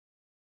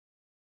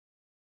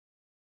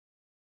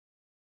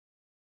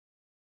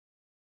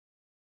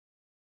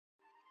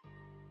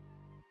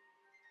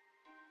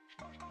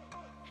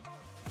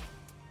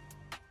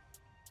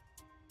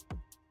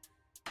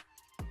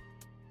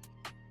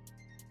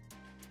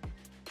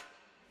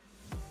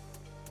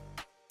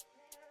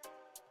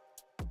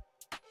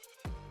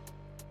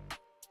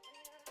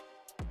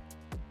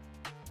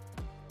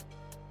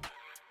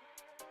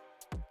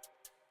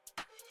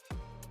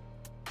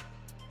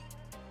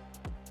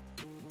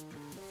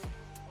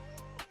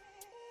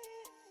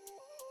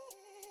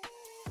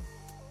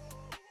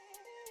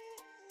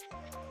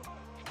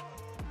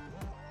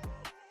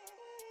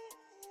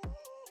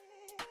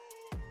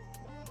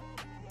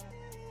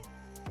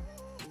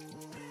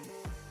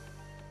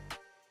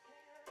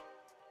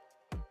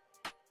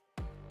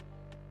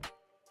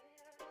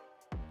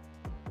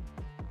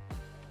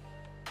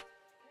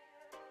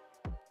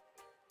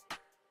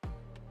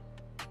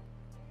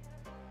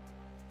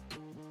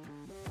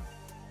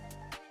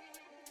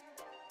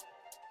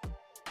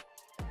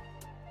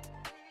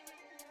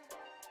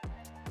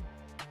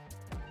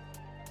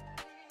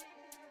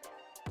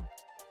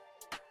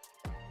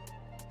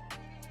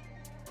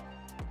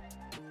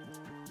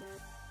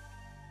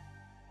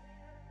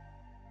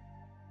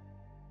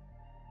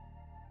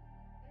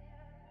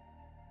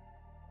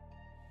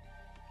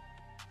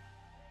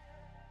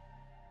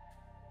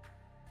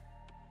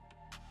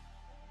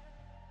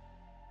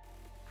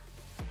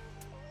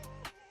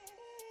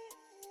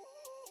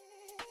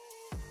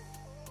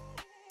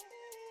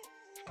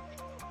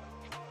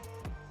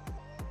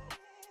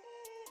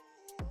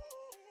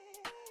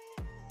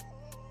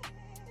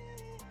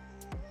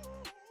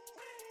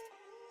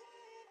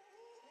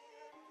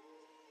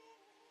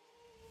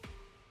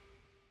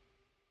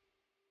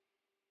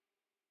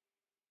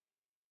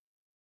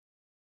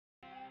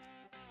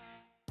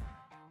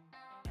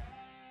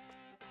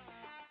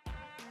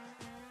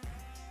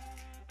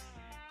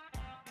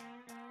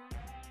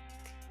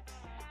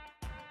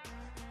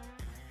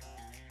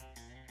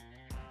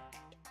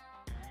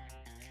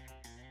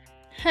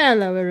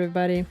Hello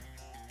everybody,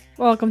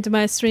 welcome to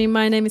my stream.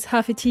 My name is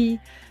Huffy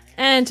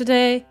and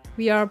today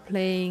we are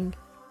playing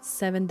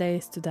 7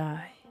 Days to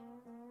Die.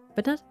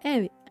 But not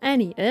any.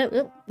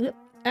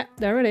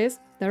 There it is,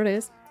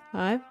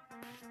 I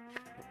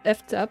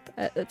effed up.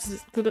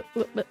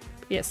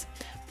 Yes,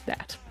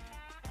 that.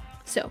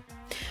 So,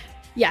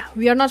 yeah,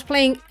 we are not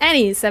playing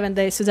any 7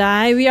 Days to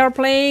Die. We are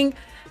playing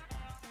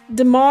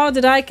the mod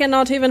that I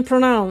cannot even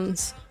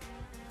pronounce.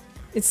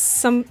 It's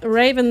some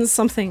Raven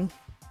something.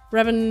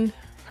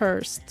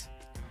 Ravenhearst.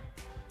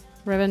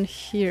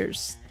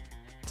 Ravenhearst.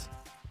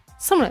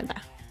 Something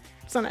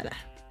like that.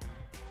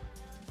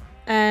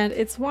 And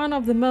it's one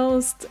of the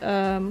most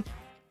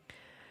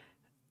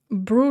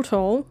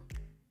brutal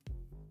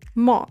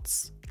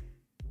mods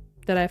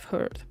that I've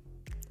heard.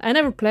 I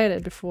never played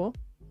it before,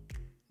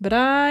 but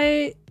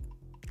I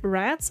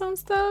read some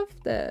stuff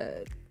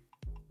that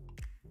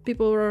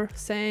people were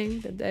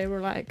saying that they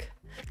were like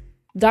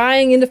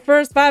dying in the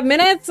first 5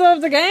 minutes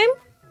of the game.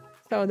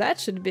 So that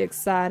should be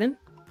exciting,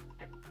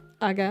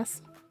 I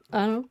guess.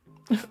 I don't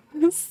know.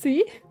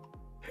 See?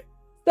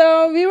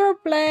 So we will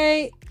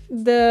play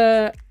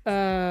the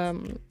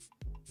game,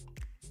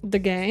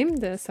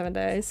 the 7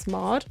 Days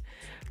mod,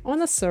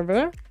 on a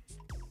server.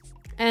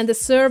 And the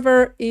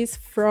server is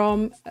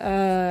from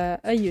a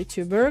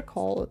YouTuber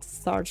called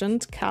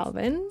Sergeant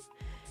Calvin.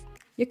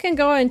 You can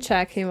go and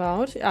check him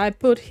out. I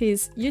put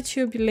his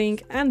YouTube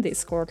link and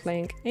Discord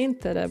link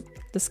into the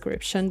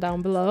description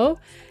down below.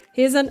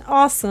 He's an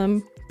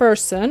awesome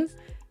person.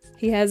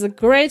 He has a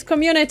great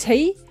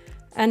community,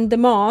 and the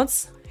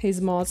mods, his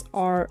mods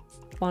are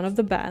one of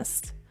the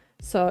best.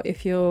 So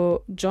if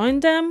you join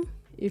them,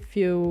 if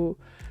you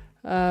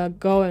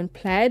go and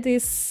play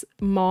this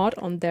mod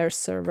on their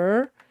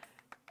server,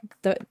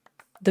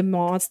 the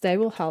mods, they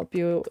will help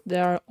you.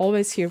 They are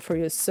always here for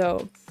you.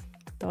 So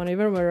don't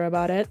even worry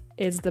about it.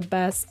 It's the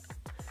best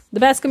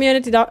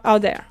community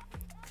out there.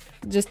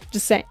 Just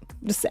saying.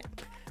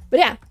 But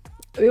yeah,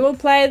 we will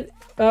play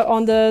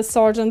on the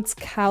Sergeant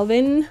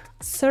Calvin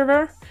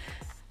server,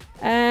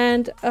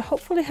 and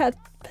hopefully have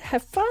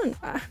fun.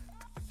 I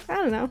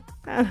don't know.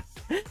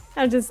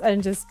 I'm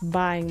just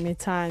buying me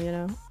time, you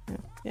know.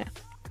 Yeah.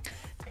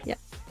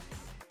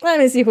 Let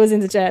me see who's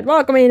in the chat.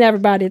 Welcome in,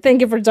 everybody.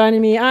 Thank you for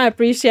joining me. I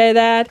appreciate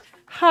that.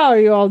 How are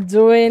you all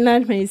doing?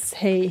 Let me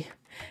see.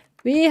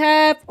 We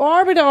have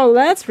Orbital.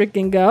 Let's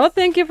freaking go.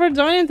 Thank you for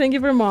joining. Thank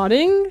you for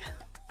modding.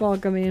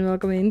 Welcome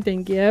in.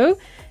 Thank you.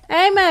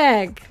 Hey,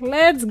 Meg,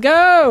 let's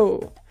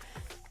go.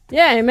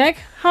 Yeah, hey, Meg,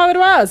 how it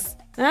was?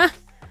 Huh?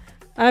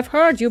 I've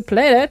heard you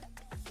played it.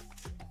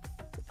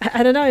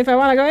 I don't know if I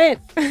want to go in.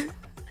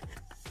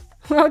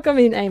 Welcome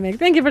in, Meg.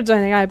 Thank you for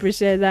joining. I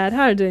appreciate that.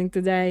 How are you doing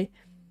today?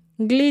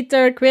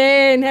 Glitter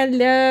Queen,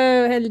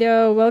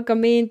 hello.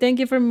 Welcome in. Thank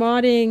you for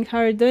modding. How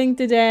are you doing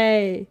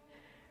today?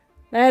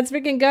 Let's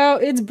freaking go.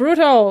 It's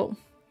brutal.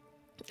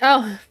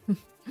 Oh,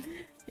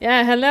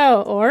 yeah,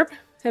 hello, Orb.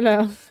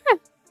 Hello.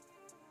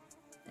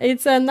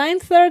 It's a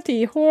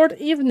 9:30 horde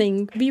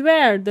evening.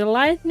 Beware, the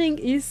lightning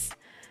is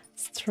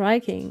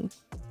striking.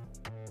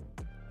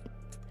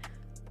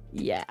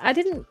 Yeah, I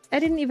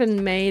didn't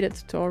even made a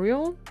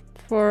tutorial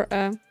for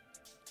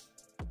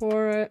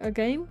for a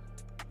game.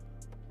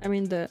 I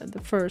mean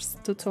the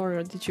first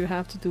tutorial that you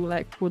have to do,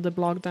 like put the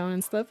block down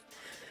and stuff.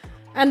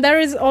 And there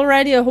is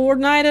already a horde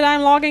night that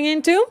I'm logging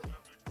into.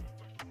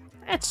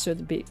 That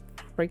should be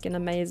freaking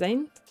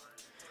amazing.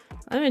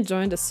 Let me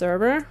join the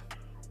server.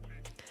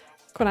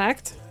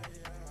 Connect.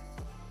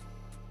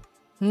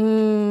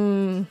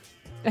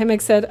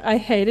 MX said, I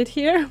hate it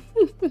here.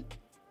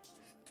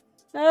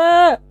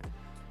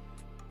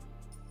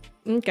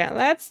 Okay,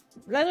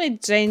 let me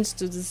change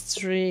to the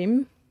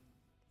stream.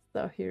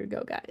 So here we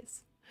go,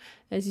 guys.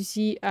 As you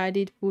see, I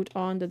did put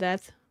on the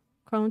death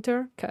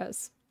counter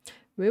because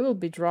we will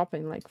be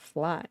dropping like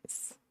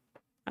flies.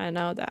 I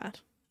know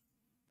that.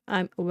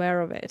 I'm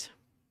aware of it.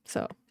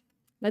 So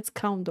let's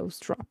count those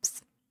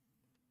drops.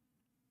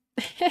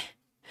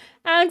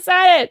 I'm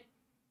excited.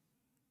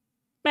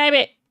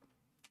 Maybe.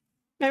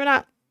 Maybe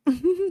not.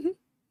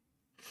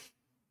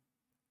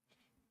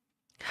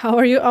 How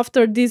are you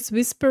after these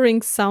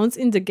whispering sounds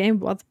in the game?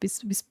 What?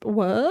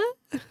 What?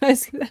 I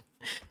see that.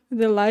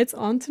 The lights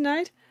on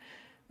tonight?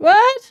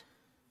 What?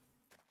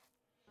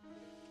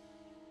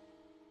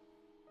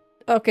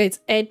 Okay, it's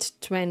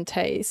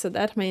 8:20, so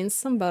that means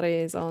somebody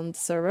is on the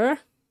server.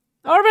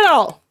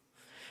 Orbital!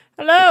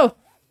 Hello!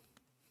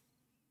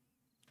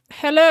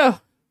 Hello!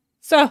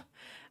 So,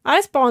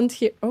 I spawned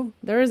here. Oh,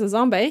 there is a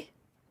zombie.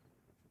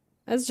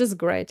 That's just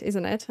great,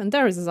 isn't it? And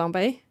there is a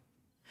zombie.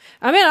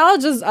 I mean,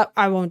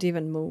 I won't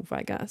even move,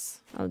 I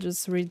guess. I'll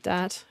just read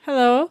that.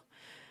 Hello.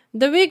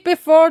 The week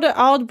before the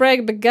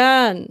outbreak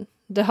began,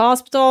 the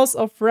hospitals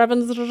of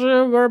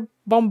Ravenhearst were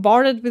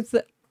bombarded with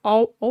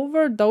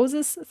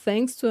overdoses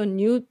thanks to a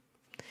new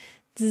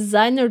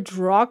designer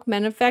drug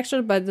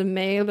manufactured by the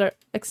mailer.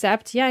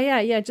 Except,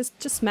 yeah,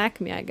 just smack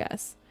me, I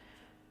guess.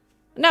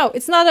 No,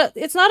 it's not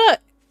a,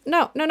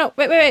 no,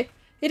 wait.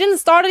 It didn't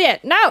start it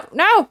yet.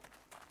 No.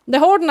 The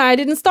horde night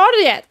didn't start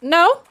it yet.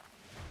 No.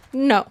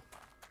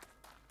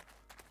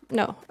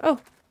 Oh,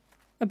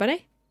 a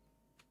bunny?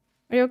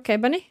 Are you okay,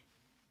 bunny?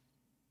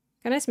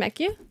 Can I smack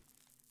you?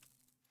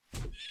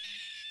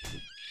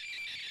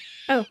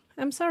 Oh,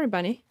 I'm sorry,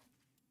 bunny.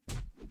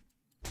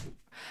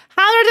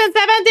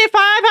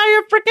 175? Are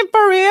you freaking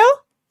for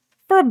real?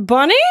 For a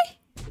bunny?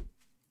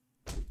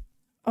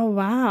 Oh,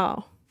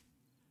 wow.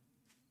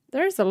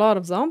 There's a lot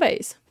of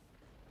zombies.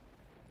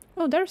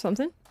 Oh, there's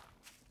something.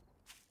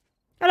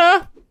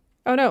 Hello?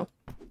 Oh, no.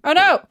 Oh,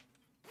 no!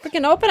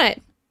 Freaking open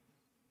it!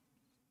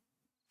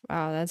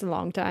 Wow, that's a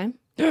long time.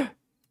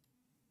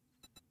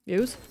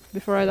 Use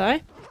before I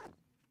die.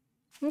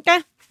 Okay.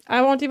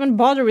 I won't even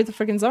bother with the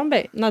freaking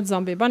zombie. Not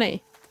zombie,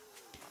 bunny.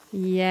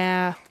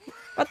 Yeah.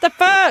 What the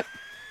fuck?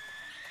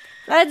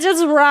 Let's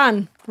just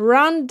run.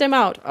 Run them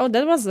out. Oh,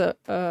 that was a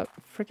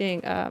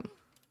freaking...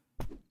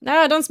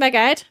 No, don't smack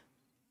it.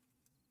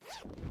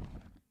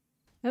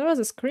 That was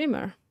a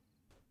screamer.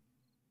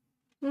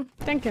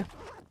 Thank you.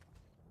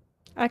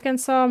 I can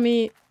saw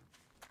me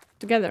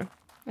together,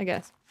 I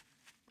guess.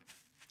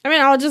 I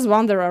mean, I'll just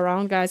wander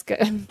around, guys.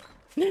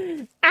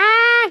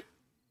 Ah!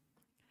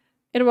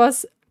 It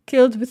was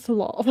killed with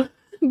love.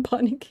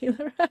 Bunny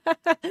killer.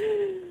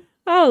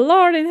 Oh,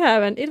 Lord in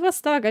heaven. It was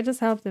stuck. I just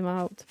helped him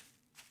out.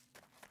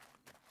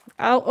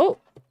 Oh,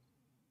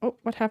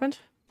 what happened?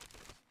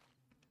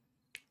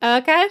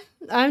 Okay,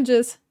 I'm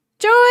just...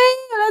 Joey,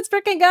 let's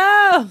freaking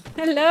go!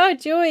 Hello,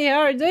 Joey.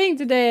 How are you doing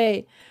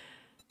today?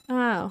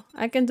 Wow,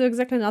 I can do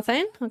exactly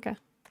nothing? Okay.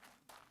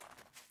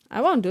 I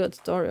won't do a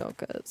tutorial,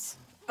 because...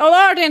 Oh,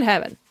 Lord in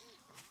heaven!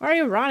 Why are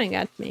you running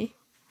at me?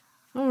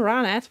 Don't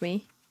run at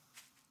me.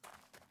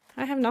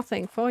 I have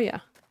nothing for you.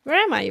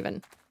 Where am I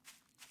even?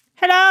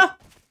 Hello!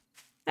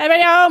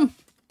 Anybody home?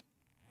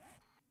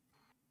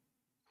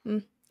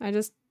 I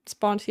just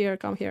spawned here,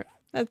 come here.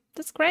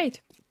 That's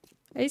great.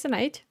 8 and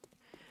 8.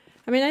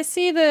 I mean, I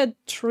see the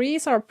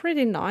trees are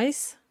pretty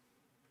nice.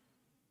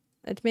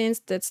 It means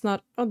that's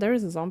not... Oh, there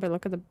is a zombie.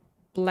 Look at the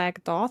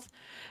black dot.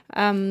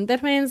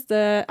 That means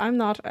that I'm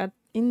not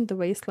in the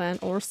wasteland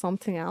or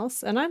something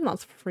else. And I'm not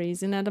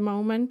freezing at the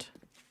moment.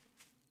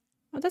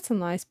 Oh, that's a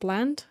nice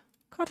plant.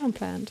 Cotton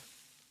plant.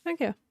 Thank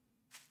you.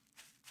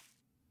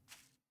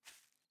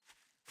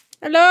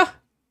 Hello?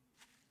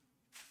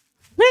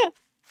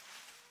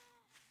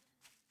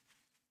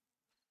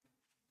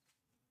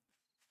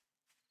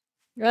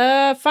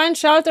 Find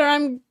shelter.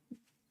 I'm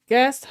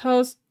guest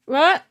house.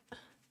 What?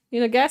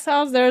 In a guest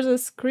house, there's a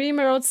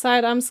screamer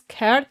outside. I'm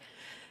scared.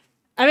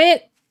 I mean,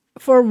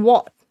 for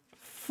what?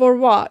 For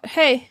what?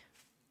 Hey,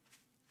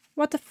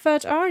 what the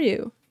fudge are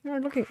you? You're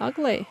looking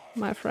ugly,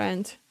 my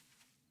friend.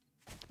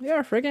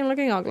 You're freaking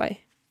looking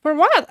ugly. For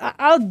what?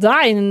 I'll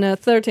die in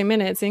 30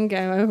 minutes in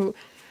game.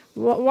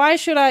 Why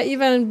should I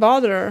even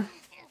bother?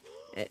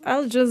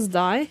 I'll just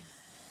die.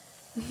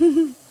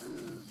 Whee!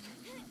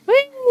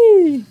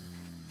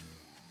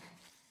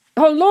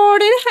 Oh,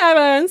 Lord in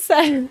heavens!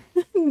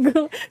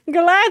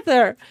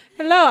 Glather!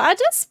 Hello, I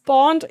just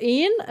spawned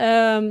in.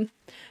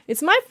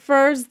 It's my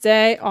first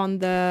day on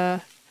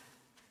the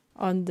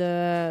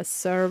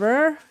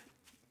server.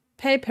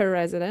 Paper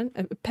resident.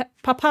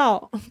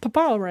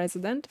 Papal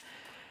resident.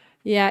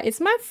 Yeah, it's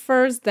my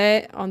first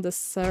day on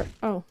the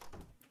Oh.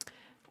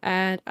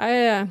 And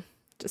I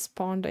just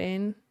spawned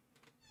in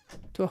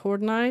to a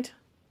Horde Night.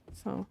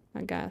 So,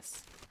 I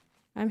guess.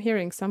 I'm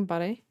hearing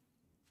somebody.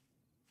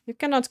 You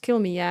cannot kill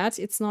me yet.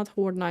 It's not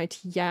Horde Night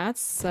yet.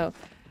 So,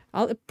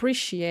 I'll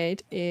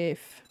appreciate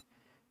if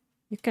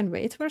you can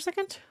wait for a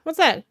second. What's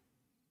that?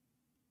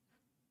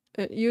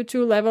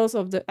 U2 levels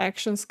of the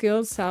action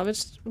skills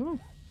salvaged. Oh,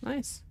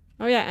 nice.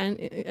 Oh yeah, and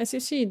as you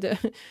see, the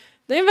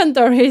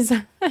inventory is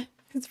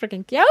it's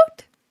freaking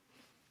cute.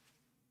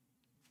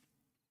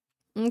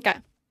 Okay.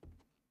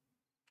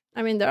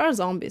 I mean, there are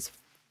zombies.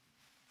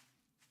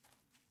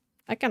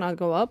 I cannot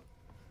go up.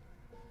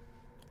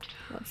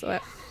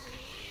 Whatsoever.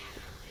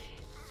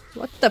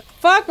 What the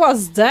fuck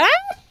was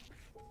that?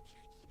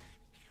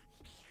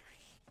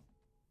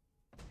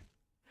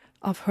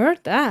 I've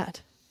heard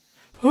that.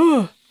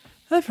 Oh,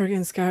 that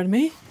freaking scared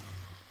me.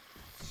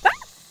 Ah!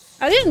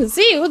 I didn't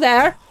see you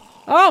there.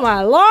 Oh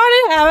my lord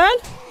in heaven.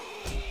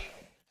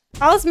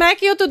 I'll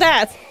smack you to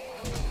death.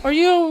 Or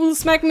you will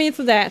smack me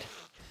to death.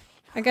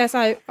 I guess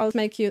I'll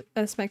smack you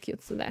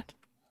to death.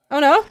 Oh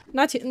no,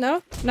 not you.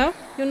 No, no,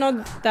 you're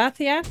not that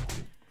yet.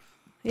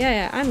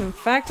 Yeah, I'm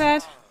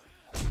infected.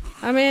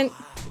 I mean...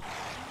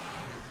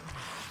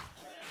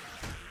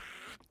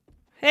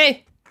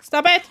 Hey,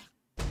 stop it!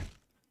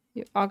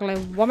 You ugly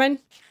woman.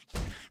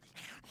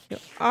 You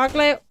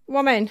ugly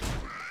woman.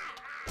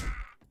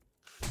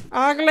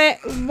 Ugly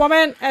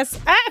woman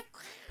SF!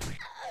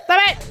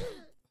 Stop it!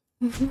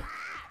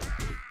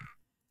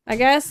 I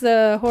guess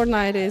the Horde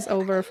Night is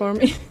over for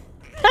me.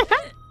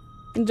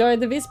 Enjoy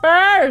the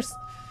whispers!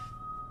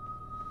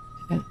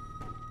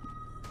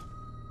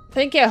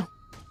 Thank you.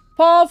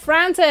 Paul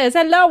Francis,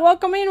 hello,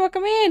 welcome in,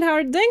 welcome in. How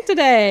are you doing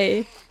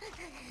today?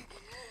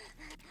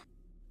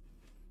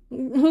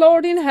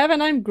 Lord in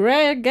heaven, I'm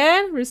great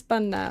again.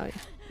 Respawn now.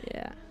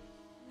 Yeah.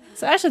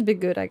 So I should be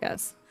good, I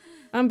guess.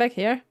 I'm back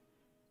here.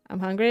 I'm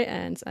hungry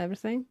and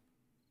everything.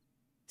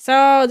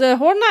 So the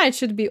Horde Night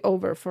should be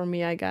over for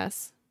me, I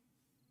guess.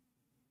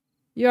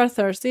 You are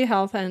thirsty.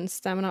 Health and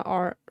stamina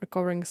are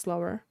recovering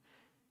slower.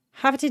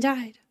 Huffy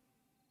died.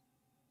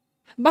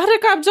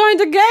 Buttercup joined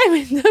the game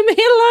in the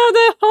middle of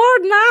the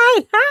Horde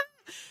Night.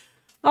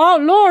 Oh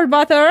Lord,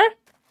 Butter.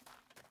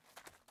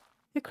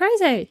 You're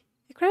crazy.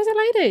 You're crazy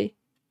lady.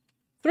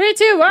 3,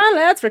 2, 1,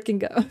 let's freaking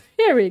go.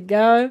 Here we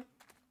go.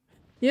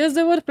 Use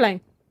the wood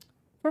plank.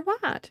 For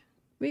what?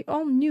 We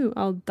all knew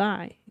I'll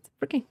die. It's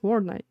freaking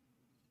Horde Night.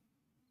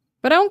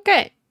 But I'm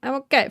okay. I'm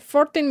okay.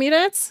 14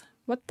 minutes?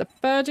 What the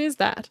fudge is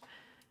that?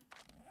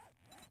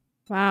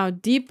 Wow,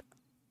 deep.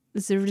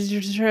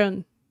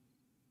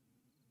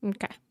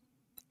 Okay.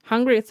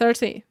 Hungry,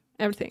 thirsty,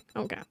 everything.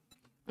 Okay.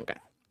 Okay.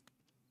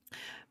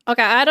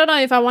 Okay, I don't know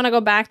if I want to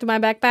go back to my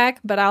backpack,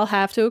 but I'll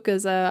have to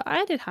because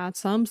I did have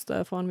some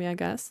stuff on me, I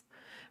guess.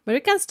 But we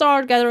can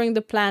start gathering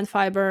the plant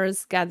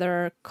fibers,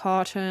 gather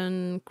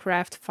cotton,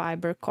 craft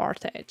fiber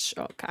cottage.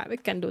 Okay, we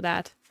can do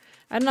that.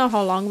 I don't know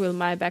how long will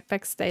my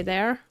backpack stay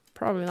there.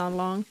 Probably not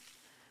long.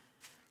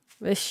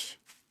 Wish.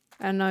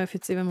 I don't know if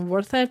it's even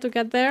worth it to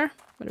get there,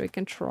 but we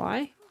can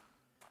try.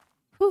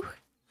 Whew.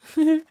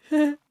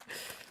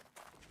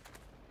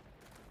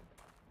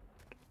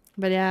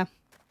 But yeah.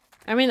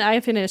 I mean, I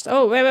finished.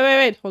 Oh,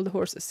 wait. Hold the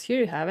horses. Here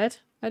you have it.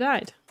 I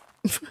died.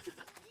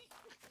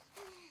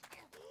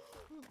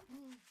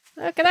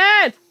 Look at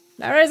that!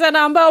 There is a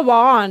number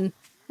 1.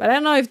 But I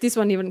don't know if this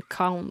one even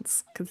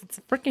counts. Because it's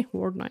a freaking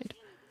Horde Night.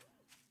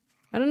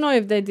 I don't know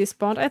if they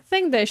despawned. I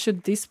think they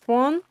should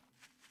despawn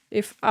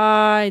if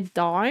I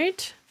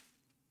died.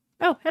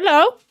 Oh,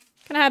 hello!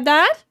 Can I have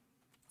that?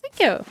 Thank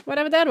you.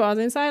 Whatever that was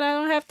inside, I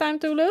don't have time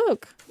to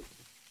look.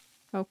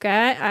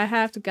 Okay, I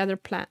have to gather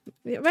plant.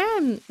 Well,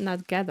 I'm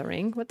not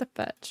gathering. What the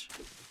fudge?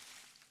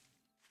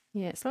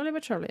 Yeah, slowly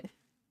but surely.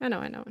 I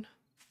know.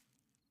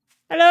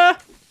 Hello?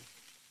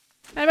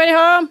 Anybody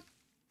home?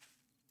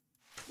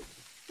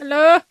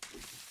 Hello?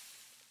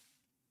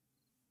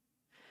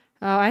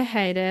 Oh, I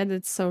hate it.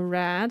 It's so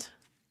rad.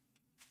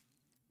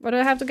 What do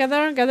I have to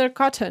gather? Gather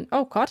cotton.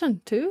 Oh,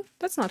 cotton too?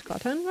 That's not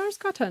cotton. Where's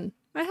cotton?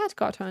 I had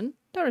cotton.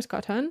 There is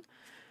cotton.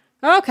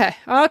 Okay.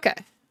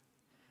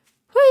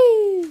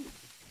 Whee!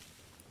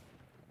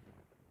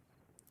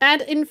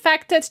 And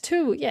infected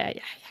too. Yeah.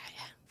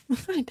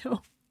 I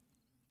know.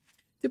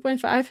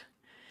 2.5.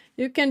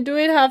 You can do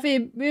it,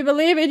 Huffy. We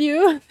believe in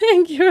you.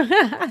 Thank you.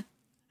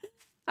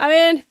 I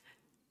mean...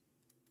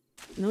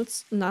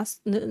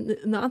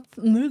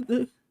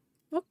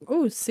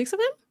 Oh, 6 of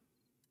them?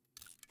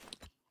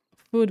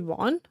 Food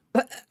 1?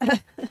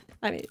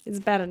 I mean, it's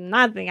better than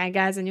nothing, I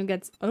guess, and you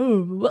get...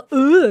 Oh,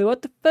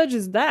 what the fudge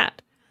is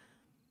that?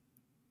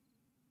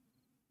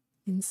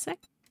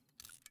 Insect?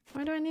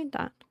 Why do I need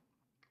that?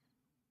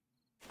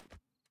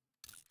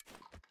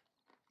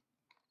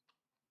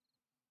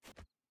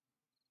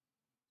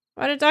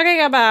 What are you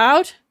talking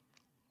about?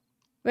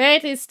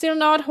 Wait, it's still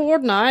not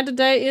Horde Night. The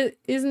day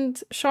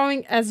isn't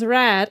showing as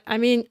red. I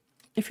mean,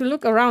 if you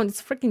look around,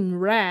 it's freaking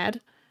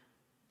red.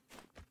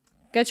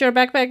 Get your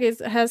backpack. It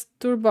has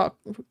turbo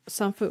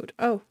some food.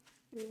 Oh.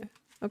 Yeah.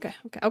 Okay.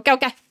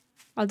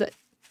 I'll do it.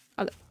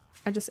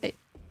 I just ate.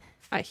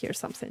 I hear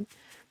something.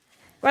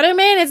 What do you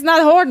mean it's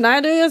not Horde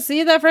Night? Do you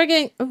see the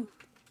freaking... Oh.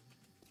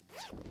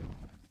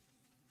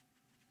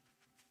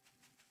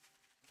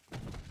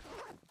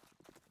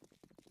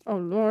 Oh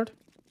lord.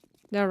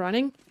 They're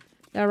running.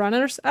 They're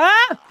runners.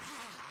 Ah!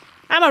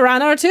 I'm a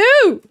runner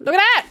too! Look at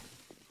that!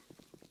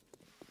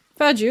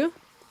 Fudge you.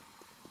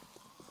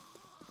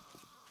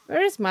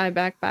 Where is my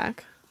backpack?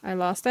 I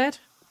lost it.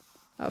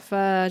 Oh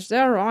fudge,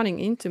 they're running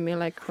into me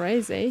like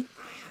crazy.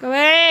 Go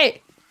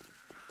away!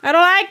 I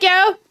don't like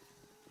you!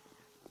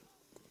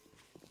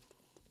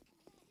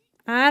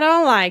 I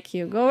don't like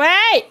you. Go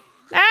away!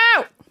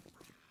 No!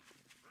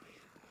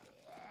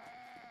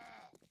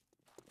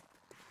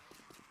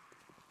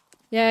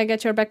 Yeah,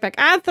 get your backpack.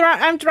 I'm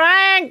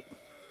trying!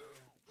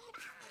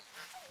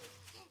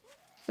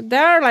 But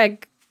they're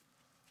like...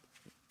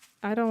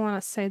 I don't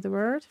want to say the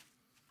word.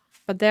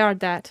 But they are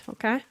dead,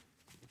 okay?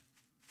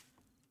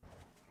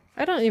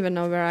 I don't even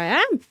know where I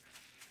am.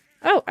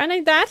 Oh, I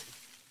need that.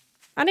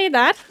 I need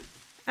that.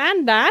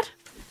 And that.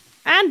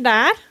 And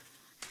that.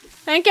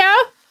 Thank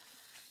you.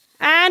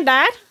 And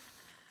that.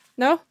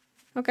 No?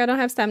 Okay, I don't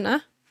have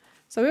stamina.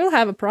 So we will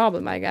have a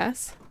problem, I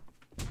guess.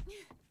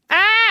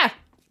 Ah!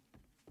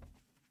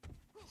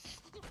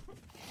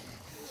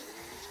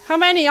 How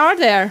many are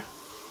there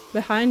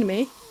behind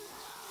me?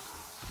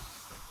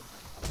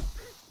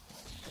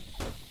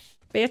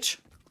 Bitch.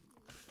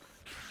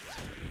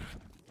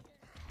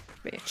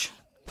 Bitch.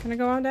 Can I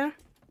go out there?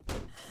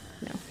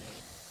 No.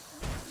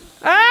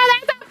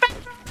 Oh, that's a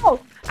petrol!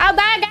 I'll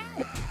die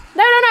again!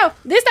 No, no, no!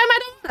 This time I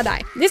don't wanna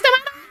die! This time I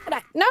don't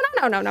wanna die! No, no,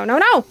 no, no, no, no,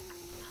 no!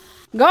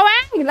 Go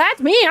away! Let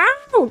me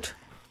out!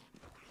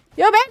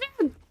 You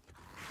bitch!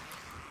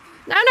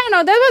 No, no,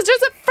 no! That was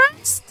just the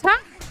first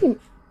time!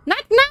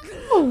 Not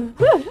now!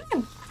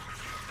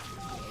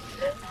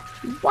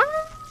 Why?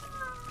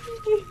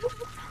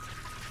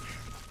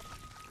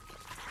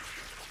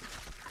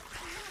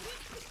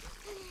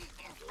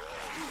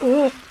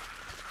 Ugh.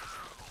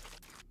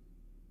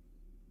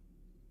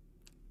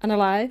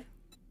 Unalive?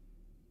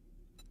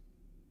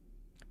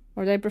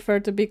 Or they prefer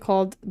to be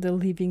called the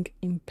living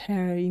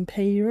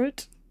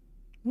impaired?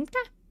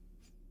 Okay.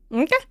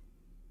 Okay.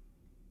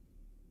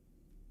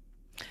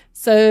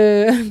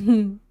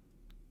 So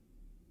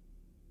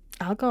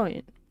I'll go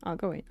in. I'll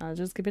go in. I'll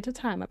just give it a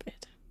time a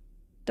bit.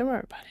 Don't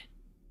worry about it.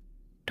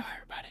 Don't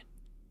worry about it.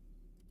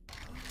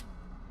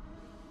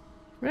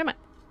 Where am I?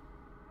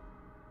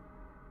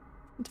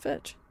 It's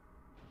fudge.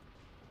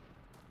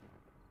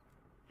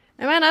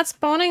 Am I not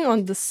spawning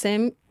on the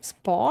same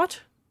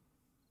spot?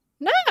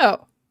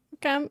 No!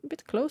 Okay, I'm a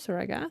bit closer,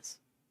 I guess.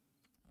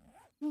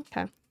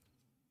 Okay.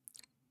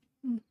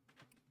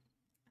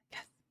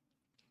 Yes.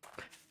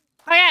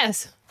 Oh,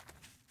 yes!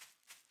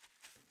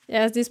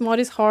 Yes, this mod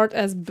is hard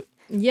as...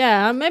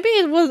 yeah, maybe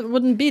it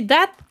wouldn't be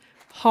that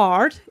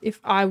hard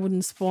if I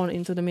wouldn't spawn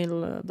into the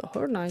middle of the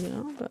Horde Night, you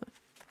know, but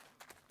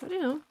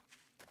you know.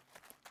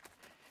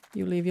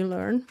 You live, you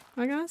learn,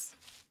 I guess.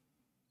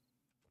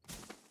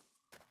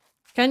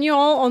 Can you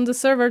all on the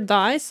server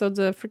die so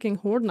the freaking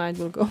Horde Night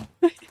will go?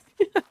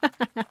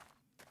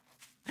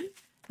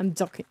 I'm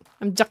joking.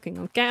 I'm joking,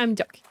 okay? I'm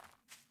joking.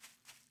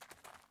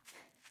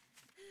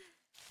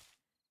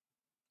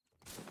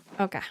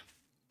 Okay.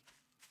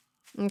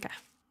 Okay.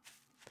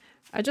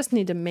 I just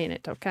need a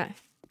minute, okay?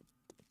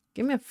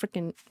 Give me a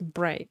freaking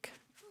break.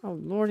 Oh,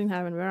 Lord in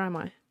heaven, where am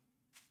I?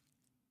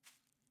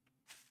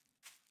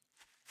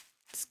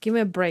 Just give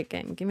me a break,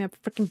 game. Give me a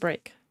freaking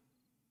break.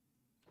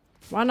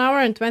 1 hour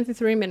and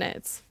 23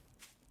 minutes.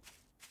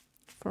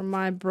 For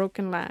my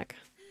broken leg.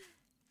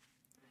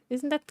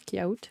 Isn't that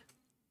cute?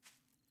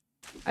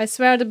 I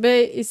swear the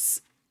bay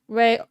is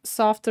way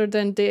softer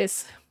than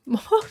this.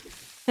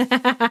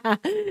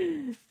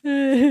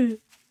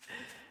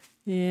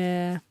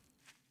 Yeah.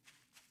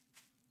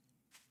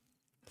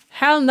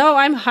 Hell no,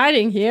 I'm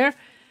hiding here.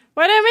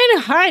 What do you mean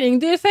hiding?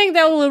 Do you think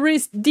they will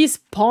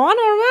despawn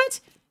or what?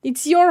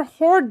 It's your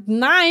Horde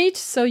Night,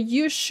 so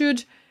you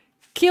should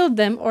kill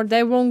them or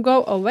they won't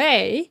go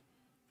away.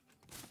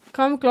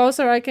 Come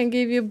closer, I can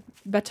give you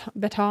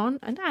baton.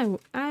 And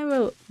I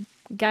will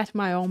get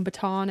my own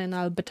baton and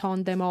I'll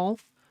baton them all.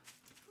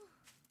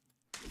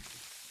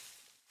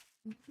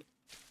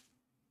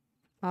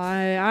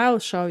 I'll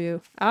show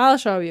you. I'll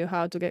show you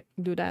how to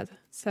do that.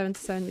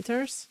 77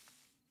 meters.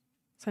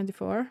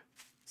 74.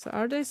 So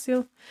are they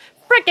still...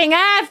 Freaking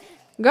F!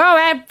 Go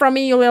F from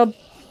me, you little...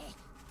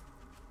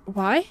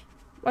 Why?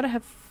 What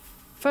the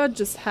fuck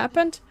just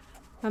happened?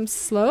 I'm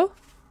slow?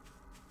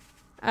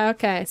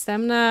 Okay,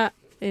 stamina,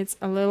 it's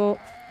a little...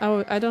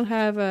 Oh, I don't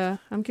have a...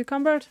 I'm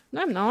cucumbered?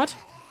 No, I'm not.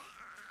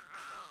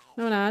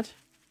 No, I'm not.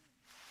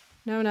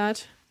 No, I'm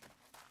not.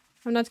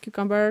 I'm not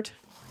cucumbered.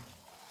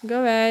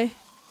 Go away.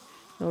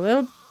 A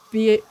little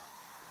bit...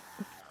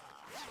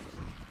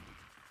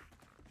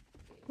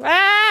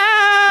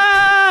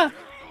 Ah!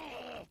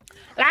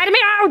 Let me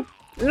out!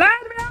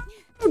 Let me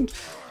out!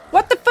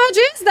 What the fudge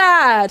is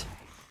that?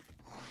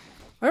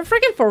 Are you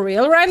freaking for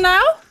real right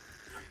now?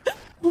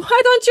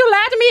 Why don't you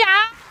let me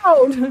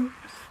out?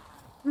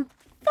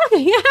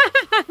 fucking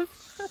up!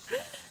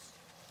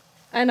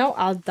 I know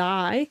I'll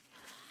die,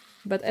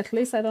 but at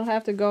least I don't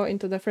have to go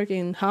into the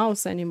freaking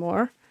house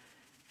anymore.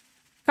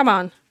 Come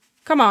on.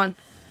 Come on.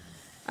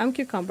 I'm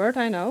cucumbered,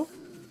 I know.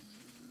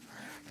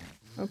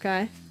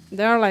 Okay.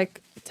 There are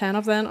like 10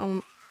 of them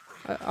on,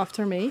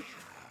 after me.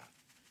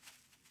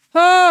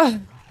 Oh,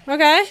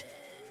 okay.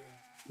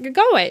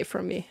 Go away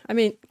from me. I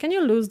mean, can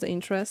you lose the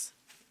interest?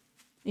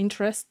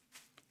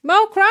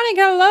 Mo Chronic,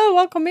 hello.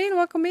 Welcome in,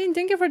 welcome in.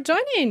 Thank you for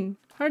joining.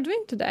 How are you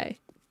doing today?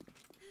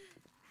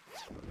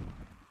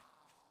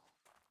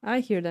 I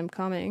hear them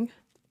coming.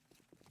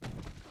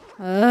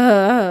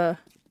 What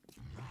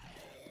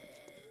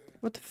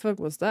the fuck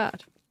was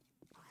that?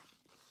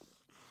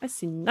 I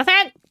see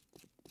nothing!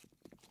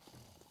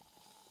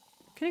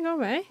 Can you go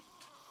away?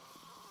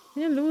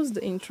 Can you lose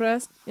the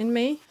interest in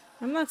me?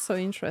 I'm not so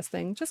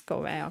interesting. Just go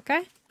away,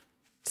 okay?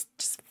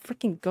 Just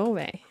freaking go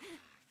away.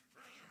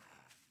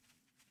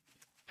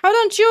 How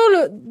don't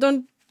you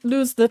don't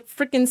lose the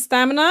freaking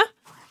stamina?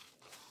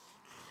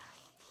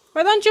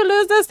 Why don't you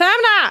lose the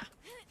stamina?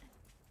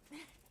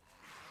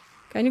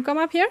 Can you come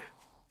up here?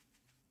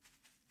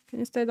 Can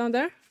you stay down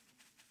there?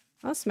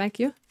 I'll smack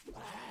you.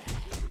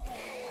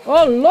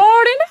 Oh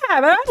Lord in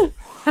heaven!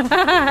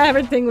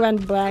 Everything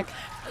went black.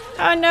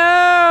 Oh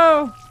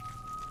no!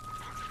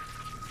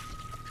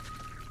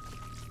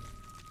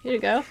 Here you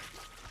go.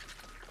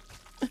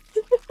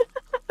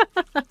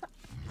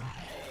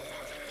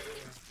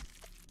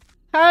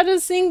 How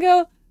does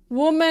single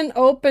woman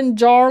open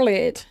jar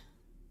lid?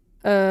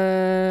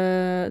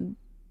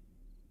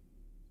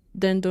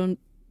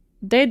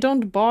 They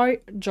don't buy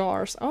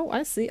jars. Oh,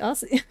 I see.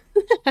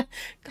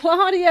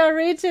 Claudia,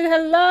 Richard,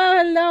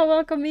 hello,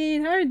 welcome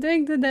in. How are you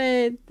doing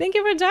today? Thank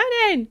you for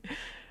joining.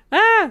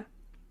 Ah,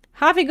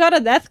 Huffy got a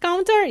death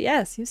counter?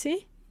 Yes, you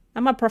see?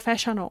 I'm a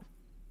professional.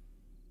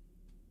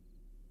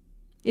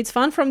 It's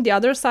fun from the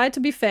other side, to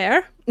be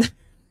fair.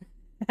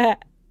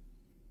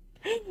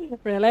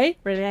 Really?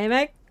 Really,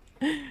 Amic?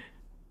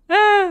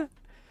 Ah.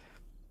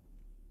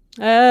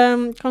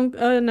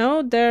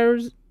 No,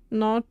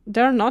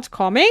 they're not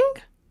coming?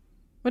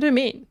 What do you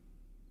mean?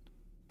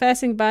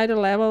 Passing by the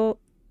level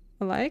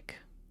alike?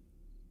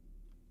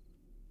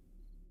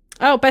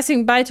 Oh,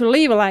 passing by to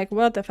leave alike.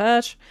 What the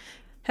fudge?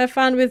 Have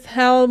fun with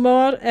hell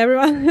mod,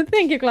 everyone.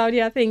 Thank you,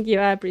 Claudia. Thank you.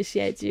 I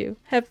appreciate you.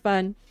 Have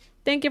fun.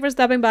 Thank you for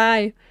stopping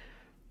by.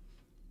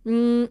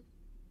 Did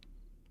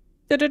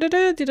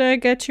I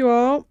get you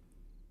all?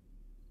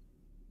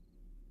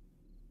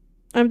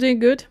 I'm doing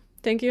good.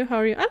 Thank you. How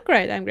are you? I'm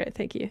great. I'm great.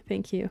 Thank you.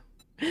 Thank you.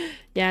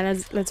 Yeah,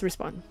 let's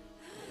respond.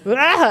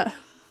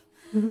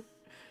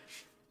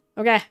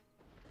 Okay.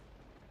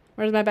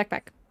 Where's my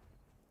backpack?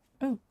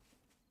 Oh.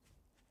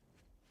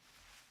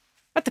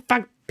 What the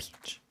fuck,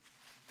 bitch?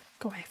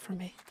 Go away from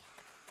me.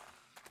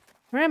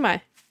 Where am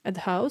I? At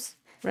the house?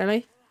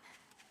 Really?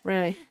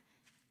 Really?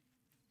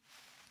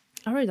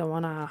 I really don't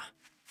wanna...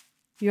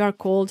 You are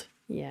cold?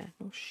 Yeah.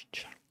 No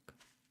shit.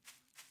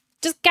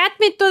 Just get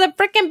me to the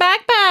freaking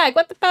backpack!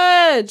 What the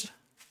fudge?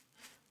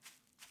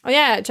 Oh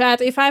yeah,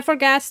 chat, if I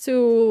forget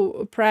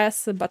to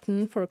press a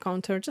button for a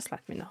counter, just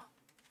let me know.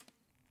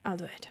 I'll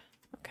do it.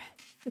 Okay.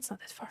 It's not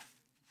that far.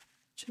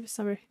 Should be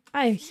somewhere.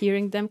 I'm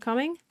hearing them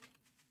coming.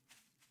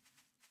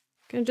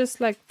 Can you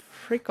just like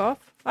freak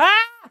off?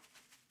 Ah!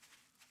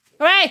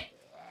 Away!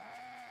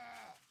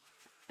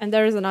 And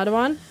there is another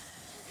one.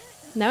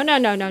 No.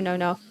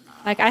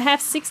 Like I have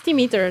 60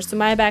 meters to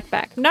my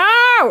backpack.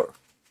 No!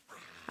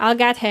 I'll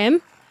get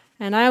him.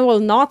 And I will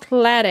not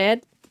let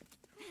it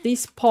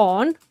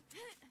despawn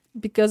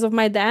because of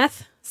my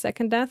death.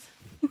 Second death.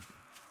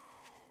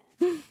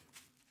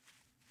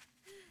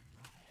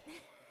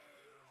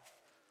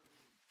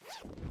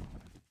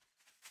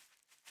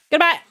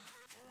 Goodbye.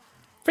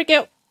 Freak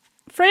you.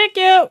 Freak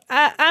you.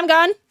 I'm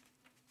gone.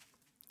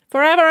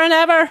 Forever and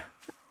ever.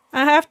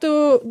 I have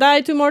to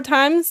die 2 more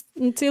times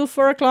until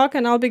 4 o'clock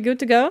and I'll be good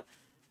to go.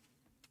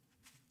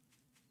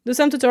 Do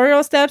some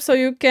tutorial steps so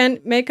you can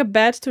make a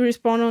bet to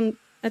respawn on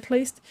at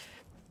least.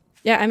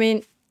 Yeah, I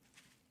mean,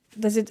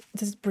 does it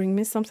bring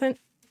me something?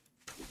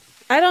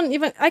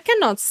 I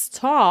cannot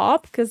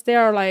stop because they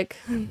are like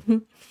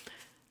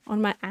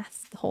on my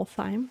ass the whole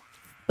time.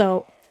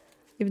 So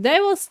if they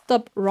will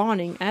stop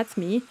running at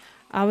me,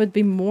 I would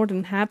be more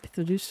than happy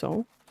to do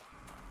so.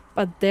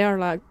 But they are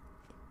like...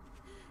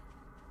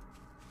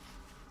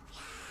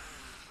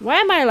 Why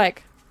am I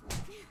like...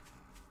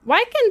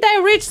 Why can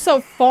they reach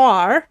so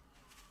far?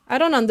 I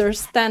don't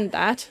understand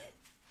that.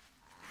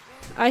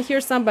 I hear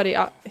somebody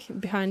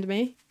behind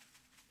me.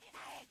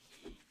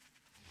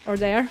 Or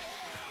there.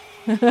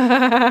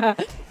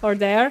 Or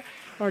there.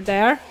 Or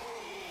there.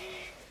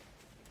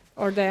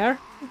 Or there.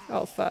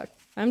 Oh fuck.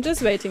 I'm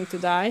just waiting to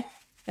die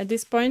at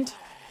this point.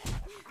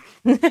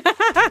 Go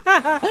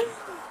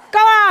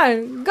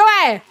on! Go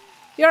away!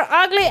 Your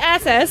ugly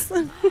asses!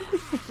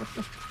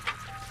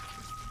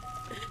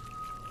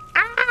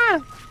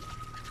 Ah!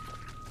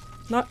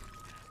 Not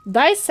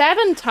die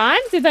 7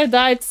 times? Did I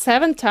die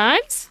 7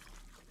 times?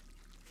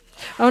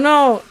 Oh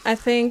no, I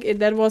think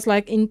that was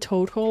like in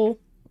total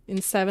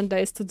in 7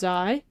 days to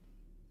die.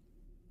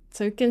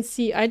 So you can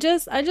see, I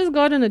just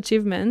got an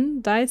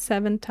achievement, die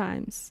 7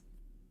 times.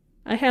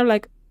 I have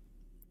like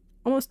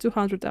almost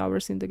 200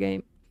 hours in the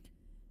game.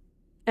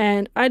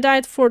 And I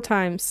died 4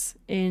 times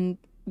in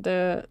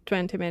the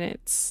 20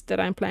 minutes that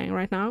I'm playing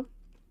right now.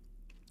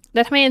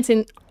 That means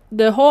in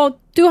the whole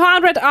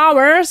 200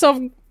 hours of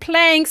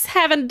playing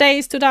 7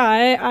 days to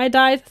die, I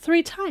died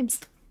 3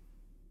 times.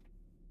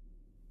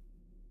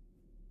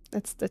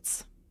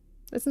 That's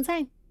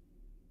insane.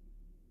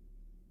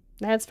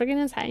 That's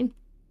freaking insane.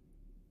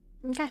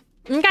 Okay.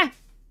 Okay.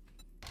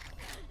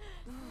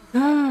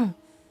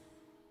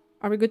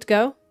 Are we good to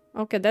go?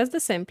 Okay, that's the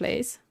same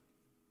place.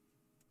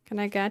 Can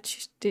I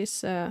catch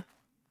this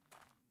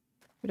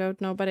without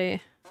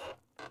nobody?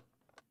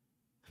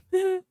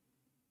 Ooh.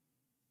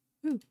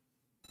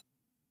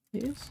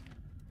 Yes.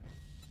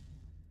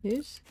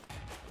 Yes.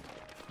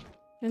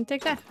 And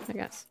take that, I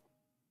guess.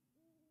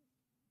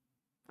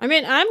 I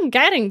mean, I'm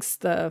getting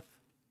stuff.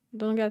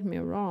 Don't get me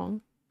wrong.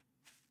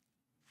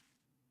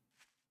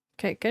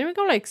 Okay, can we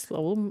go like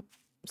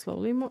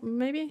slowly,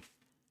 maybe?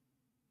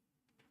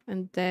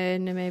 And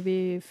then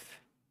maybe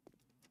if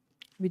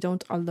we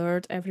don't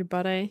alert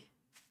everybody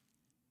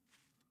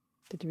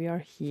that we are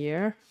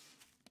here.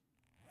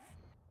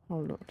 Oh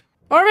Lord.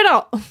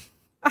 Orbital!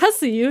 I'll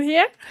see you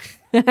here.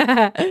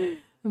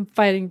 I'm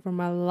fighting for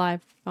my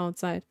life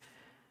outside.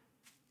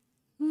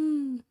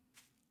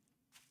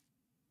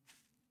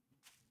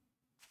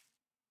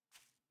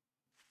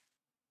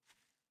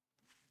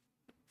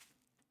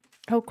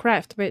 Oh,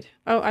 craft. Wait.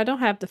 Oh, I don't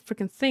have the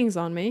freaking things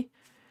on me.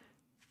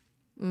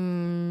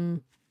 I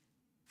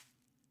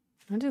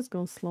just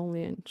go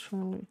slowly and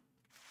surely.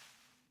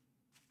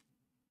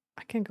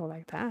 I can't go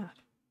like that.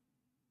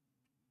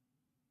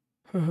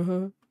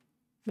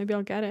 Maybe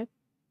I'll get it.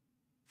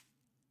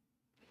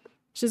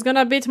 She's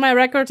gonna beat my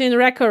record in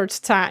record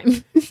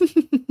time.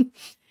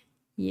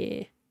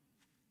 Yeah.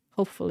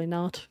 Hopefully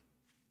not.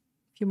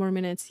 A few more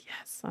minutes.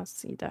 Yes, I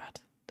see that.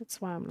 That's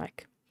why I'm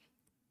like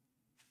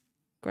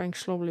going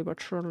slowly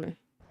but surely.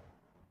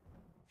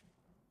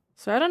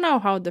 So I don't know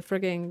how the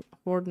frigging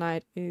Horde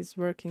Night is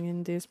working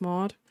in this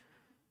mod.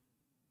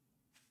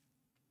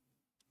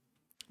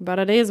 But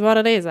it is what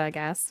it is, I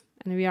guess.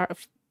 And we are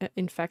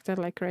infected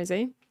like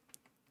crazy.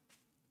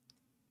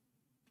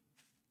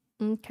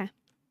 Okay.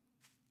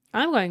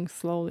 I'm going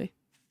slowly.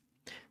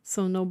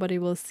 So nobody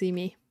will see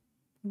me.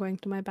 I'm going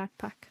to my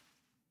backpack.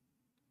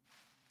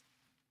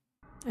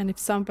 And if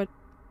somebody...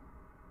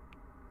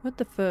 What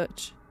the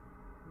fudge?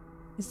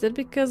 Is that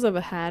because of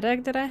a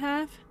headache that I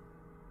have?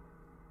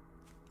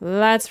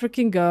 Let's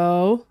freaking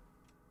go.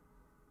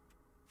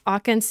 I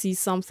can see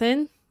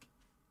something.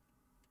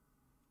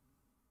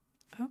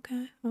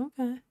 Okay,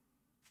 okay.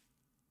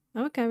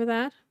 I'm okay with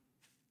that.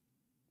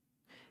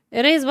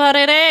 It is what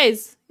it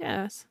is!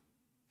 Yes.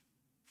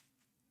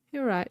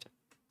 You're right.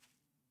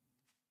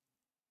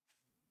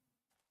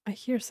 I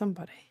hear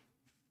somebody.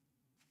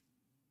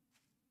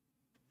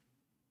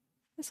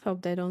 Let's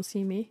hope they don't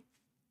see me.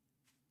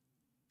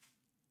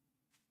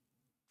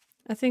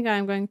 I think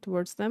I'm going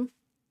towards them.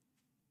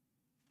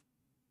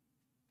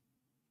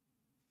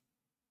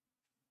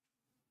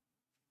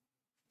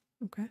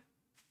 Okay.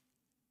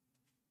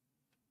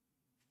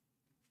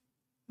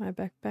 My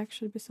backpack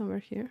should be somewhere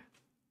here.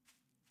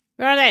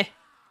 Where are they?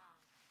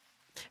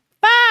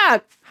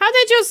 Fuck! How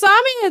did you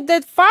saw me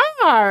that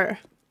far?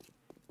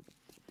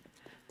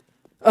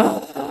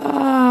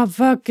 Oh,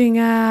 fucking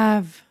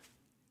have.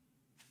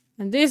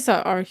 And these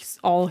are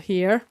all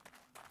here.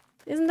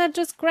 Isn't that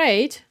just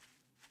great?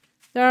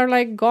 They're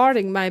like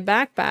guarding my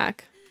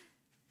backpack.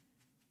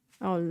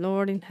 Oh,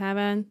 Lord in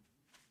heaven.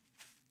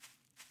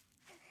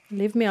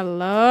 Leave me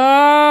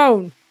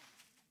alone.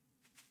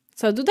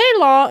 So do they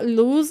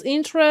lose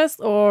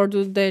interest or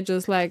do they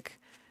just like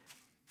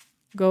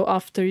go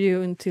after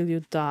you until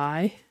you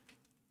die?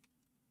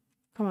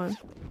 Come on.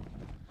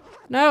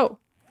 No.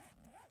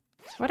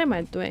 What am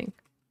I doing?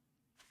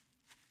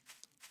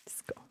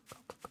 Let's go. Go,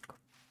 go, go, go.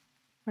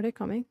 Are they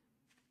coming?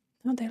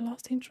 No, they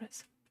lost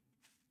interest.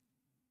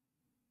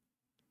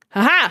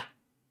 Haha!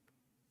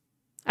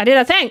 I did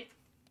a thing!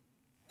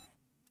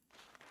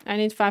 I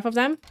need 5 of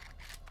them.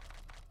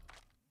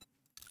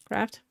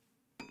 Craft.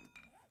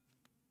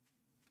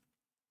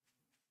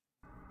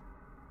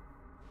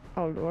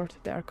 Oh Lord,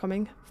 they are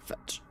coming.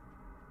 Fudge.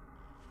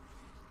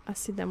 I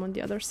see them on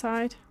the other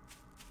side.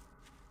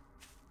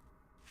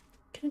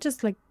 Can you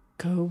just like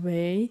go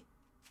away?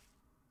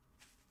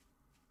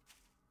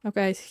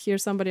 Okay, I hear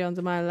somebody on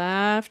my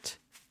left.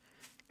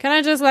 Can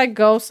I just like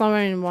go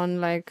somewhere in one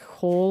like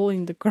hole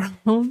in the ground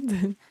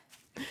and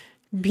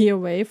be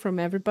away from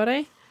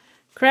everybody?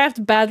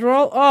 Craft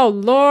bedroll. Oh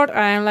Lord,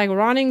 I am like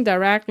running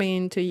directly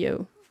into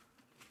you.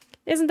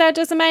 Isn't that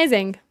just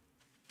amazing?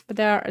 But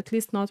they are at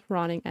least not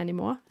running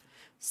anymore.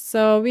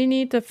 So we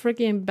need a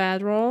freaking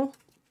bedroll.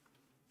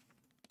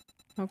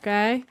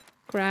 Okay,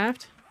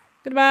 craft.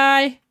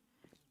 Goodbye.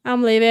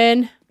 I'm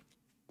leaving.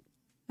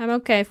 I'm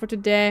okay for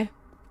today.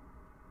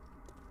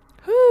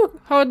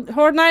 Whew,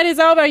 Horde Night is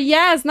over.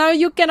 Yes, now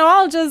you can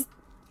all just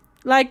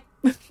like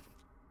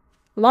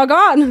Log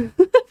on!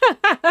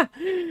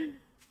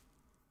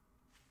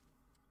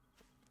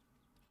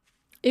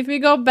 If we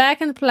go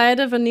back and play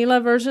the vanilla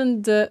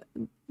version,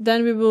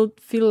 then we will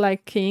feel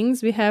like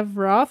kings. We have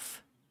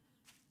Rough.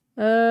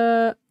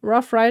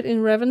 Rough Ride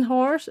in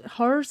Ravenhearst.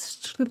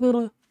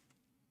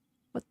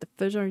 What the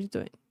fudge are you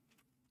doing?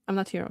 I'm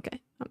not here,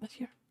 okay? I'm not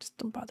here. Just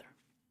don't bother.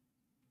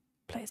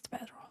 Place the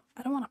bedroll.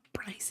 I don't want to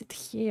place it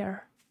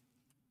here.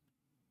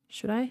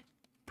 Should I?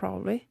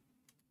 Probably.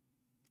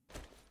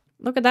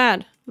 Look at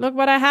that. Look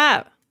what I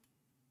have.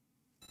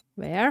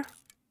 Where?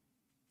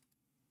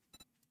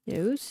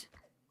 Use.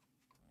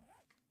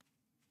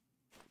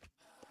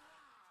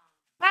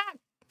 Ah!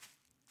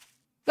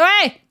 Go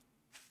away!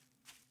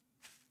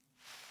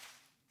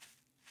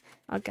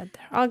 I'll get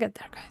there. I'll get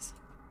there, guys.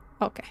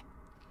 Okay.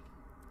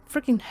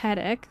 Freaking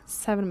headache.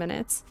 7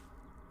 minutes.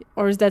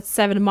 Or is that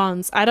 7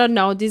 months? I don't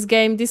know. This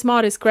game, this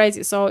mod is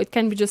crazy. So it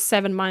can be just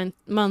 7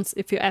 months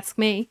if you ask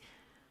me.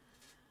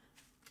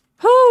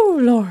 Oh,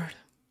 Lord.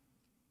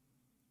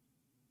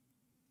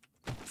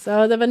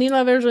 So the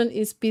vanilla version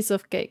is piece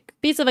of cake.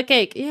 Piece of a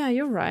cake. Yeah,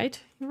 you're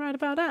right. You're right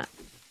about that.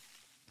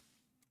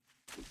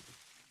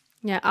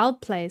 Yeah, I'll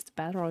place the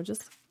bedroll.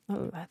 Just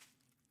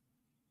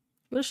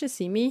will she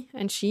see me?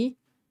 And she?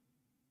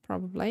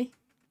 Probably.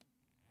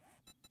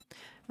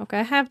 Okay,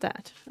 I have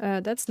that.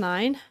 That's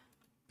 9.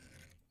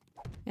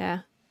 Yeah,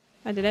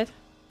 I did it.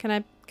 Can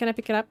I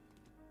pick it up?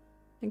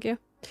 Thank you.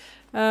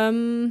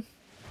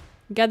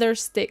 Gather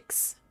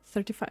sticks.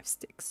 35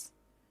 sticks.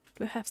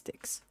 Do I have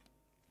sticks?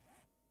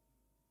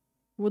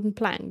 Wooden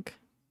plank.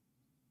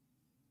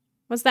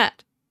 What's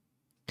that?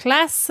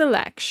 Class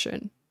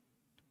selection.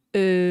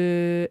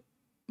 Am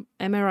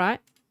I right?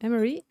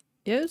 Emery?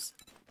 Yes.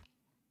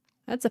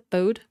 That's a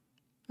food.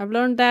 I've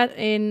learned that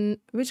in...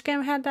 Which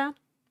game had that?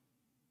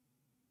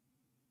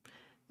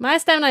 My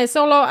stamina is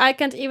so low I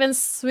can't even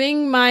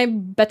swing my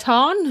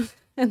baton.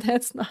 And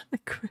that's not a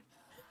great...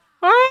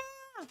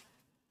 Ah!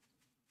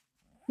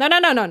 No, no,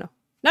 no, no, no.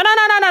 No, no,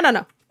 no, no, no, no,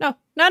 no. No,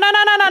 no, no,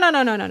 no, no, no, no,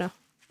 no, no, no, no.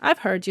 I've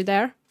heard you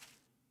there.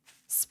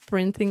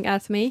 Sprinting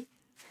at me.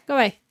 Go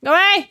away. Go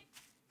away!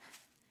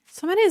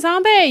 So many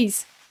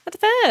zombies. What the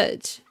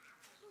fudge?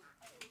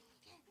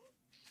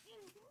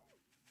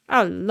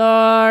 Oh,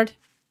 Lord.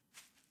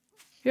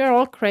 You're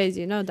all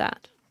crazy, you know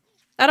that.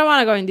 I don't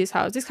want to go in this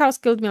house. This house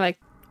killed me like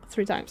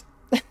 3 times.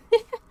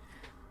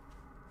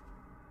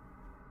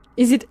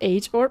 Is it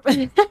age orb?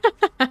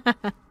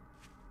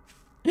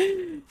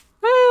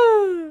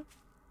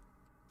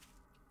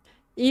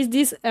 Is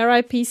this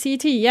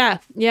RIPCT? Yeah,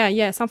 yeah,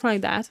 yeah, something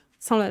like that.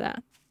 Something like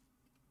that.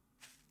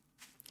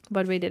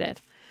 But we did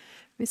it.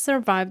 We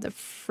survived the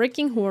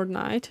freaking Horde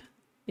night.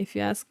 If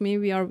you ask me,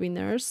 we are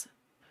winners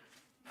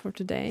for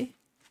today.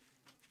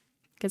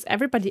 Because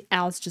everybody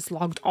else just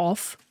logged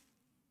off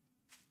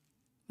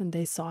when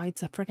they saw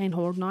it's a freaking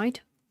Horde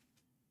night.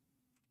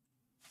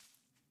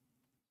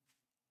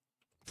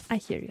 I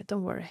hear you,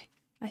 don't worry.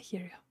 I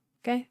hear you.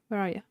 Okay, where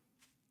are you?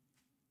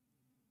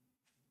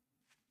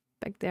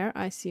 Back there,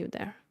 I see you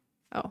there.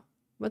 Oh,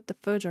 what the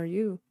fudge are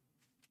you?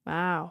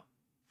 Wow.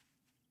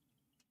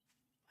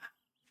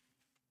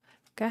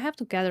 Okay, I have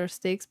to gather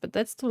sticks, but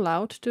that's too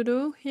loud to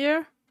do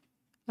here.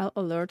 I'll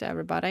alert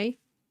everybody.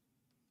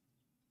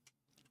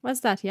 What's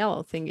that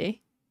yellow thingy?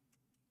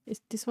 Is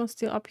this one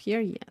still up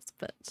here? Yes,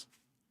 but...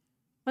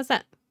 What's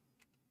that?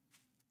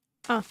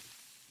 Oh,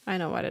 I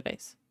know what it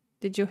is.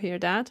 Did you hear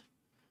that?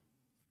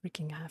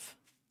 Freaking F.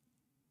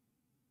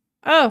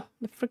 Oh,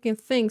 the freaking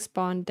thing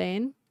spawned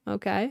in.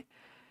 Okay.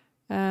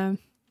 Okay,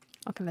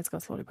 let's go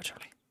slowly but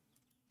surely.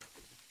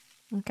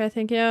 Okay,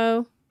 thank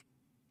you.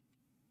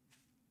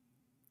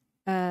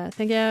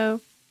 Thank you.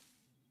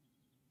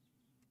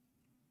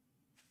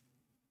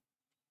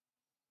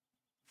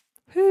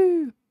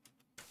 Whew.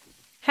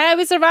 Hey,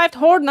 we survived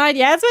Horde night.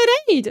 Yes,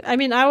 we did. I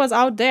mean, I was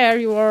out there.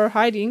 You were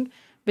hiding.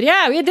 But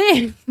yeah, we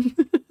did.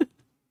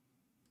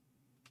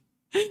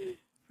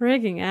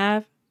 Freaking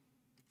F.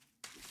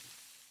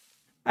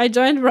 I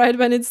joined right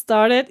when it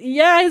started.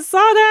 Yeah, I saw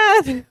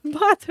that.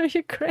 But are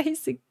you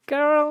crazy,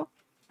 girl?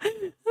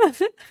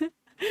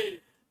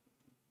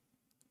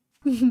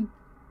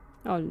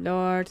 Oh,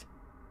 Lord.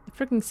 The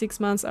freaking 6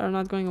 months are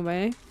not going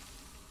away.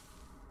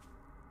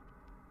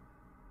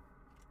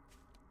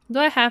 Do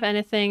I have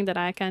anything that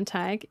I can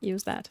tag?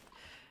 Use that.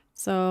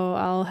 So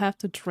I'll have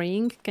to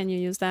drink. Can you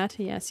use that?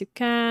 Yes, you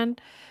can.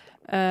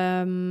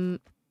 I'm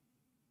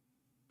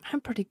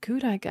pretty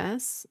good, I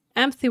guess.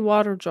 Empty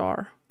water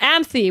jar.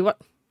 Empty!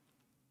 What?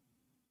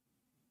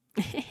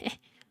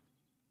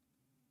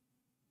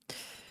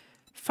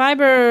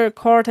 Fiber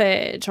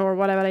cottage or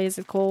whatever it is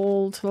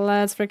called.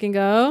 Let's freaking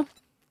go.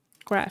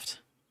 Craft.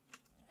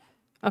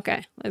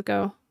 Okay, let's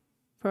go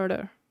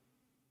further.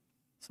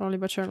 Slowly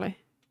but surely.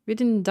 We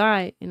didn't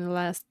die in the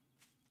last...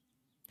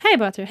 Hey,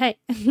 Butter, hey!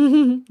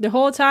 The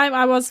whole time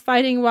I was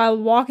fighting while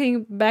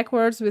walking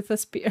backwards with a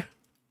spear.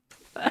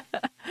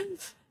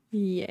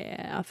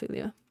 Yeah, I feel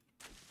you.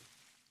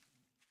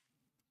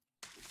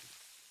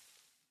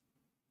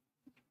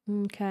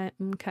 Okay,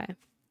 okay.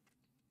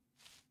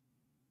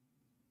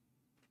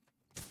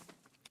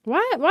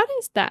 What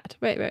is that?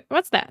 Wait,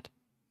 what's that?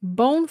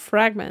 Bone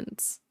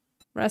fragments.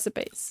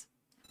 Recipes.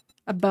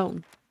 A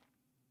bone.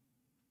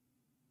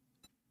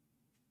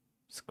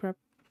 Scrap.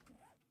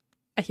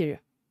 I hear you.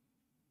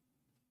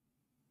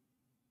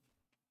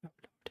 Oh,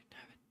 no, didn't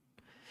have it.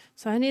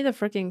 So I need a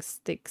freaking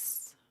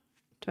sticks.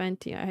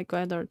 20. I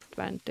gathered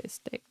 20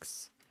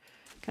 sticks.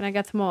 Can I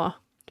get more?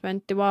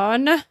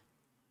 21.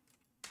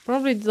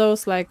 Probably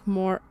those like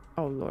more.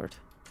 Oh lord.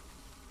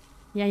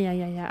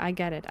 Yeah. I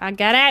get it. I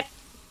get it.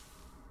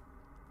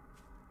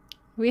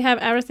 We have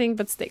everything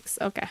but sticks.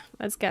 Okay,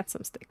 let's get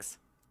some sticks.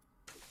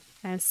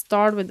 And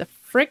start with the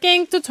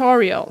freaking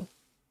tutorial.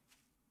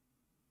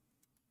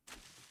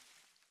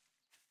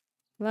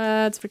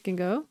 Let's freaking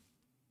go.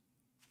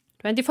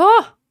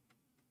 24!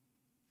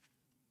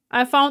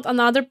 I found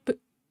another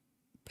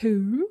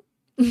poo.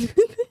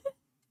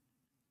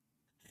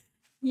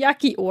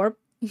 Yucky orb.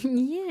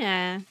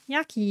 Yeah,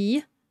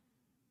 yucky.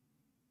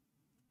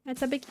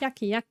 It's a big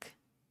yucky yuck.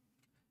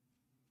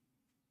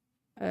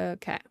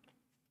 Okay,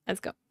 let's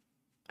go.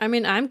 I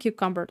mean, I'm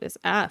cucumbered as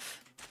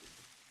F.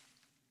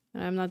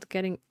 And I'm not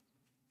getting...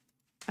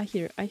 I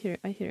hear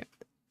it.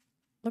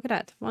 Look at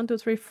that. 1, 2,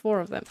 3, 4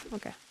 of them.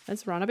 Okay,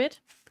 let's run a bit.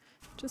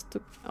 Just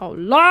to... Oh,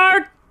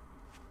 Lord!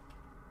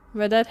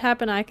 Where that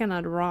happened, I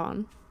cannot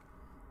run.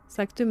 It's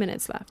like 2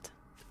 minutes left.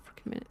 2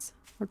 freaking minutes.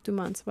 Or 2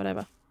 months,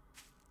 whatever.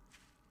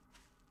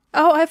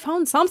 Oh, I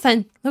found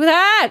something! Look at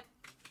that!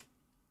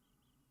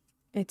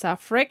 It's a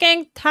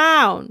freaking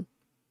town!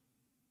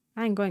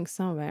 I'm going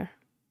somewhere.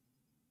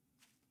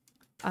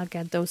 I'll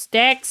get those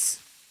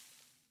sticks!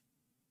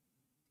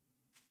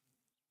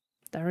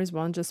 There is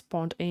one just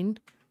spawned in,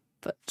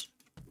 but...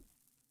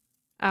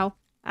 Ow.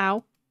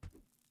 Ow.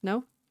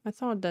 No? I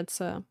thought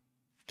that's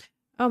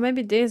Oh,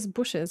 maybe these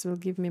bushes will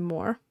give me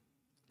more.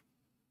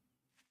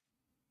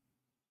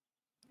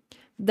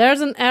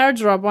 There's an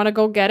airdrop. Wanna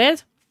go get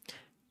it?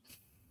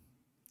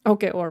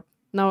 Okay, or...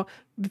 Now,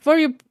 before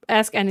you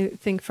ask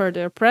anything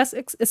further, press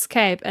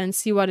escape and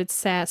see what it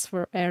says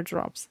for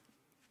airdrops.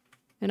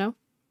 You know?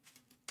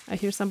 I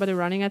hear somebody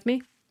running at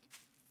me.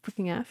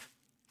 Freaking F.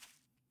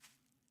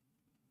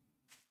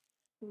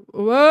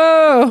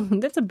 Whoa!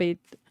 That's a bit...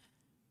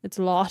 It's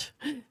a lot.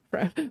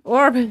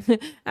 Orb,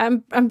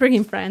 I'm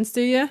bringing friends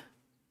to you.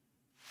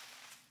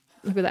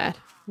 Look at that.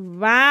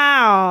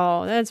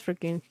 Wow! That's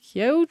freaking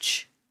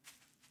huge.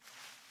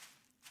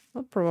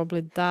 I'll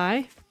probably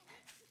die.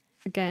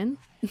 Again.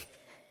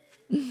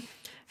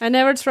 I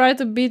never tried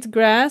to beat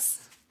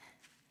grass.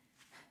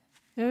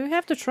 You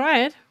have to try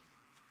it.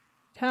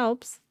 It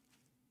helps.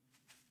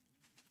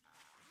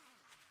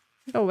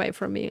 Go away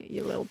from me,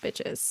 you little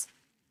bitches.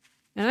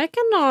 And I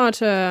cannot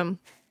how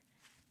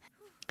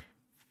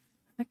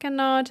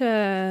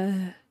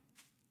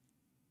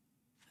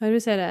do you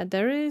say that?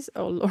 There is...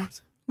 Oh lord,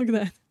 look at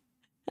that.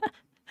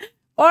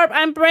 Orb,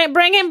 I'm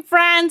bringing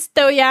friends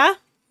to ya.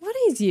 What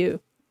is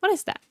you? What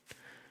is that?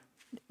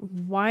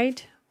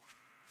 White?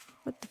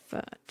 What the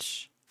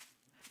fudge?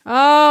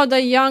 Oh,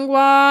 the young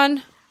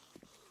one.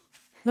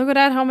 Look at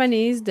that, how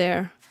many is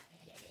there?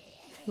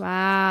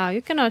 Wow,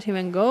 you cannot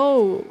even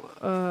go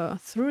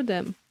through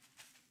them.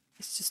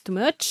 It's just too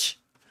much.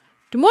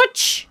 Too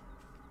much!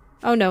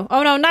 Oh no,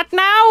 not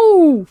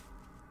now!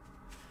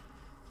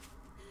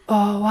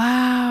 Oh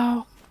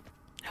wow.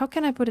 How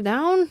can I put it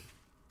down?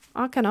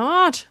 I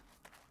cannot.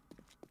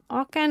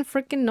 I can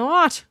freaking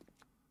not.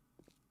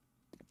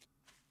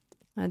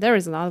 There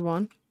is another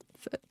one.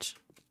 Fudge.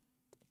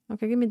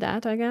 Okay, give me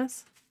that, I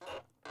guess.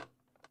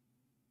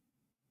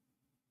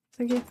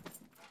 Thank you.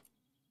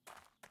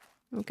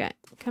 Okay,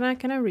 can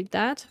I read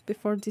that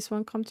before this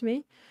one come to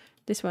me?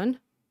 This one.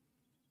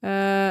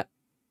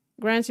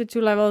 Grants you 2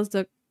 levels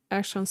the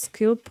action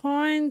skill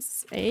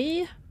points.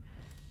 A?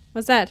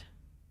 What's that?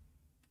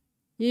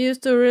 You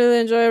used to really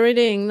enjoy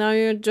reading. Now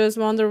you just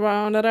wander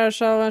around other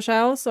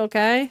shells.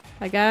 Okay,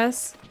 I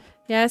guess.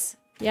 Yes.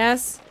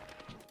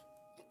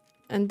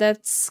 And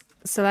that's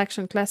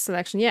selection, class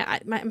selection. Yeah,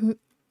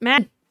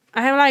 man,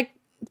 I have like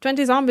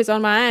 20 zombies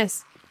on my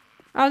ass.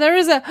 Oh, there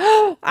is a...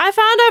 I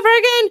found a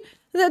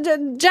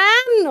freaking...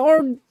 Jan!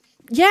 Or...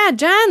 Yeah,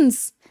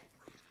 Jans!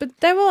 But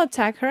they will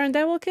attack her and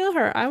they will kill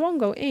her. I won't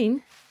go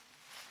in.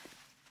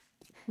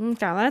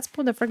 Okay, let's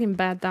put the freaking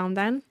bed down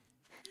then.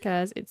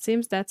 Because it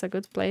seems that's a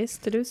good place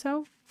to do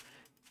so.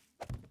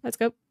 Let's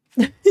go.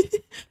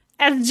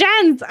 At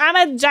Jans! I'm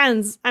at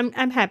Jans!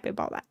 I'm happy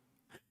about that.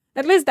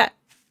 At least that.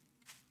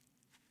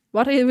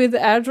 What is with the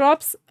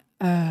airdrops?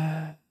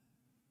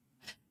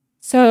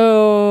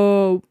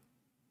 So...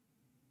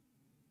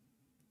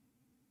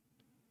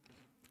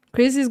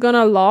 Chris is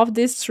gonna love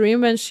this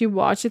stream when she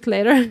watch it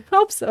later.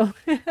 Hope so.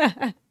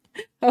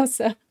 Hope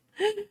so.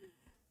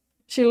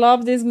 She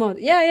loved this mod.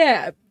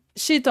 Yeah.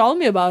 She told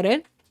me about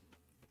it.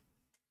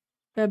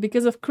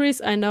 Because of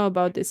Chris, I know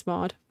about this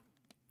mod.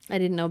 I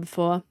didn't know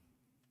before.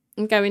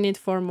 Okay, we need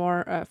 4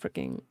 more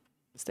freaking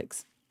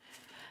sticks.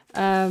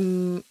 I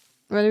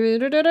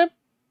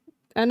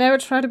never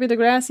tried to beat the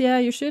grass. Yeah,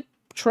 you should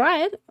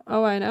try it.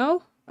 Oh, I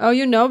know. Oh,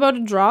 you know about the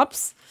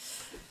drops?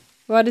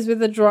 What is with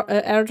the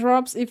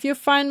airdrops? If you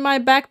find my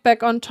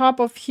backpack on top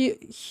of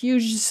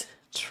huge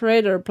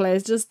trader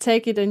place, just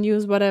take it and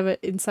use whatever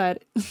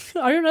inside.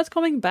 Are you not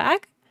coming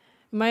back?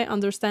 Am I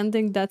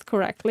understanding that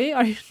correctly?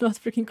 Are you not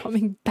freaking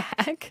coming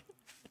back?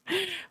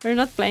 Are you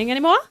not playing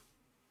anymore?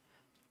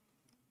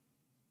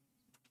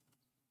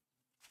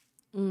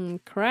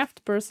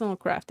 Craft personal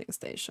crafting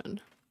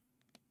station.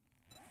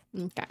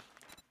 Okay.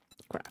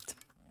 Craft.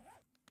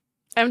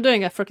 I'm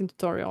doing a freaking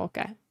tutorial,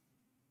 okay.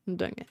 I'm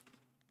doing it.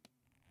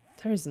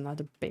 There is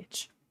another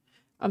bitch.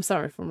 I'm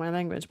sorry for my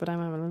language, but I'm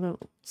a little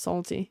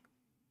salty.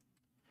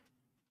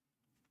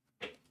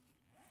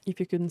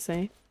 If you couldn't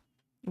say.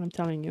 I'm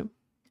telling you.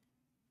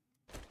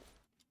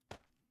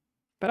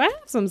 But I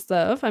have some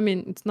stuff. I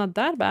mean, it's not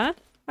that bad.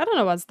 I don't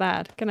know what's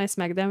that. Can I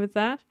smack them with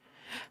that?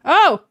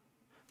 Oh!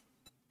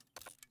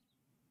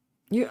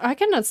 I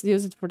cannot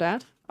use it for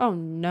that. Oh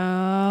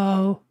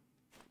no.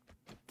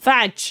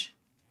 Fudge!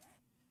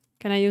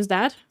 Can I use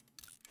that?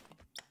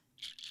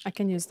 I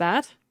can use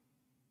that.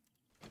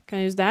 Can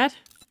I use that?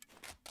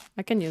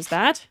 I can use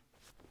that.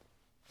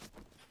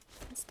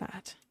 What's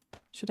that?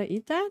 Should I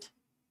eat that?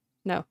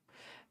 No.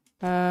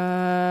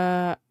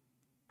 I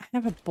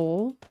have a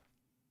bowl.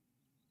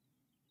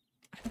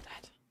 I have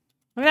that.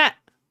 Look at that.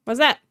 What's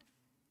that?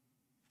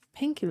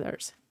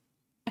 Painkillers.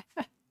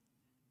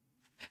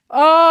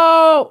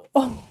 Oh,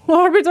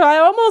 Orbiter, I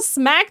almost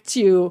smacked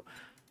you.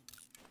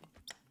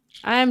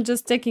 I'm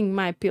just taking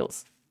my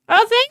pills.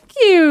 Oh, thank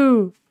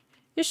you.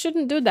 You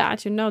shouldn't do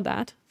that. You know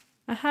that.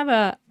 I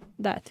have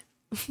that.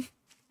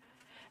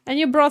 And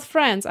you brought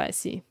friends, I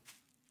see.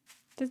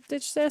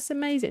 That's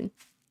amazing.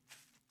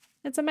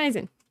 It's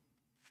amazing.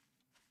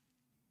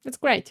 It's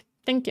great.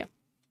 Thank you.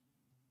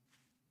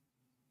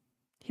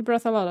 He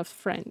brought a lot of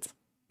friends.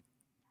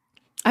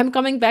 I'm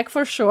coming back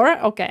for sure.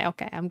 Okay,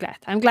 okay. I'm glad.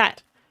 I'm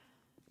glad.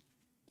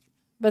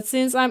 But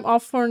since I'm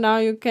off for now,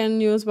 you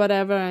can use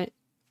whatever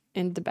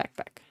in the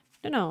backpack.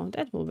 No,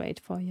 that will wait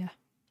for you.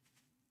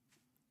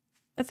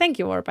 Thank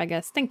you, Orb, I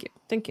guess. Thank you.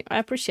 Thank you. I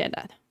appreciate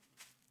that.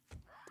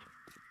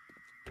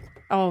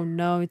 Oh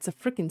no, it's a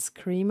freaking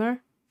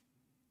screamer.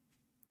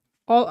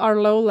 All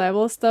are low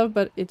level stuff,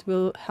 but it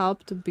will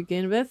help to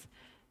begin with.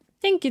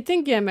 Thank you,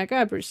 Emek.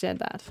 I appreciate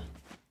that.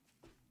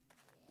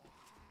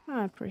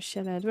 I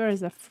appreciate it. Where is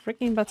the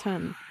freaking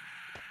button?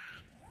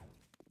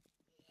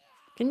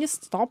 Can you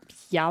stop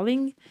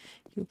yelling?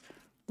 You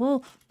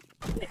will.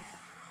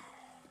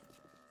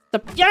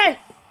 Stop yelling!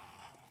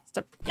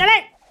 Stop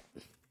yelling!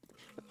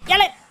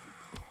 Yelling!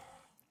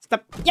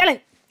 Stop yelling!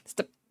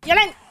 Stop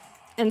yelling!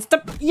 And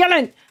stop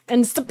yelling!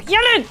 And stop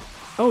yelling!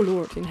 Oh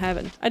Lord in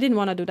heaven. I didn't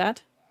want to do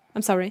that.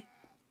 I'm sorry.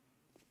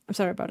 I'm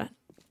sorry about that.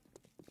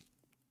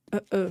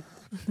 Uh-oh.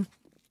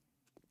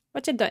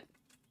 What you doing?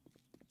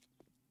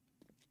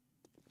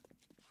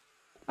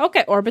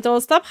 Okay, Orbital,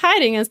 stop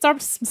hiding and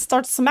start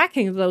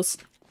smacking those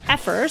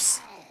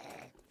effers.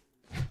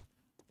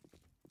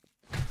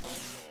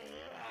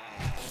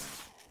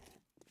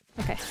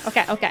 Okay.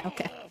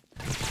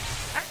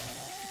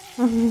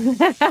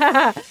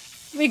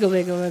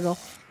 Wiggle.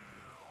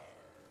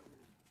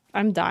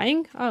 I'm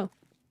dying? Oh.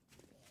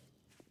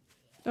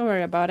 Don't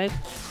worry about it.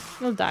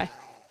 You'll die.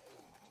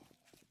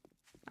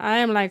 I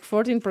am like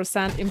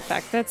 14%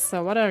 infected,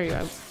 so what are you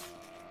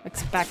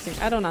expecting?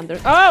 I don't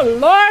Oh,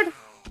 Lord!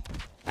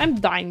 I'm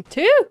dying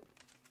too?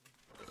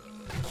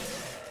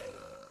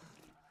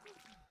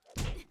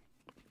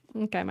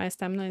 Okay, my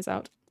stamina is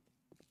out.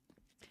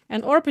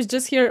 And Orb is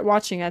just here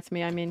watching at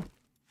me, I mean.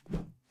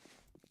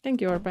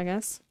 Thank you, Orb, I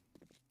guess.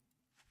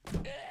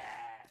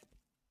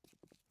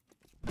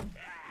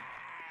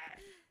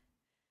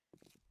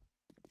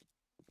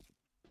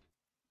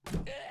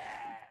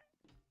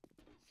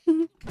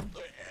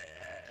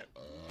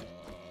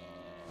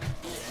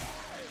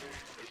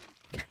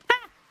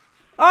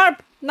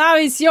 Orb, now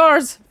he's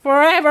yours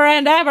forever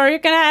and ever. You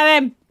can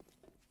have him.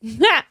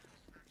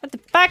 What the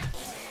fuck?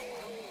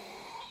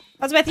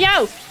 What's with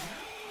you?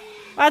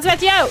 What's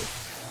with you?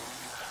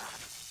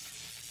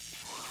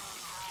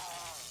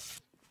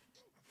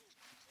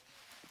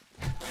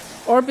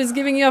 Orb is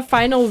giving you a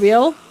final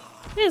will.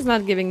 He's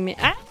not giving me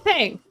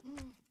anything.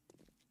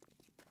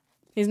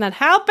 He's not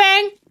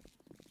helping.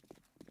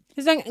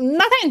 He's doing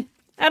nothing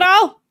at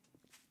all.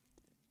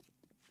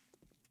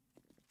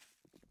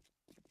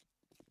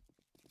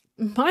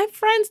 My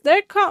friends,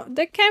 they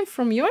came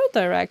from your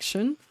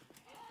direction.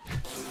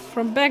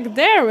 From back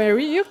there where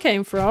you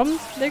came from.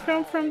 They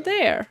come from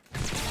there.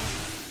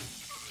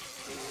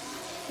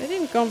 They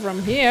didn't come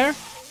from here.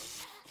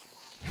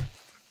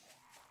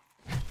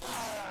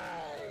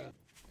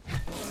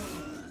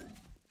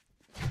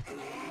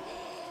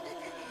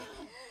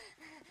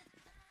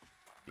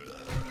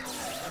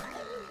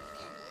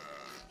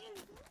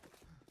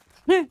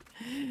 Can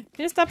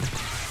you stop?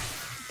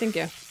 Thank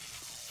you.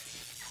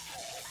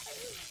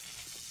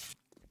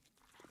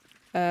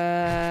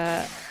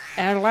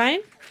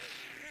 Airline.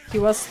 He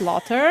was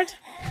slaughtered.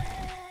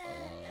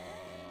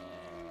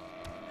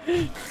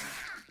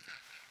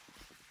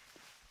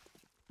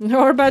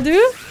 Orbadu?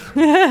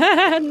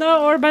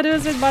 No,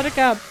 Orbadu's with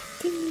Buttercup.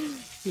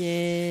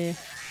 Yeah.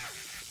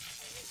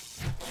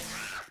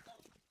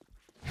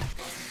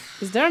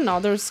 Is there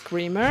another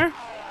screamer?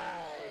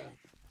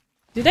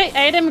 Did they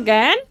eat him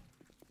again?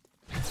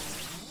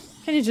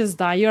 Can you just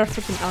die? You are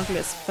freaking ugly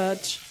as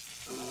fudge.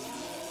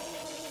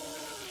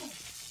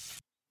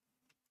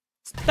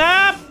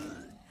 Stop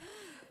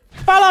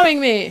following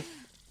me!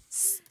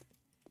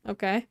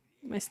 Okay,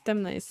 my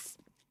stamina is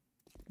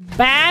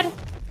bad.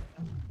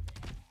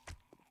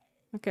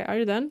 Okay, are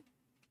you done?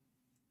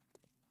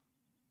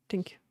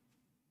 Thank you.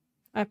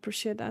 I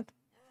appreciate that.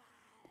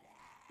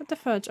 What the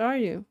fudge are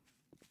you?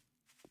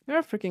 You're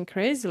a freaking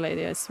crazy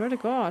lady, I swear to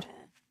God.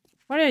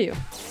 What are you?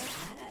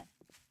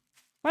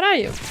 What are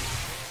you?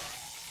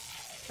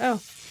 Oh,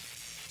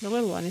 the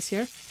little one is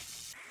here.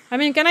 I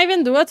mean, can I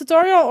even do a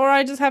tutorial or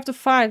I just have to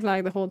fight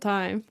like the whole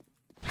time?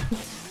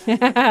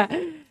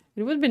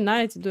 It would be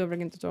nice to do a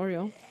freaking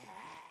tutorial.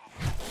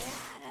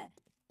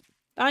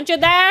 Don't you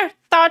dare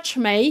touch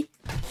me!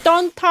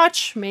 Don't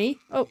touch me!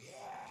 Oh.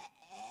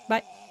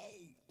 Bye.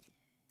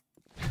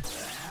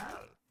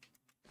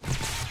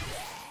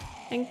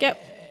 Thank you.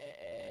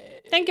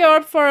 Thank you,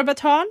 Orb, for a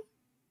baton.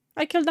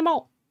 I killed them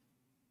all.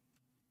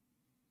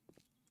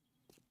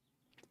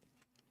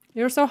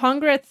 You're so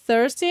hungry and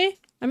thirsty?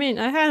 I mean,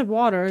 I had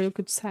water, you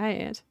could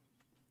say it.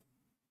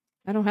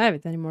 I don't have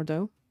it anymore,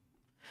 though.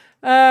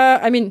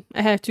 I mean,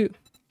 I have two.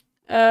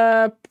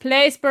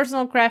 Place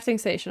personal crafting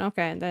station.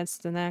 Okay, that's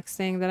the next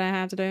thing that I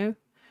have to do.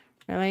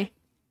 Really?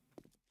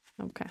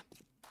 Okay.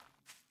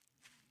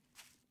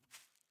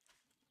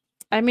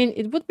 I mean,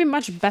 it would be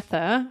much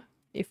better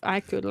if I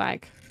could,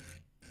 like...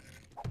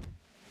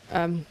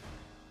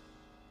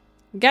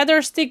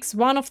 gather sticks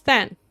 1 of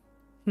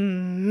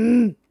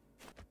 10.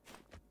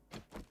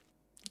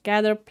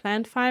 Gather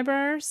plant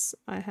fibers.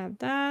 I have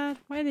that.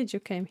 Why did you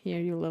came here,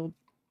 you little...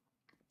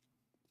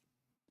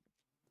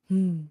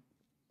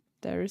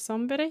 There is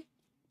somebody.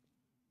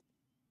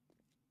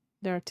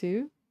 There are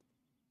 2.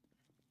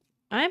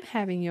 I'm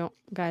having you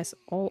guys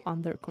all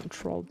under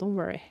control. Don't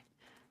worry.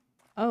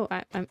 Oh,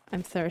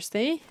 I'm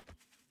thirsty.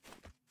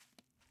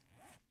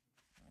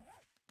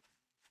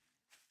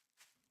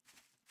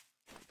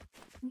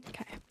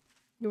 Okay.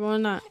 You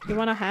wanna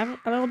have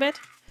a little bit?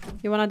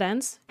 You wanna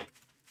dance?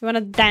 You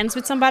wanna dance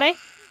with somebody?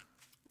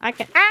 I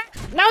can. Ah!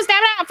 No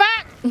stamina!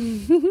 Fuck!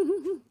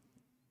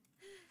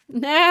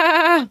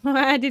 No!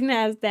 I didn't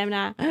have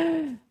stamina.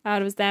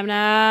 Out of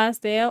stamina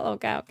still.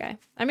 Okay, okay.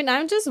 I mean,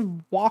 I'm just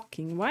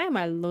walking. Why am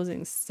I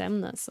losing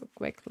stamina so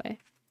quickly?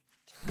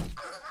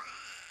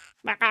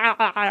 Go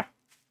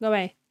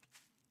away.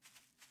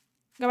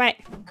 Go away.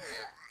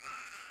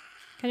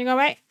 Can you go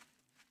away?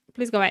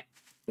 Please go away.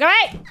 Go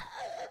away!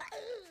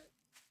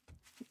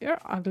 Your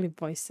ugly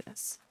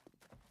voices.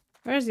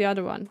 Where's the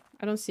other one?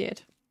 I don't see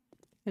it.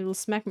 It will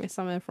smack me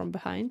somewhere from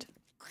behind.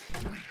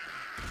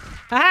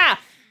 Ah!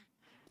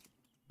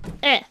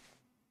 Eh.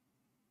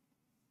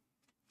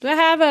 Do I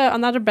have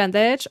another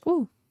bandage?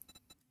 Ooh.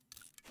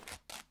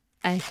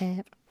 I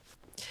have.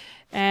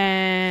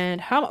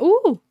 And how...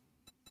 Ooh!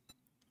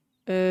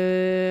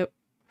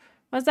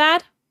 What's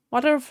that?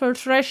 Water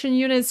filtration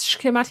unit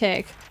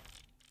schematic.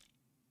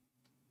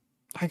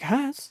 I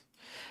guess.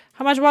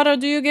 How much water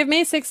do you give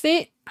me?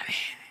 60?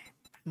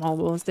 I'm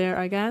almost there,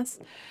 I guess.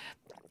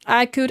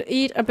 I could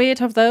eat a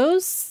bit of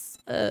those.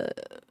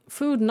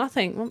 Food,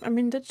 nothing. Well, I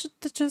mean, that's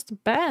just the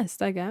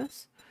best, I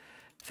guess.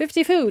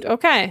 50 food.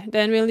 Okay,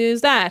 then we'll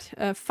use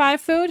that.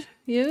 5 food.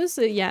 Use?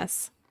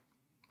 Yes.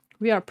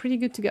 We are pretty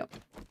good to go.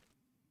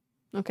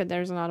 Okay,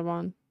 there's another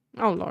one.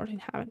 Oh, Lord in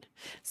heaven.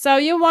 So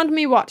you want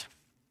me what?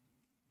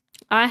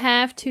 I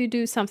have to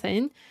do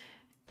something.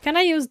 Can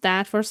I use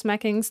that for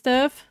smacking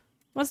stuff?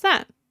 What's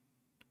that?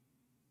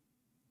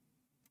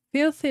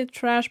 Filthy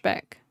trash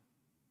bag.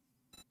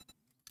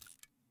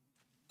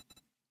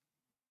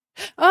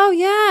 Oh,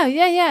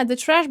 yeah. The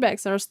trash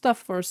bags are stuff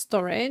for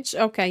storage.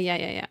 Okay,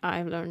 yeah.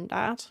 I've learned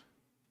that.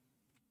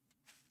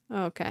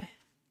 Okay.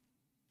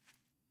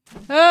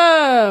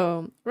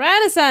 Oh,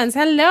 Renaissance.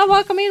 Hello,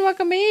 welcome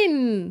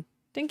in.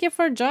 Thank you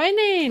for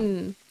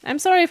joining. I'm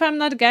sorry if I'm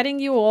not getting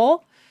you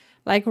all,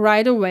 like,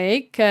 right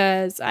away,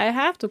 because I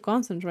have to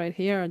concentrate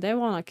here. They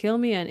want to kill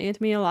me and eat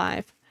me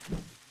alive.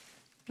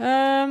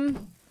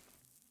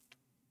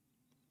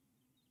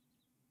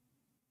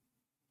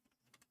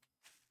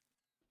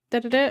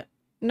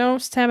 No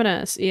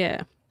staminas,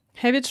 yeah.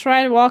 Have you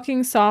tried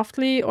walking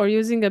softly or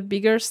using a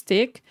bigger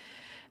stick?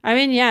 I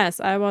mean,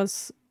 yes, I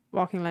was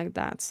walking like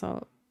that,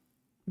 so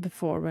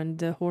before when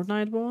the Horde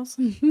Night was.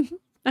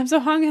 I'm so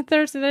hungry and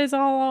thirsty, that is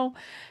all.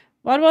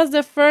 What was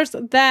the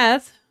first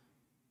death?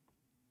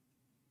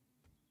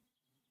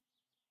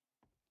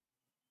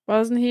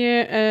 Wasn't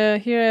here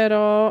at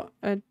all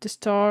at the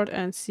start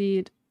and see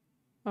it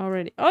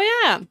already. Oh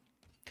yeah!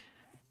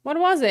 What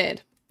was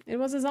it? It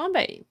was a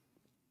zombie.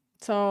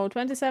 So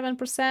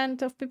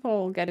 27% of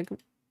people get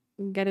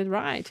it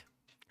right.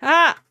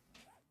 Ah!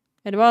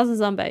 It was a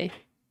zombie.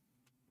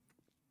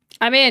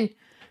 I mean,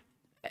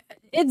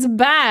 it's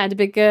bad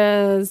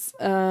because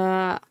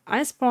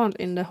I spawned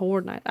in the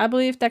Horde Night. I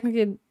believe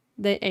technically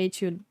they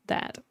ate you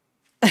dead.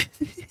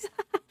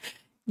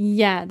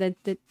 Yeah,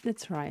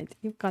 that's right.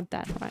 You got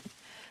that right.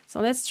 So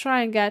let's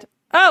try and get...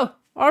 Oh!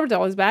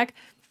 Orbital is back.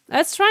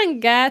 Let's try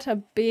and get a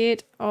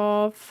bit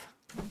of...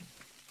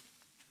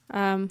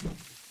 Oh.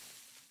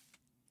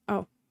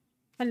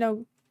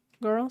 Hello,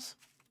 girls.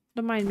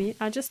 Don't mind me.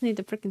 I just need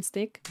a freaking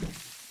stick.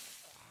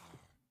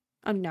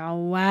 Oh,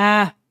 no.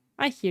 I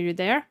hear you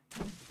there.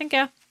 Thank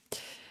you.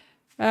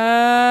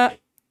 I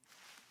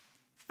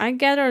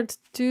gathered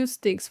 2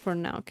 sticks for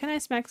now. Can I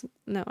smack?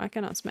 No, I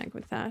cannot smack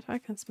with that. I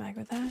can smack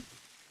with that.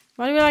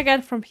 What will I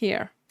get from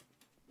here?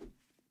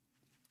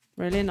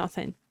 Really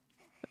nothing.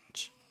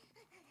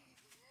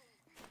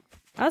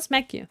 I'll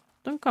smack you.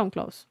 Don't come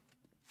close.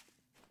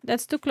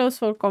 That's too close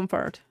for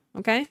comfort.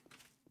 Okay?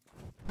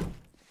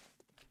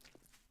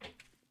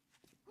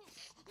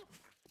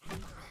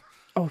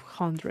 Oh,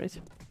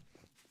 100.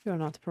 You're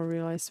not for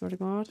real, I swear to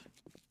God.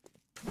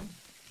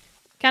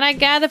 Can I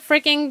get the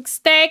freaking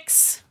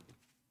sticks?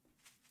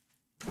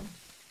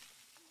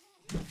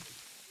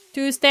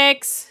 2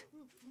 sticks.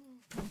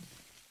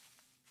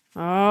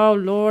 Oh,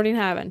 Lord in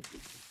heaven.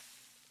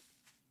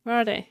 Where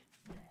are they?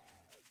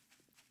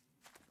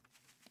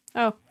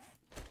 Oh.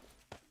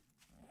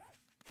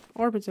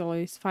 Orbital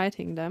is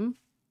fighting them.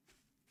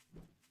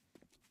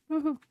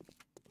 Woohoo.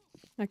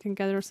 I can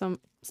gather some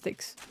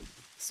sticks.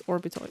 It's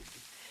Orbital.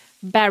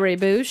 Berry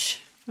bush.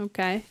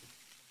 Okay.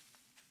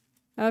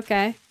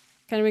 Okay.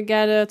 Can we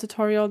get a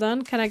tutorial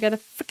done? Can I get a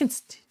freaking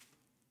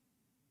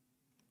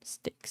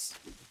sticks?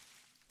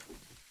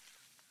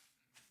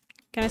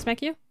 Can I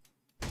smack you?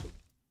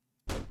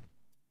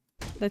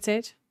 That's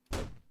it.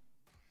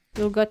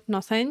 You got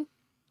nothing.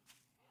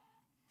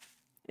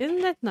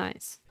 Isn't that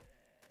nice?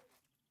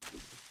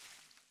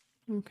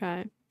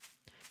 Okay.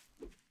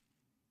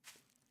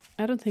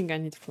 I don't think I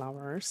need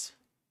flowers.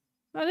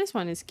 Oh, this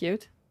one is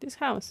cute. This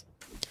house.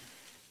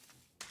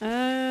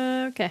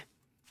 Okay.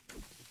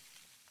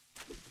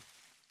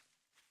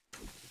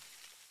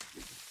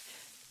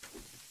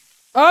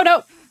 Oh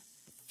no!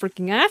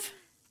 Freaking F.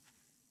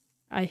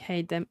 I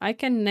hate them. I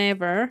can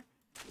never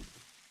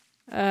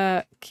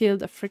kill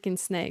the freaking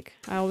snake.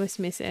 I always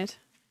miss it.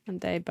 And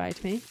they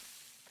bite me.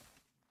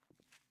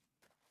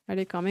 Are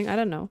they coming? I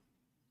don't know.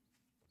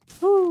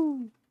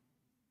 Woo.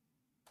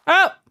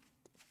 Oh!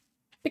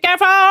 Be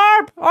careful,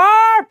 Orb!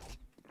 Orb!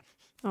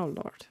 Oh,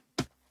 Lord.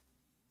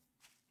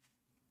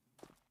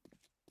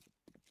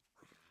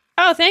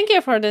 Oh, thank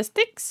you for the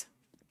sticks.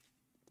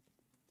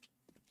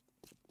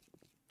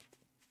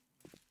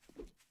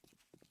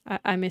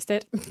 I missed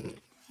it.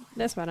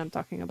 That's what I'm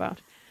talking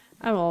about.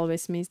 I will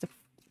always miss the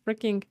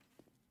freaking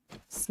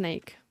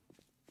snake.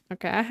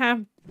 Okay, I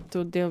have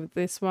to deal with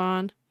this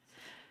one.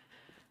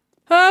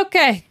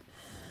 Okay,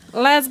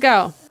 let's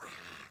go.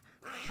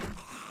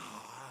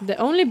 The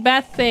only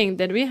bad thing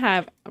that we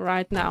have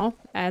right now,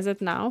 as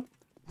of now,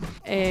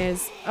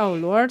 is... Oh,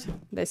 Lord,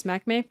 they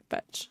smack me,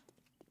 but...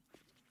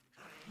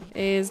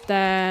 Is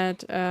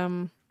that...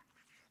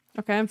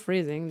 Okay, I'm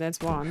freezing, that's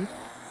one.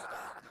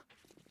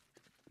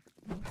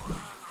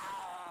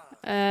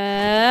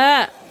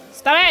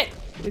 Stop it!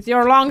 With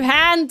your long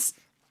hands!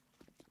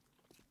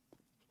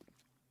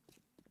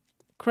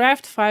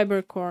 Craft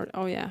fiber cord.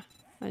 Oh, yeah.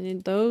 I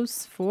need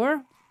those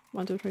 4.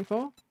 1, 2, 3,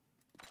 4.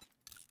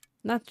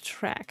 Not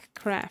track.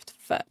 Craft.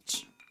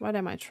 Fetch. What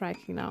am I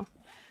tracking now?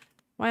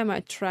 Why am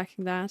I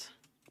tracking that?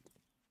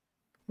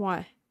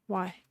 Why?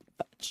 Why?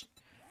 Fetch.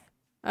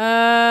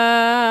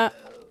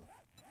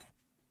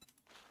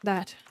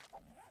 That.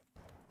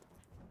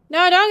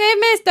 No, don't give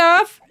me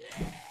stuff!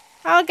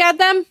 I'll get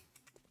them.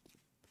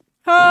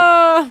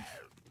 Oh!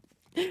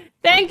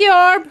 Thank you,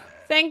 Orb!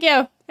 Thank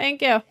you.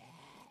 Thank you.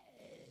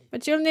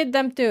 But you'll need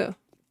them too.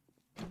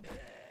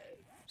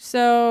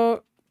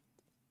 So...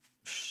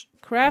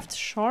 Craft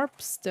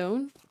sharp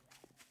stone.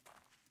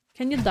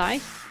 Can you die?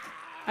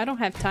 I don't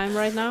have time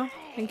right now.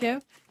 Thank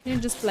you. Can you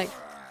just like...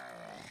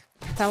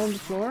 tell on the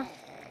floor?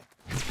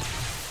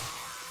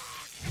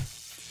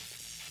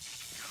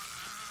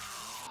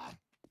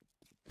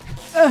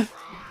 Ugh.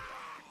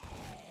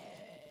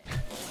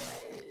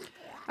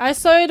 I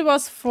saw it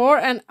was 4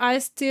 and I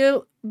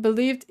still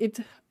believed it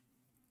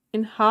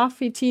in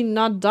Huffy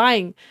not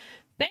dying.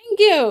 Thank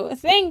you!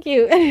 Thank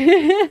you!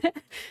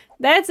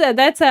 That's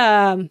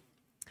a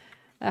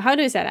how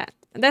do you say that?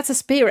 That's a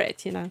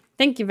spirit, you know.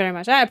 Thank you very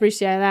much. I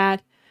appreciate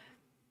that.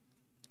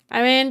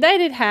 I mean, they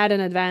did had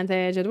an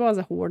advantage. It was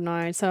a horde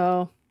night,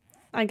 so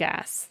I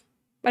guess.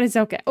 But it's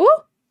okay. Ooh!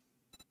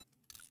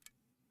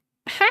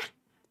 Ha!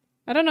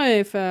 I don't know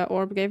if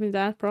Orb gave me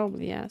that.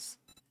 Probably, yes.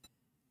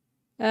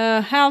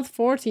 Health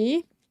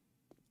 40.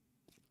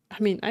 I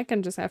mean, I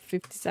can just have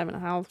 57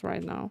 health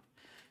right now.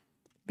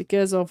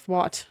 Because of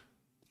what?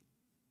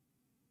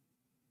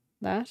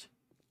 That?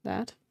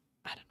 That?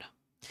 I don't know.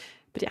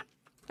 But yeah.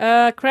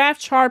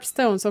 Craft sharp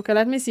stones. Okay,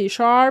 let me see.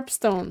 Sharp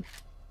stone.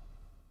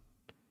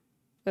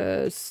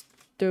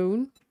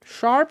 Stone.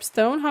 Sharp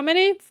stone. How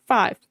many?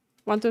 5.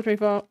 1, 2, 3,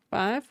 4,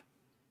 5.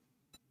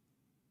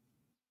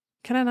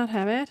 Can I not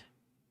have it?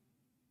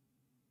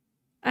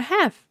 I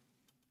have.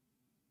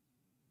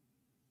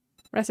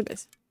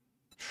 Recipes.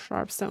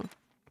 Sharp stone.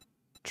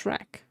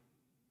 track.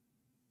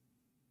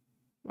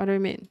 What do you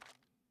mean?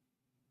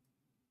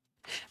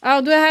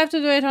 Oh, do I have to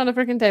do it on the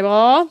freaking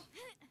table?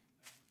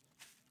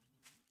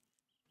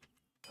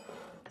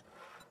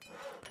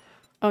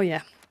 Oh,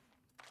 yeah.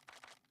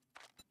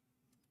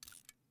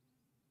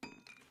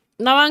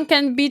 No one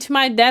can beat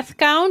my death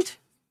count.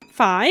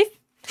 5.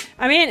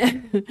 I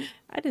mean,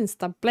 I didn't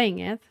stop playing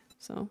yet,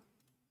 so.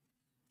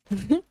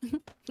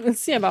 We'll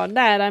see about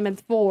that. I'm at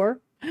 4.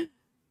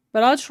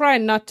 But I'll try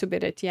not to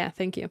beat it. Yeah,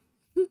 thank you.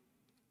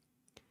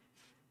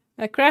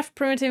 Craft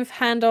primitive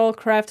handle,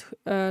 craft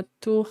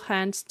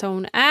two-hand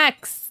stone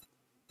axe.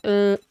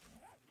 I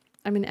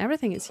mean,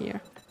 everything is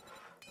here.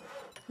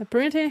 A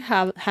primitive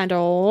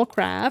handle,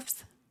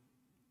 craft.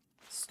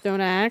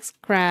 Stone axe,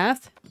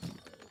 craft.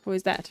 Who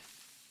is that?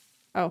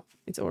 Oh,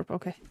 it's orb,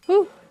 okay.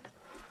 Whew.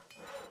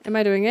 Am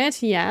I doing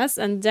it? Yes,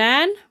 and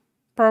then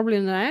probably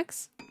an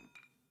axe.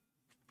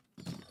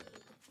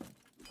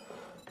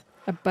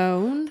 A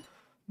bone.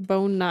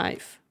 Bone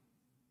knife.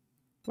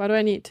 What do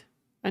I need?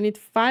 I need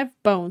 5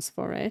 bones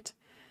for it.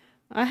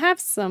 I have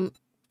some.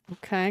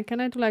 Okay,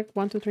 can I do like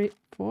 1, 2, 3,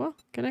 4?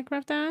 Can I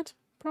craft that?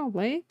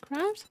 Probably.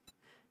 Craft?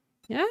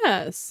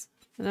 Yes.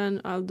 And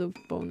then I'll do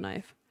bone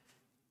knife.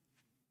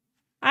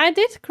 I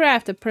did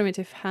craft a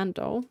primitive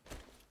handle.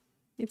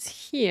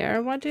 It's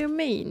here. What do you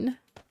mean?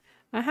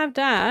 I have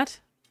that.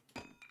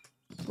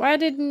 Why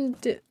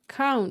didn't it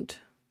count?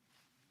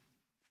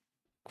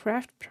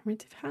 Craft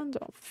primitive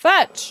handle.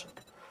 Fetch!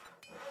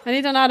 I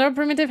need another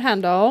primitive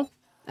handle.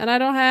 And I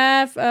don't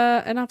have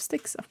enough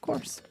sticks, of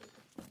course.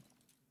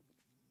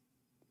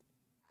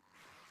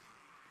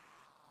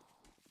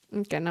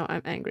 Okay, now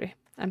I'm angry.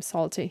 I'm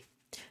salty.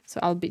 So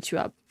I'll beat you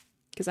up.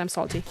 Because I'm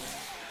salty.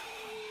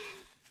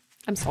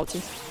 I'm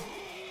salty.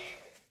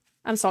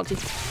 I'm salty.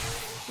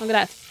 Look at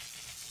that.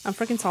 I'm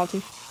freaking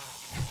salty.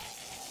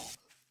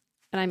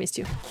 And I missed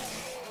you.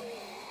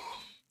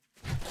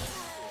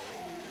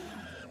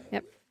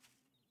 Yep.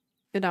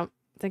 You're down.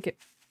 Thank you.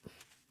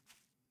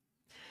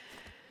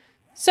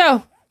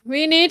 So,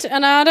 we need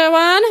another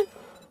one.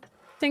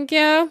 Thank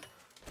you.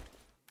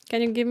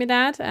 Can you give me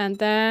that? And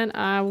then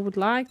I would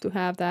like to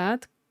have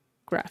that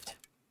craft.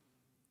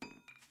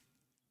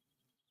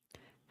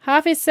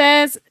 Huffy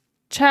says,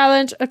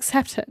 challenge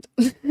accepted.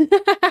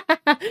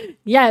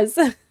 Yes.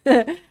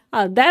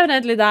 I'll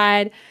definitely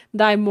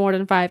die more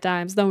than 5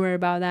 times. Don't worry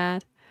about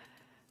that.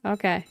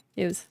 Okay,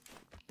 use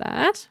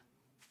that.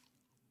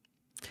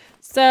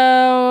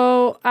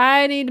 So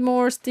I need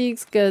more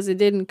sticks because it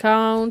didn't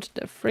count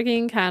the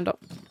freaking handle.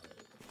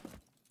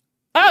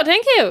 Oh,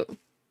 thank you.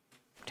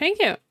 Thank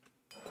you.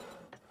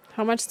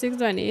 How much sticks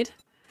do I need?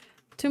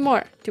 2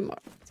 more. 2 more.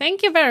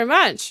 Thank you very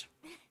much.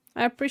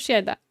 I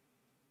appreciate that.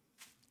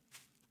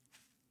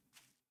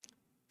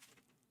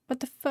 What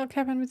the fuck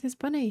happened with this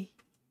bunny?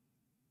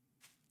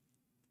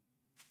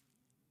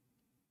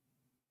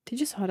 Did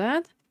you saw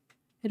that?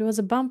 It was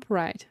a bump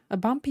ride. A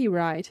bumpy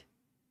ride.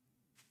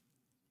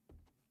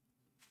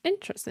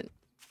 Interesting.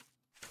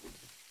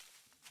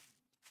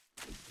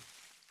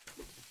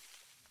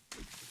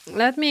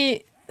 Let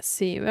me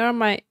see. Where are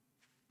my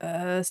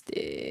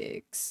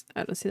sticks?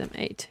 I don't see them.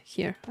 8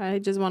 here. I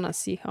just want to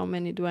see how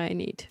many do I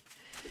need.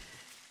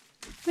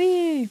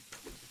 Whee!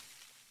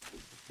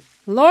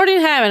 Lord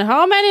in heaven,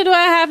 how many do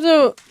I have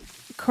to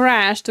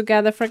crash to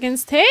get a freaking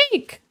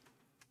steak?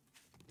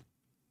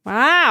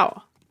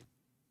 Wow.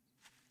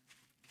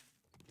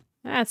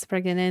 That's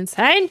freaking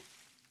insane.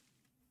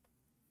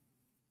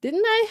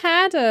 Didn't I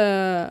had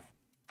a...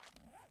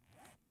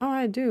 Oh,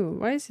 I do.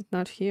 Why is it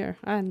not here?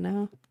 I don't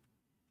know.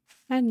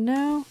 I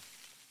know.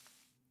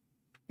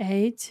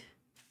 8.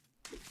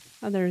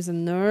 Oh, there's a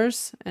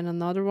nurse and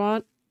another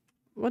one.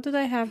 What did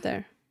I have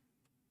there?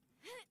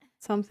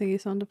 Something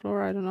is on the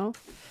floor. I don't know.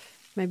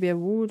 Maybe a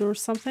wood or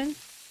something.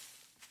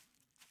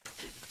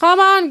 Come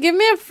on, give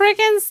me a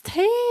freaking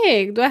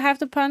steak. Do I have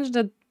to punch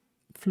the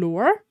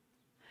floor?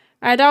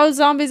 I doubt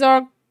zombies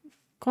are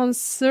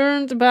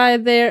concerned by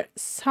their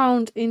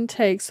sound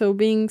intake, so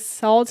being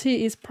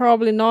salty is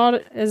probably not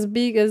as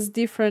big as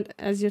different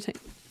as you think.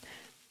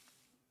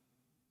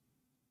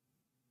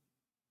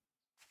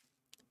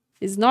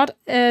 It's not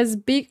as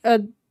big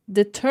a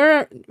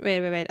deter...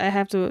 Wait. I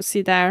have to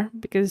see there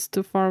because it's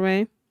too far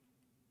away.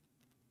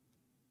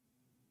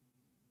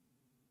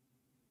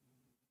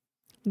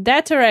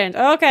 Deterrent.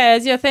 Okay,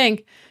 as you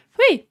think.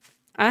 Wait,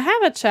 I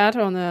have a chat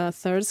on the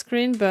 3rd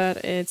screen, but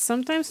it's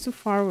sometimes too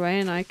far away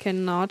and I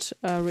cannot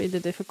read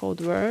the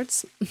difficult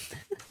words.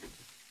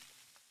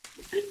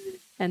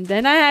 And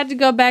then I had to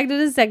go back to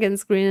the 2nd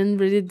screen and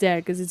read it there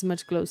because it's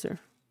much closer.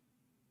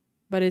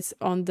 But it's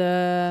on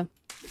the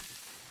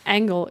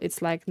angle.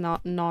 It's like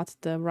not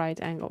the right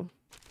angle.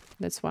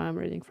 That's why I'm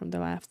reading from the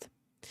left.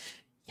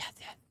 Yeah.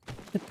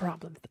 The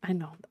problem. I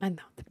know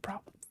the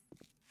problem.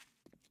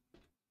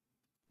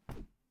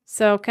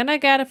 So can I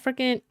get a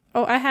freaking...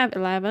 Oh, I have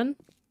 11.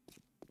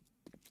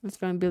 Let's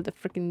go and build a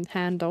freaking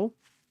handle.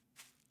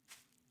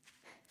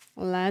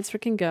 Let's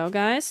freaking go,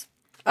 guys.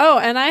 Oh,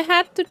 and I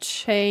had to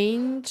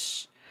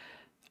change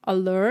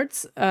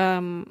alerts,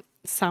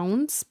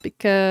 sounds,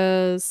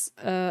 because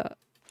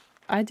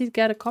I did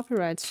get a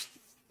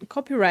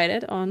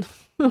copyrighted on,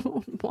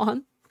 on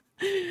one.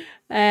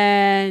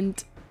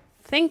 And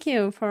thank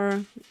you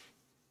for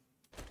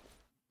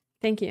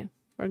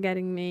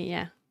getting me,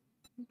 yeah.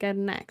 Get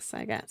an axe,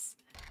 I guess.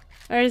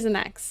 Where is an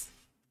axe?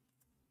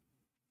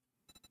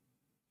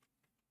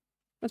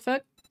 What the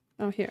fuck?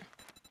 Oh, here.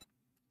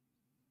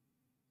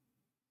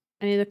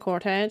 I need a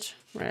cottage,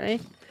 really.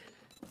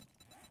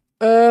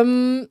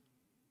 Let's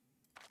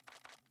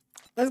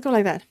go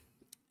like that.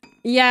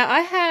 Yeah,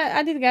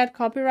 I did get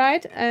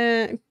copyrighted,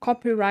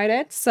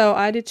 so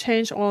I did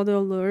change all the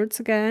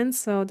alerts again,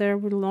 so there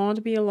will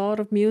not be a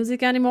lot of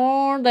music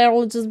anymore. There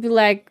will just be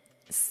like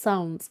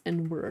sounds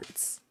and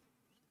words.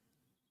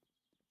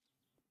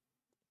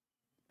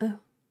 Oh,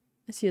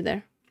 I see you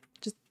there.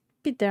 Just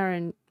be there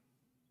and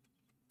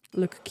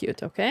look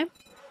cute, okay?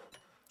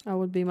 I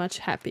would be much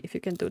happy if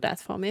you can do that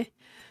for me.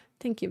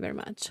 Thank you very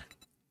much.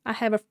 I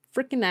have a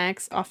freaking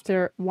axe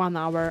after 1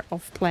 hour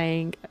of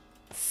playing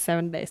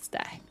 7 days a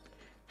day.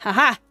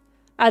 Haha!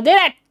 I did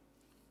it!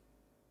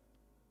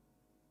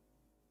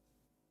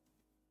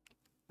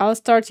 I'll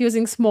start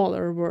using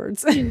smaller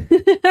words.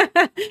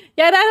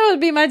 Yeah, that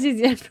would be much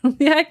easier for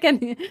me. I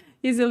can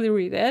easily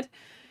read it.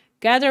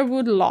 Gather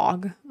wood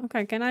log.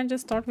 Okay, can I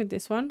just start with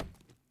this one?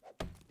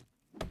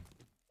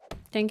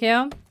 Thank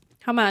you.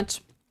 How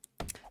much?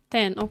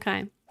 10,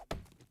 okay.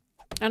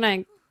 And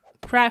I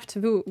craft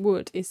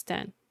wood is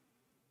 10.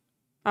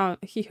 Oh,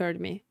 he heard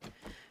me.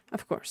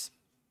 Of course.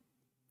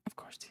 Of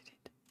course he did.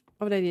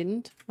 Oh, they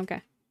didn't?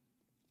 Okay.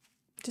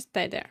 Just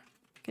stay there.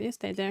 Can you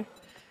stay there?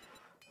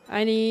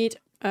 I need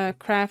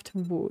craft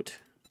wood.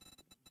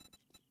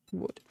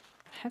 Wood.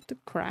 I have to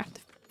craft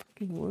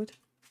fucking wood.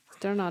 Is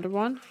there another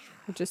one?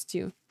 Or just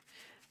you?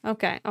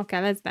 Okay,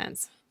 okay, let's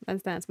dance.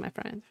 Let's dance, my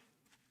friend.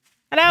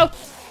 Hello!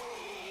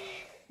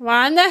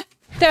 1,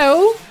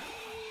 2,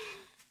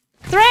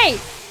 3!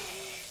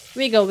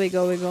 Wiggle,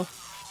 wiggle, wiggle.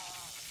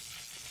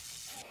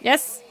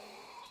 Yes!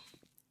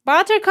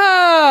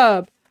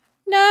 Buttercup!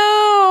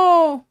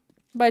 No!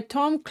 By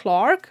Tom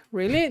Clark?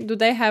 Really? Do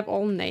they have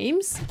all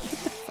names? What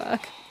the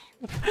fuck?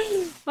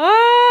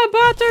 Ah,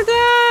 Butter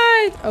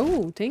died!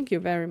 Oh, thank you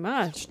very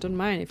much. Don't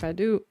mind if I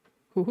do.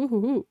 Hoo hoo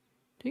hoo hoo.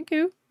 Thank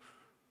you.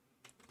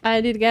 I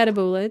did get a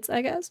bullet,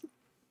 I guess.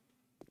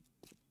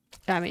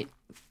 I mean,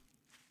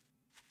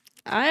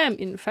 I am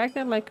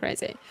infected like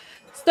crazy.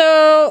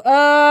 So,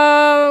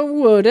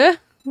 wood.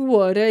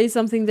 Wood is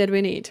something that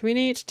we need. We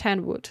need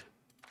 10 wood.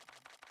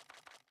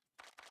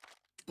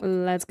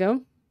 Let's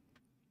go.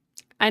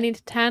 I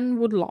need 10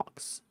 wood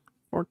logs.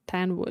 Or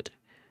 10 wood.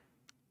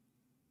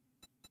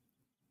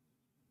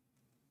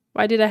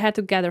 Why did I have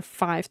to gather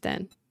 5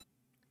 then?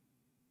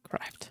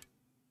 Crap.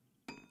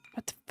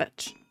 What the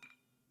fudge?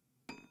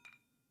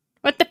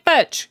 What the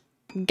fudge?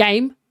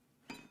 Game?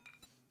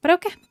 But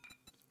okay.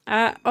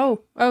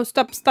 Oh,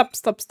 stop.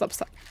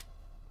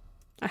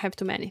 I have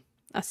too many.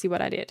 I see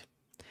what I did.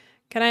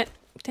 Can I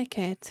take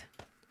it?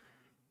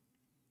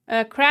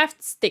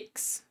 Craft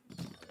sticks.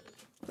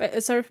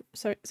 Wait, sorry.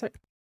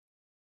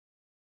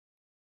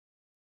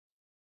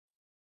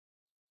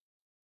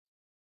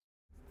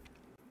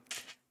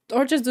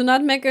 Torches do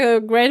not make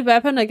a great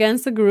weapon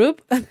against a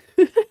group. I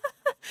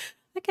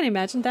can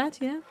imagine that,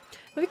 yeah.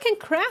 But we can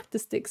craft the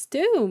sticks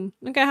too.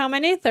 Okay, how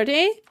many?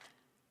 30?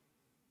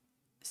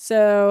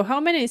 So,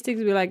 how many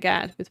sticks will I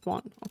get with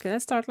one? Okay,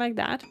 let's start like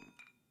that.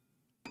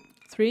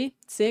 3,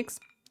 6,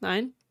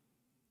 9.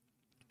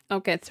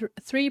 Okay,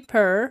 3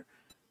 per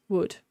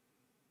wood.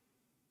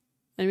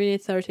 And we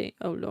need 30.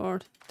 Oh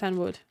lord, 10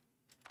 wood.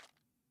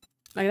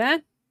 Like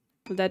that?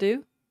 Will that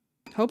do?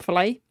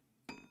 Hopefully.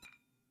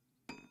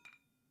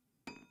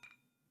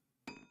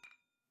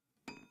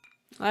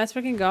 Let's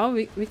freaking go.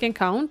 We can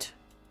count.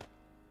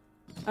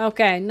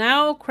 Okay,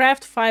 now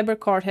craft fiber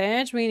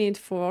cottage. We need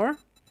 4.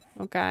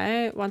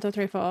 Okay, 1, 2,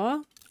 3,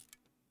 4.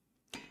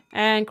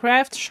 And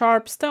craft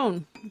sharp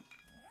stone.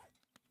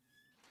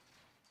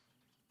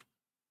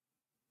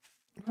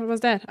 What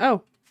was that?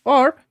 Oh,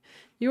 orb.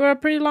 You were a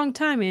pretty long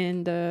time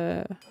in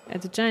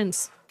at the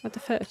Giants. What the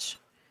fudge?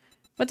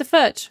 What the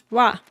fudge?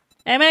 What?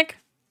 Emek?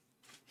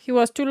 He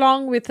was too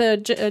long with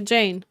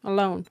Jane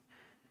alone.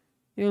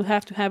 You'll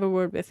have to have a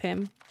word with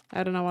him.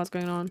 I don't know what's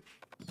going on.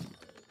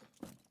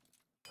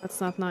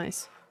 That's not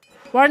nice.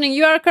 Warning,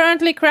 you are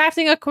currently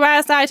crafting a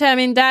quest item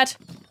in that...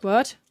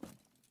 What?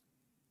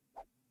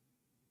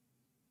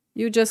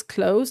 You just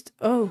closed?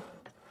 Oh.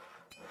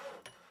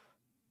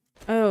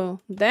 Oh,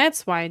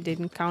 that's why it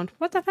didn't count.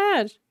 What the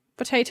heck?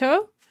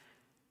 Potato?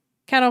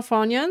 Can of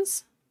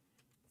onions?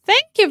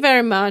 Thank you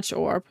very much,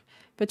 Orb.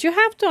 But you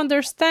have to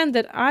understand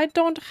that I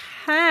don't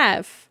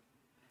have...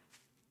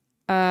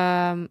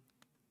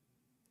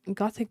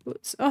 Gothic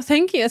boots. Oh,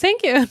 thank you,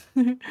 thank you.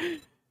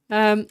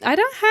 I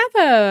don't have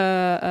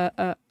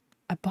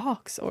a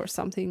box or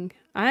something.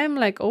 I'm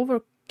like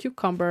over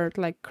cucumbered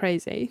like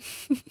crazy.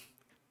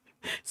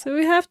 So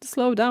we have to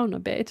slow down a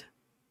bit.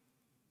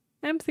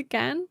 Empty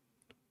can.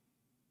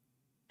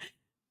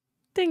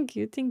 Thank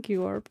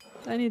you, Orb.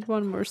 I need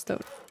one more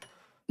stone.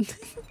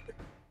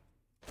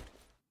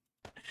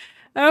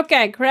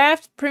 Okay,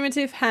 craft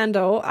primitive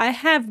handle. I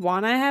have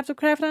one. I have to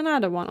craft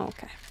another one.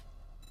 Okay.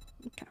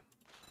 Okay.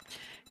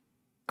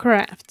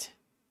 Craft.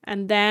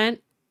 And then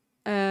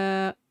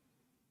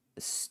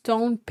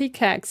stone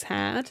pickaxe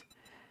hat.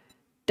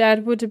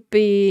 That would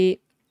be...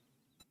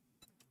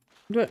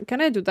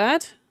 Can I do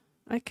that?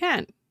 I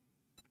can.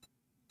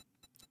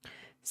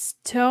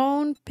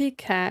 Stone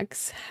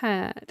pickaxe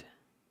hat.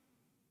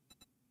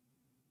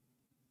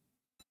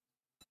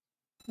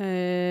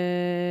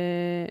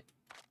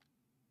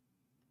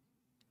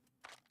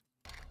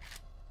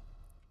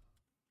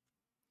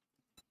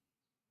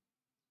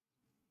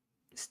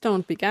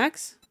 Stone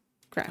pickaxe.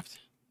 Craft.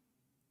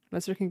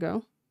 Let's freaking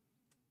go.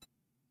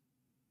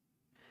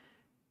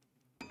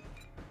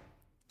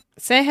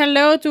 Say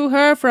hello to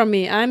her from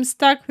me. I'm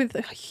stuck with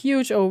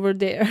huge over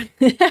there.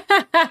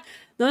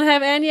 Don't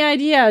have any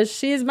idea.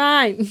 She's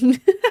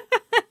mine.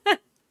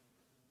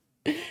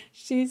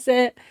 She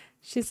said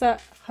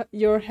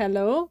your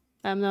hello.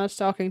 I'm not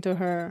talking to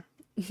her.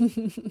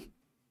 Okay,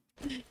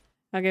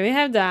 we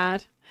have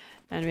that.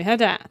 And we have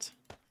that.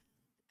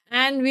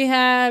 And we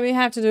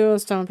have to do a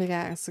stone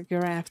pickaxe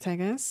craft, I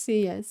guess.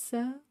 Yes.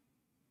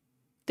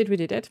 Did we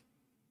did it?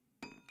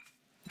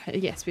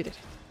 Yes, we did it.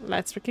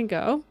 Let's freaking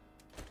go.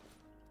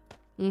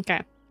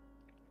 Okay.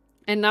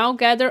 And now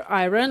gather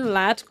iron,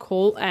 lead,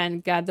 coal,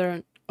 and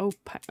gather... Oh,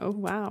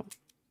 wow.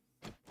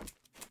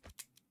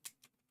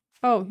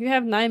 Oh, you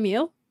have 9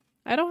 mil?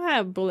 I don't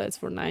have bullets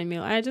for 9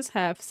 mil. I just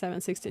have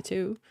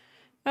 762.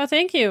 Oh,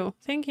 thank you.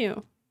 Thank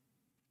you.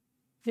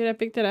 Did I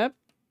pick that up?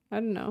 I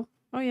don't know.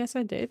 Oh, yes,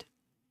 I did.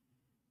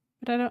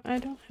 But I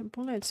don't have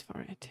bullets for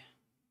it.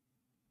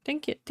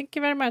 Thank you. Thank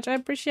you very much. I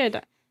appreciate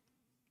that.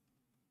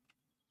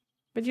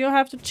 But you'll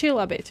have to chill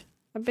a bit.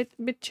 A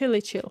bit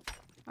chilly chill.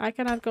 I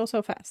cannot go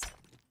so fast.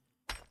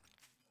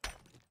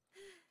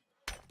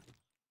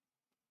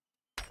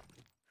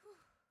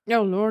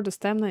 Oh lord, the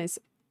stamina is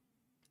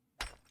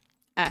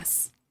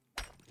ass.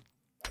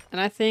 And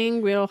I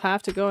think we'll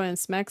have to go and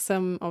smack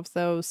some of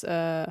those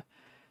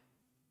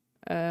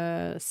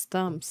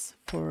stumps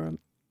for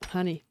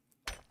honey.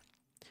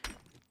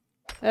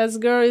 This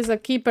girl is a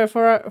keeper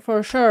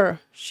for sure.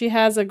 She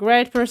has a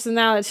great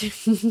personality.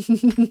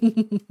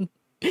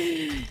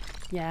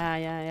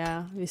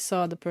 Yeah. We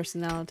saw the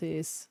personality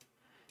is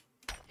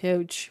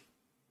huge.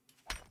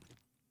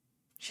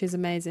 She's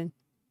amazing.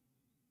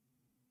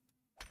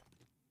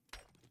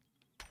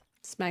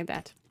 Smack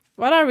that.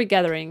 What are we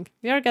gathering?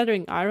 We are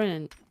gathering iron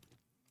and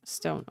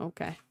stone.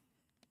 Okay.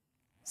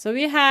 So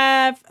we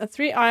have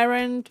 3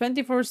 iron,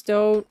 24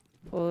 stone,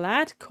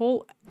 lead,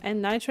 coal,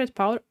 and nitrate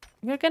powder.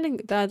 We're getting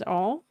that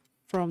all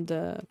from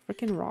the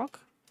freaking rock.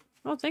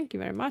 Oh, thank you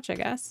very much, I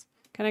guess.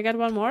 Can I get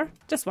one more?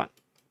 Just one.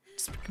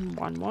 Just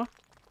one more.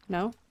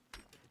 No.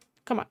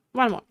 Come on.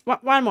 One more.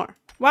 One more.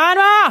 One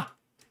more!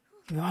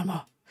 Give me one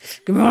more.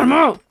 Give me one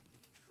more!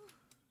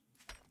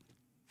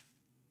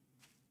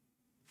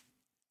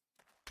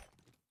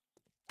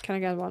 Can I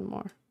get one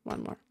more?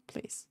 One more.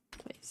 Please.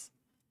 Please.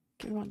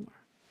 Give me one more.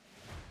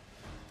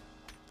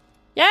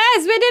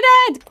 Yes, we did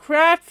it!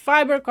 Craft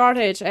fiber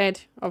cartridge.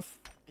 8 of...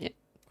 Yeah.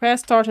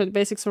 Quest started.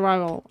 Basic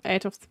survival.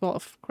 8 of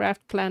 12.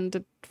 Craft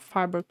planted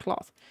fiber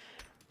cloth.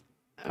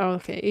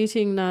 Okay.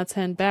 Eating nuts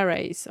and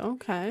berries.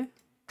 Okay.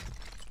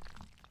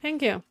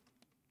 Thank you.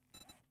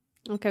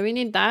 Okay, we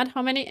need that.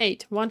 How many?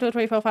 8. 1, 2,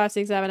 3, 4, 5,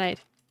 6, 7, 8.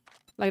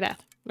 Like that.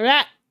 Like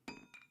that.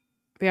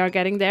 We are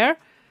getting there.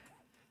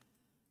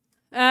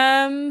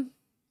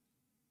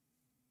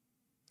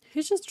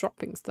 He's just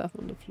dropping stuff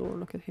on the floor.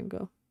 Look at him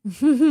go.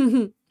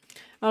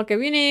 Okay,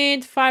 we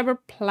need fiber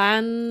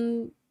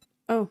plant.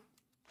 Oh.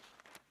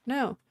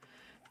 No.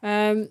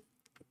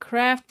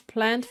 Craft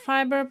plant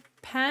fiber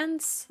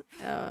pants.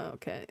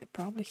 Okay,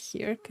 probably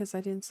here because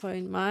I didn't saw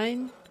in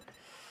mine.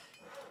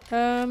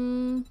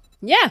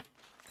 Yeah.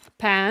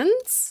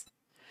 Pants.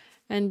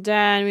 And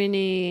then we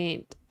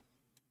need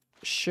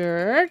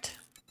shirt,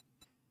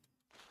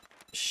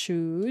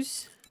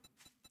 shoes,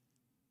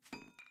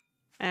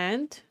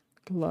 and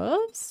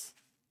gloves.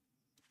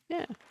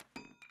 Yeah.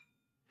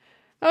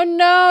 Oh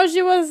no,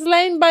 she was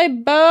slain by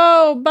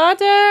Bo.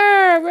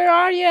 Butter, where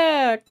are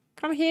you?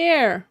 Come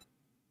here.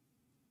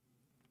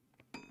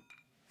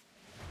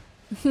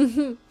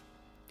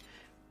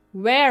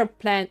 Wear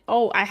plant.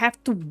 Oh, I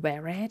have to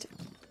wear it.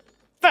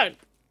 But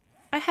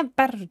I have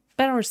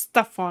better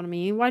stuff on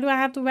me. Why do I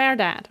have to wear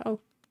that? Oh,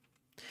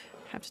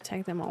 I have to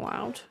take them all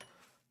out.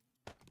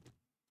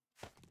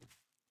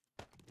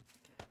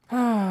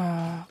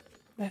 Ah,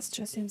 that's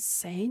just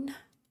insane.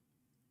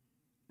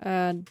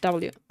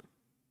 W.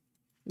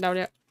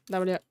 Thank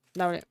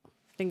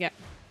you.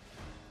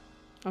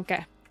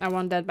 Okay, I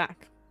want that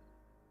back.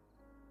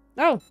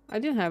 Oh, I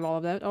didn't have all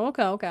of that. Oh,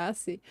 okay, I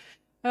see.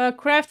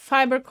 Craft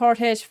fiber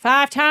cartridge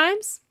 5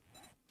 times.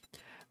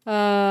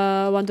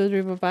 1, 2,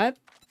 3, 4, 5.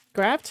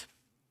 Craft.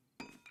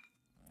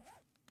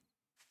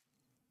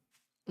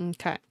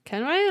 Okay,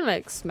 can I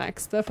like smack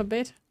stuff a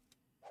bit?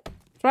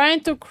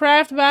 Trying to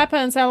craft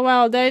weapons,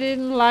 well, they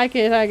didn't like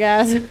it, I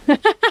guess.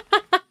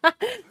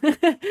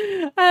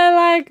 I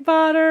like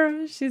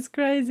Butter. She's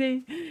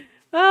crazy.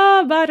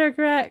 Oh,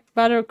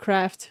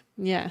 Buttercraft.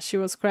 Yeah, she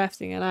was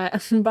crafting and I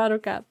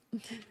Buttercup.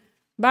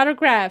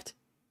 Buttercraft.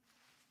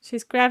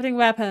 She's crafting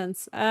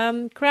weapons.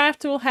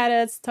 Craft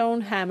tool-headed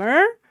stone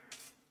hammer.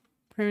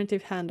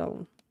 Primitive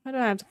handle. Why do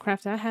I have to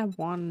craft? I have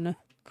one.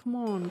 Come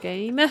on,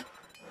 game.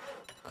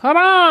 Come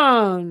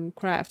on,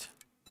 craft.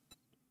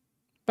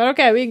 But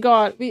okay,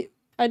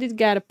 I did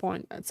get a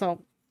point.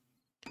 So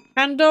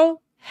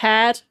handle,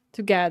 head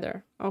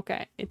together.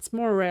 Okay, it's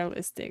more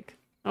realistic.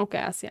 Okay,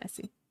 I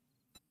see.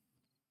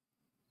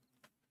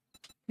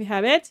 We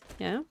have it,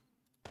 yeah.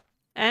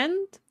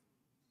 And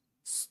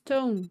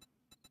stone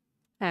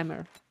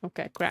hammer.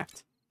 Okay,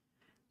 craft.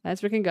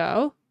 Let's freaking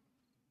go.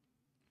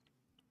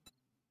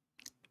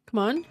 Come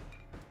on.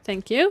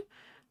 Thank you.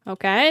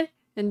 Okay,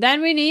 and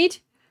then we need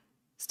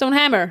stone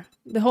hammer.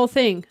 The whole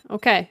thing.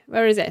 Okay,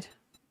 where is it?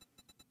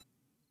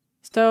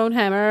 Stone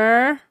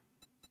hammer.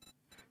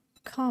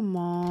 Come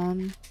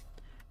on.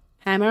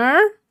 Hammer.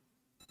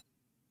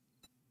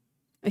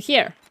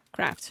 Here.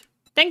 Craft.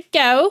 Thank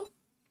you.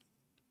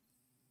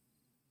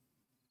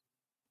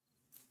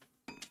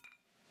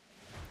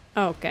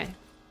 Okay.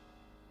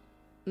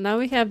 Now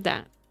we have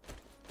that.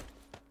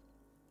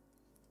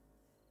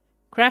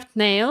 Craft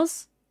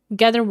nails.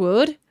 Gather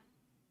wood.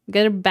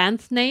 Gather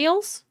bent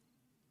nails.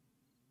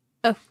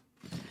 Oh.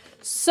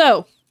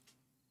 So.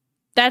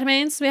 That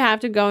means we have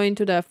to go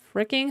into the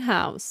freaking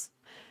house.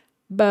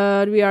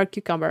 But we are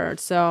cucumbered.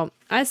 So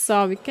I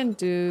saw we can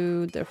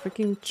do the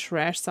freaking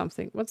trash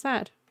something. What's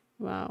that?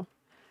 Wow.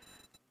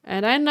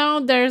 And I know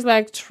there's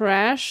like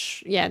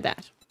trash. Yeah,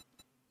 that.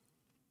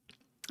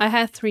 I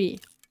had 3.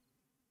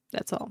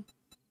 That's all.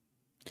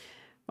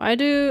 Why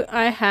do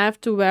I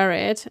have to wear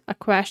it? A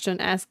question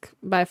asked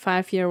by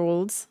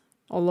 5-year-olds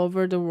all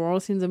over the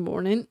world in the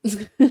morning.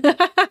 But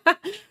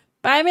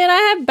I mean,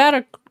 I have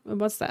better...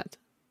 What's that?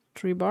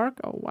 Tree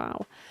bark? Oh,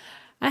 wow.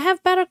 I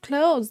have better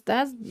clothes.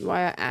 That's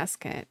why I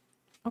ask it.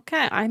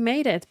 Okay, I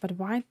made it. But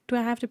why do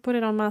I have to put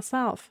it on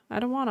myself? I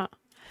don't wanna.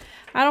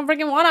 I don't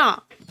freaking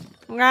wanna.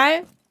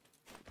 Okay?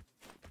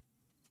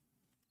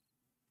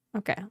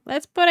 Okay,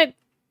 let's put it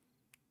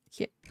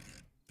here.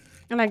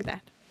 I like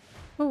that.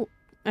 Oh,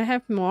 I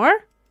have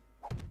more?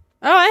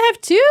 Oh, I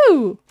have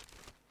 2!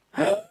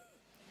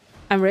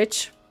 I'm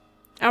rich.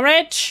 I'm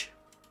rich!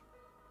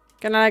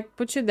 Can I like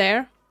put you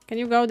there? Can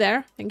you go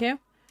there? Thank you.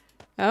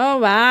 Oh,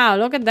 wow.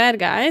 Look at that,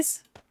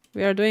 guys.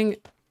 We are doing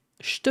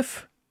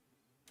stuff.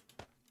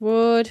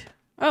 Wood.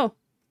 Oh.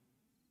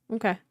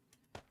 Okay.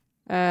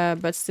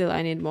 But still,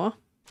 I need more.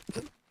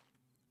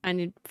 I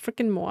need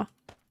freaking more.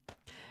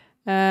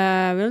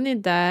 We'll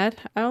need that.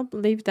 I'll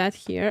leave that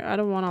here. I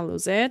don't want to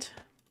lose it.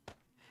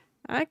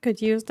 I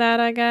could use that,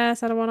 I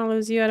guess. I don't want to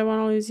lose you. I don't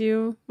want to lose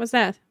you. What's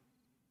that?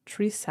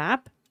 Tree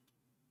sap?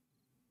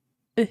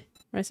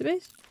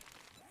 Recipes?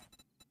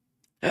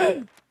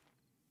 But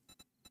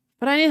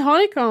I need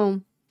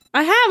honeycomb.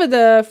 I have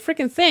the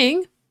freaking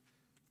thing.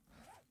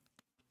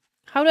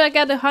 How do I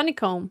get the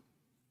honeycomb?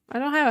 I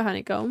don't have a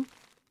honeycomb.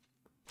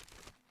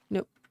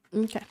 Nope.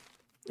 Okay.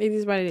 It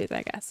is what it is,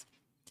 I guess.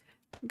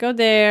 Go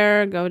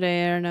there. Go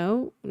there.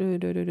 No.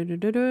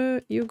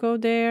 You go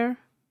there.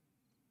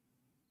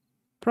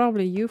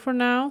 Probably you for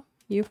now.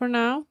 You for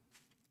now.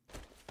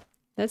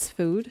 That's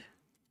food.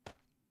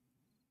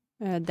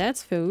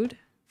 That's food.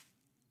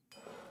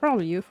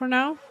 Probably you for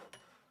now.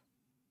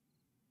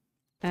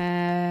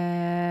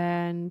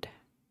 And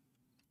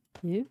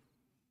you?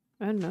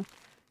 I don't know.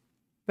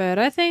 But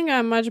I think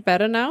I'm much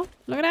better now.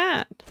 Look at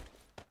that.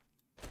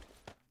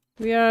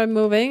 We are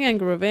moving and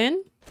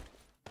grooving.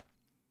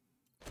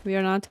 We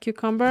are not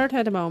cucumbered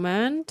at the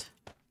moment.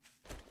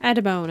 At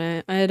the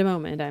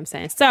moment, I'm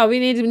saying. So we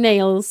need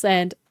nails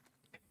and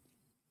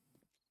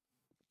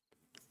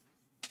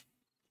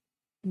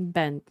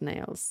bent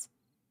nails.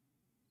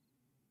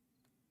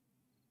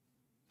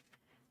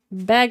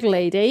 Bag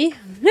lady.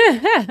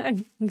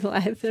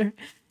 Glather.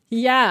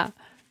 Yeah,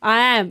 I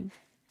am.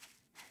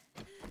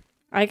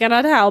 I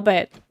cannot help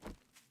it.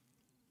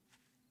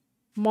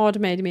 Mod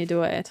made me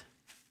do it.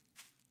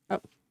 Oh.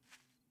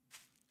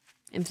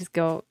 And just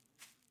go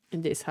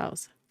in this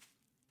house.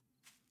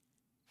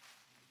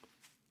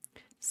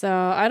 So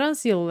I don't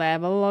see a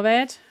level of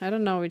it. I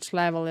don't know which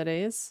level it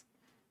is.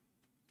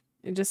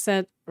 It just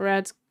said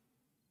red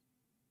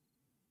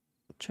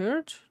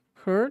church?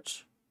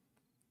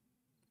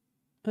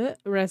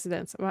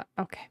 Residence. Well,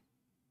 okay.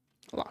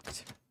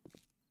 Locked.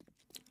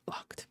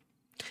 Locked.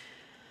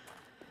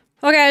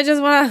 Okay, I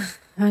just wanna...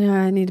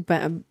 I need...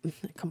 Come on.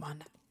 Come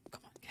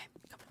on, game.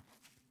 Come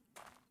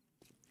on.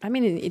 I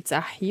mean, it's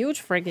a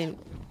huge friggin'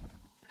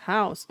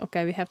 house.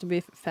 Okay, we have to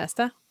be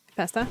faster.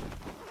 Faster.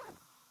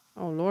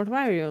 Oh, Lord,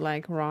 why are you,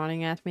 like,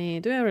 running at me?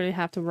 Do you really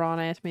have to run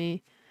at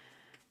me?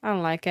 I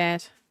don't like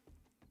it.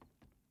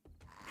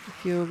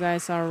 If you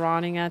guys are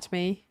running at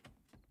me.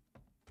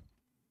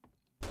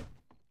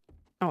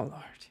 Oh,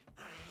 Lord.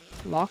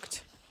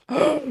 Locked.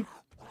 I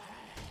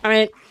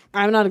mean,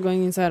 I'm not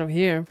going inside of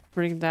here.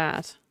 Freak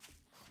that.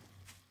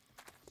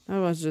 That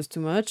was just too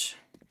much.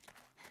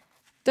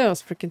 That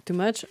was freaking too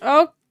much.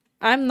 Oh,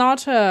 I'm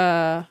not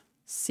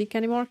seek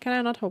anymore? Can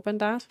I not open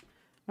that?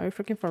 Are you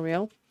freaking for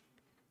real?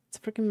 It's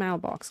a freaking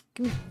mailbox.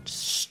 Give me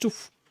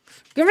stuff.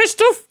 Give me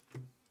stuff!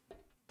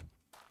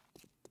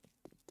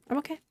 I'm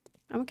okay.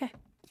 I'm okay.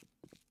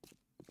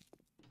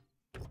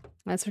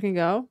 Let's freaking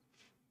go.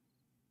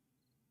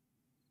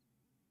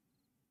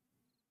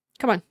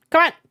 Come on.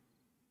 Come on!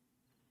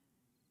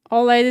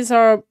 All ladies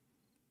are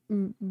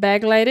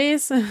bag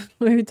ladies.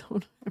 We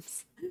don't have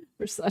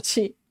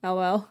Versace. Oh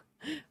well.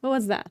 What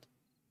was that?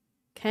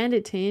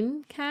 Candy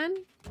tin can?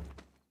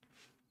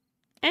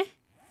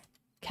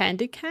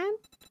 Candy can?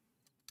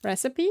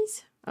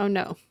 Recipes? Oh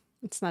no.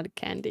 It's not a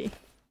candy.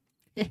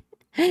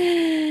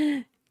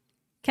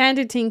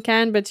 Candy tin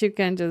can, but you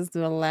can just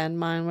do a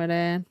landmine with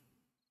it.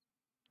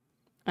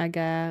 I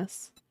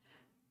guess.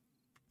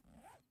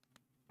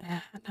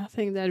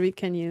 Nothing that we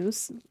can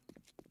use.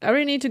 I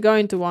really need to go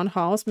into one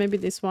house. Maybe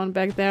this one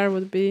back there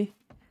would be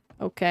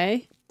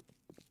okay.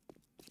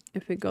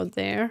 If we go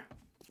there.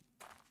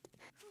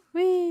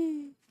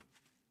 Whee!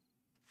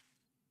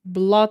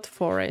 Blood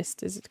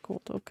forest, is it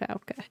called? Okay,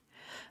 okay.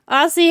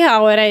 I'll see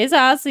how it is.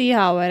 I'll see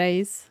how it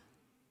is.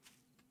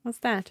 What's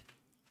that?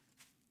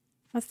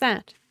 What's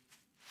that?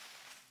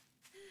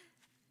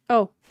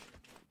 Oh.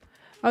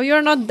 Oh,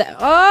 you're not there.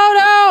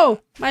 Oh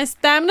no! My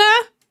stamina?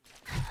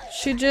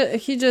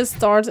 He just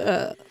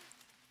started.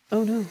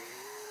 Oh no.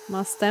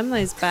 My stamina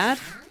is bad.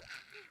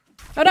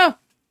 Oh no!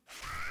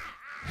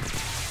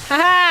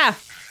 Haha!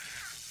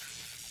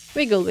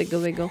 Wiggle,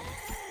 wiggle, wiggle.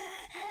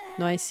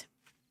 Nice.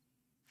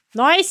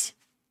 Nice!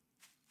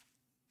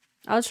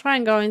 I'll try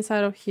and go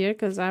inside of here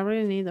because I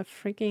really need a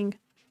freaking...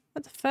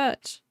 What the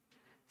fudge?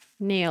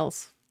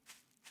 Nails.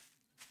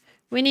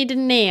 We need the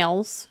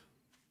nails.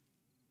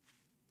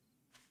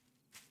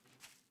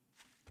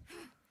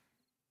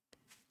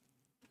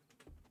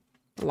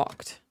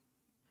 Locked.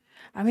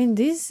 I mean,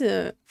 this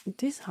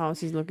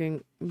house is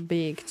looking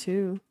big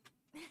too.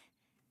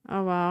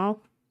 Oh wow.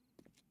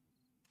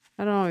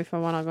 I don't know if I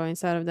want to go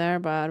inside of there,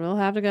 but we'll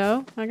have to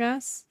go, I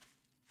guess.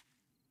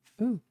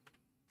 Ooh.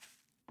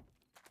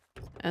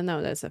 And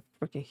no, that's a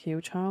freaking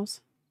huge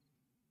house.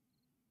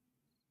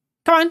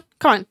 Come on,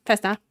 come on,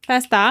 faster,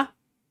 faster.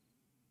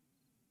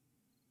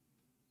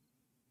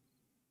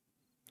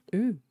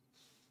 Ooh.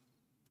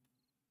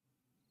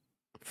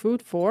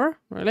 Food 4?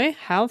 Really?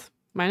 Health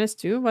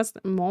 -2? What's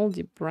the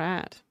moldy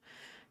bread?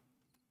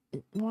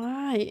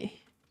 Why?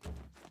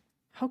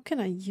 How can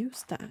I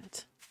use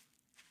that?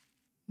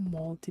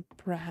 Moldy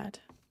bread.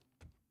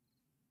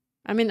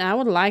 I mean, I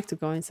would like to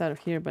go inside of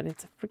here, but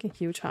it's a freaking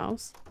huge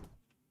house.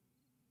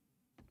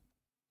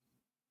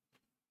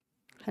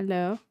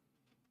 Hello?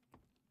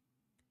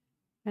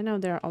 I know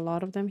there are a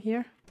lot of them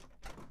here.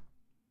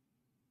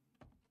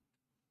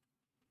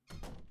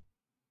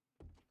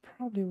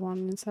 Probably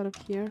one inside of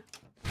here.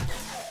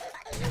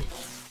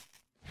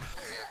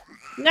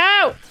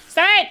 No!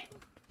 Stop it!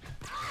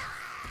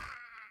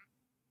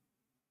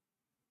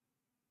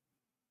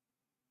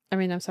 I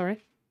mean, I'm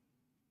sorry.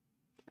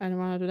 I don't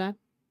want to do that.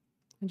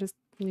 I just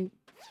need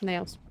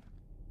nails.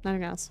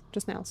 Nothing else.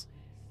 Just nails.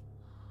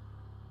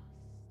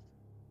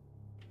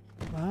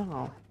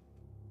 Wow.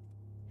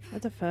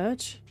 What the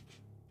fudge?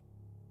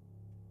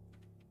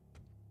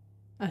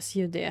 I see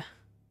you there.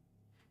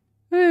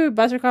 Ooh,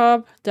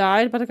 Buttercup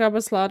died. Buttercup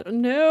was slaughtered.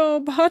 No,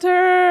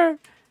 Butter!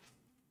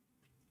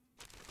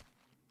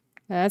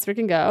 Let's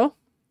freaking go.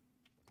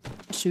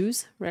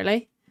 Shoes,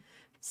 really?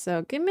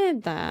 So give me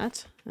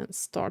that and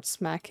start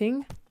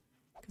smacking.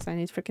 Because I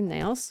need freaking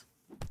nails.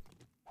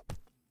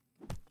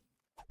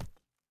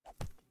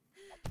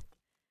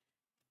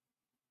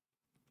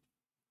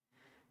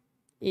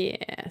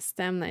 Yeah,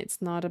 stamina,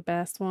 it's not the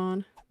best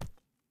one.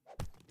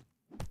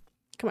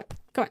 Come on,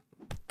 come on,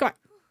 come on.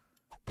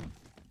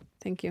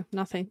 Thank you.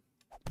 Nothing.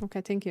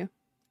 Okay, thank you.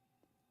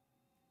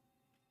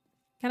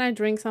 Can I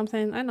drink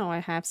something? I know I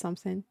have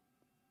something.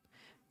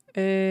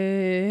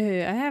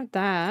 I have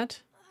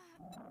that.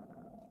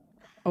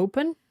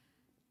 Open?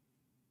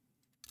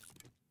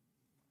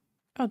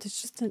 Oh,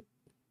 there's just a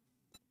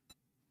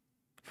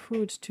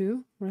food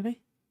too, really?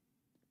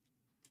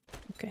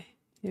 Okay,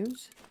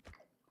 use.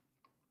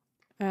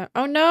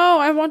 Oh no,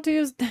 I want to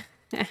use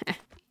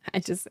I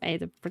just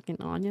ate a freaking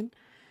onion.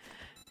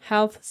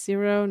 Health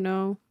 0,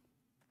 no.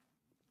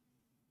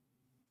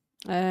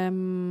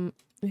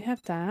 We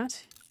have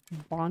that.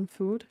 Barn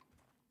food.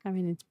 I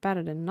mean, it's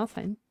better than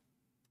nothing.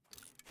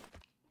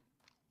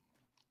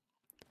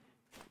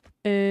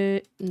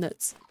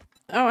 Nuts.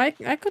 Oh,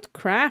 I could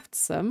craft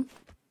some.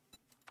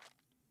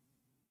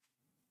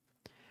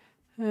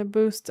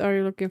 Boost, are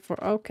you looking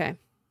for? Okay.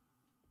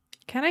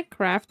 Can I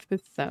craft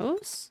with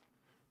those?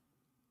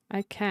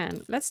 I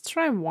can. Let's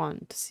try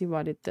one to see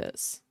what it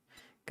does.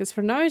 Because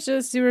for now it's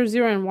just 0,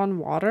 0 and 1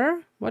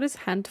 water. What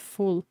is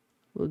handful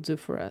will do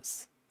for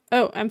us?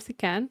 Oh, empty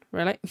can.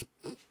 Really?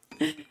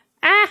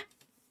 Ah!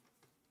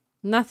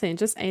 Nothing.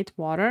 Just 8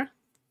 water.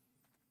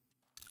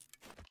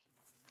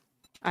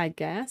 I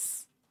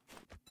guess.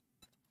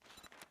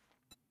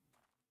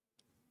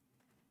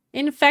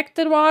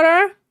 Infected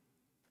water?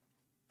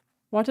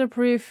 Water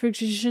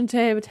purification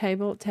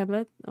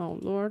tablet. Oh,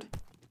 Lord.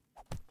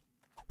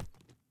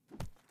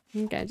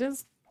 Okay,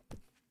 just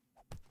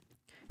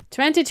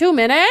 22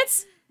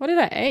 minutes? What did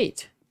I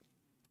eat?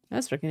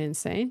 That's freaking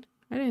insane.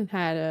 I didn't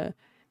have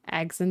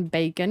eggs and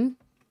bacon.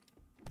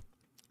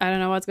 I don't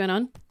know what's going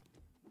on.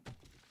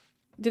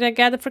 Did I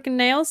get the freaking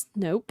nails?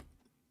 Nope.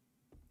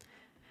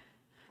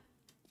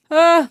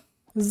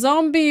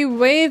 Zombie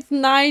with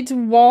Night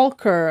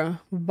Walker.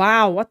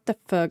 Wow, what the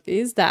fuck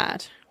is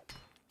that?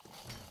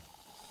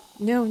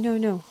 No, no,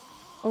 no.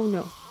 Oh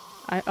no.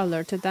 I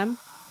alerted them.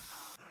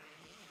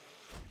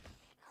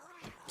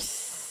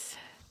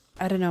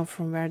 I don't know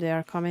from where they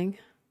are coming.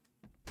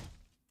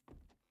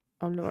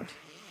 Oh lord.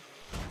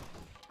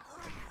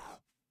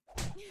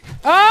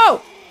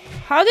 Oh!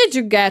 How did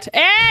you get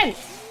in?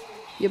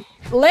 You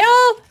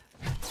little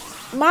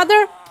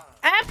mother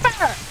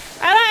effer!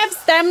 I don't have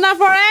stamina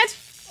for it!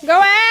 Go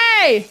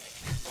away!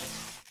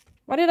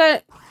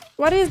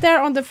 What is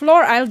there on the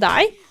floor? I'll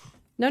die?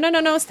 No, no, no,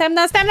 no.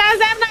 Stamina, stamina,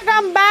 stamina!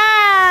 Come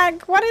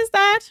back! What is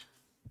that?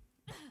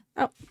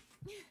 Oh.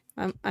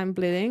 I'm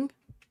bleeding.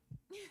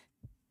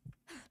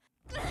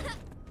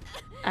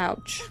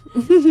 Ouch.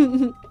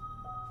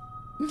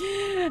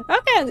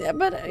 Okay,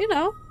 but you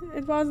know,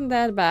 it wasn't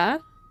that bad.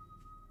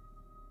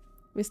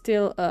 We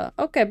still,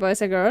 okay,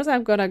 boys and girls,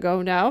 I'm gonna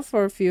go now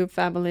for a few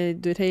family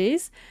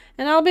duties,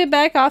 and I'll be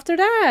back after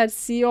that.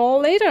 See you all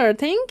later.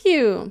 Thank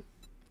you.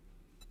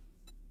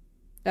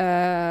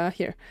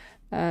 Here.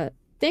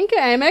 Thank you,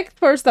 Amek,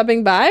 for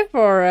stopping by,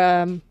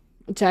 for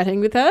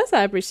chatting with us.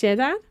 I appreciate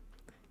that.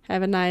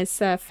 Have a nice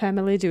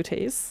family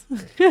duties.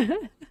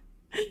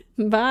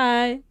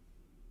 Bye.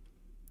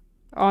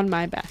 On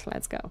my back,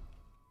 let's go.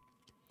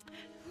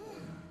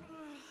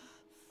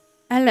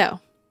 Hello.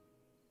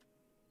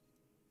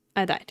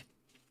 I died.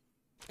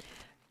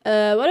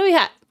 What do we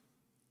have?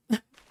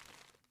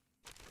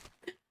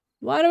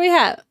 What do we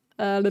have?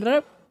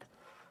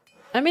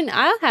 I mean,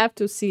 I'll have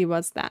to see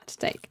what's that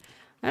take.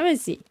 Let me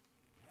see.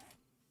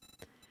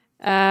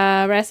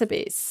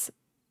 Recipes.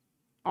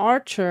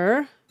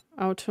 Archer.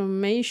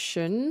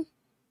 Automation.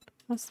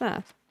 What's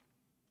that?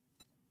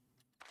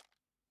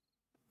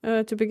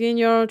 To begin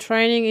your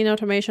training in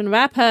automation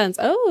weapons.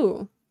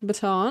 Oh!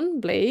 Baton,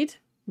 blade,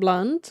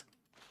 blunt.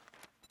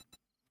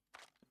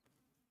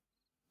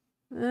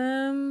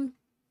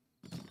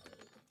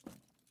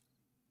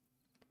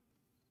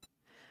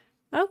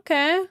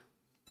 Okay.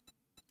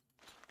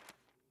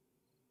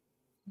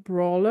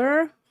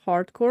 Brawler,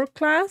 hardcore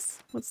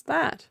class. What's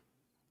that?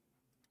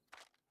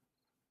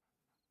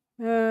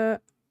 You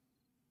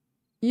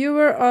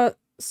were a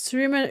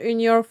streamer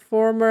in your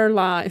former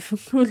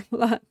life. Good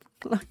luck.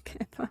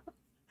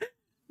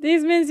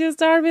 This means you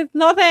start with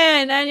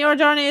nothing and your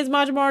journey is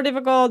much more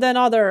difficult than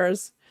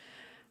others.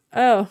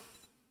 Oh.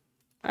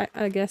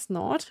 I guess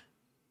not.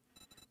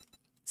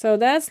 So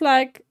that's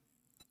like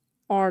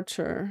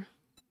archer.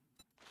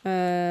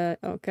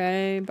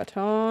 Okay,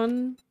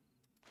 baton,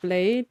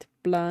 blade,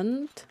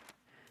 blunt.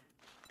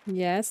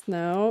 Yes,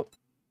 no.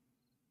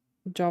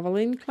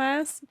 Javelin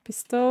class,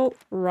 pistol,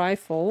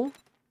 rifle,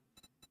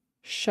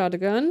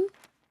 shotgun,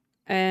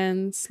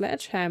 and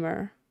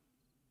sledgehammer.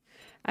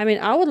 I mean,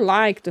 I would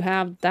like to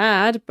have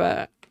that,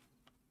 but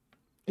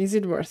is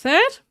it worth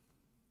it?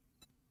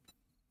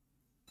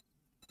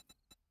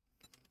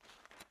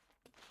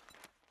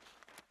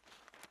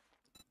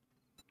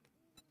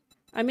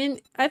 I mean,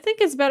 I think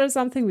it's better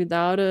something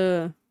without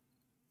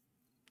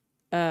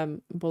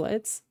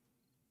bullets.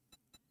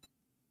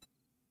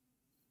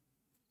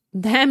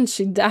 Damn,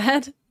 she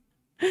died.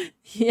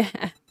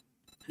 Yeah,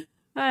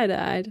 I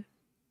died.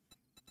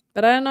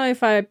 But I don't know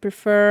if I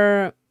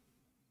prefer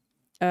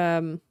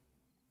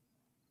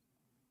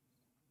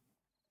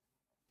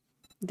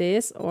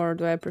this or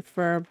do I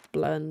prefer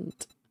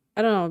blunt?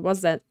 I don't know.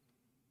 What's that?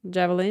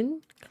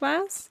 Javelin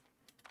class?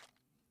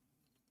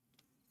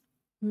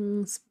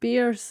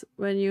 Spears,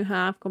 when you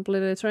have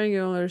completed training,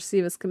 you will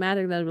receive a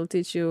schematic that will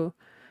teach you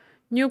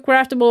new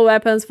craftable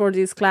weapons for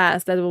this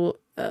class. That will...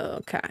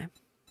 okay.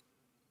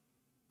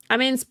 I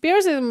mean,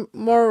 spears is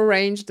more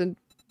ranged than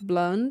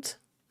blunt.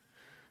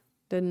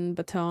 Than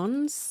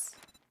batons.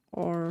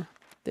 Or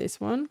this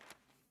one.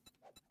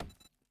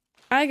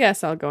 I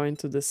guess I'll go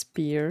into the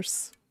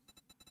spears.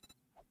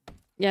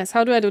 Yes,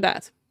 how do I do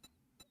that?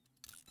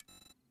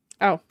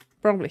 Oh,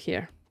 probably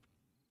here.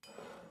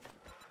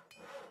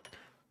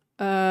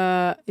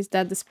 Is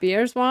that the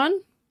spears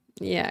one?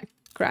 Yeah,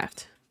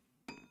 craft.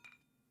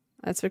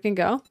 Let's freaking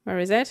go. Where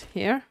is it?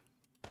 Here.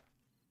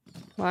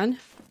 One.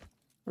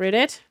 Read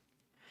it.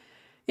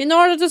 In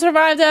order to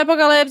survive the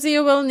apocalypse,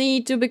 you will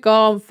need to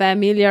become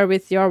familiar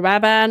with your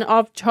weapon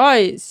of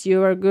choice. You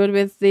were good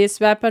with this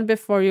weapon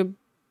before you,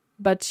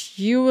 but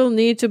you will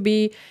need to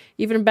be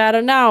even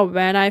better now.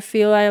 When I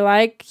feel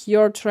like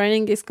your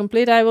training is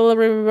complete, I will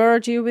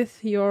reward you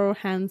with your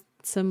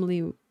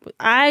handsomely.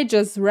 I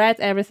just read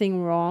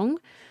everything wrong.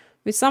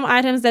 With some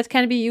items that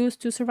can be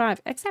used to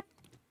survive. Except.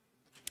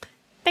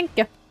 Thank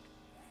you.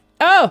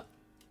 Oh!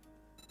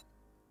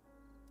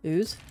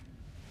 Use.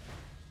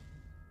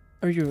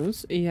 Or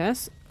use,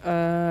 yes.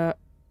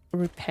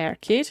 Repair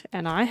kit.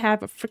 And I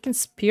have a freaking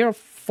spear of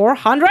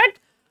 400?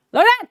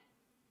 Look at that!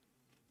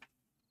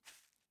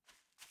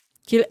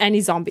 Kill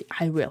any zombie.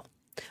 I will.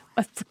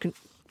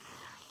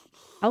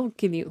 I'll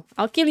kill you.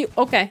 I'll kill you.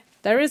 Okay.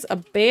 There is a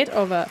bit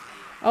of a...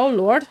 Oh,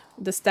 Lord.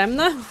 The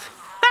stamina.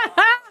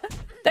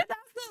 That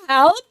doesn't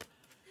help.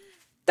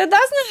 That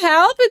doesn't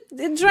help.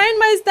 It drained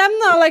my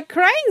stamina like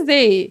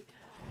crazy.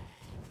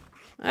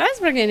 That's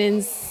freaking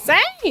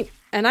insane.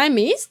 And I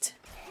missed?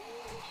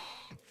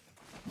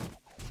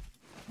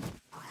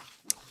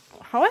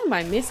 How am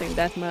I missing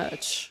that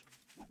much?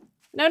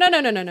 No, no, no,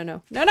 no, no, no,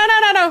 no. No, no, no,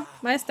 no, no.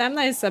 My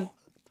stamina is a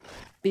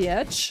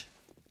bitch.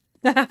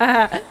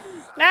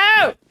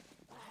 No!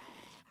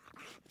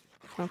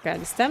 Okay,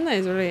 the stamina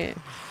is really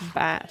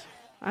bad.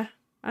 I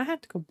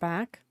have to go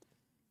back.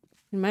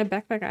 In my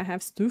backpack I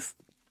have stuff.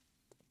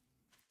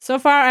 So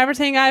far,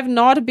 everything I've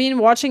not been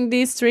watching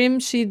this stream,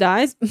 she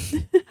dies.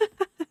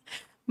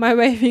 My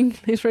waving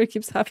literally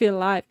keeps Huffy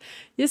alive.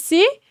 You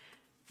see?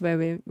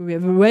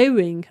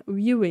 Waving.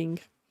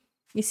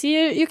 You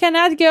see, you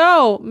cannot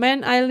go.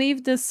 Man, I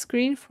leave the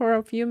screen for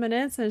a few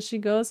minutes and she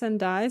goes and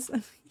dies.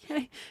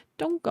 Yeah,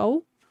 don't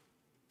go.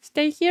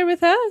 Stay here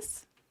with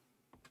us.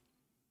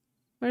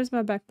 Where's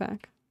my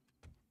backpack?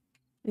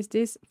 Is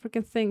this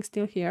freaking thing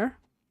still here?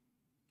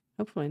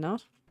 Hopefully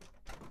not.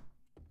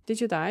 Did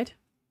you die?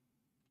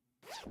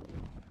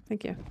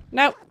 Thank you.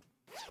 No!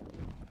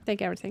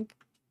 Take everything.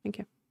 Thank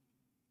you.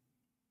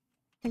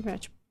 Thank you very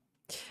much.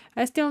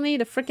 I still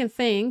need a freaking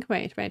thing.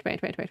 Wait.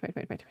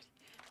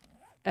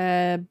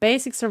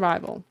 Basic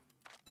survival.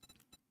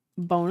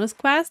 Bonus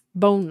quest.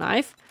 Bone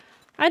knife.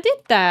 I did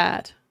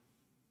that.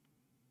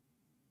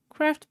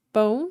 Craft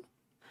bone.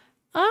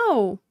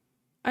 Oh!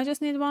 I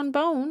just need one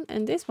bone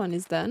and this one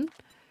is done.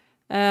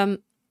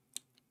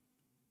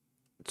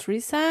 Tree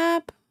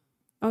sap.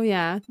 Oh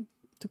yeah.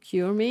 To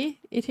cure me.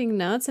 Eating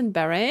nuts and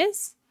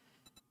berries.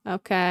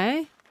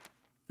 Okay.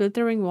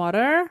 Filtering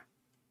water.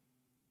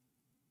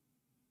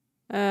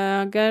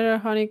 Gather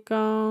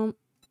honeycomb.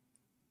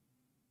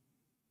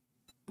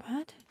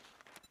 What?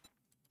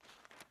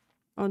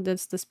 Oh,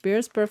 that's the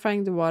spears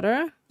purifying the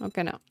water.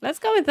 Okay, no. Let's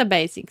go with the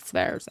basics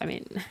first. I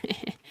mean,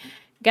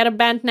 gotta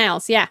bend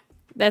nails. Yeah,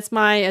 that's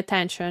my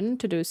attention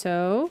to do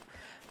so.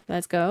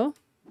 Let's go.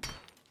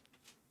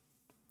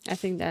 I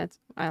think that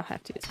I'll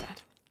have to use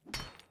that.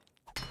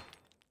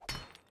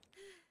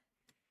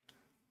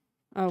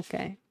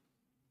 Okay.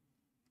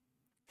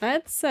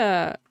 Let's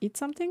eat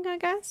something, I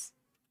guess.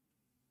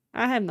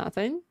 I have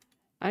nothing.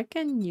 I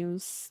can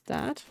use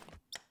that.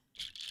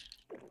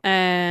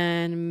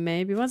 And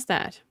maybe what's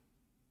that?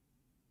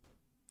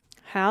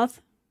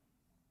 Health.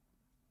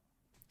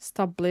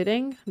 Stop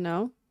bleeding.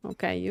 No.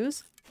 Okay,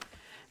 use.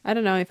 I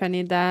don't know if I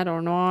need that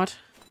or not.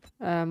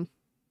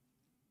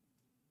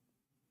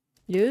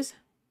 Use.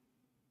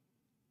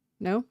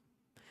 No.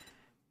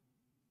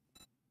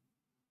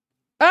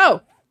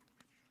 Oh!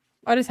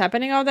 What is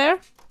happening out there?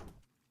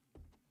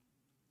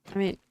 I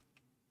mean,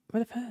 what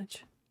the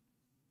fudge?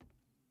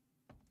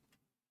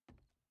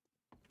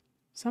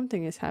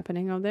 Something is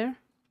happening out there.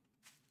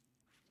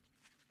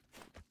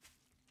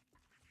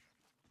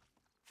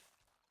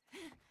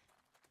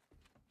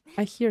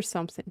 I hear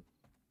something.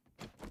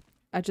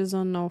 I just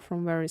don't know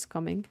from where it's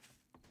coming.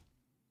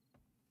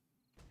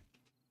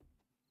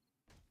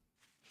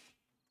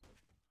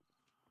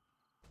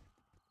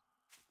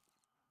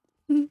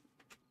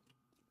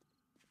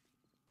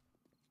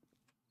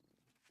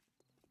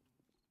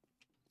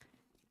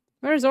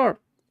 Where is Orb?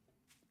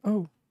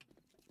 Oh.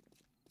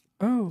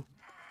 Oh.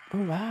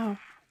 Oh, wow.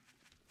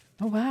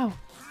 Oh, wow.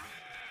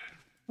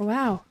 Oh,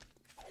 wow.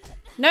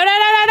 No, no,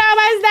 no, no, no,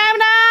 my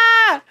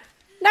stamina!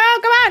 No,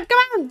 come on, come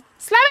on!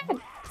 Slam it!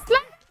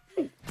 Slam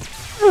it!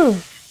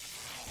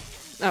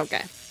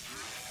 Okay.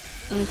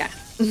 Okay.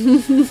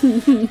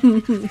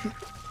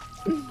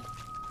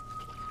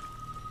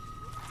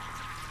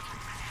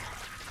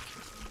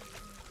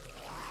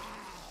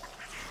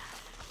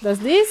 Does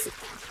this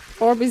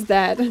orb is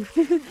dead?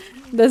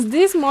 Does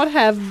this mod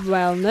have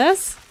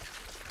wellness?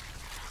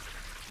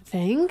 I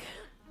think.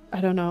 I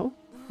don't know.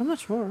 I'm not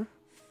sure.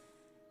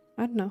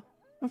 I don't know.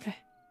 Okay.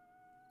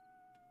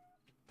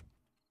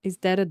 Is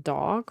that a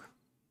dog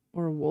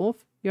or a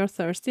wolf? You're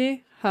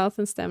thirsty? Health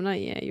and stamina?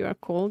 Yeah, you are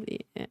cold?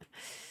 Yeah.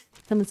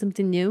 Tell me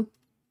something new.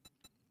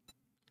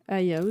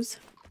 Ayos.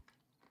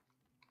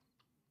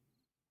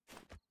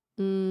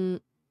 Do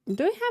we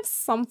have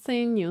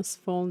something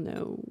useful?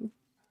 No.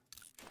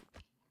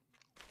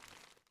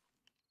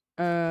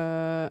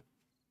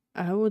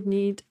 I would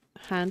need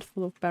a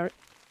handful of berries.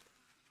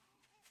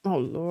 Oh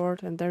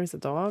lord, and there is a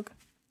dog.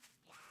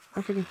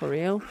 I'm freaking for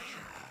real.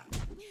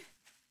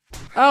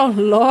 Oh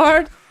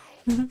lord!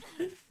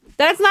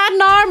 That's not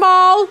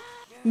normal!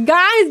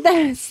 Guys,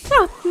 that's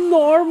not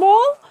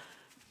normal!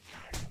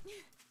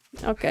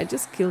 Okay,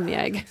 just kill me,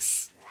 I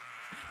guess.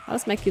 I'll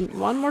smack you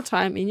one more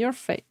time in your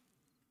face.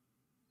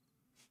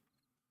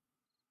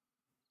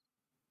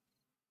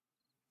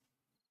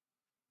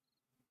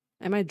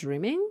 Am I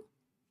dreaming?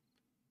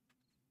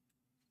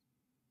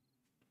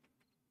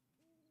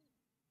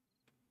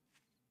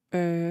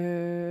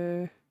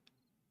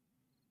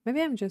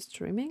 Maybe I'm just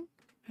dreaming?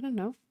 I don't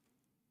know.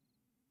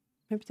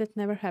 Maybe that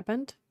never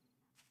happened.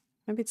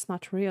 Maybe it's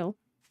not real.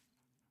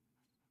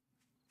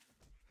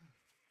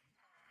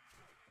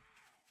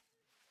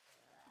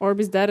 Orb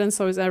is dead and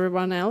so is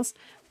everyone else.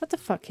 What the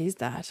fuck is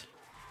that?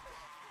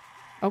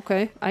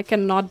 Okay, I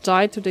cannot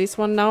die to this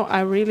one now.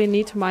 I really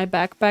need my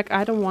backpack.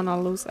 I don't want to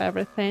lose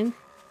everything.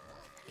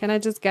 Can I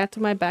just get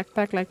to my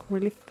backpack like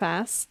really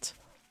fast?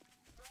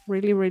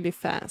 Really, really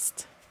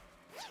fast.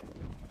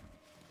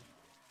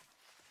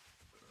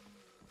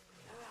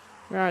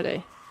 Where are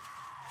they?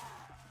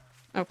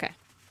 Okay.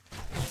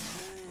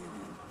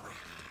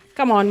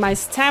 Come on, my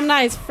stamina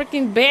is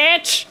freaking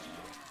bitch!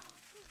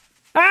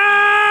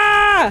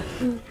 Ah!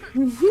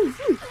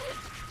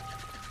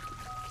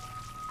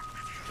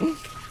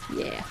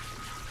 Yeah,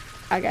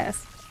 I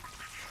guess.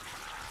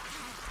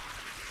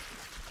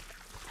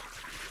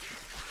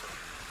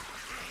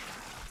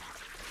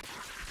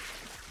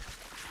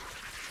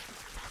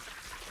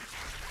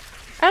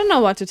 I don't know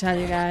what to tell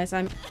you guys.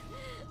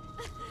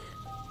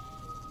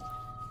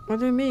 What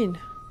do you mean?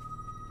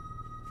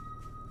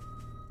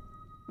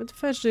 What the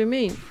fuck do you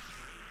mean?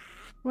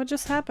 What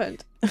just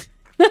happened?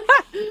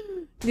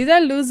 Did I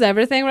lose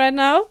everything right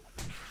now?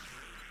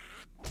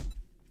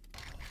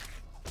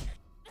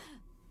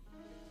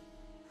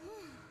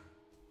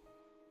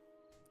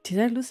 Did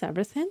I lose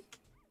everything?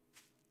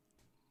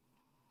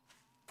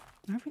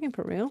 Am I freaking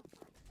for real?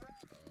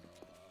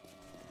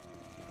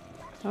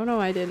 Oh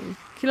no, I didn't.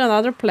 Kill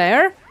another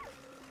player?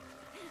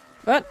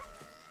 What?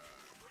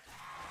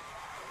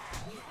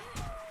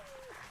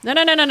 No,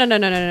 no, no, no, no, no,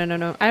 no, no, no,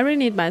 no. I really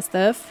need my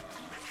stuff.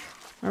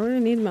 I really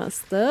need my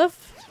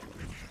stuff.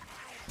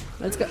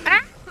 Let's go.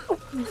 Ah!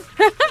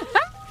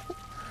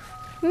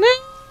 No!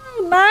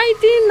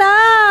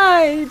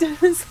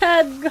 99!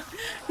 Said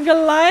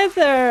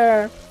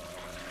Goliather.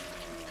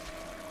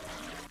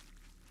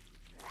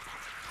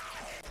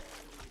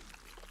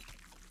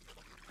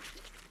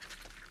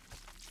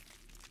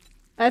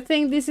 I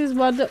think this is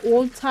what the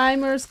old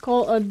timers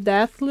call a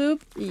death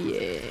loop.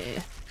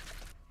 Yeah.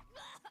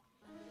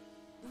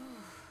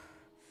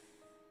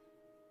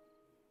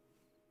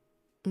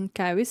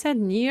 Okay, we said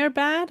near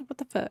bad? What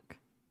the fuck?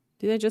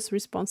 Did I just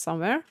respawn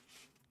somewhere?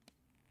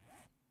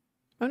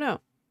 Oh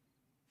no.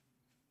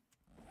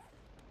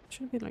 It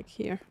should be like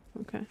here.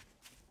 Okay.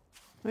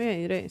 Oh yeah,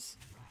 it is.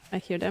 I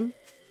hear them.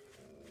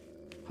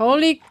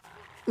 Holy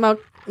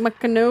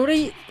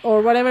macanori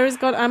or whatever it's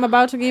called. I'm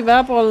about to give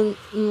up on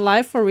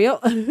life for real.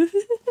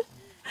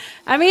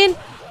 I mean,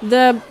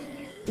 the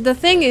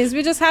thing is,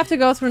 we just have to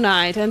go through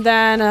night and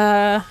then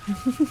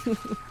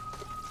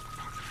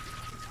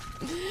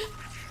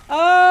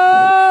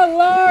oh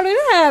Lord in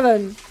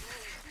heaven!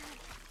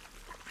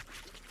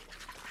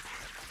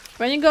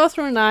 When you go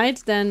through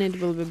night, then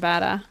it will be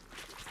better.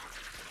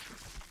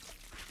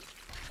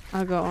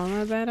 I'll go on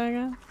my bed, I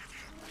guess.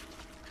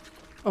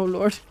 Oh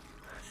Lord.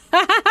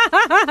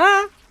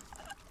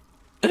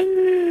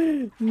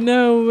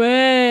 No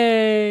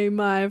way,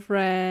 my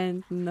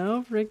friend.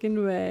 No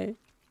freaking way.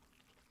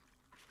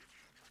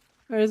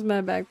 Where's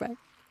my backpack?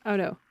 Oh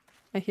no.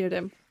 I hear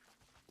them.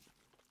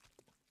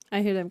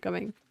 I hear them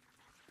coming.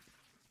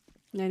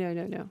 No, no,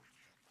 no, no.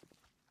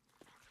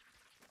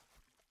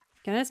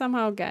 Can I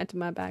somehow get to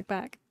my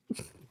backpack?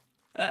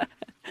 Ah!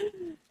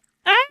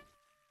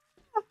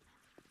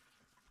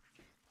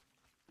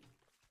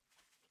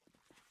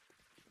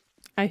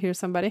 I hear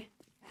somebody.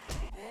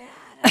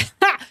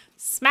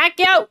 Smack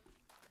you!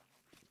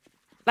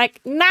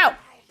 Like, no!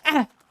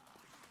 Ah!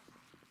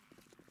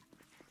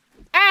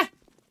 Ah!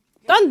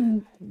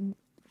 Don't!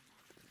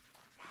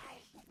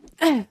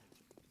 Ah!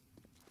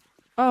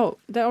 Oh,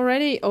 they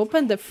already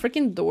opened the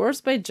freaking doors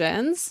by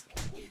gens?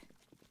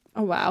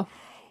 Oh, wow.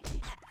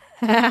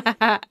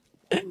 Ah!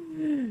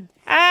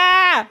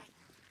 Ah!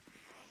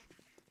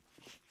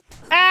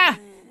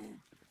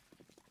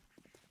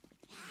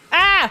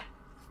 Ah!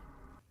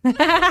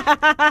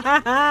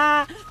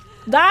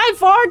 Die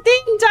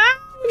 14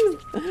 times!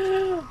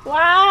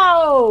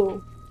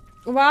 Wow!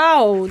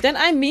 Wow, then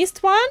I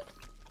missed one?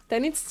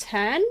 Then it's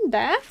 10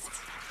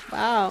 deaths?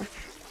 Wow.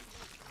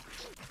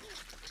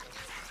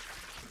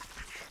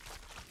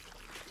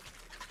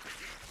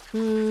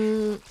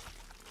 Near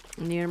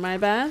my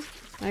bed,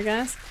 I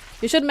guess.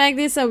 You should make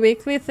this a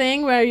weekly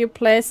thing where you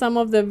play some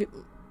of the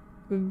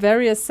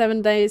various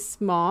 7 days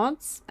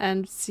mods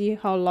and see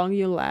how long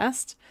you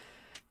last.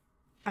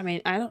 I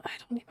mean, I don't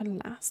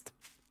even last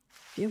a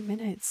few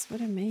minutes. What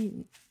do you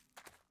mean?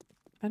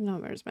 I don't know,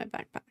 where's my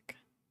backpack?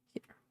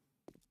 Here.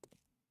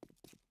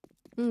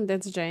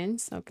 That's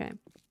Jane's. Okay.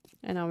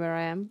 I know where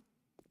I am.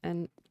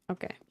 And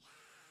okay.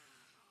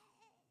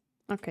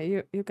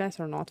 Okay, you guys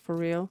are not for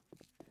real.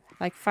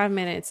 Like 5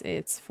 minutes,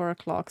 it's 4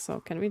 o'clock, so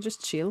can we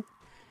just chill?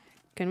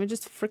 Can we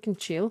just freaking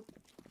chill?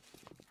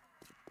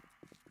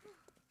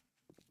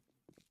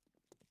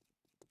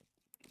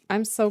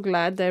 I'm so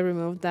glad they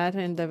removed that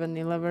in the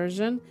vanilla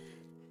version.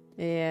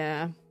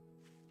 Yeah.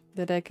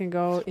 That I can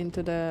go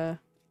into the...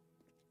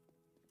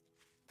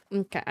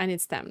 Okay, I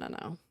need stamina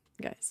now,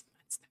 guys.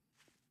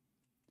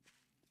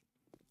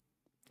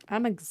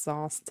 I'm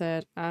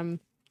exhausted. I'm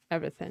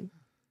everything.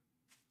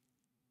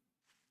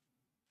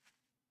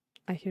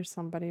 I hear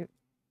somebody.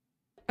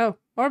 Oh,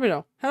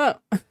 Orbital. Hello.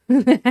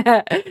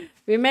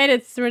 We made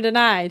it through the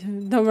night.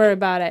 Don't worry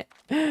about it.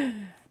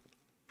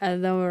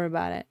 Don't worry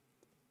about it.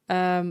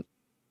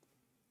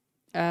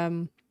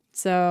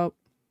 So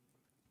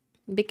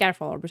be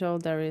careful, Orbital.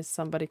 There is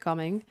somebody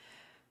coming.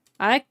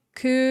 I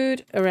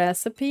could a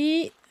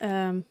recipe.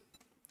 I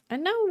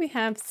know we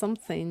have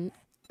something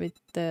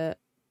with that.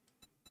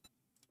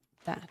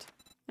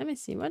 Let me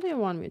see. What do you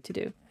want me to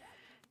do?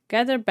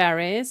 Gather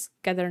berries,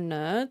 gather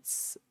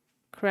nuts,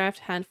 craft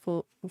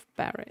handful of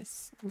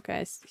berries.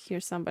 Okay, here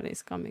somebody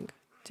is coming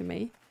to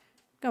me.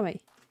 Go away.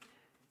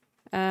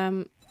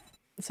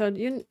 So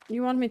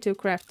you want me to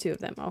craft 2 of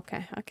them?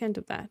 Okay, I can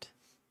do that.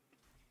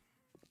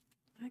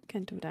 I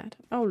can do that.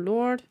 Oh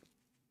Lord,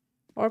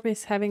 Orb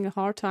is having a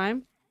hard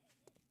time.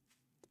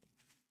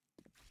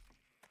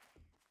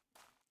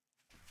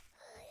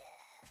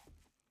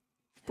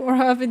 Poor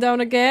Huffy down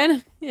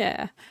again.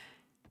 Yeah.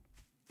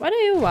 What do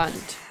you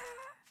want,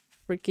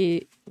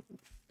 Ricky?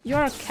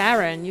 You're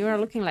Karen. You are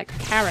looking like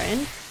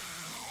Karen.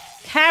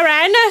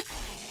 Karen!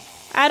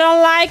 I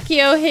don't like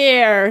you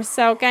here.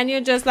 So can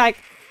you just like...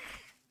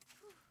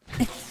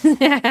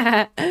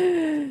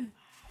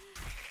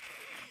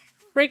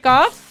 freak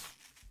off?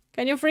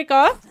 Can you freak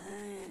off?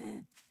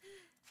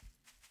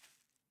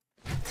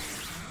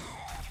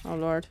 Oh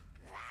Lord.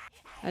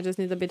 I just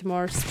need a bit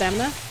more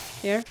stamina.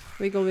 Here.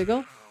 Wiggle,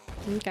 wiggle.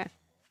 Okay.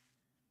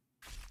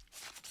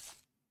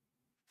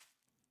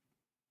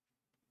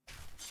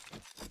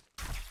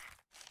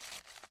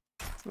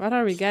 What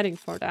are we getting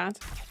for that?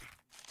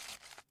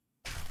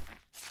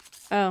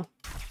 Oh,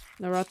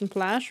 the rotten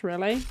flesh,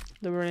 really?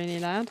 Do we really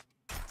need that?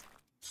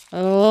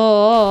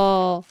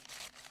 Oh.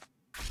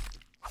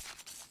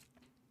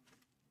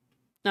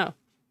 No.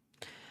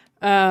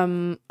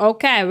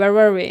 Okay, where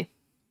were we?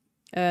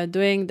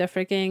 Doing the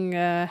freaking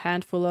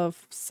handful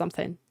of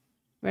something.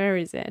 Where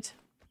is it?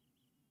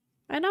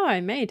 I know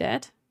I made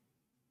it.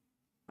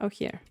 Oh,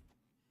 here.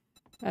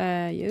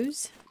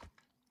 Use.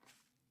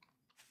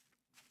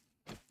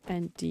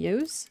 And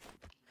use.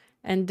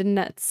 And the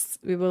nuts.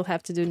 We will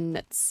have to do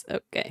nuts.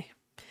 Okay.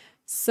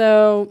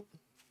 So,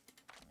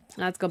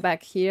 let's go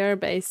back here.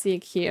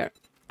 Basic here.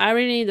 I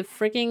really need the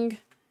freaking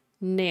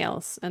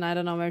nails. And I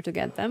don't know where to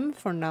get them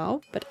for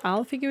now. But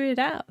I'll figure it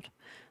out.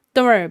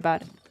 Don't worry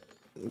about it.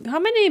 How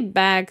many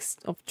bags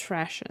of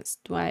trashes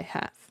do I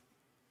have?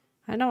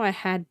 I know I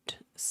had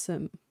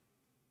some.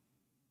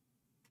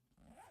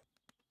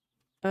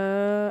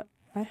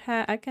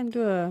 I can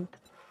do a...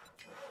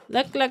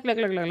 Look.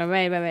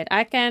 Wait.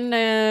 I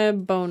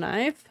can bone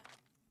knife.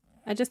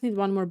 I just need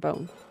one more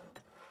bone.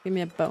 Give me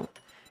a bone.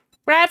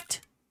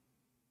 Craft!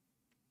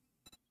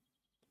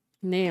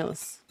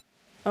 Nails.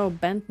 Oh,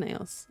 bent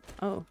nails.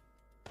 Oh.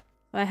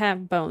 I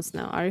have bones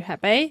now. Are you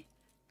happy?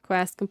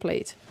 Quest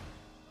complete.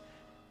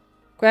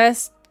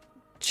 Quest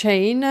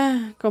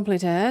chain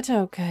completed.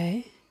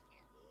 Okay.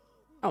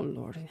 Oh,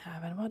 Lord in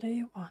heaven. What do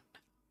you want?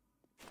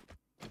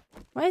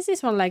 Why is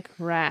this one like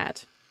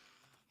red?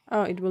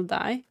 Oh, it will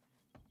die.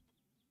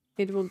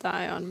 It will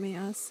die on me.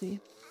 I see.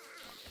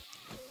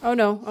 Oh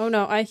no. Oh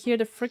no. I hear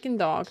the freaking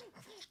dog.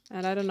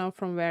 And I don't know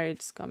from where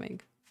it's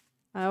coming.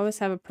 I always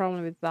have a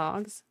problem with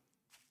dogs.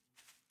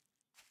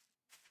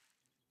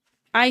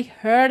 I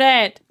heard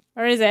it.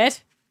 Where is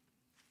it?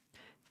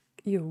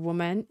 You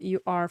woman.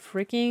 You are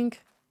freaking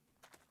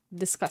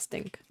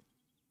disgusting.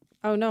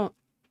 Oh no.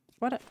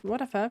 What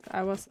the fuck?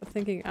 I was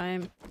thinking I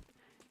am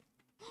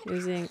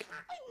using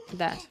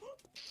that.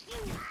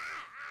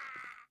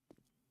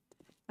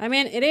 I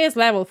mean, it is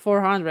level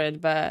 400,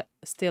 but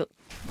still,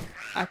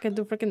 I can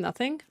do freaking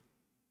nothing.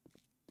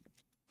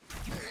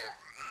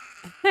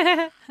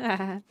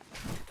 Can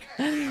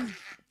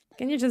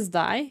you just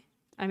die?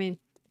 I mean,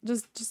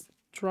 just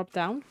drop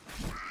down.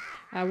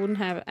 I wouldn't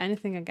have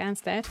anything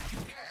against that.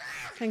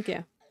 Thank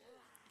you.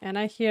 And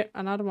I hear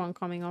another one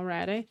coming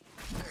already.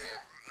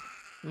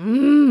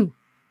 Come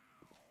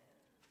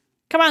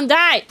on,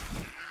 die!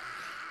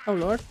 Oh,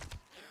 Lord.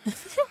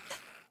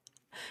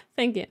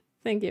 Thank you.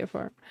 Thank you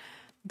for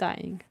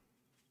dying,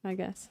 I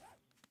guess.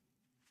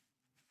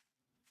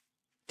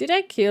 Did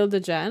I kill the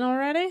Jan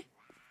already?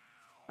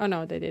 Oh,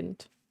 no, they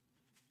didn't.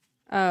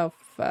 Oh,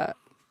 fuck.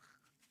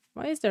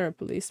 Why is there a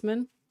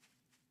policeman?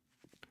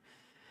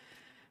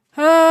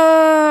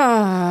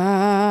 I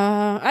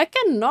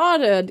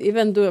cannot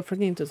even do a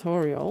freaking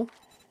tutorial.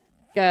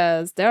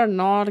 Because they're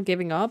not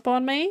giving up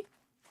on me.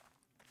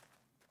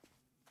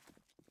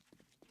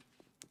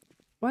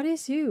 What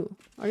is you?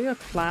 Are you a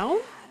clown?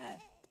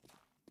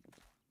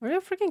 Are you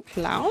a freaking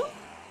clown?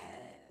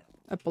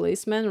 A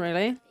policeman,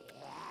 really?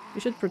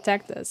 You should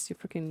protect us, you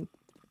freaking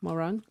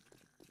moron.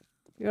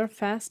 You're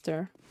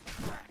faster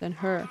than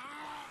her.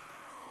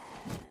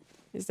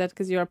 Is that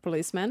because you're a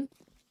policeman?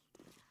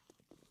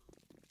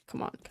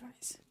 Come on,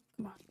 guys.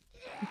 Come on.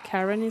 And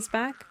Karen is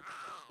back?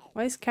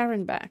 Why is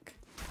Karen back?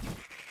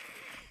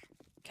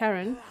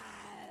 Karen,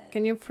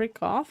 can you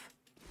freak off?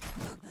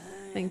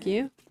 Thank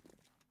you.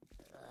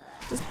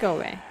 Just go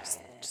away.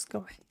 Just go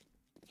away.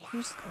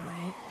 Just go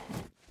away.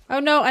 Oh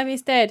no, I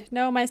missed it.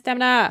 No, my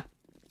stamina.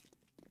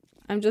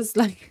 I'm just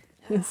like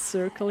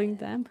circling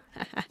them.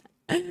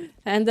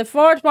 And the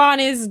fourth one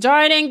is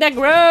joining the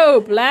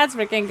group. Let's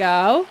freaking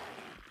go.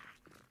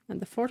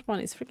 And the fourth one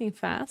is freaking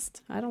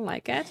fast. I don't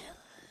like it.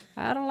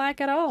 I don't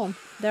like it at all.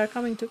 They're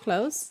coming too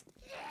close.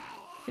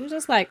 Can you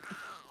just like...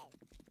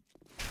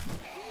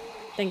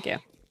 Thank you.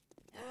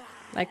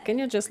 Like, can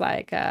you just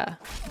like...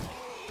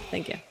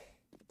 Thank you.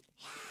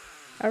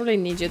 I really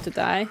need you to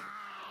die.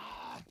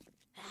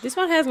 This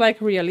one has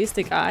like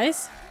realistic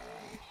eyes.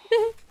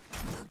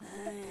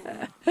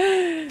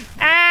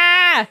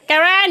 Ah!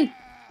 Karen!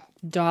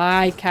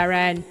 Die,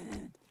 Karen.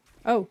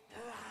 Oh.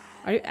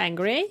 Are you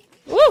angry?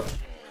 Woo!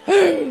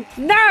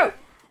 No!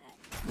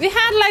 We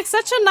had like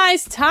such a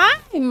nice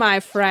time, my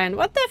friend.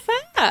 What the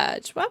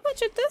fudge? Why would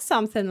you do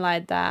something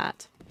like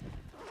that?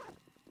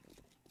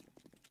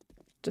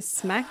 Just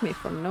smack me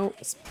for no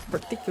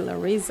particular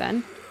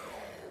reason.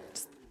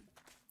 Just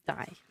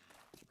die.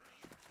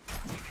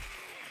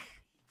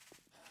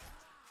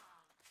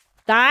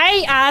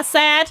 Die, I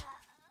said!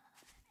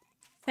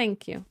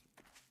 Thank you.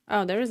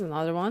 Oh, there is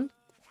another one.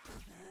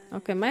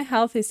 Okay, my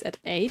health is at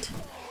 8.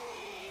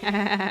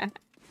 I'm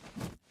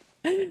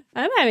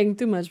having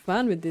too much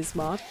fun with this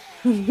mod.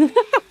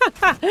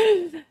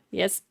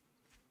 Yes.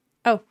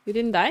 Oh, you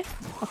didn't die?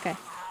 Okay.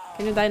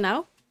 Can you die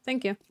now?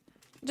 Thank you.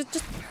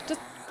 Just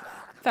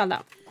fell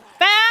down.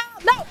 Fell!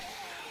 No!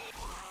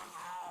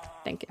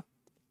 Thank you.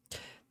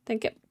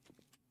 Thank you.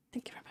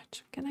 Thank you very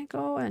much. Can I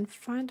go and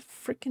find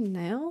freaking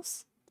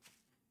nails?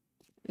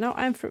 No,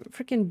 I'm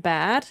freaking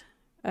bad.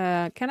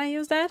 Can I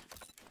use that?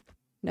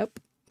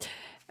 Nope.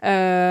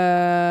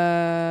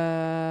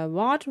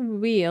 What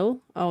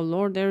wheel? Oh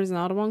lord, there is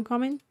another one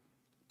coming.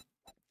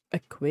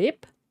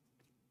 Equip?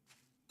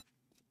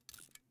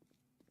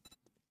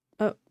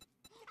 Oh.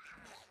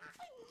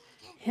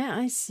 Yeah,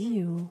 I see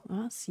you.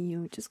 I see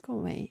you. Just go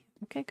away.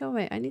 Okay, go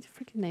away. I need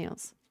freaking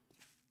nails.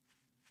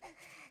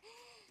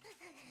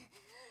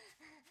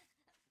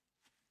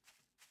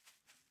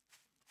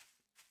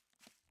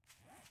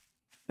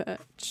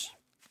 Fudge.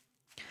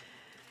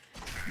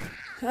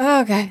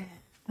 Okay.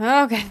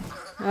 Okay.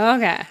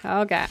 Okay.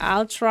 Okay.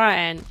 I'll try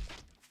and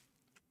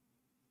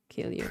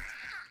kill you.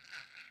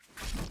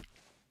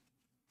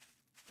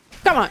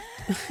 Come on.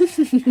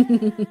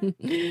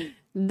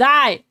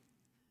 Die.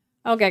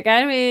 Okay,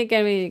 can we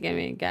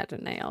get the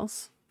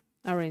nails?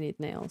 I really need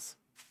nails.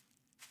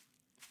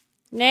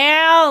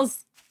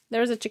 Nails!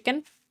 There's a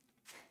chicken.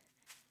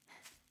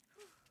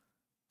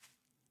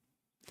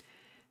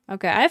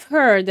 Okay, I've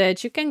heard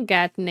that you can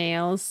get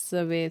nails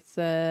with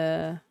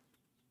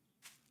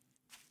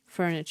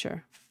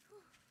furniture.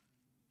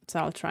 So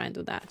I'll try and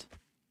do that.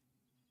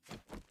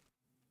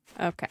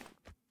 Okay.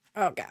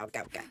 Okay.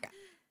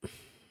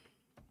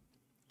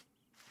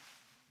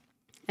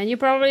 And you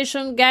probably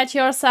shouldn't get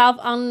yourself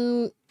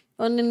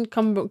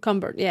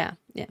unencumbered. Yeah.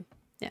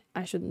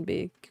 I shouldn't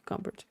be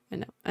encumbered.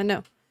 I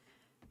know.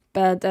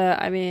 But,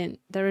 I mean,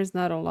 there is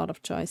not a lot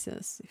of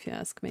choices, if you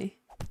ask me.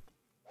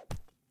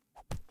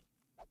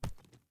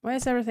 Why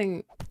is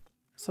everything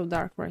so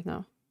dark right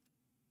now?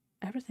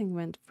 Everything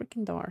went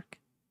freaking dark.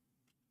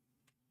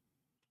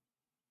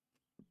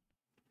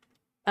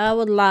 I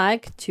would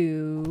like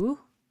to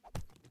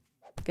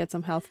get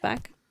some health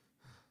back.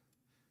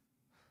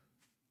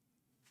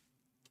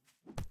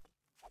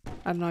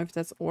 I don't know if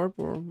that's orb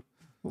or...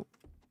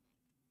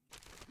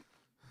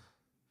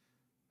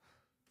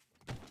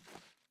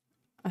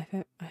 I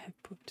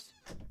have pooped.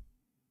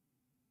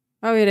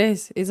 Oh, it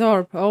is. It's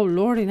orb. Oh,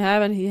 Lord in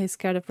heaven, he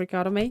scared the freak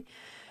out of me.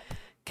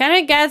 Can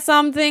I get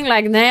something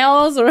like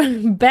nails or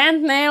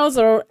bent nails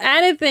or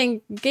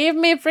anything? Give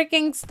me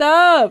freaking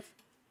stuff.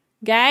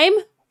 Game?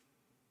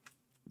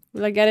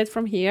 Will I get it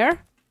from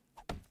here?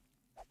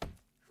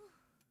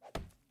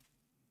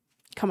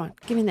 Come on,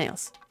 give me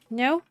nails.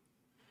 No?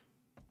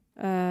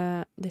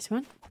 This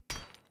one?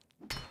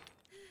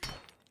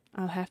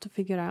 I'll have to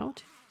figure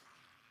out.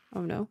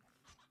 Oh no.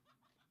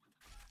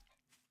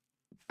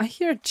 I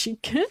hear a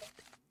chicken.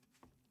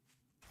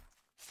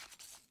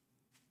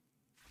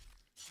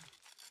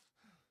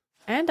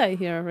 And I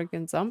hear a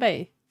freaking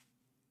zombie.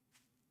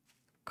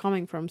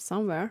 Coming from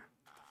somewhere.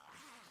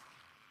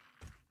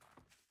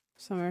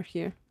 Somewhere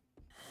here.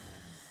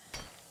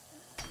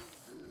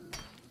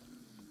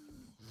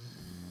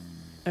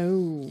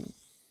 Oh.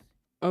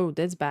 Oh,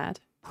 that's bad.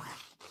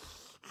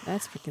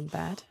 That's freaking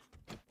bad.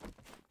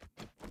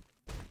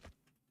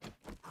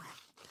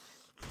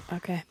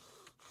 Okay.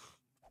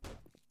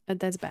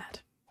 That's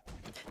bad.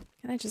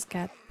 Can I just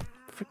get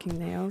freaking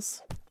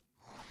nails?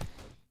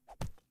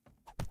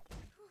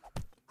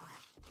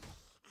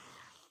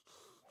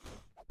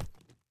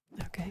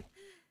 Okay.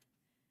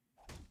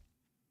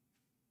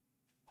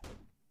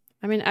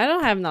 I mean, I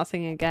don't have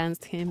nothing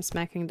against him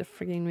smacking the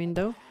freaking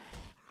window.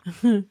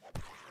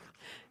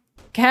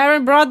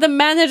 Karen brought the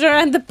manager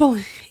and the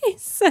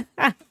police.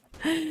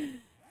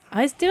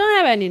 I still don't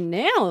have any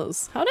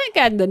nails. How did I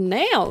get the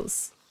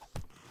nails?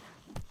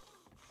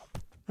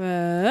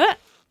 I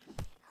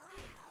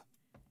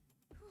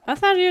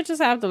thought you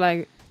just have to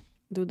like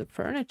do the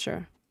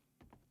furniture.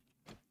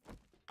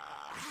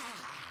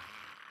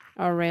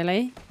 Oh,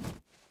 really?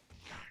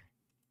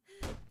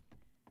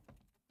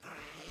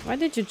 Why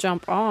did you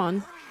jump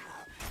on?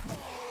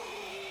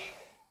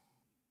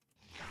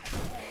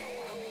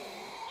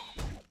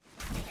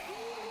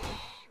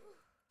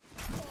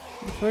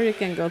 Before you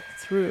can go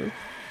through.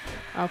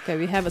 Okay,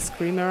 we have a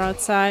screamer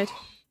outside.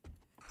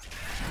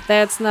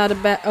 That's not a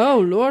bad... Oh,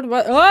 Lord,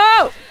 what?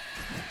 Oh!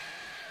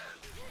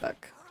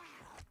 Fuck.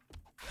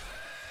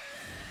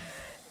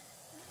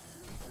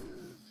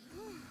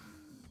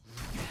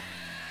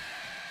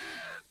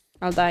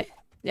 I'll die.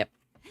 Yep.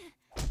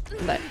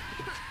 I'll die.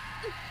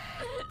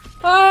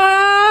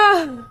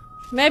 Ah!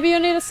 Maybe you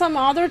need some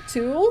other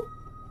tool?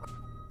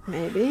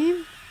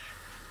 Maybe.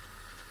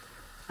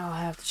 I'll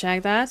have to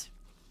check that.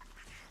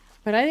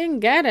 But I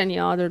didn't get any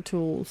other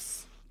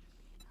tools.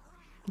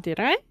 Did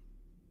I?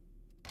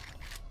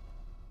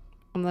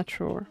 I'm not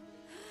sure.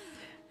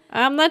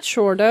 I'm not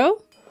sure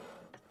though.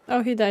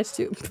 Oh, he died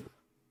too.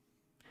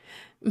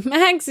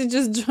 Maxie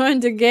just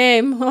joined the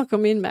game.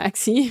 Welcome in,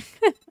 Maxie.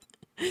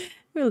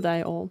 We'll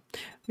die all.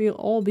 We'll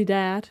all be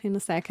dead in a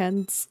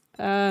second.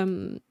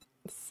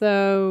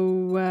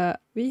 So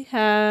we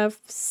have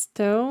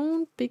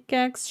stone,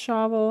 pickaxe,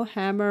 shovel,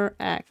 hammer,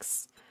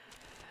 axe.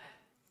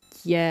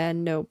 Yeah,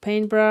 no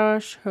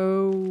paintbrush,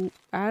 hoe.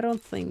 I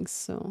don't think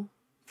so.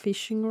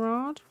 Fishing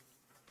rod.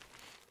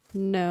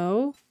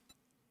 No.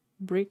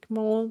 Brick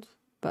mold,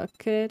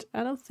 bucket.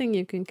 I don't think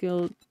you can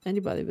kill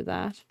anybody with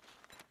that.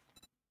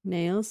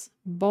 Nails,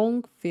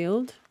 bone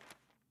field.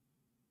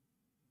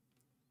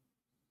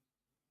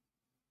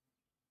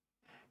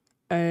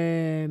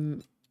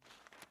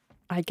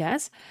 I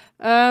guess.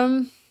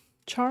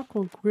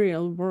 Charcoal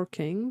grill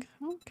working.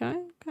 Okay,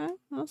 okay.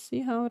 I'll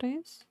see how it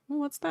is. Oh,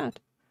 what's that?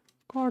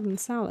 Garden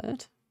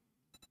salad.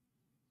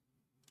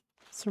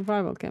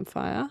 Survival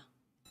campfire.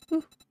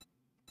 Ooh.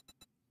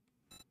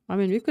 I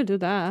mean, we could do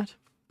that.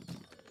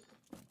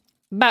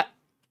 But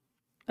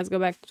let's go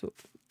back to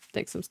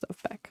take some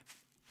stuff back.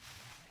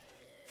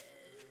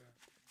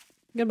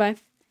 Goodbye.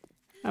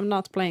 I'm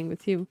not playing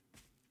with you.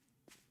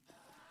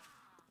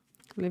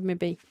 Leave me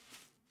be.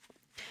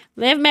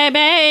 Leave me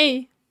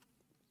be!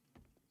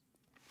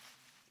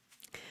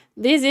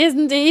 This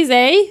isn't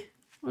easy.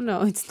 Oh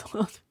no, it's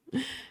not.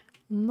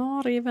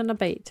 Not even a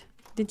bait.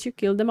 Did you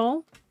kill them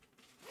all?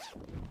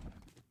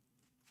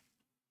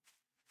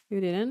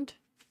 You didn't?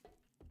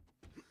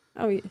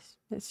 Oh yes,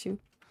 that's you.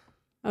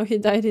 Oh, he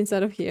died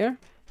inside of here.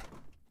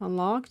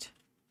 Unlocked.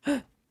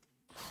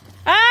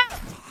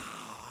 Ah!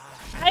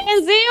 I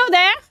didn't see you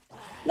there!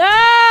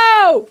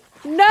 No!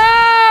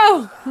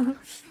 No!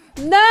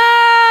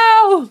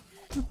 No!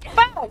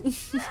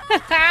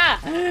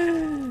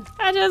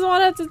 I just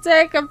wanted to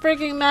take a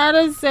freaking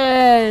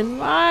medicine.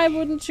 Why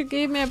wouldn't you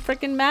give me a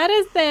freaking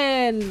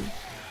medicine?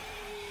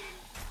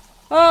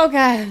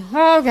 Okay,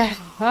 okay,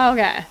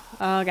 okay,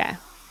 okay.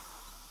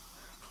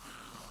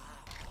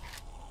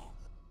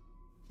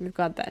 We've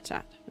got that,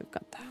 chat. We've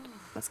got that.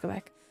 Let's go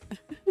back.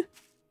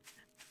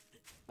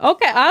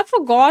 Okay, I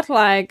forgot,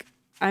 like,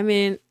 I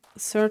mean,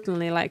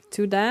 certainly like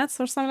 2 deaths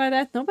or something like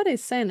that.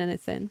 Nobody's saying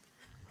anything.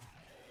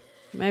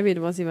 Maybe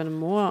it was even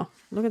more.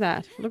 Look at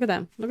that. Look at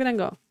them. Look at them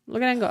go.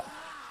 Look at them go.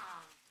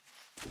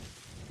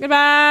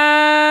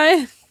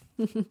 Goodbye!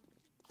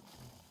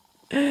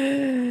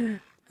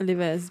 Leave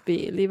us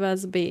be. Leave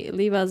us be.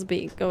 Leave us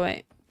be. Go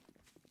away.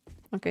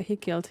 Okay, he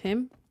killed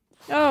him.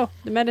 Oh,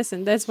 the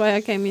medicine. That's why I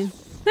came in.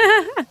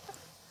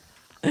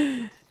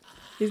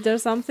 Is there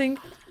something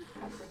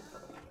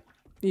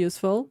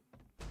useful?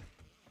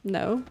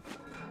 No.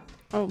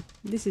 Oh,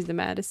 this is the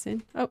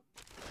medicine. Oh.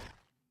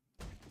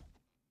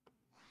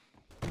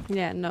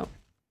 Yeah, no.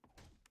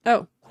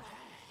 Oh.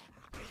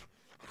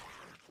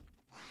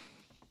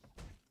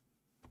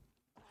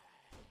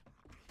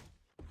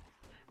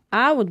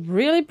 I would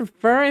really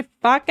prefer if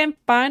I can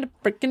find the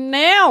freaking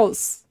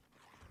nails.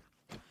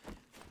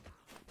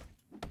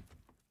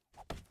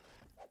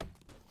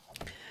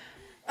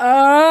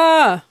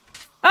 Oh,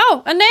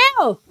 a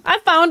nail! I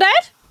found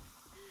it!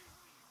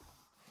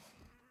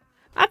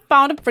 I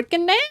found a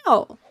freaking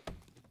nail!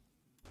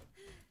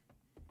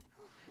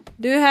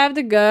 Do you have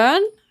the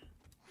gun?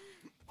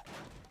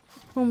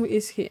 Whom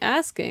is he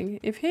asking?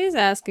 If he's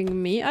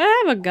asking me, I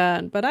have a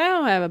gun, but I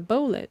don't have a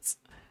bullets.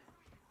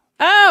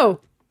 Oh!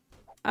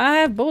 I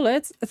have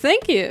bullets.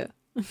 Thank you.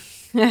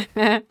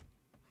 Thank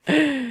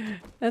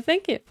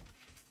you.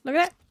 Look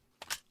at that.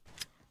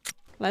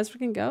 Let's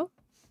freaking go.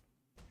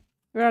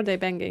 Where are they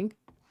banging?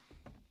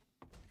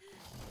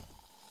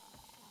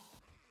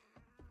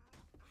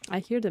 I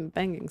hear them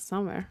banging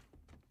somewhere.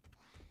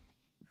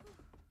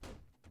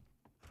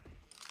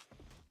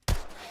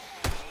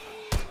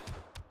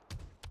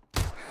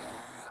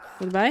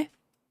 Goodbye.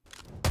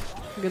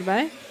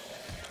 Goodbye.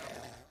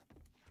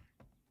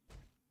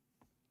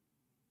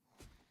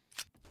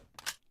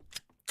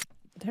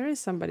 There is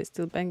somebody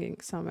still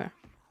banging somewhere.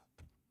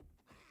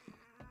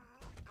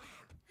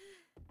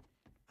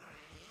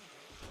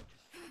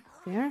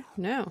 There?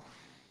 No.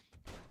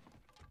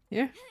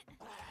 Here?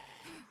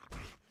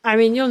 I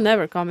mean, you'll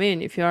never come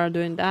in if you are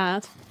doing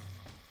that.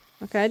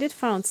 Okay, I did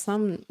found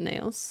some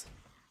nails.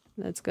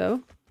 Let's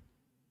go.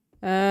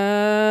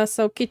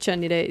 So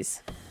kitchen it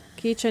is.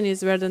 Kitchen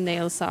is where the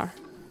nails are.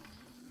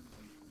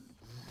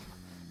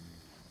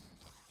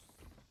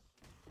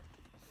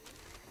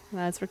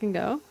 Let's freaking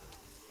go.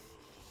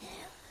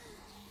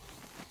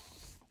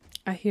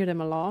 I hear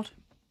them a lot.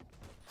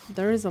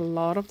 There is a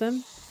lot of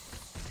them.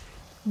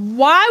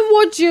 Why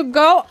would you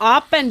go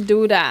up and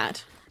do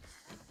that?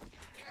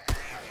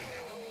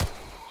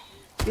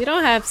 We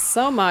don't have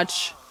so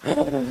much.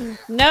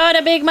 No,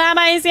 the big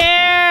mama is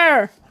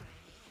here!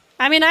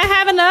 I mean, I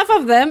have enough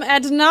of them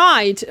at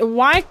night.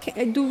 Why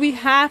do we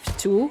have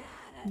to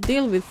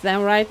deal with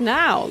them right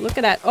now? Look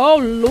at that. Oh,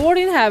 Lord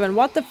in heaven.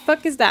 What the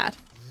fuck is that?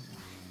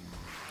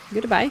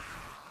 Goodbye.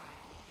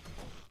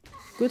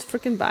 Good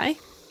freaking bye.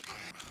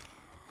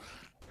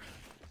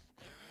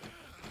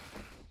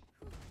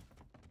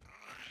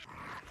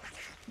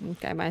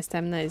 Okay, my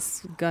stamina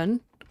is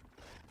gone.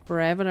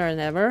 Forever and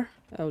ever.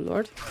 Oh,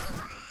 Lord.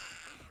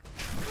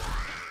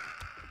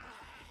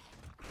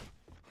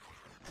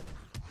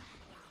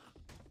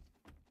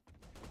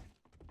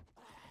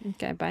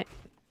 Okay, bye.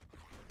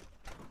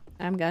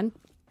 I'm gone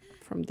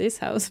from this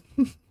house.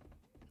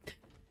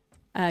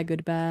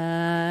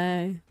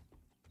 Goodbye.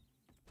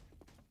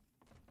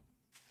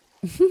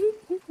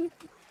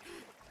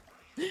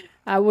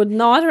 I would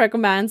not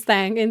recommend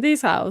staying in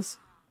this house.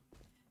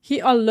 He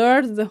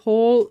alerted the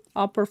whole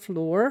upper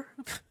floor.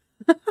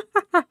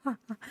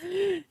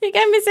 He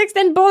gave me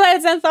 16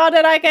 bullets and thought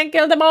that I can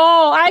kill them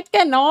all. I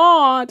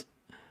cannot.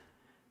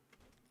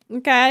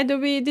 Okay,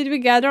 did we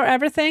gather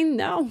everything?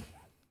 No.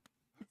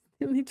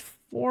 You need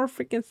 4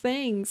 freaking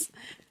things.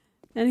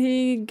 And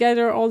he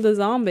gathered all the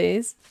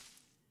zombies.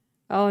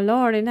 Oh,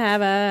 Lord in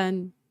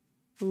heaven.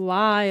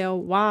 Why, oh,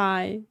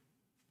 why?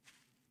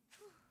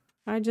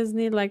 I just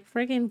need like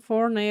freaking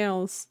 4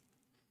 nails.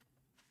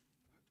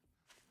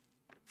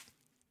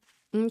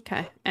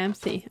 Okay,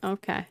 empty.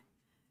 Okay.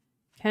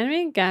 Can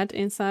we get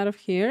inside of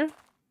here?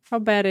 How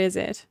bad is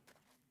it?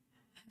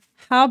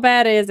 How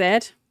bad is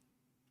it?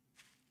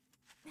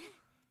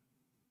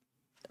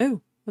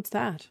 Oh, what's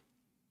that?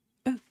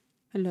 Oh,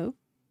 hello?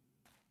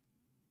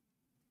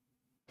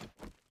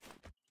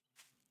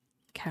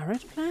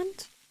 Carrot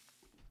plant?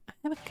 I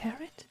have a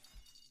carrot?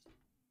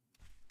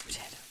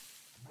 Potato.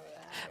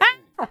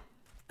 Ah!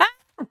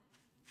 Ah!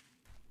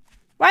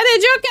 Why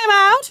did you come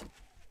out?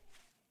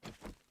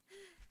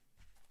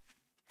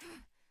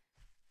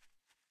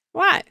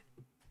 Why?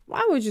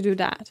 Why would you do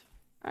that?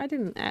 I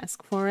didn't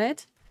ask for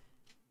it.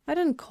 I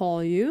didn't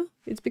call you.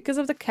 It's because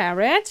of the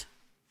carrot.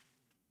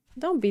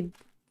 Don't be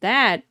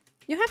that.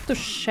 You have to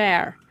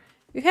share.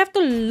 You have to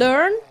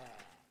learn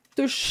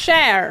to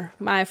share,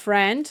 my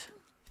friend.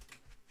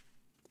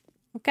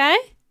 Okay?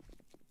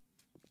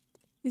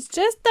 It's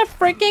just a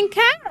freaking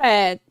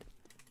carrot.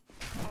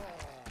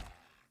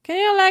 Can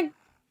you, like,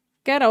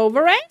 get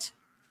over it?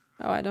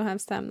 Oh, I don't have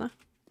stamina.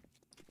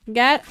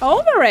 Get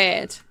over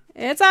it.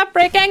 It's a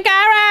freaking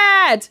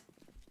carrot!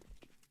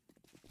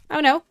 Oh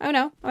no, oh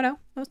no, oh no.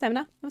 No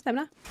stamina, no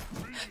stamina.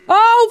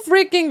 Oh,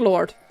 freaking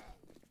Lord.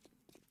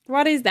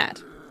 What is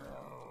that?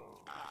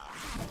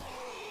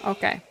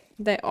 Okay,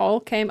 they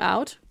all came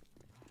out.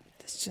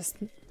 That's just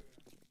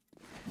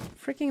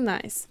freaking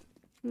nice.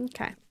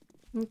 Okay,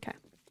 okay.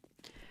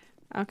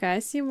 Okay, I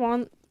see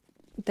one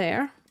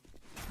there.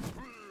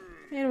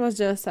 It was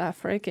just a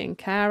freaking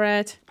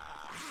carrot.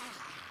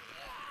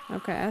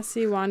 Okay, I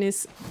see one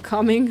is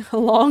coming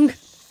along.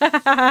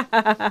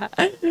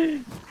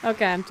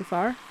 Okay, I'm too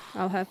far.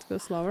 I'll have to go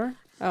slower.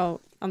 Oh,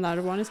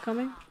 another one is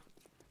coming.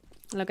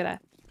 Look at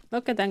that.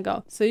 Look at them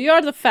go. So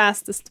you're the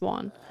fastest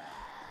one.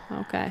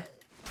 Okay.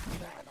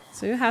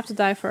 So you have to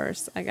die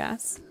first, I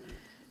guess.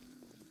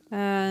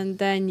 And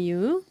then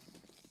you.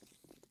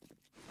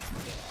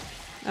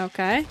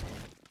 Okay.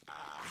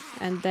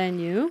 And then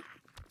you.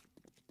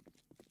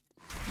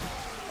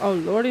 Oh,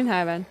 Lord in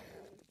heaven.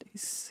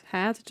 His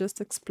head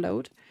just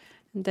explode.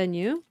 And then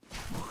you.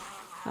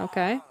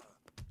 Okay.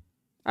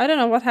 I don't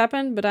know what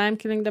happened, but I'm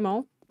killing them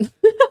all.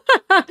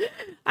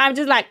 I'm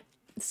just like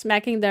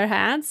smacking their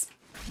heads.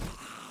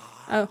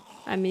 Oh,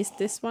 I missed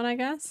this one, I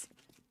guess.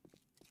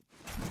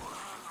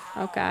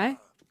 Okay.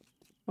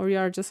 Or you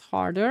are just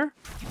harder.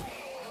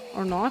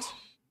 Or not.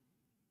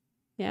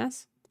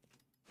 Yes.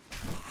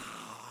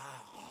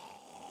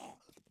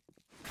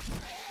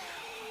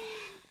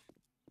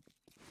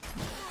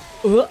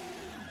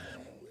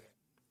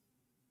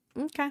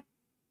 Okay.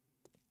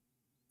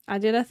 I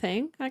did a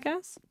thing, I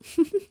guess.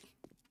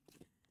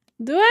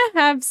 Do I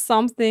have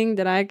something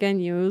that I can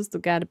use to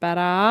get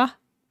better?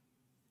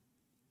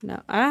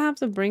 No, I have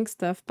to bring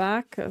stuff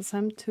back because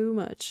I'm too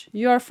much.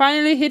 You are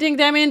finally hitting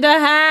them in the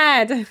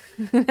head!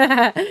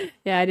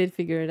 Yeah, I did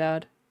figure it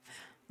out.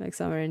 Like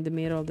somewhere in the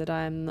middle that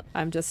I'm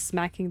just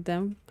smacking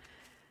them.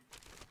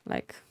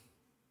 Like...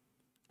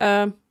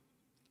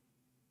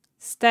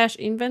 stash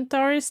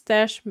inventory,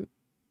 stash...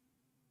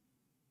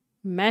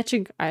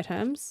 matching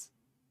items.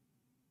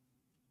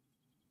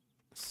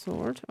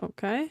 Sword,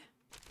 okay.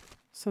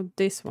 So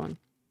this one.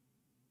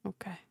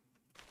 Okay.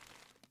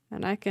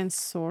 And I can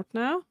sort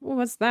now. Oh,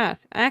 what's that?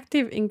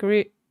 Active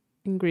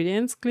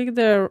ingredients. Click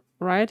the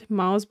right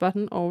mouse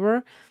button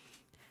over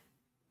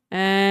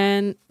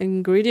and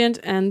ingredient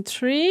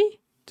entry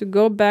to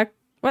go back.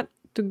 What?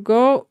 To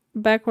go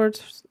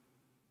backwards.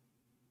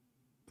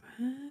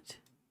 What?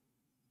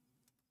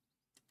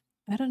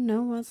 I don't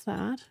know. What's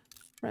that?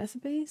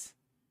 Recipes?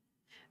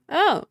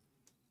 Oh.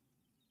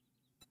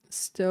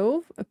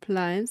 Stove,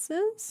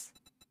 appliances.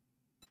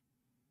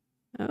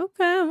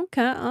 Okay,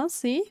 I'll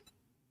see.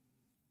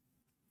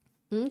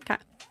 Okay.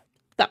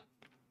 So,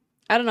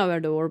 I don't know where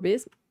the orb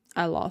is.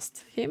 I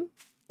lost him.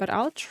 But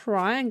I'll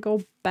try and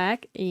go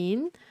back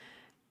in.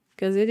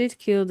 Because it did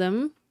kill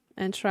them.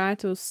 And try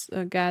to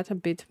get a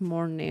bit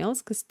more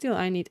nails. Because still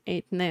I need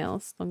 8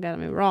 nails. Don't get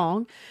me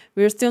wrong.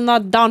 We're still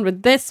not done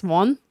with this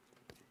one.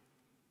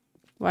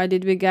 Why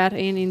did we get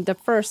in the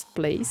first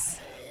place?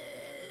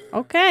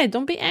 Okay,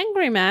 don't be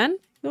angry, man.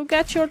 You'll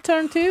get your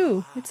turn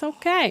too. It's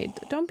okay.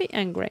 Don't be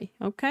angry,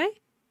 okay?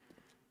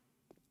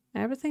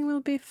 Everything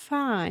will be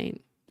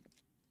fine.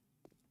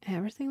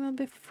 Everything will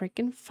be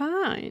freaking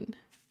fine.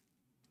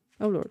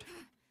 Oh, Lord.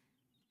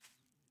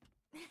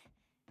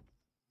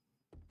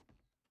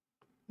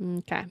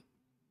 Okay.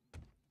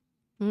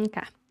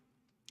 Okay.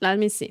 Let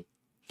me see.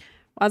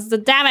 What's the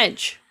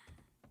damage?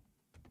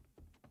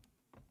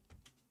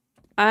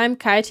 I'm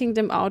kiting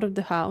them out of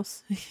the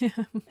house.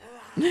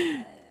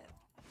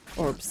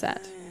 Orb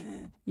set.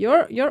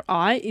 Your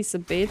eye is a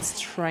bit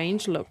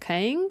strange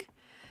looking.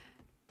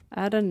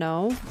 I don't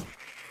know.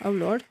 Oh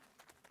Lord.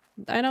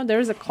 I know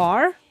there's a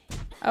car.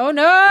 Oh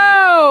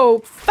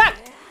no! Fuck!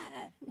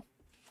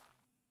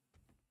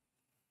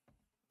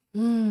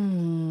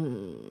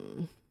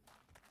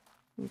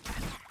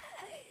 Okay.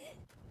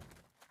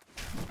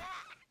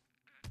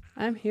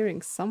 I'm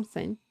hearing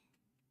something.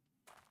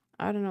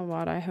 I don't know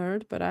what I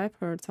heard, but I've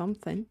heard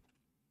something.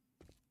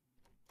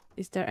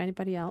 Is there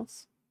anybody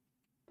else?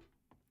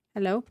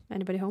 Hello?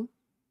 Anybody home?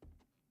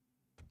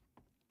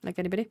 Like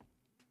anybody?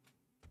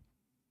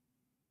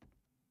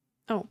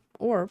 Oh,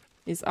 orb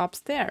is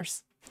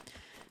upstairs.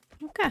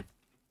 Okay.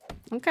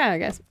 Okay, I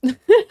guess.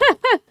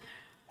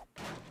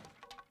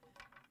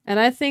 And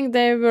I think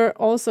they were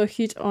also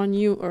hit on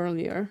you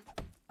earlier.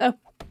 Oh,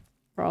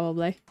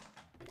 probably.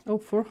 Oh,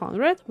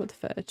 400? What the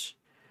fetch?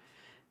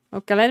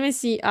 Okay, let me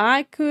see.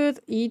 I could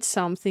eat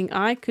something.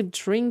 I could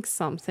drink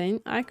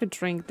something. I could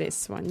drink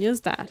this one.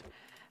 Use that.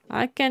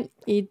 I can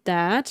eat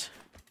that.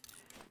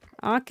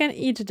 I can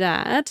eat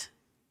that.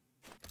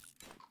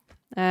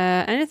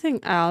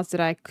 Anything else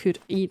that I could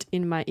eat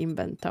in my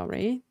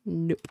inventory?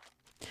 Nope.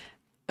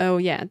 Oh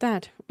yeah,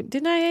 that.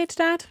 Didn't I eat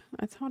that?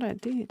 I thought I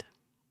did.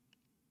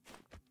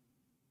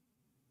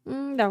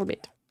 That'll be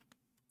it.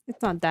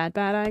 It's not that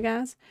bad, I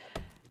guess.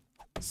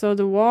 So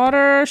the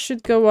water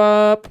should go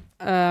up.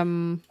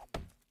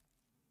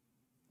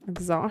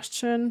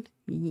 Exhaustion.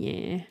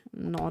 Yeah,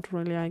 not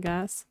really, I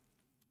guess.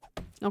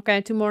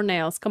 Okay, 2 more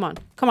nails. Come on.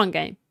 Come on,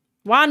 game.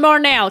 1 more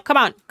nail. Come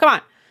on. Come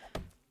on.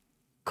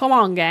 Come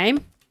on,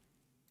 game.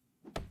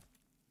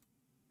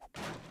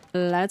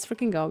 Let's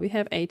freaking go. We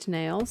have 8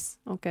 nails.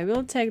 Okay,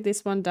 we'll take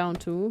this one down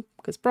too.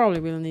 Because probably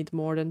we'll need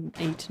more than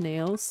 8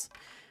 nails.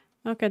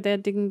 Okay,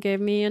 that didn't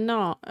give me a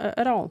no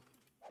at all.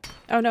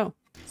 Oh no.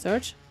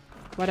 Search.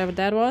 Whatever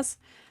that was.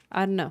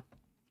 I don't know.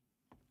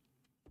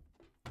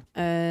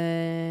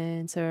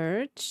 And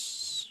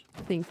search.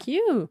 Thank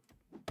you.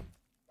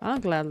 I'll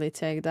gladly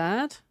take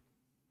that.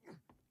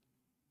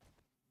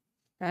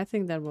 I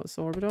think that was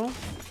orbital.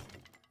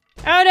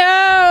 Oh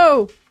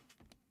no!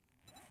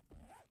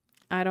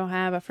 I don't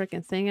have a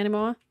freaking thing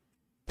anymore.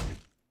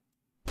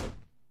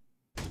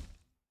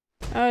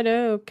 Oh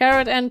no.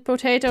 Carrot and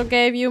potato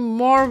gave you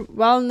more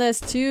wellness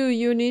too.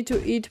 You need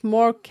to eat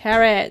more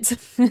carrots.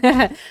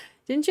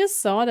 Didn't you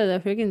saw that the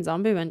freaking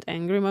zombie went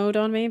angry mode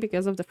on me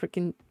because of the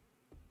freaking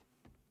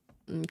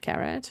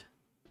carrot?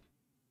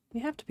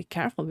 You have to be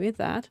careful with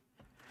that.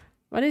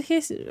 What did he...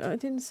 I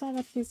didn't saw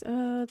what he's...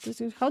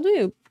 how do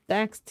you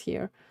text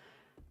here?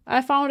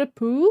 I found a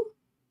poo.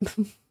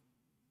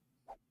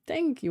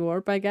 Thank you,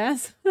 Orb, I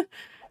guess.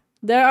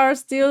 There are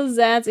still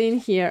Zeds in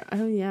here.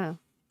 Oh, yeah.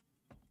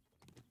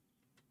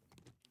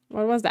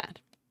 What was that?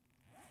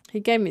 He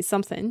gave me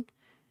something.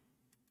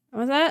 What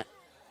was that?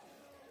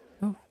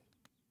 Oh.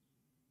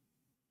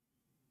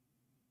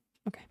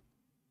 Okay.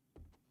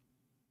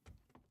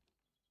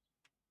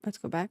 Let's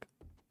go back.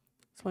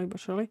 Slowly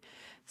but surely.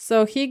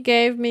 So he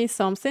gave me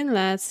something.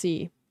 Let's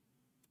see.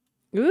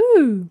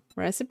 Ooh,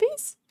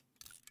 recipes?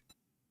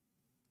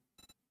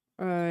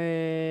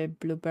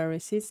 Blueberry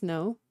seeds,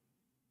 no.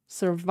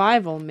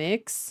 Survival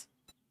mix.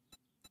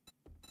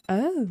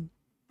 Oh.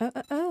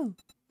 Oh.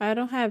 I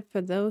don't have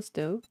for those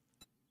though.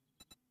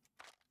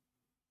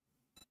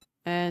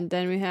 And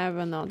then we have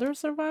another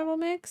survival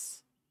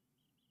mix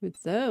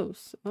with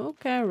those.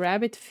 Okay,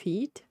 rabbit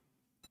feet.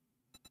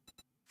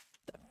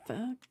 The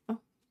fuck? Oh,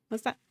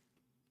 what's that?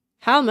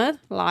 Helmet,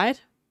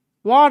 light,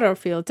 water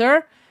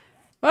filter.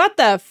 What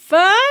the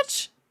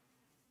fudge?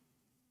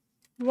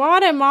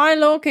 What am I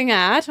looking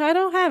at? I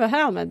don't have a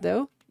helmet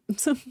though.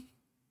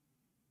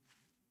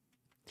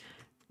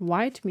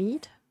 White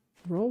meat,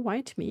 raw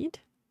white meat,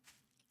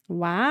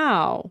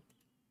 Wow.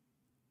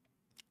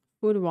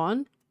 Wood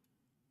 1.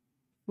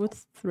 Wood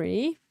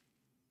 3.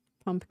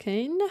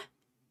 Pumpkin.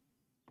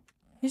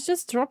 He's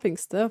just dropping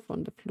stuff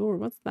on the floor.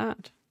 What's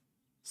that?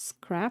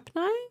 Scrap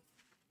knife?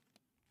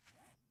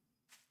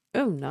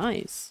 Oh,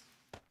 nice.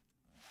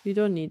 You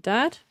don't need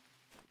that.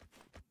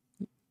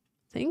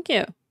 Thank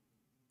you.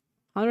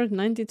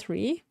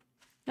 193.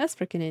 That's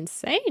freaking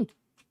insane.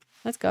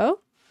 Let's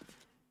go.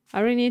 I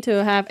really need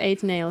to have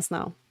 8 nails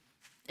now.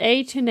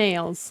 8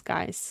 nails,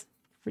 guys.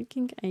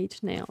 Freaking 8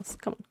 nails.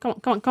 Come on, come on,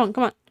 come on, come on,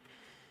 come on.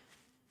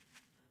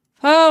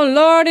 Oh,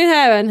 Lord in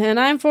heaven. And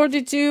I'm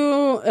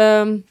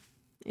 42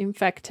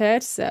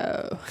 infected,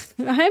 so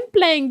I'm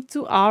playing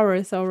 2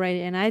 hours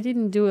already and I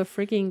didn't do a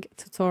freaking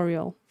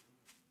tutorial.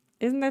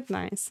 Isn't that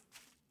nice?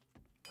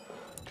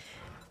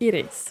 It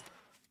is.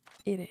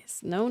 It is.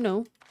 No,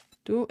 no.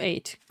 Do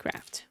 8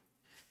 craft.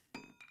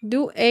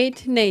 Do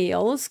 8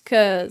 nails,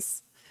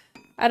 cause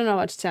I don't know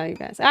what to tell you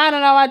guys. I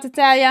don't know what to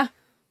tell you.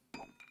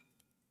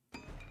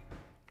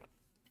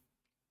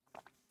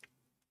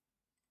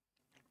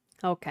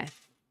 Okay.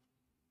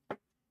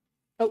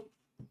 Oh,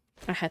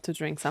 I had to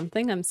drink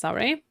something. I'm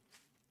sorry.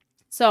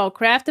 So,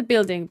 craft a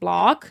building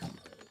block.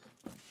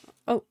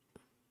 Oh.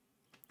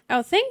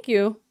 Oh, thank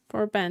you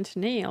for bent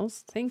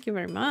nails. Thank you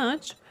very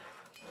much.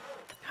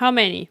 How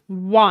many?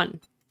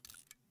 1.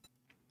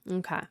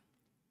 Okay.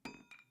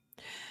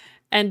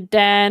 And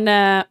then,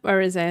 where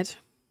is it?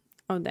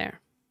 Oh, there.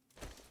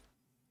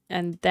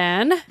 And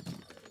then,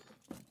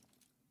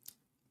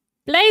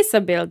 place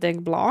a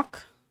building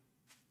block.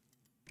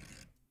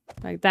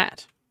 Like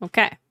that.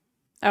 Okay.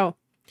 Oh,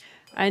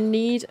 I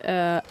need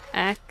a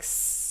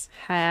axe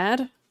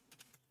head.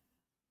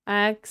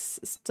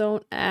 Axe,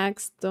 stone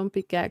axe, stone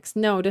pickaxe.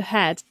 No, the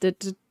head.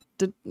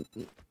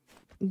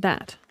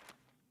 That.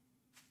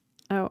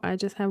 Oh, I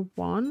just have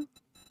 1.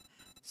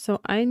 So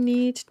I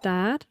need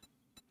that.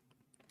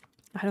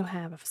 I don't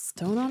have a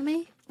stone on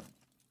me.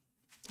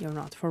 You're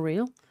not for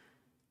real.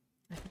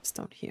 I have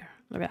stone here.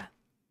 Look at that.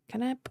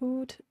 Can I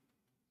put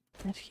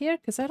that here?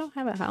 Because I don't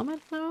have a helmet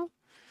now.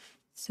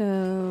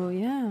 So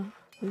yeah,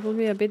 it will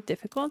be a bit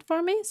difficult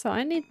for me. So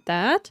I need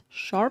that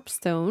sharp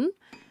stone.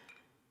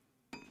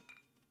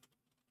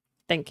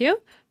 Thank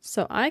you.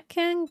 So I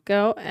can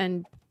go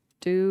and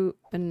do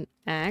an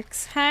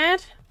axe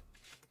head.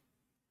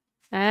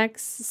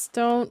 Axe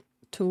stone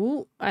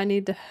tool. I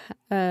need the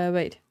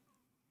wait.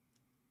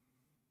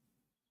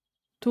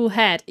 Tool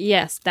head.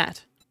 Yes,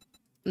 that.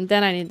 And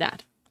then I need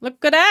that.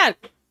 Look at that.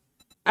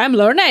 I'm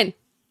learning.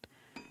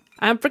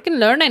 I'm freaking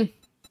learning.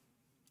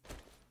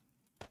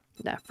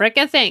 That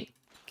freaking thing.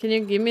 Can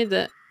you give me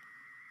the...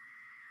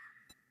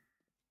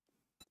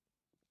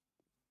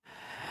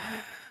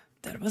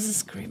 That was a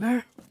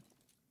screamer.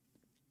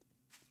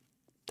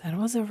 That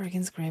was a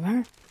freaking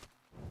screamer.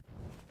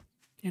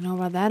 You know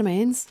what that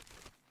means?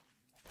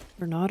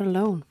 You're not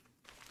alone.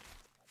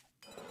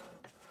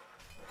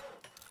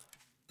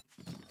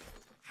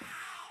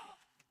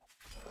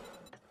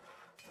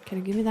 Can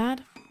you give me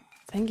that?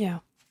 Thank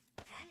you.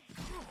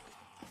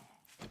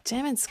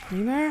 Damn it,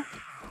 screamer.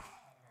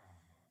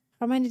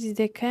 How many did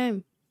they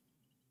come?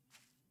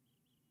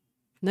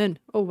 None.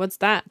 Oh, what's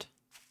that?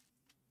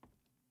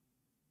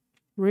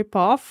 Rip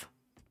off?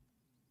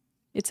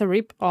 It's a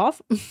rip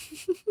off?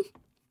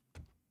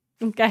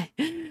 Okay.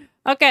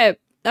 Okay.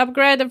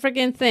 Upgrade the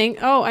freaking thing.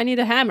 Oh, I need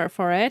a hammer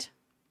for it.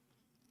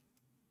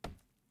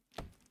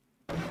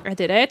 I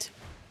did it.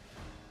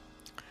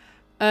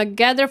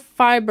 Gather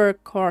fiber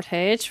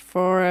cordage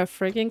for a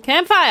freaking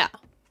campfire.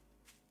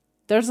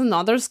 There's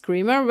another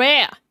screamer.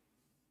 Where?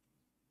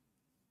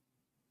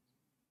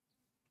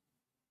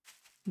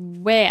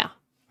 Where?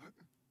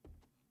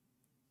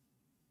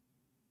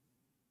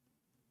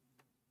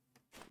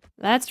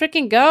 Let's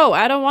freaking go.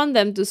 I don't want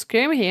them to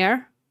scream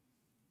here.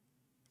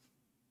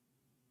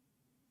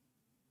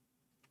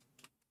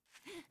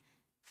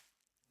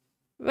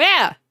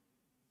 Where?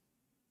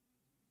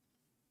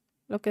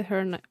 Look at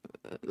her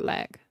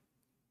leg.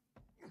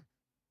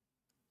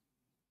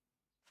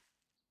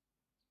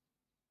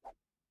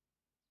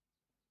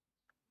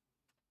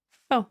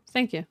 Oh,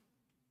 thank you.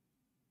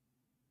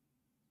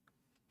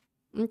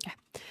 Okay.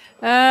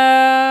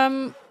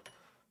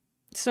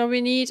 So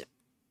we need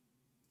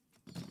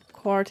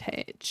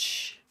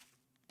cordage.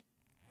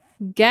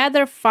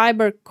 Gather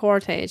fiber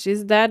cordage.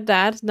 Is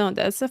that? No,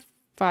 that's a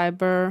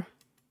fiber.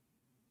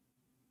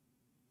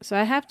 So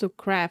I have to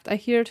craft. I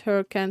heard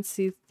her, can't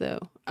see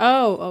though.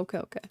 Oh, okay,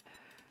 okay.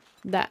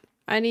 That.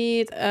 I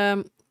need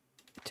 2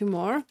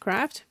 more.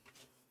 Craft.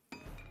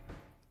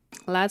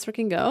 Let's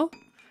freaking go.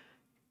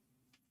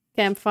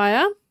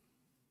 Campfire.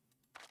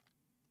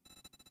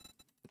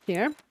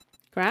 Here.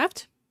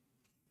 Craft.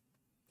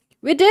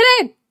 We did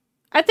it!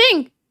 I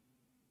think!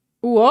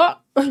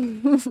 What?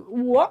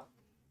 What?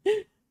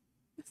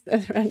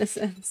 That's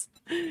Renaissance.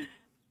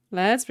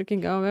 Let's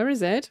freaking go. Where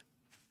is it?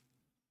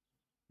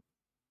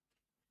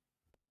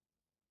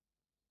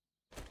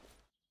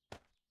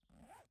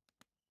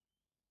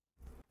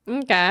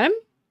 Okay.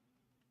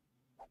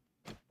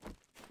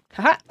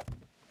 Haha.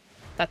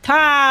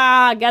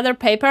 Ta-ta! Gather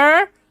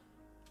paper.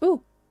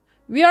 Ooh.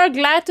 We are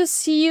glad to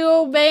see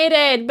you made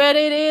it, but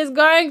it is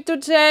going to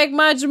take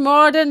much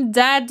more than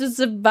that to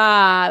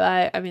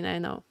survive. I mean, I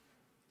know.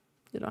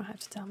 You don't have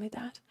to tell me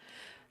that.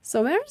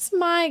 So where's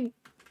my...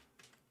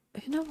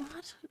 You know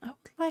what? I would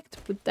like to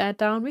put that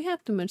down. We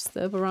have too much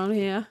stuff around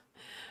here.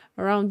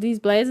 Around these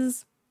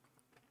places.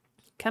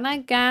 Can I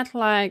get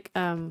like...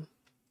 Can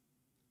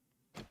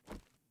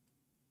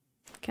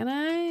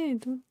I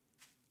do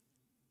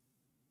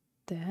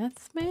that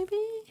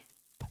maybe?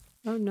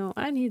 Oh no,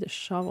 I need a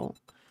shovel.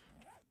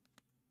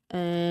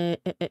 Oh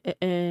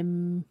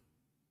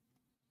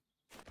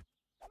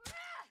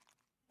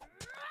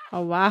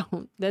wow,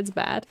 that's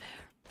bad.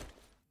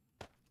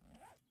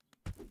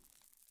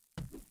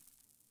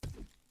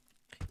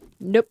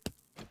 Nope.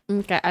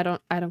 Okay, I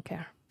don't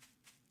care.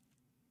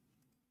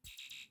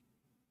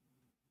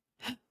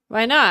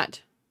 Why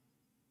not?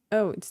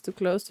 Oh, it's too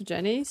close to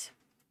Jenny's.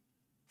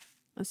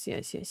 I see.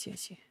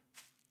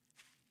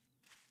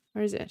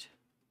 Where is it?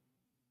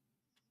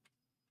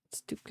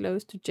 It's too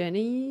close to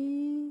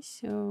Jenny's,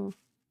 so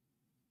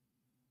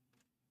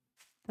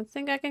I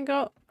think I can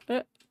go.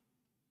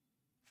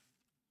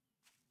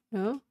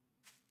 No.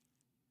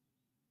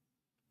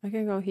 I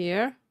can go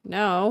here.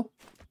 No.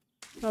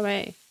 Go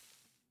away.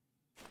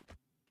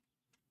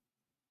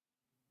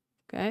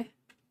 Okay.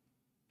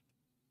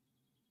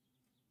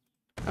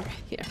 Okay,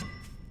 here.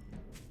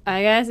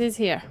 I guess it's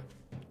here.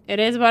 It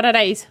is what it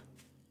is.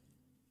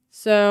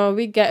 So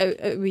we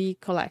get we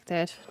collect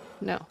it.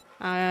 No,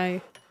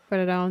 I put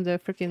it on the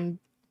freaking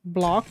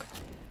block.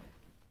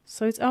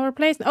 So it's our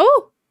place.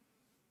 Oh,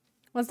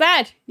 what's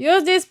that?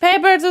 Use this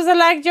paper to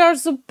select your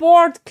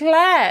support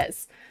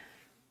class.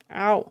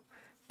 Ow.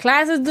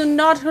 Classes do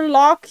not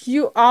lock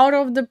you out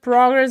of the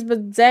progress,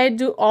 but they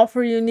do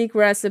offer unique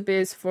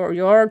recipes for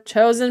your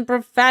chosen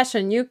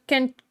profession. You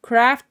can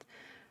craft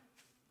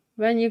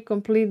when you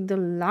complete the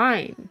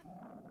line.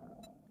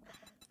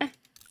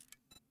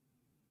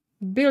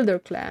 Builder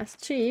class,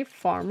 chief,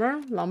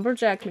 farmer,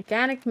 lumberjack,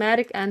 mechanic,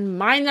 medic, and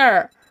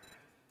miner.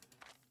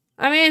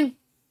 I mean,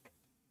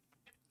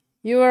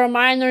 you were a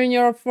miner in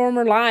your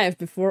former life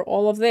before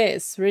all of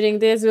this. Reading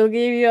this will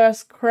give you a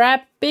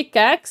scrap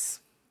pickaxe,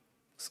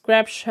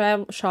 scrap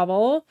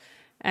shovel,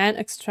 and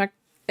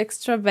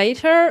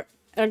excavator,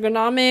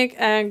 ergonomic,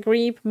 and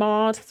grip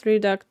mod, 3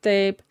 duct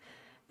tape,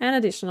 and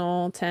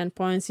additional 10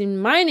 points in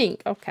mining.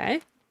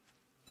 Okay.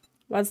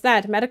 What's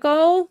that?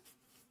 Medical?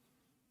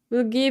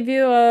 We'll give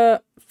you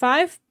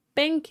 5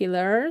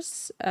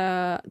 painkillers,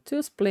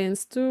 2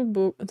 splints,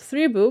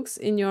 3 books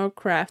in your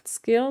craft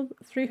skill,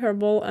 3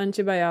 herbal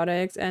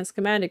antibiotics, and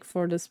schematic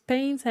for the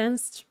pains and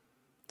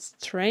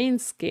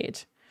strains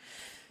kit.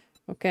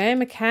 Okay,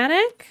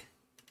 mechanic?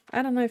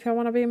 I don't know if I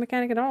want to be a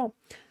mechanic at all.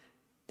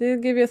 They'll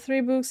give you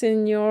 3 books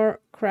in your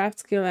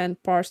craft skill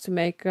and parts to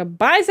make a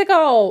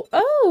bicycle.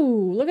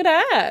 Oh, look at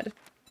that.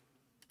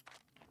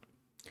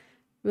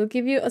 We'll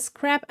give you a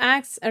scrap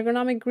axe,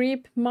 ergonomic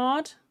grip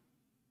mod,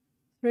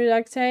 3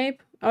 duct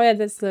tape. Oh yeah,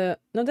 that's the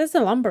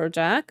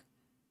lumberjack.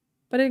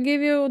 But it'll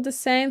give you the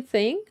same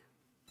thing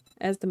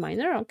as the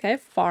miner. Okay,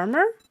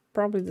 farmer,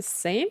 probably the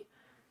same.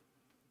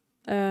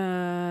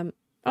 Oh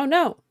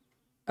no.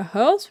 A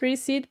hoe, 3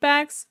 seed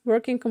bags,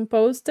 working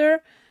composter,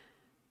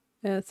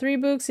 3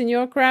 books in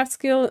your craft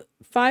skill,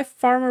 5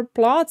 farmer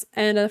plots,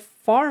 and a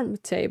farm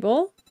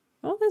table.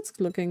 Oh, that's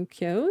looking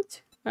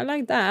cute. I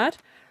like that.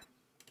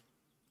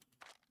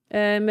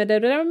 A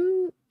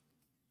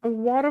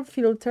water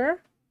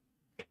filter.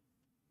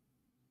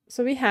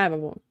 So we have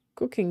a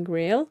cooking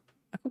grill,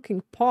 a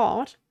cooking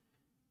pot.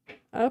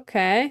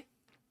 Okay.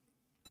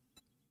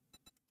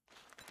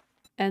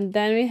 And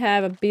then we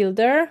have a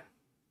builder.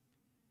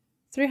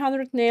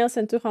 300 nails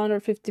and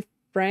 250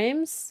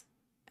 frames.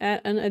 And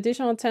an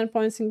additional 10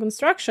 points in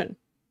construction.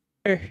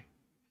 Okay,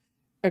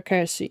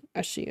 I see.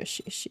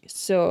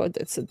 So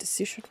that's a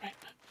decision right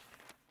now.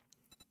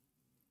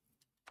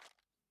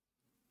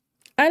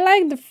 I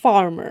like the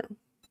farmer.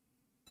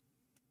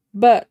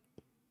 But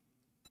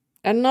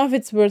I don't know if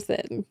it's worth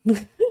it.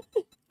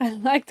 I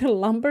like the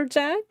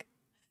lumberjack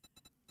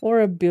or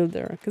a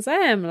builder. Because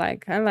I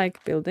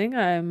like building.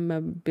 I'm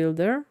a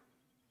builder.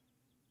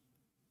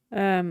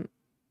 A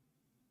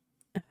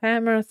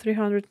hammer,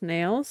 300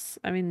 nails.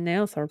 I mean,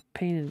 nails are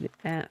pain in the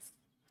ass.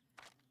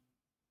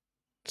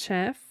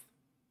 Chef.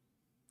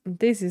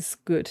 This is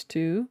good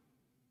too.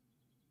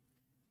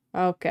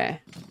 Okay.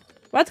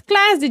 What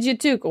class did you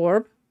took,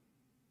 Orb?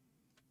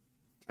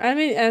 Let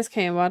me ask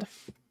him what...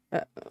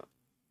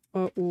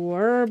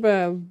 Orb,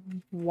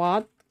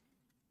 what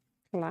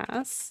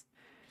class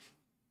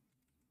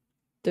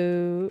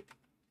do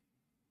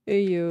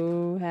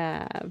you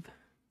have?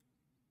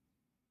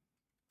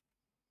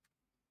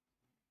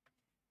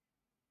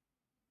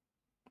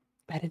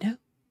 I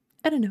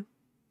don't know.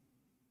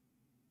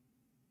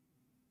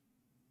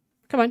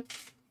 Come on.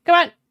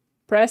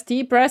 Press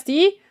T.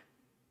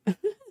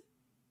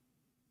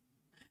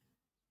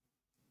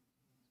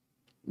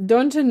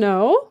 Don't you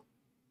know?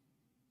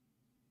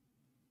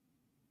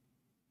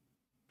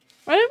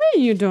 What do you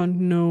mean you don't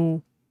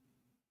know?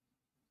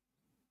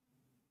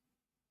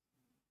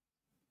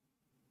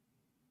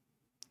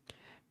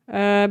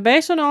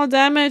 Based on all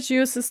damage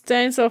you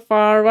sustained so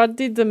far, what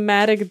did the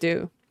medic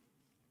do?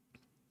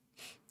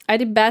 I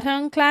did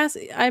baton class,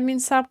 I mean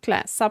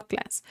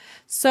subclass.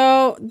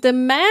 So the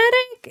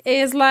medic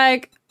is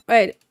like,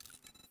 wait.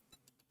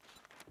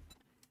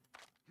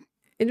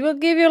 It will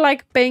give you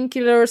like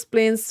painkillers,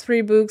 splints,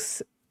 3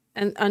 books,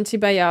 and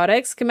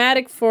antibiotics.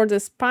 Schematic for the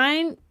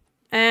spine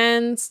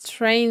and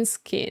strains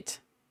kit.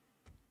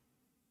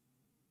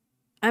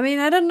 I mean,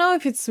 I don't know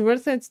if it's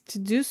worth it to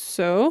do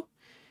so.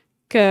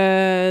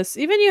 Because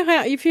even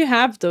if you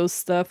have those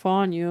stuff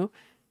on you,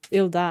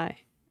 you'll die.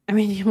 I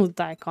mean, you'll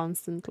die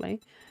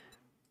constantly.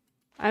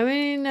 I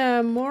mean,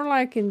 more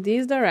like in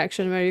this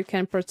direction where you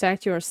can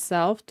protect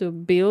yourself to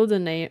build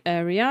an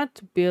area,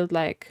 to build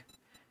like...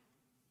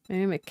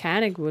 Maybe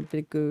mechanic would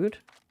be good.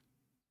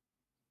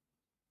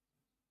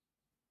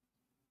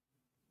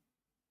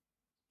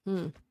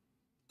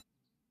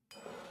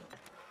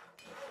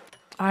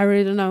 I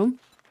really don't know.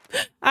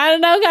 I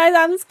don't know, guys.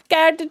 I'm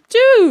scared to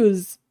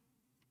choose.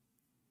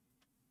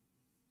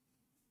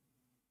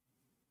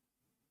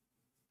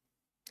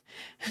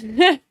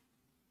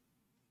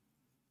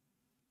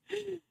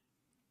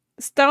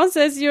 Stone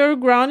says you're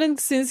grounded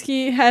since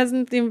he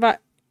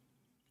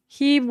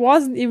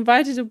wasn't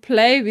invited to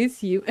play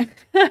with you.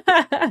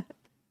 I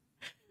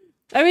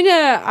mean,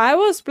 I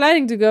was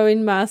planning to go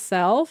in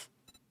myself.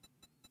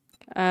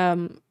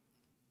 I'm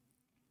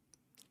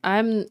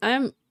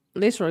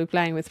literally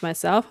playing with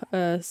myself.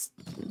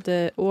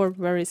 The orb,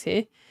 where is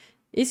he?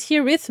 Is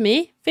here with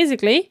me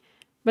physically,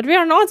 but we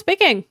are not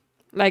speaking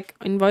like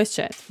in voice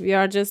chat. We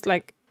are just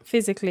like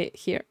physically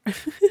here.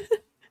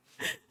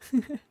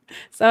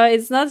 So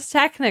it's not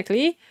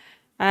technically.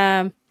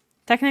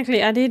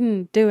 Technically, I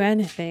didn't do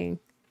anything.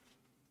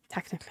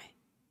 Technically.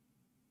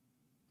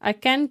 I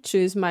can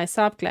choose my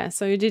subclass,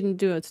 so you didn't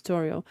do a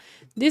tutorial.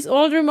 This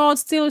old remote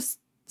still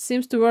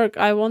seems to work.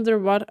 I wonder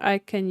what I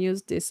can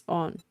use this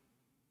on.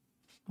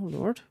 Oh,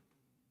 Lord.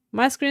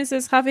 My screen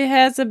says Huffy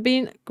has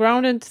been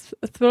grounded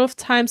 12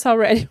 times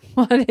already.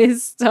 What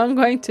is Stone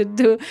going to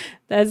do?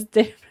 That's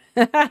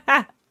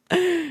different.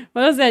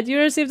 What is that? You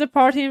received a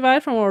party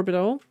invite from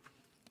Orbital.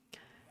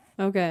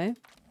 Okay.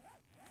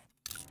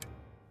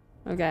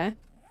 Okay.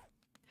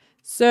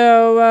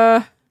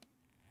 So,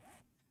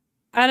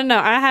 I don't know.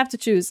 I have to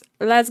choose.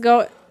 Let's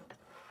go.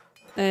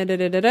 I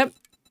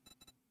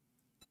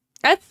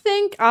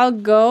think I'll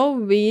go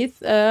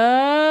with,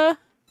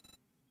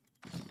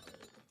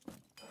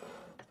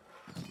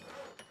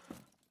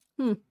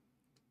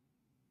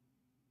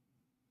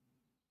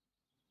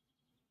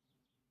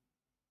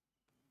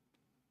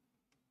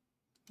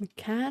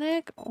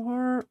 Mechanic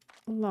or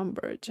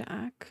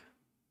lumberjack?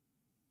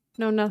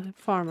 No, not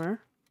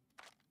farmer.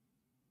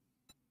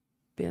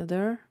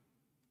 Builder.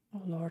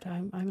 Oh Lord,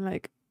 I'm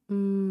like,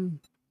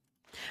 I'm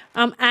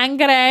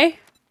angry.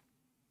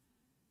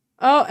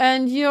 Oh,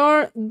 and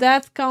your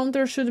death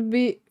counter should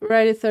be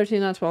ready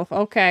 13 or 12.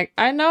 Okay,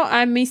 I know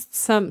I missed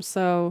some,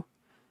 so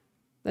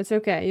that's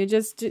okay. You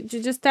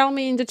just tell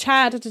me in the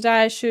chat that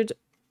I should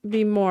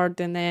be more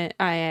than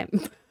I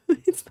am.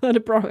 It's not a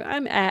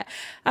problem.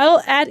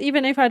 I'll add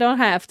even if I don't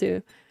have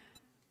to.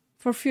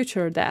 For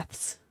future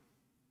deaths.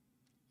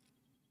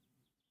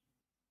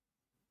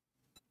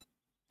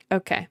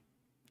 Okay.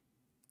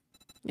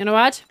 You know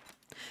what?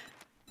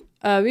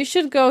 We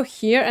should go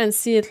here and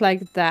see it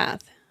like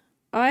that.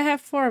 I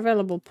have 4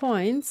 available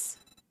points.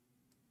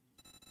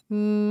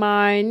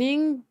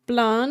 Mining,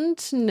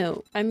 blunt,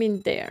 no. I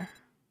mean there.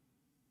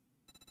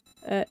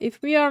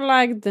 If we are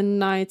like the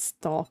Night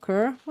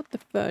Stalker, what the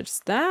fudge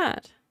is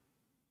that?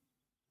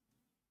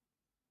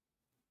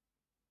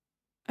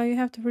 Oh, you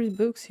have to read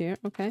books here.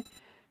 Okay.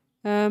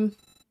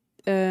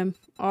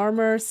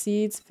 Armor,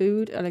 seeds,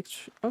 food,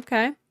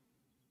 okay.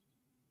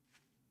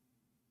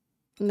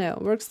 No,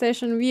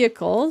 workstation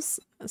vehicles.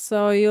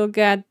 So you'll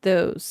get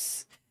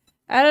those.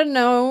 I don't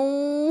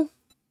know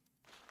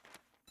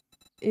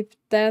if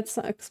that's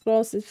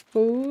explosive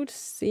food.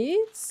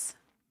 Seeds?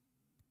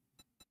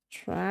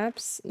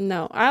 Traps?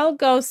 No, I'll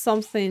go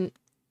something.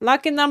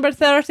 Lucky number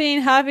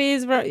 13, Huffy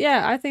is...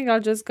 Yeah, I think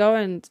I'll just go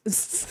and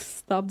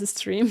stop the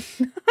stream.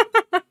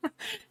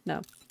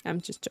 No,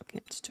 I'm just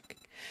joking.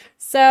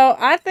 So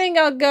I think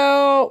I'll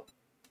go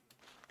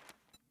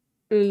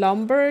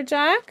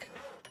lumberjack.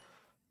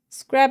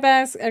 Scrap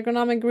axe,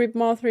 ergonomic grip,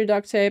 moth, 3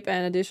 duct tape,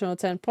 and additional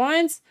 10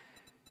 points.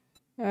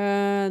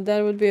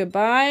 That would be a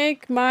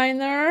bike.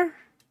 Miner.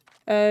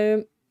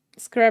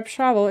 Scrap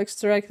shovel,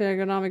 extract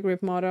ergonomic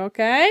grip mod,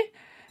 okay.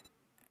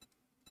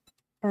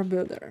 Or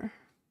builder.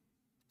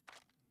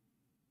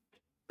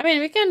 I mean,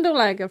 we can do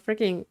like a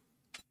freaking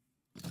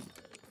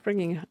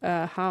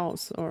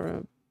house or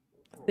a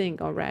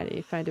thing already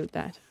if I do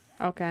that.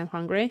 Okay, I'm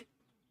hungry.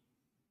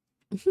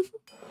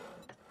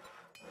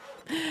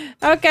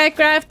 Okay,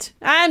 craft.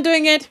 I'm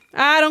doing it.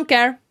 I don't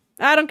care.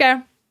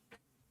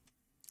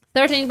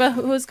 13, but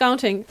who's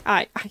counting?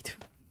 I do.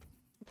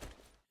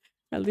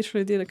 I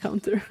literally did a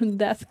counter.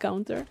 Death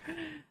counter.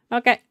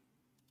 Okay.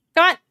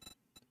 Come on.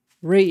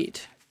 Read.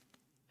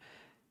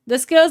 The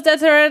skills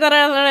that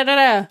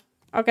are...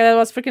 Okay, that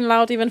was freaking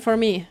loud even for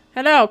me.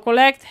 Hello,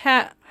 collect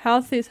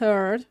healthy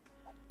third.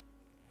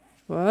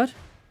 What?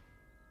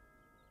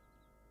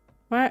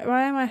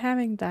 Why am I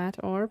having that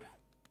orb?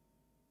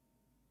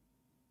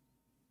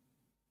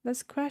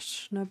 That's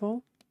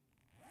questionable.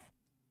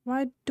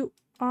 Why do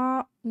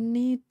I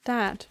need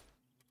that?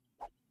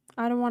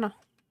 I don't wanna.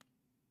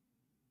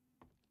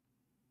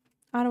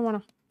 I don't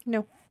wanna.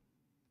 No.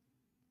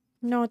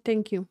 No,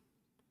 thank you.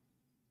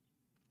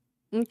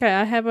 Okay,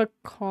 I have a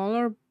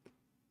color.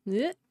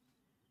 Yeah.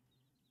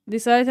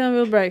 This item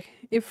will break.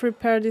 If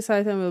repaired, this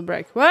item will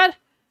break. What?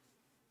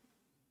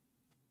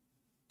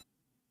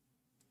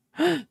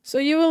 So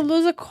you will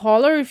lose a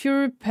color if you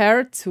repair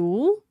a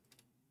tool?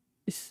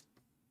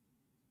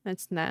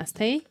 That's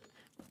nasty.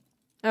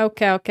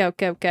 Okay.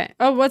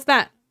 Oh, what's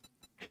that?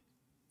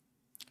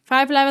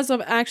 5 levels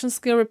of action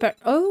skill repair.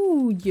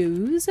 Oh,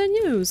 use and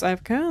use.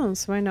 Of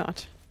course, why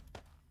not?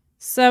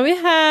 So we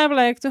have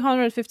like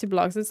 250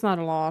 blocks. It's not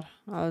a lot.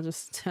 I'll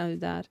just tell you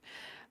that.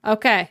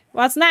 Okay,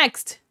 what's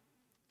next?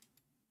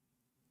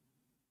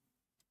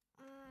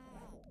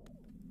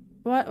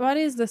 What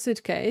is the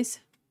suitcase?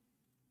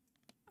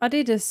 I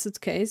did a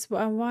suitcase.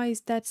 Why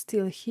is that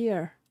still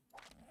here?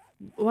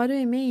 What do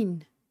you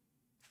mean?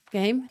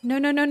 Game? No.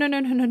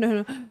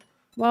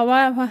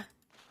 Why?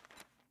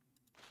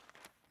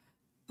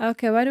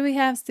 Okay, why do we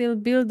have still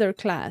builder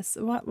class?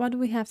 What do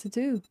we have to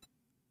do?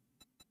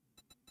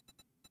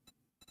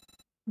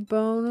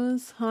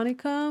 Bonus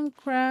honeycomb,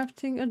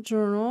 crafting a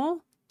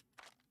journal.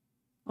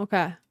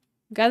 Okay.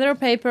 Gather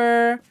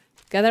paper,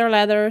 gather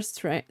leather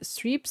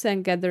strips,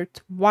 and gather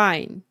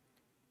twine.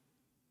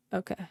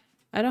 Okay.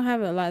 I don't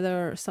have a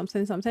leather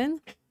something.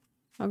 Okay,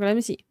 let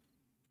me see.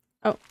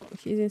 Oh,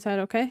 he's inside,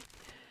 okay.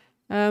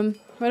 What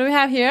do we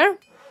have here?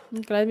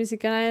 Okay, let me see.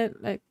 Can I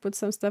like put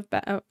some stuff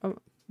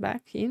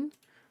back in?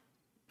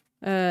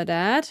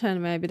 That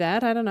and maybe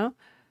that. I don't know.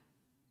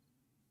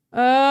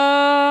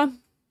 I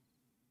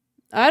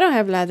don't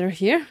have leather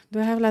here. Do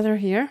I have leather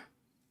here?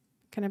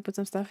 Can I put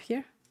some stuff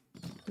here?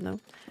 No.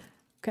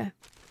 Okay.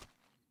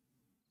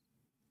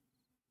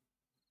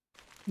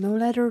 No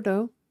leather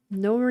though.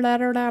 No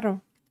leather at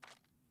all.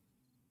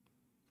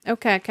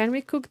 Okay, can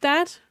we cook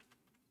that?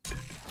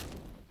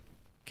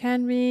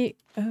 Can we...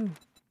 Oh.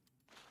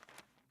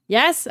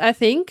 Yes, I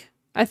think.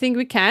 I think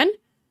we can.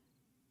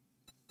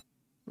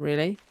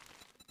 Really?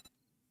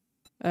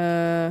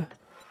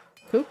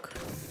 Cook?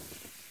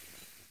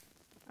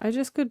 I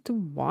just could do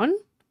one?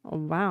 Oh,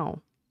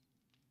 wow.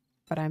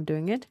 But I'm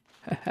doing it.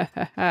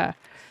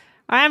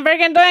 I'm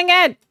freaking doing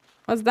it!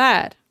 What's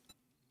that?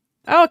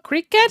 Oh,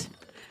 cricket?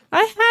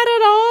 I had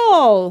it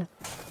all!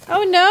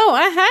 Oh no,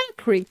 I had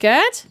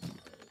cricket!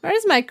 Where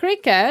is my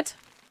cricket?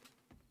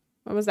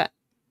 What was that?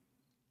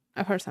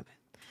 I've heard something.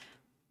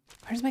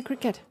 Where's my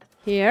cricket?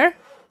 Here?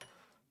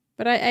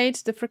 But I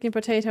ate the freaking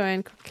potato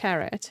and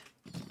carrot.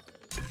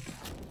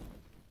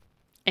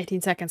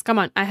 18 seconds. Come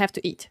on, I have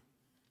to eat.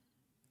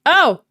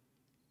 Oh!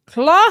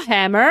 Claw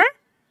hammer?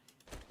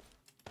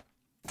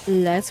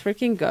 Let's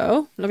freaking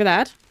go. Look at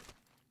that.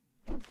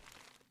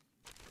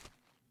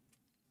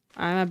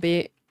 I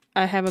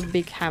have a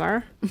big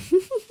hammer.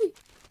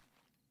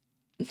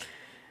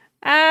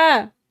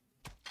 Ah!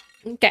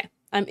 Okay,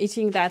 I'm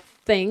eating that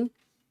thing.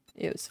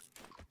 Use.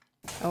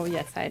 Oh,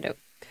 yes, I do.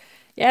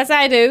 Yes,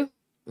 I do.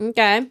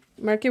 Okay,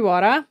 murky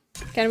water.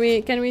 Can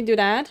we do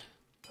that?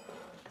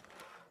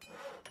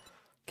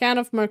 Can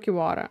of murky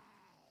water.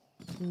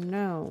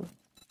 No.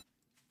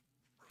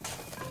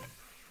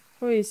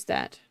 Who is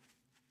that?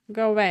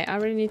 Go away. I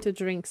really need to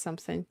drink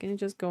something. Can you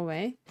just go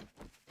away?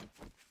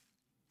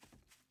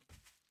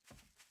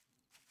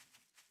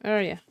 Where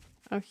are you?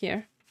 Oh,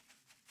 here.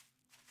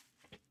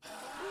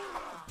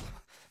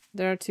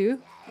 There are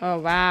two. Oh,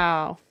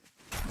 wow.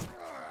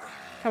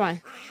 Come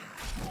on.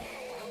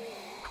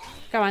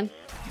 Come on.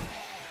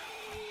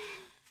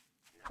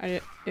 Are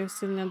you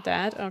still not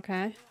dead?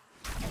 Okay.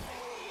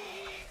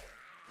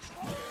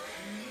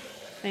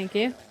 Thank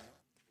you.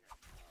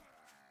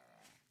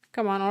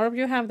 Come on, Orb,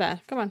 you have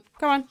that. Come on,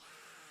 come on.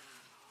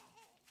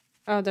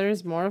 Oh, there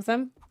is more of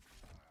them.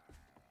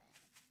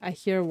 I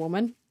hear a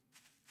woman.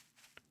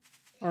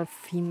 Or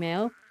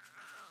female.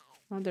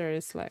 Oh, there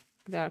is like,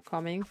 they are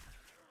coming.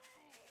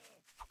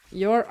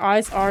 Your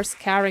eyes are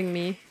scaring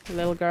me,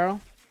 little girl.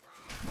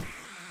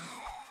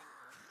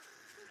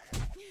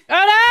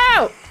 Oh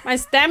no! My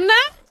stamina?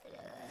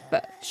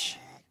 Bitch.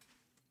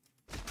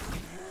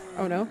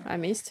 Oh no, I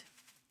missed.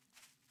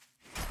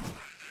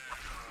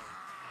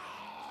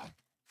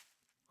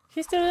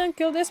 He still didn't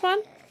kill this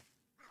one?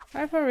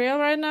 Are you for real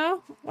right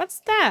now? What's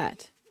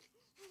that?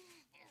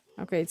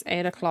 Okay, it's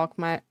 8 o'clock,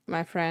 my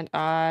friend.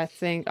 I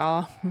think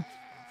I'll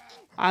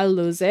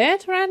lose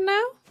it right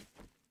now.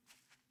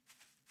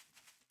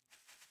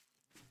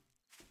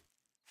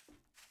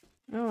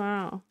 Oh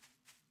wow.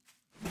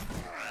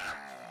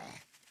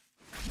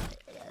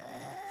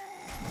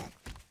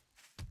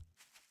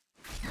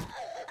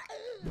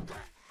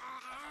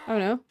 Oh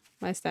no,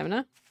 my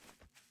stamina.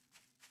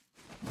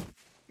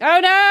 Oh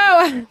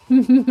no!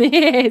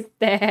 Missed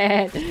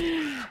it!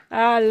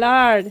 Oh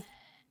lord.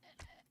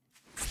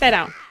 Stay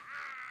down.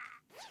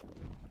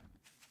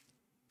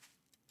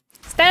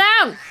 Stay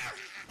down!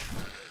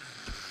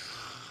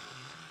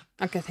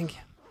 Okay, thank you.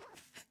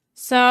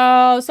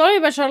 So, slowly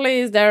but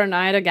surely is there a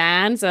night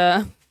again,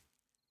 so...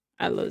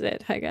 I lose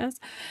it, I guess.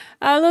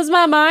 I lose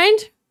my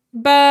mind.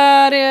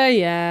 But,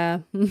 yeah.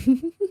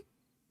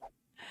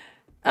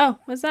 Oh,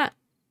 what's that?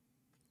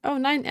 Oh,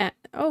 9...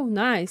 Oh,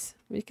 nice.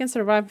 We can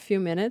survive a few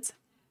minutes.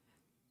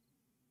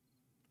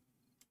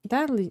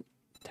 That'll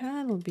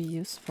be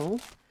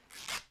useful.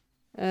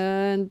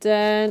 And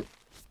then...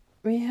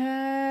 We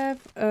have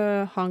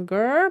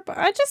hunger, but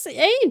I just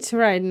ate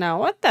right now.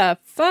 What the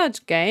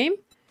fudge, game?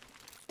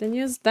 Then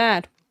use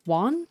that.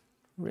 1?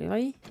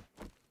 Really?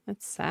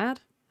 That's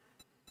sad.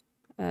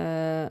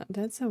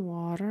 That's a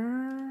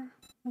water.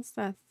 What's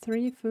that?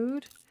 3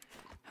 food?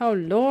 Oh,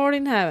 Lord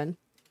in heaven.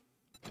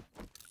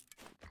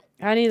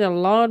 I need a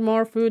lot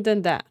more food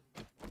than that.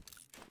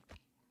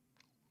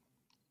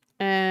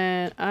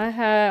 And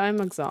I'm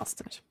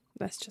exhausted.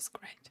 That's just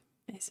great,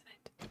 isn't it?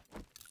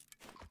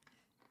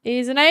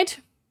 Isn't it?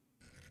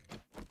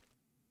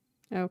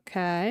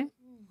 Okay.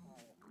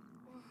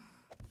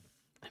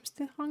 I'm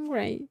still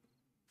hungry.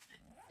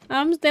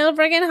 I'm still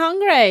freaking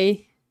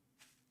hungry.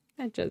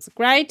 That's just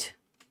great.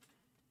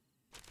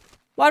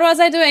 What was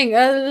I doing?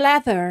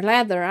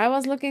 Leather. I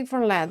was looking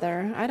for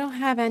leather. I don't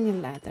have any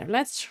leather.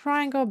 Let's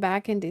try and go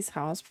back in this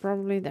house.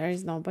 Probably there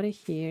is nobody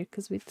here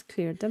because we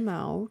cleared them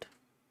out.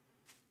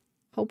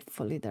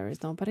 Hopefully there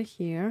is nobody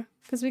here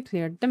because we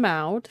cleared them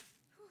out.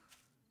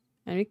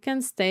 And we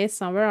can stay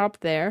somewhere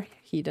up there,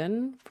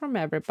 hidden from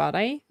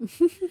everybody.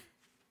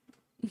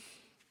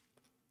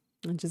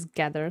 And just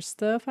gather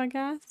stuff, I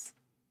guess.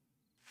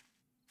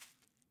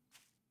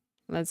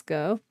 Let's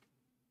go.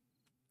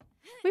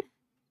 Whip.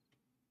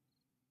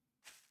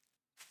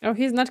 Oh,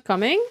 he's not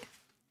coming?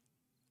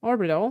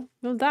 Orbital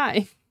will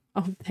die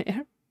out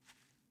there.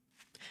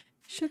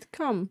 Should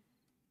come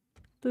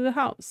to the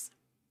house.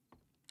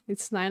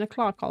 It's 9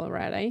 o'clock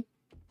already.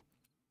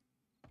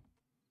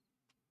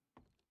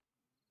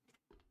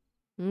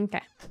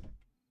 Okay.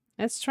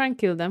 Let's try and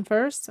kill them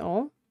first.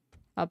 Oh,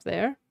 up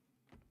there.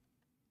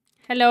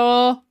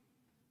 Hello?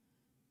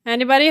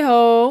 Anybody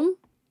home?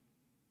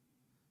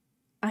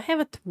 I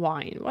have a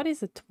twine. What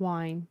is a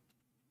twine?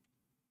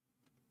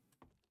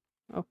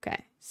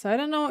 Okay. So I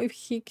don't know if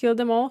he killed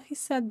them all. He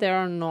said they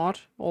are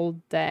not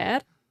all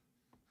dead.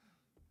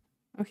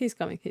 Oh, he's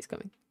coming. He's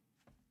coming.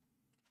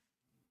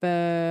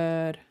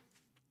 But...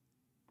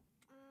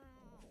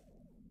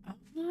 I'm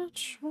not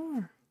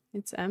sure.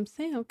 It's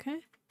empty.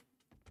 Okay.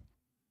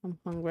 I'm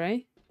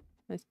hungry.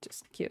 That's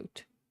just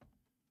cute.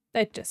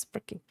 That's just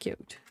freaking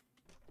cute.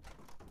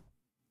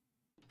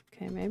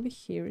 Okay, maybe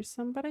here is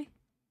somebody.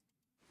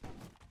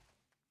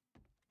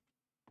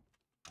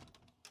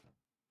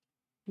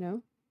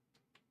 No?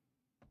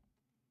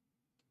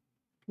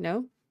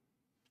 No?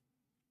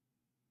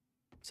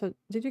 So,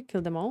 did you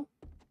kill them all?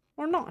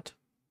 Or not?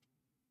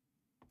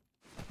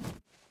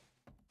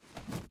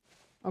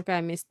 Okay,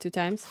 I missed 2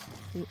 times.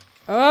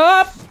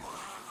 Oh!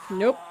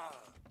 Nope.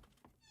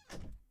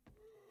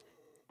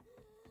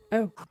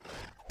 Oh,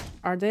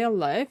 are they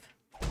alive?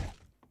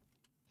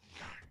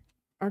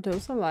 Are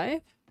those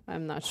alive?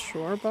 I'm not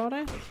sure about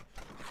it.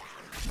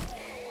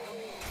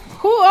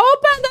 Who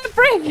opened the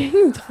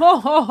freaking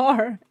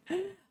door?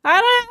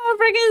 I don't have a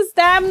freaking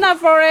stamina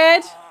for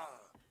it.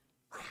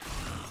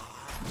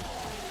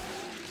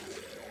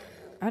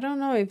 I don't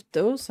know if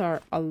those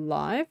are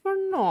alive or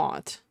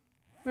not.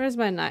 Where's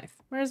my knife?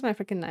 Where's my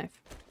freaking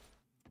knife?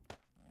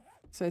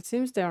 So it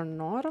seems they are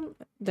not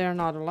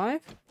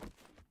alive.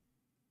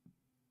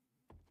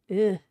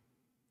 Ew.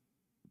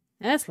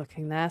 That's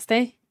looking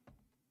nasty.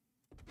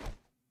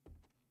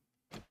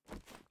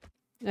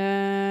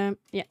 Yeah.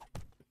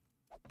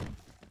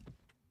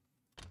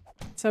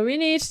 So we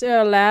need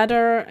a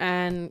ladder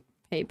and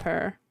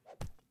paper.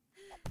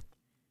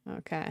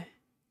 Okay.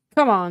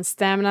 Come on,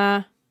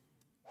 stamina.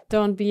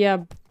 Don't be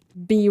a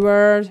B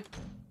word.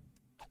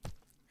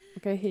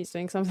 Okay, he's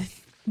doing something.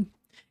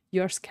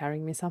 You're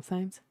scaring me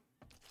sometimes.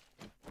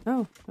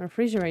 Oh, a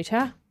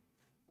refrigerator.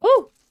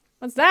 Oh,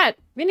 what's that?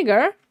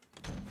 Vinegar?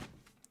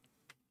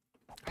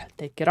 I'll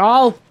take it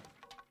all.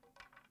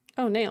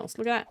 Oh, nails.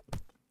 Look at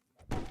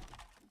that.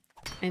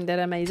 Ain't that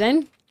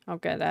amazing?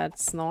 Okay,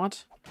 that's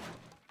not.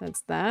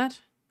 That's that.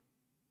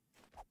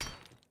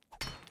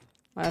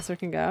 Well, that's where it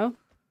can go.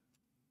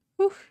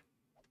 Whew.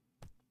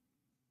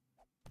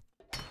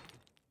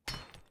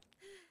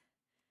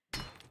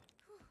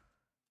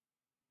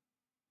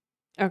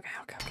 Okay.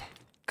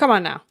 Come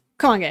on now.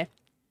 Come on, game.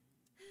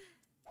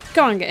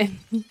 Come on, game.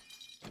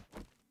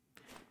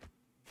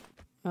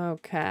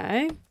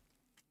 Okay.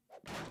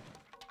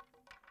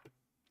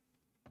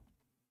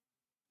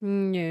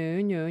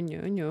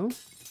 No.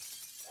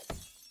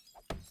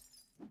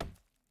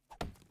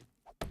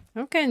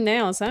 Okay,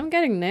 nails. I'm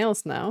getting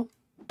nails now.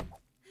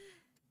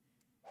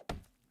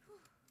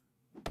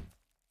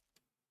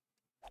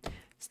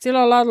 Still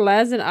a lot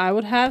less than I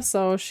would have,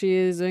 so she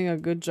is doing a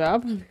good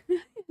job.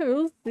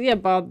 We'll see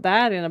about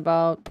that in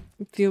about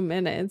a few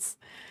minutes.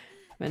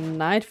 When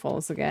night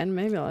falls again,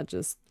 maybe I'll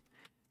just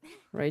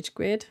rage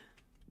quit.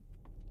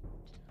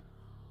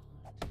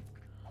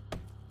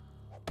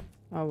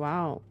 Oh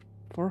wow,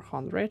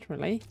 400,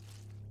 really?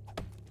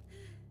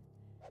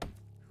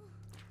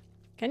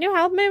 Can you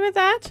help me with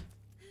that?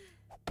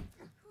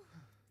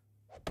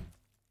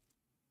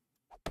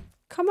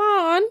 Come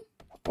on,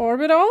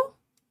 Orbital.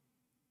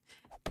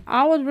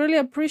 I would really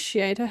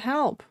appreciate a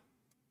help.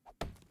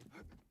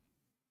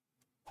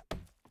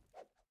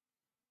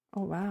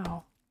 Oh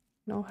wow,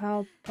 no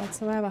help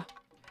whatsoever.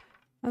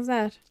 What's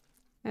that?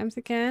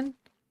 Empty can?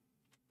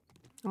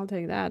 I'll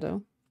take that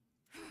though.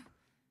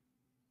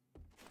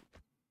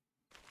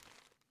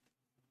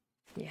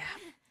 Yeah.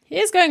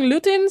 He's going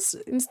looting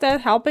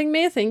instead helping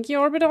me. Thank you,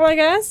 Orbital, I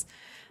guess.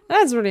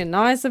 That's really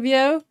nice of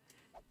you.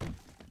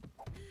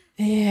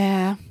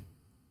 Yeah.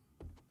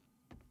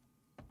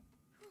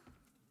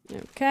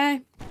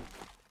 Okay.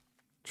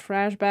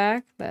 Trash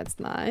bag. That's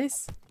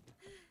nice.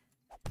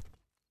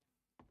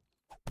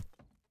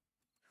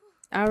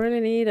 I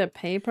really need a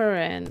paper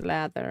and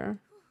leather.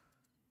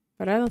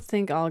 But I don't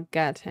think I'll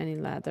get any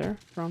leather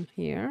from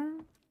here.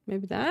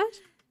 Maybe that?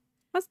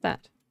 What's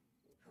that?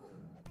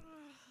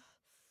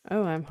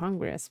 Oh, I'm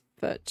hungry as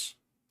fudge.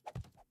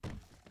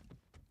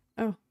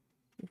 Oh,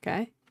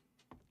 okay.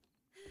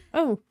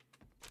 Oh.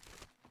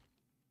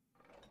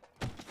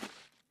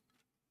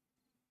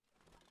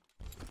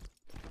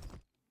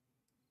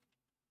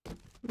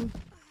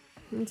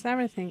 It's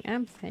everything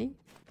empty.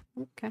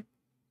 Okay.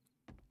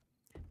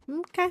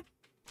 Okay.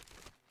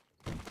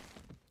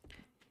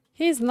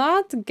 He's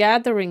not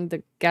gathering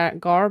the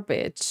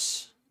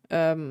garbage.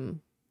 I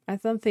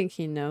don't think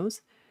he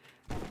knows.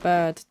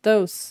 But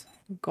those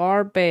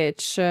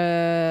garbage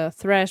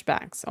trash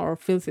bags or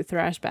filthy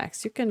trash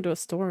bags, you can do a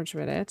storage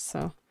with it,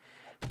 so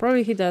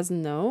probably he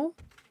doesn't know.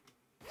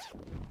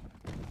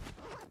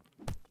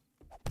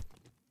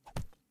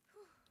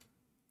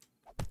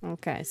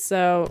 Okay,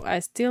 so I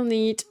still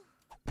need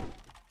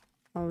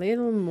a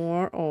little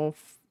more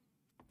of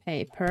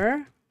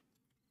paper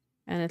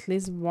and at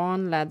least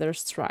one leather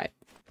stripe.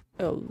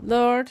 Oh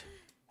lord.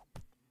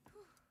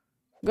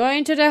 Go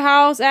into the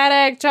house,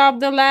 attic, chop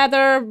the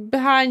leather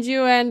behind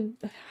you and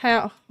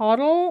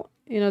huddle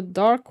in a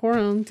dark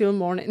corner until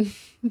morning.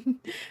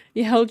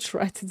 Yeah, I'll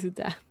try to do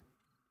that.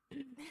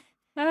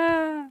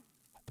 Ah.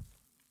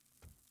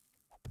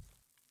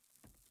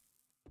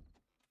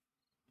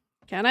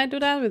 Can I do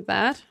that with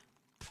that?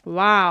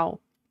 Wow.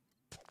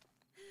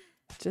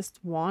 Just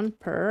one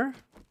per.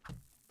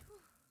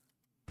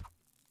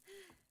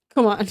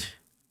 Come on.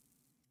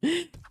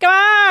 Come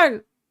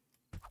on!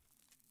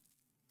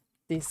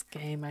 This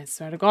game, I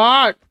swear to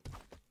God.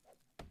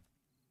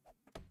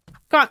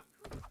 Come on.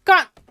 Come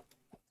on.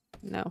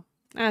 No.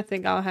 I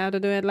think I'll have to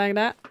do it like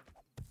that.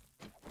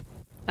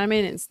 I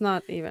mean, it's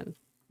not even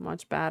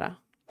much better.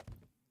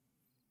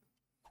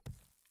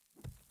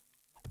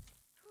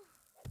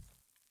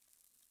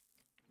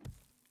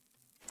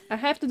 I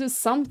have to do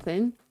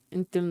something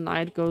until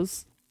night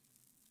goes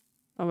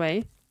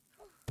away.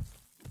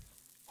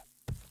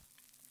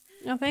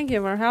 Oh, thank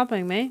you for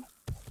helping me.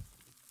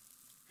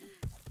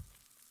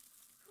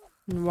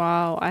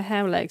 Wow, I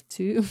have like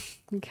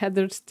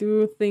gathered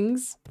two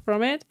things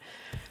from it.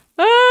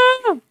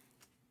 Ah!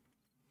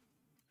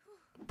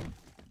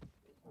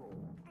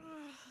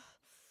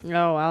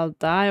 Oh, I'll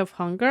die of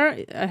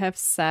hunger. I have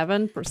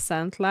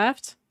 7%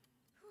 left.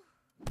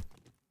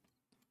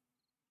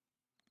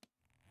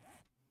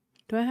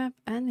 Do I have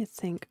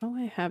anything? Oh,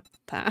 I have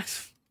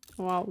that.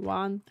 Wow,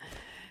 one.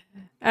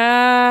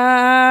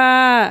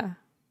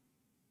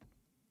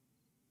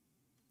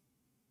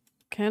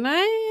 Can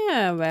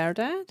I wear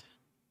that?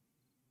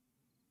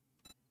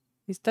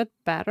 Is that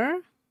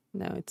better?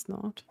 No, it's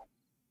not.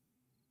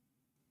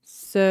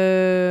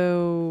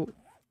 So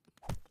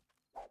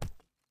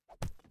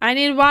I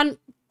need one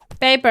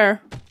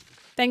paper.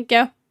 Thank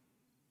you.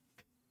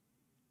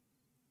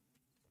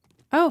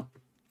 Oh.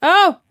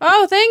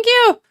 Oh, thank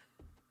you.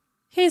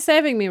 He's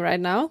saving me right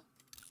now.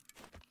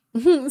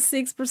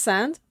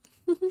 6%.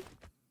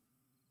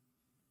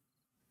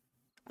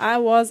 I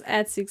was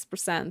at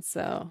 6%,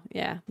 so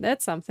yeah,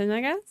 that's something,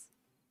 I guess.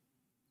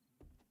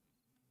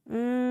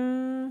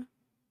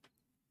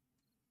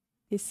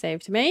 He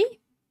saved me.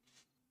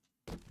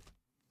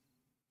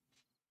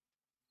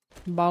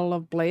 Bottle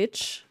of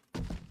bleach.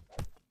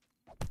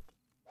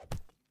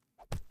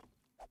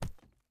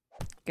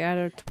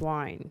 Gathered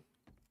wine.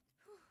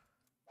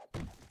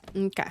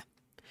 Okay.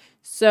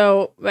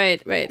 So,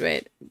 wait.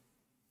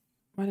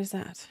 What is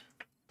that?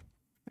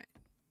 Wait.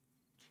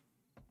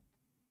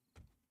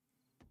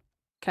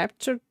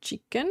 Captured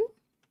chicken?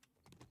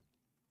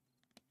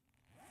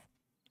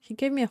 He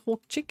gave me a whole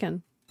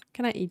chicken.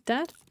 Can I eat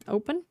that?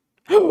 Open?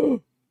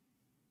 Oh,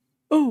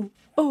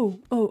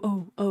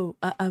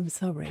 I'm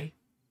sorry.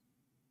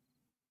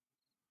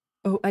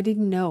 Oh, I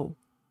didn't know.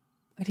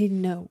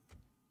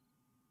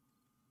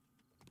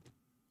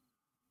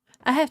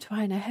 I have to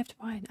wine.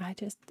 I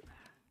just...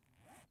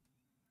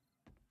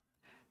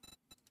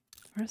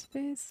 First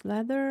piece,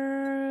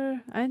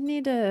 leather. I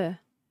need a...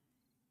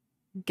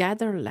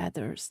 Gather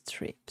leather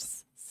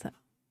strips. So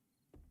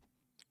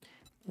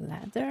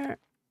leather.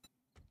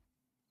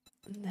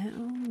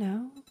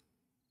 No.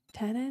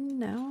 Tanning,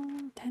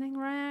 no. Tanning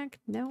rack,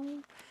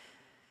 no.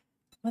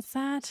 What's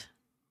that?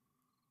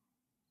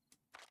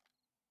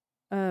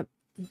 No.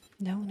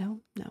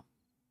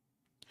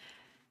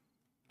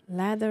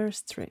 Leather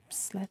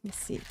strips. Let me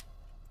see.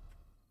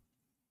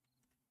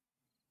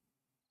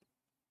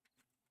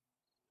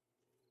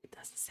 It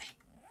doesn't say.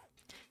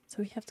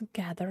 So we have to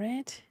gather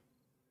it.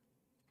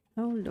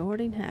 Oh, Lord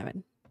in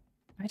heaven.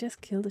 I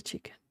just killed a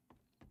chicken.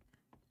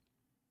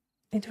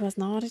 It was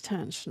not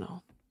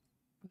intentional.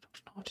 It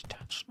was not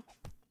intentional.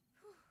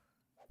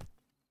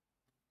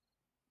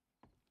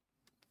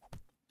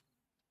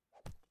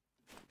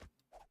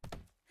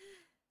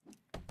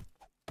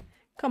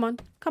 Come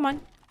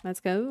on. Let's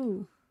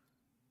go.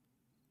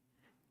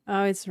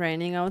 Oh, it's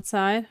raining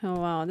outside. Oh,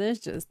 wow. That's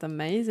just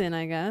amazing,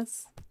 I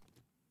guess.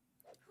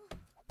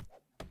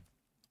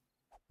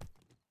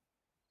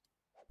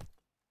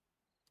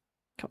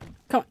 Come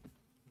on.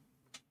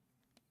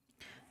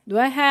 Do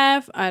I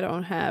have? I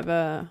don't have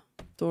a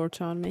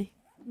torch on me.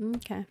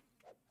 Okay.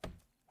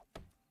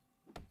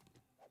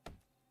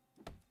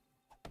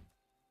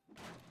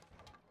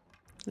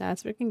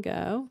 That's where we can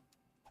go.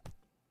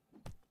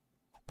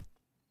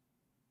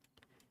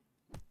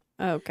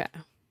 Okay.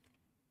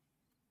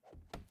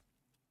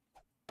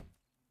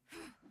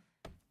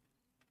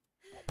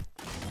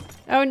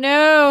 Oh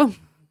no!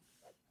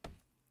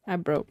 I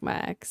broke my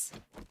axe.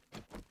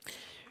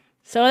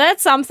 So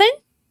that's something.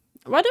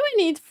 What do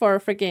we need for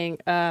freaking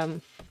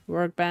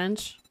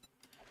workbench?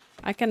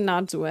 I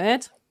cannot do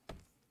it.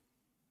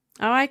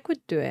 Oh, I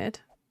could do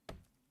it.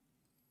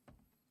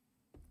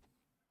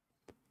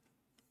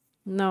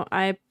 No,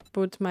 I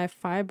put my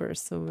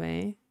fibers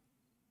away.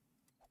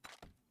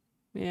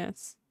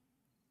 Yes.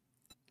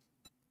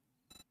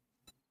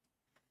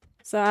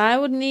 So I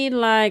would need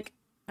like,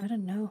 I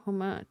don't know how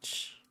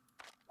much.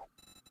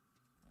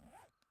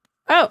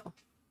 Oh,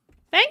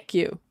 thank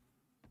you.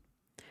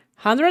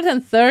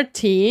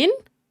 113?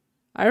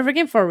 Are you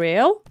freaking for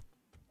real?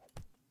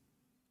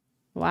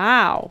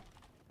 Wow.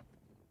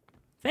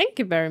 Thank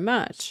you very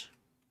much.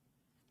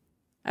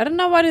 I don't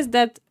know what is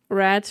that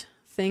red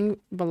thing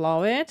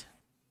below it.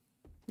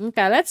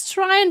 Okay, let's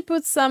try and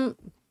put some,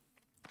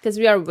 because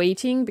we are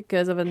waiting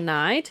because of a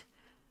night.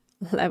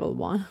 Level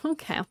 1.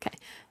 Okay.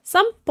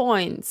 Some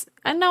points.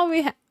 And now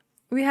we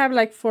have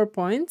like 4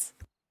 points.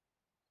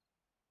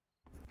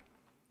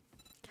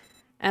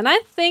 And I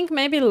think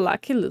maybe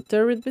Lucky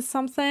Looter would be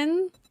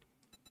something.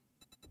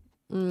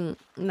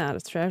 Not a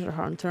treasure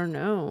hunter,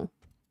 no.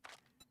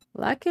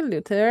 Lucky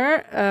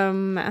Looter,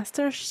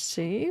 Master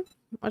Chef.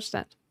 What's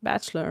that?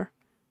 Bachelor.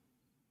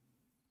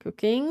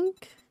 Cooking.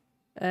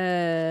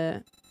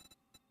 Cardio.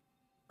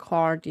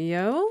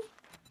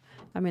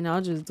 I mean,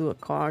 I'll just do a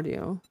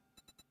cardio.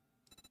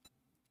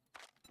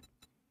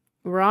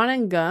 Run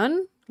and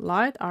gun.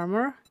 Light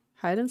armor.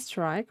 Hide and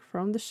strike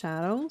from the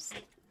shadows.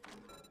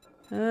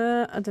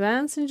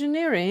 Advanced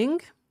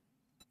engineering.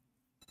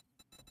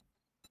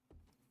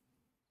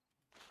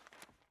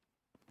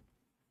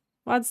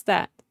 What's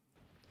that?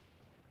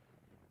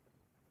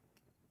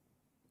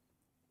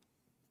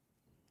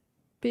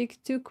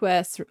 Pick 2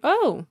 quests.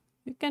 Oh,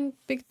 you can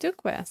pick 2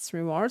 quests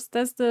rewards.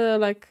 That's the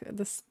like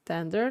the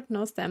standard.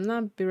 No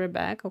stamina. Be right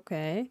back.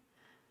 Okay.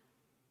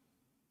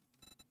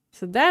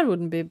 So that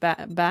wouldn't be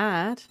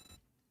bad.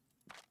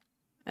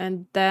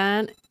 And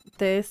then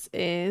this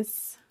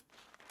is.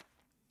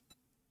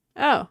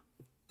 Oh.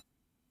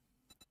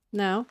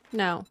 No.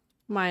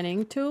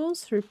 Mining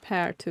tools,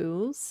 repair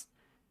tools,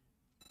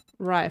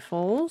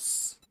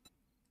 rifles,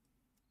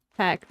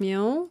 pack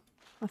mule,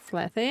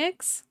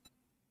 athletics.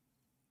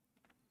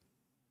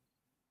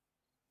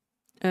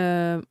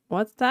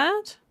 What's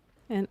that?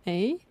 An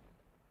A?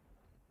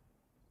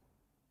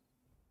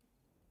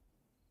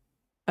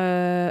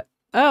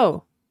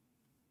 Oh.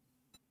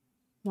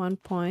 1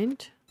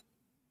 point.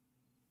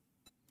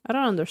 I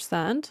don't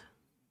understand.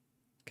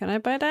 Can I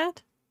buy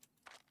that?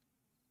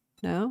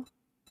 No.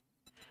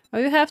 Oh,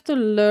 you have to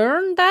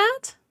learn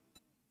that?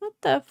 What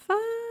the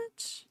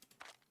fudge?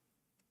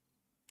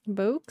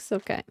 Books?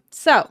 Okay.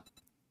 So.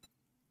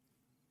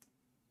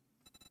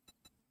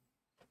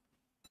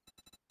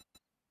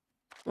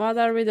 What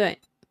are we doing?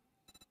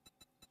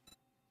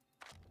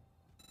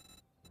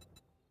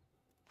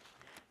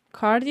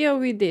 Cardio,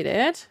 we did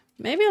it.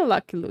 Maybe a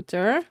Lucky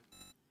Looter.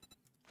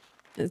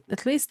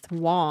 At least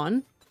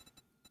one.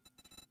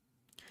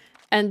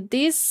 And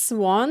this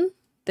one,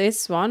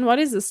 what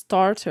is the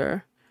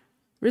starter?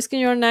 Risking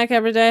your neck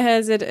every day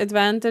has its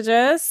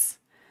advantages.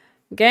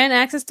 Gain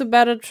access to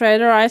better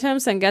trader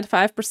items and get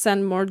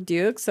 5% more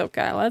dukes.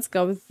 Okay, let's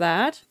go with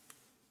that.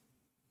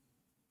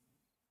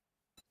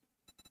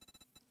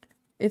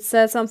 It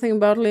said something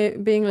about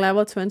being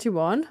level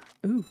 21.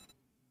 Ooh,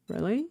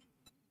 really?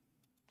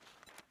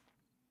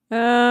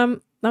 Oh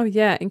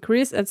yeah,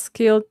 increase at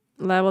skill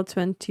level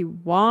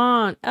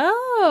 21.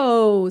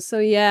 Oh, so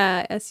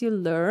yeah, as you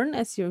learn,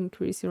 as you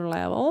increase your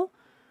level.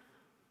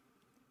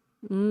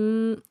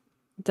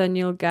 then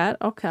you'll get...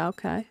 Okay,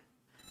 okay.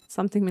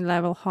 Something at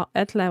level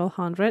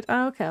 100.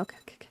 Oh, okay, okay, okay,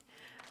 okay.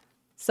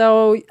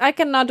 So I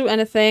cannot do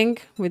anything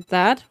with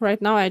that.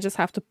 Right now I just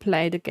have to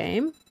play the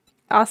game.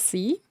 I'll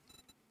see.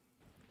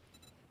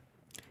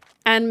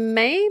 And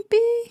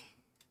maybe...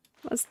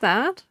 What's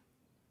that?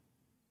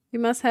 You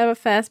must have a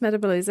fast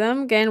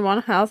metabolism. Gain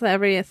 1 health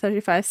every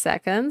 35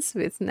 seconds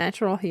with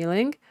natural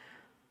healing.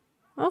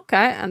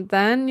 Okay, and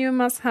then you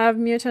must have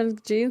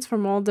mutant genes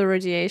from all the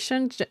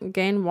radiation.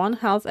 Gain 1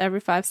 health every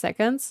 5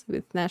 seconds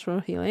with natural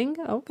healing.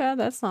 Okay,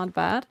 that's not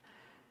bad.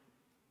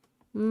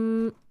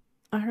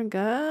 Iron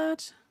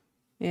gut.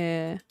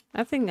 Yeah,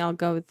 I think I'll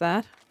go with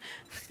that.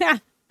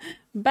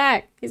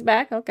 Back. He's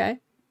back. Okay.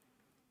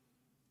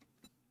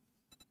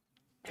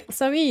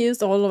 So we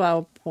used all of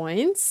our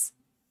points.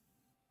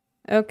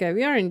 Okay,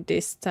 we are in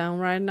this town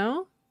right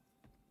now.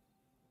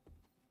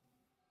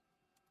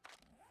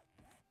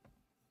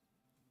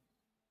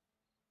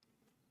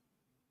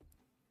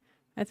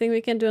 I think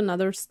we can do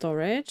another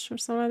storage or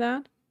something like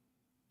that.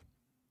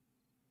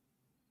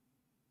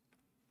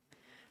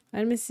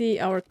 Let me see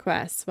our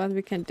quests, what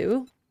we can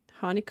do.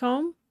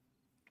 Honeycomb.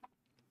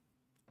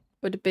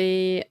 Would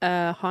be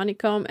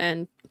honeycomb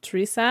and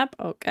tree sap.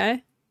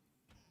 Okay.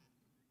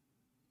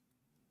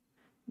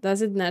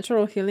 Does it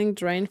natural healing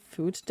drain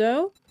food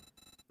though?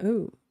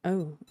 Oh,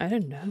 I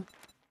don't know.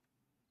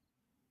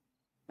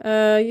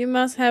 You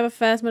must have a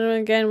fast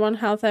movement, gain 1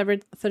 health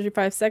every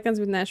 35 seconds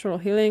with natural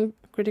healing.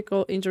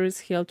 Critical injuries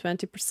heal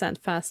 20%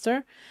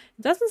 faster.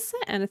 It doesn't say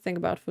anything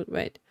about food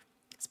weight.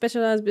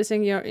 Specialize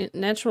boosting your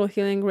natural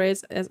healing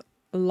rates as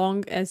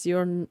long as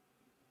you're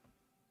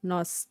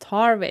not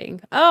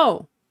starving.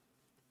 Oh!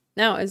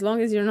 No, as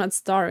long as you're not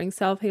starving,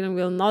 self-healing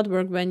will not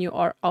work when you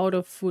are out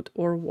of food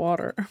or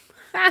water.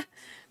 Now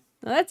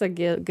that's a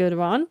good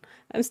one.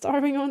 I'm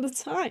starving all the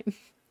time.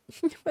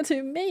 What do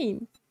you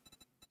mean?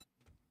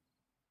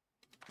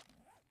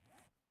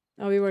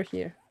 Oh, we were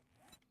here.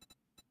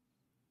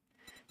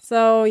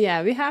 So,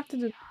 yeah, we have to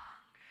do...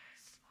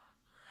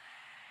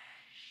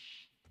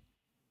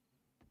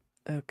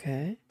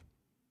 Okay.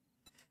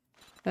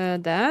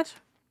 That.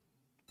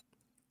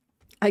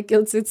 I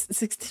killed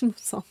 16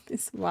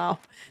 zombies. Wow.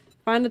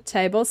 Find a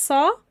table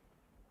saw.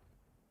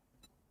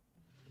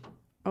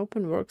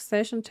 Open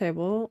workstation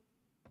table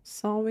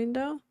saw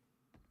window.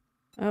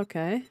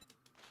 Okay.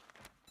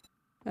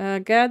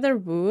 Gather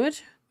wood.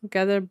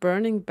 Gather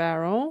burning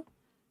barrel.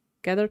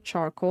 Gather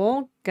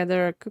charcoal.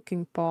 Gather a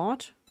cooking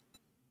pot.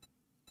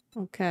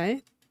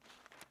 Okay.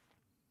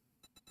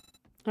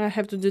 I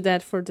have to do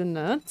that for the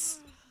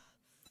nuts.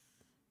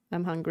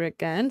 I'm hungry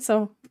again.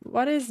 So,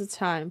 what is the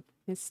time?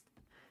 It's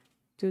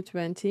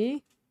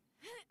 2:20.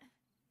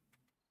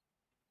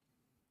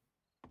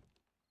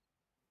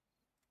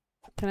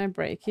 Can I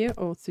break you?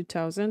 Oh,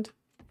 2000.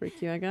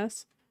 Break you, I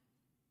guess.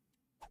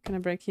 Can I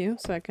break you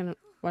so I can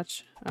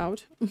watch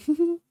out?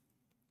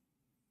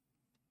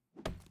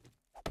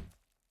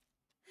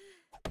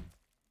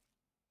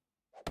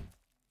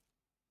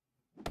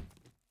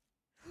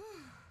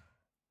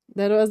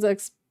 That was the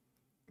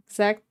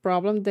exact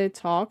problem they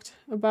talked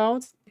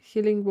about.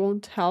 Healing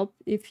won't help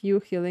if you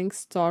healing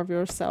starve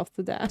yourself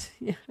to death.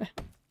 Yeah.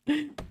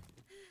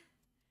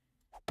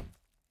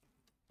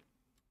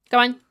 Come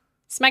on,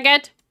 smack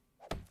it.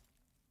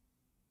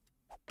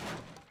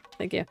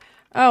 Thank you.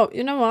 Oh,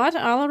 you know what?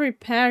 I'll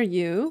repair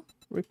you.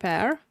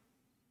 Repair.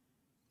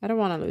 I don't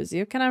want to lose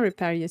you. Can I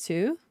repair you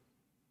too?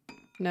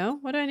 No?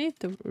 What do I need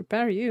to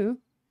repair you?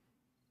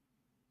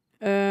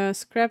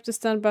 Scrap the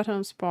stand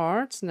bottoms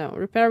parts. No.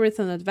 Repair with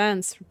an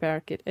advanced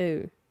repair kit.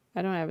 Oh,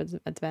 I don't have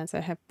advanced.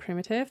 I have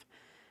primitive.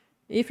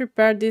 If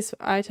repaired, this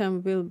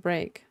item will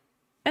break.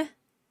 Eh?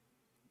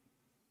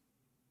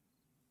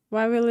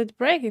 Why will it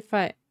break if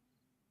I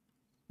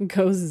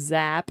go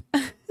zap?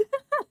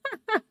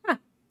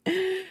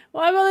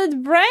 Why will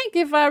it break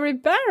if I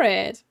repair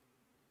it?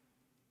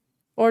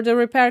 Or the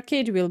repair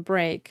kit will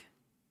break.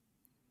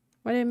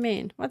 What do you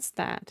mean? What's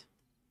that?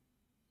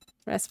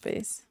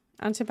 Recipes.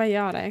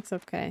 Antibiotics.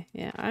 Okay.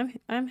 Yeah,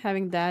 I'm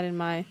having that in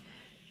my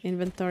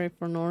inventory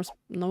for no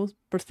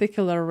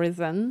particular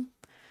reason.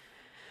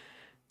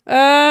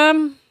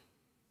 I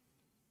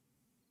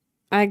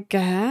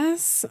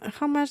guess.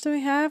 How much do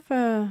we have?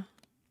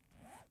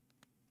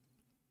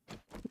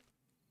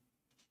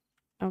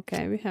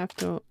 Okay, we have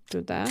to do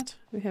that.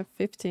 We have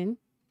 15.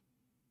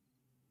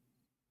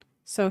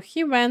 So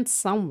he went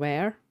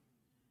somewhere.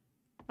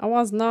 I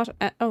was not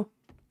at... Oh,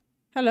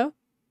 hello.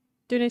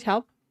 Do you need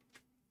help?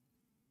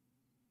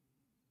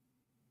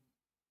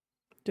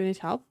 Do you need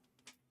help?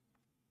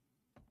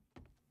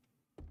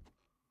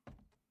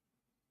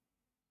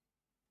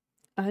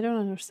 I don't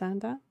understand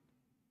that.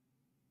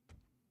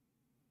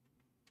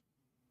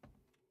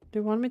 Do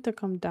you want me to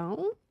come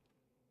down?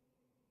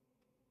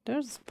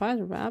 There's a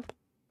spider web.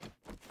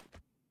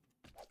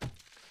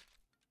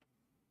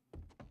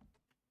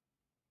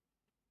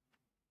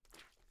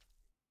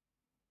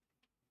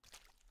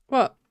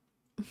 What?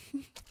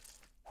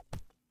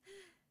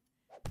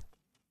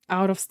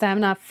 Out of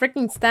stamina.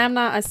 Freaking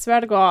stamina, I swear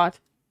to God.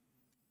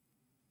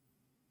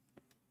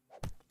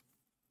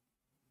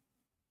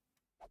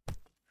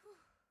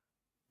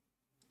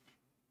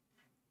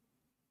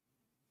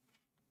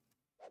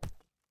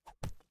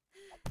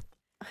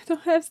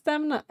 don't have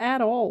stamina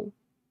at all.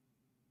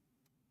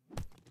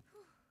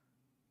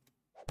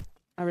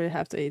 I really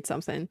have to eat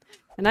something.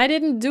 And I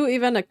didn't do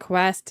even a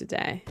quest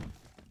today.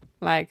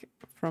 Like,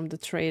 from the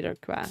trader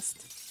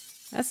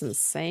quest. That's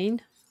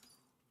insane.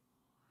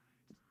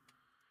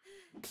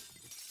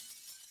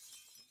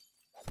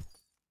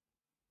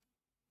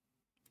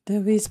 The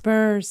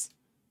whispers.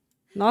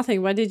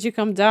 Nothing. Why did you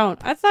come down?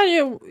 I thought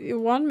you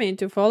want me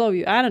to follow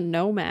you. I don't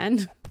know,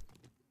 man.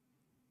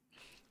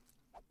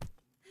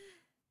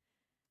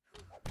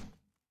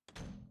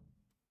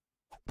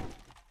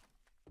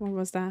 What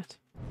was that?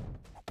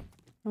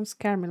 Don't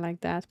scare me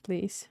like that,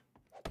 please.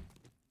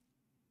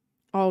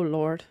 Oh,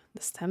 Lord.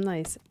 The stamina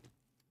is...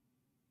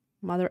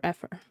 mother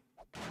effer.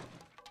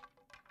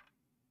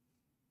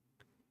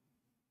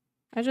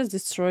 I just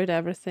destroyed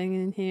everything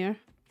in here.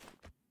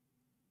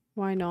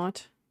 Why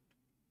not?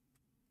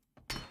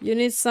 You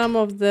need some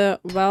of the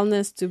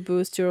wellness to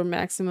boost your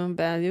maximum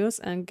values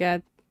and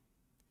get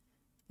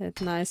that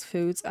nice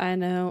foods. I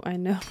know, I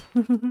know.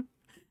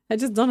 I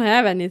just don't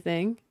have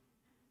anything.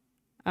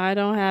 I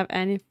don't have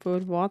any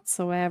food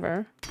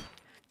whatsoever.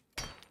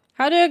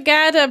 How do you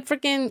get a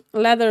freaking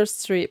leather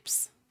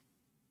strips?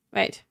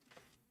 Wait.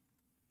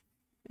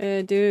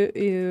 Do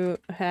you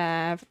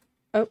have...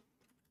 oh.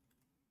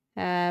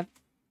 Have...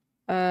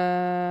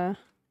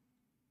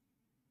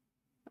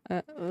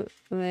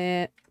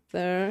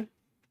 leather...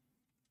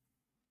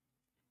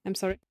 I'm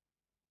sorry.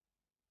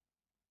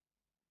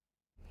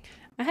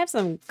 I have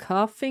some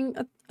coughing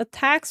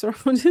attacks, or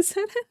what is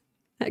it?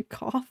 I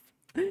cough.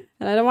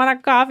 And I don't want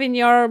to cough in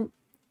your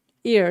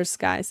ears,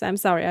 guys. I'm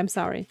sorry, I'm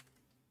sorry.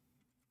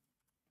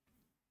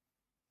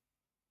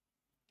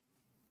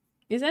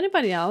 Is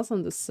anybody else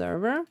on the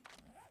server?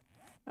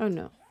 Oh,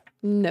 no.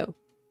 No.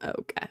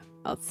 Okay,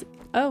 I'll see.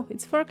 Oh,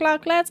 it's 4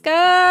 o'clock. Let's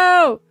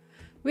go!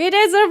 We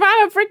did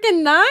survive a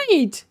freaking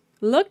night!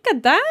 Look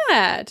at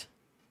that!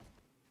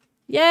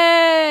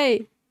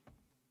 Yay!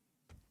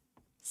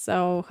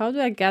 So, how do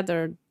I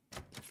gather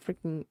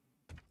freaking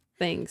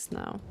things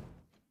now?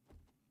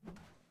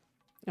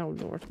 Oh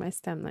Lord, my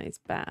stamina is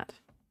bad.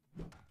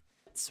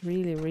 It's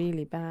really,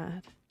 really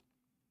bad.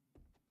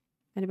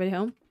 Anybody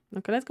home?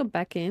 Okay, let's go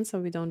back in so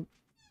we don't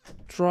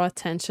draw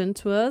attention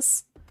to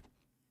us.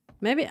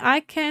 Maybe I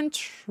can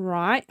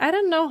try. I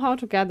don't know how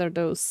to gather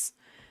those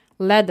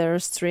leather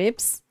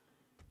strips.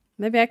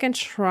 Maybe I can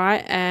try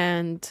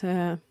and...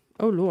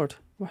 oh Lord,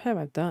 what have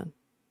I done?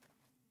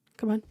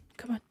 Come on,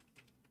 come on.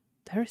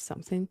 There is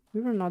something.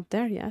 We were not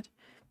there yet.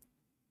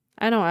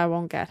 I know I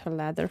won't get a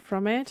ladder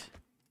from it.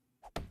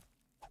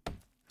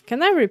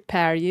 Can I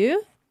repair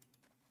you?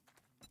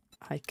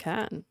 I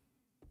can.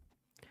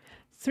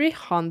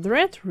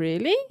 300?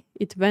 Really?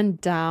 It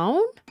went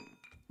down?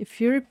 If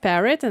you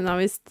repair it and now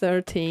it's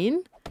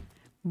 13?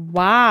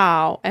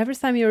 Wow. Every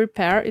time you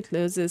repair, it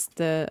loses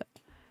the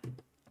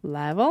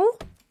level?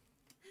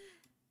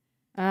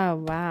 Oh,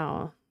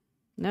 wow.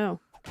 No.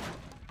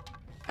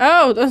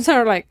 Oh, those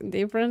are like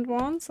different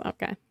ones?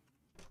 Okay.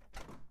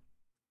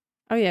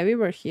 Oh yeah, we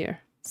were here.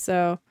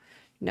 So,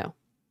 no.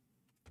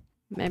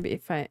 Maybe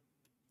if I...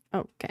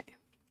 okay.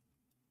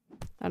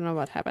 I don't know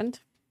what happened.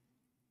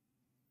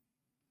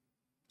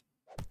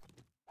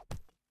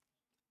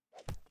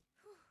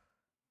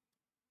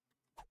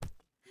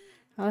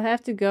 I'll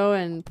have to go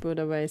and put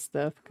away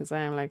stuff because I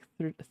am like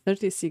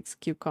 36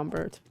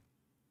 cucumbered.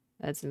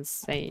 That's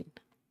insane.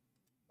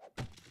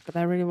 But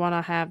I really want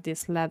to have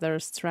this leather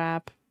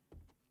strap.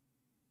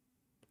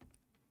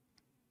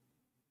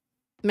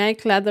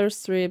 Make leather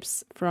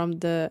strips from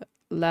the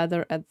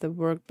leather at the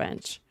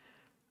workbench.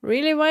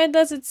 Really? Why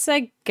does it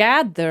say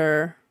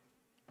gather?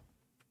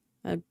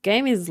 The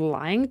game is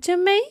lying to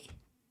me?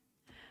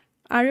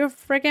 Are you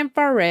freaking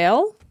for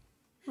real?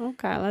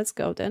 Okay, let's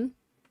go then.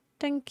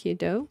 Thank you,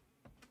 though.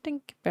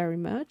 Thank you very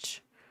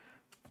much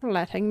for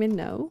letting me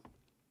know.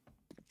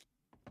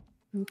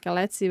 Okay,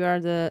 let's see where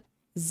the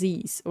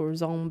Z's or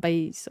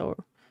zombies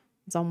or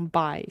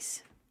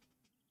zombies.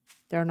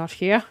 They're not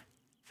here.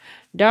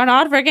 They're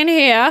not freaking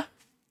here.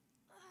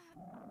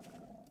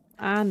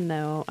 I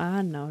know,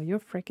 you're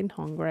freaking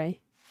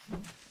hungry.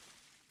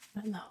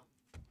 I know.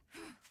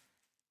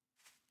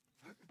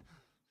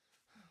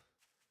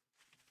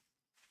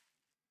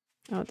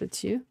 Oh,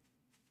 that's you?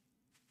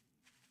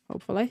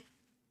 Hopefully.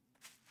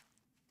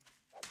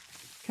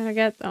 Can I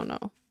get... oh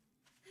no.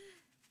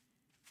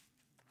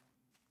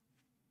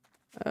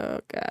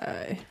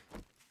 Okay.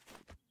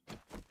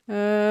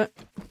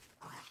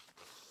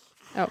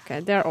 Okay,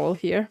 they're all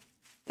here.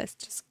 That's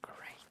just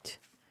great.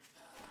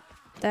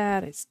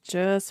 That is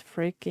just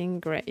freaking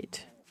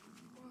great.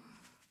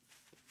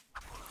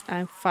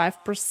 I'm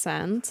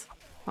 5%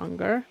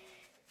 hunger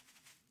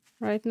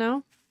right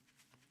now.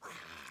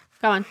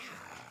 Come on.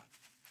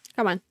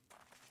 Come on.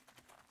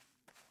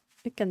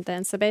 You can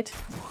dance a bit.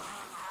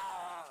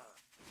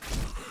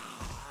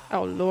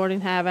 Oh, Lord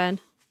in heaven.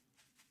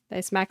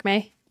 They smack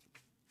me.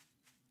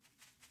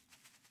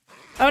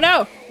 Oh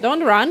no!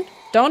 Don't run.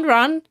 Don't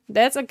run.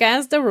 That's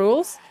against the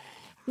rules.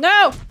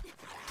 No!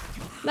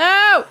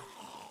 No!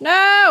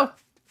 No!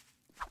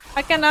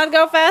 I cannot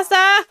go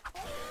faster!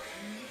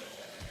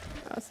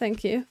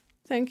 thank you.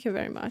 Thank you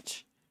very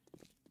much.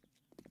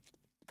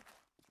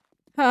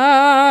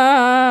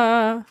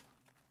 Ah.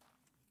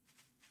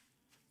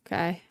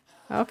 Okay.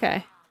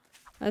 Okay.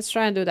 Let's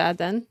try and do that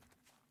then.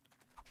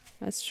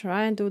 Let's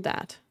try and do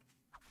that.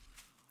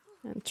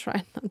 And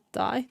try not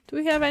die. Do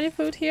we have any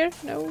food here?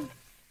 No.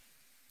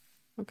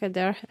 Okay,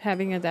 they're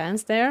having a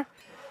dance there.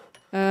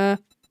 No,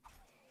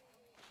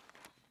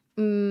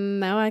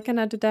 I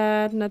cannot do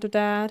that. Not do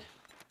that.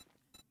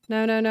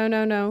 No, no, no,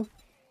 no, no.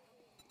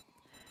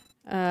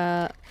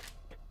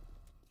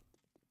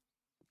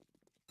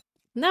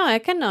 No, I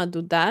cannot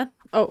do that.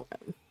 Oh.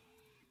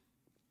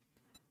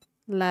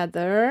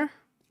 Leather.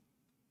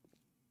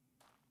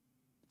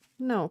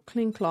 No,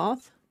 clean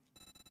cloth.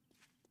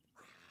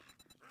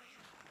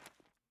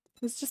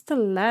 It's just a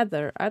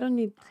leather. I don't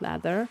need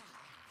leather.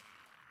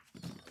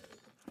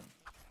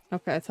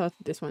 Okay, I thought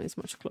this one is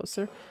much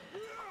closer.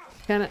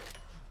 Can I...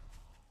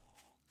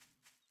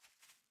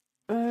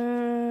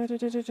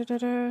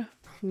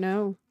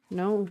 No,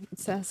 no, it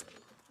says...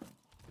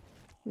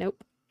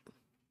 Nope.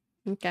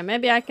 Okay,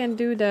 maybe I can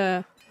do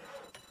the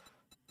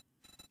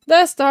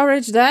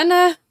storage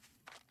then.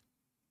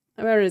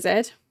 Where is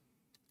it?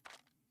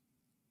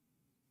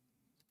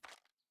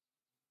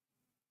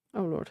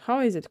 Oh lord, how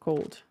is it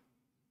called?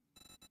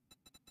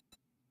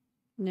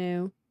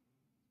 No.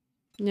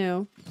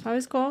 No. How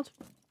is it called?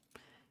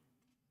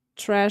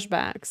 Trash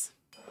bags.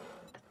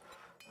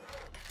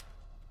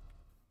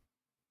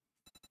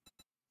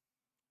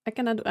 I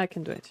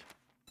can do it.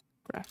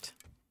 Craft.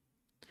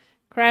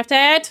 Craft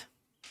it!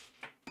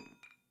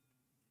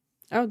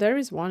 Oh, there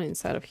is one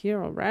inside of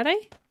here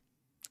already.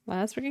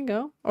 Let's freaking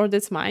go. Or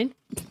that's mine.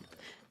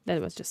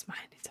 That was just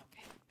mine. It's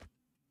okay.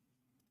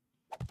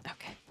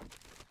 Okay.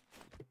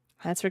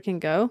 Let's freaking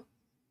go.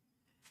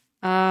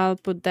 I'll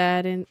put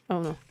that in.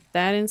 Oh no.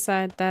 That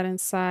inside, that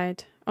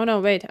inside. Oh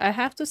no, wait. I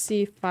have to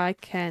see if I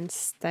can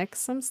stack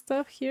some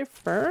stuff here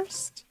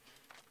first.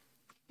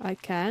 I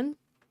can.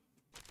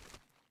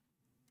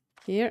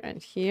 Here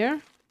and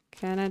here.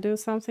 Can I do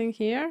something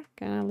here?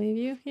 Can I leave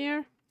you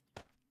here?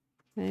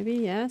 Maybe,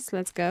 yes.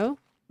 Let's go.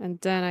 And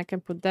then I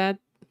can put that.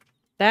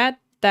 That.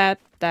 I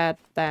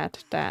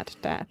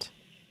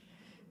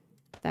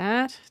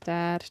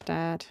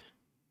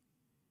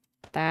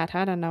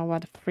don't know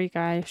what the freak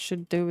I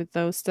should do with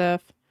those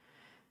stuff.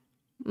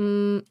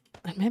 And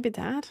maybe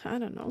that. I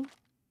don't know.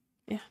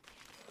 Yeah.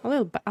 A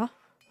little bit. A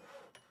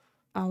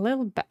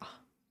little bit.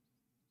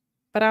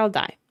 But I'll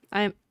die.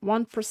 I'm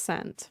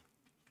 1%.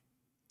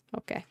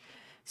 Okay.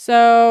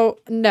 So,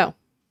 no.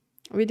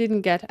 We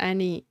didn't get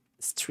any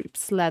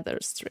strips. Leather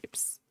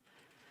strips.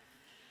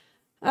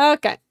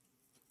 Okay.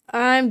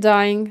 I'm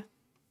dying.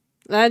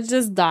 Let's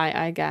just die,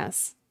 I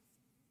guess.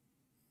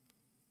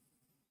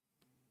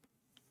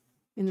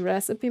 In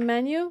recipe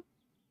menu.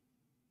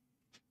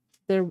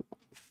 There.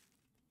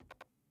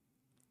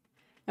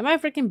 Am I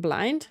freaking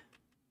blind?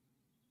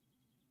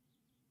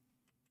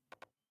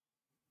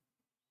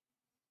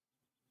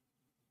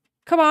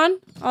 Come on,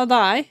 I'll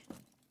die.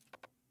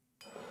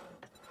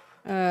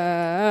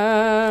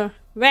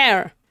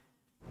 Where?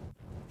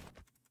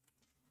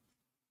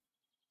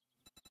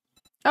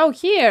 Oh,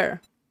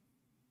 here.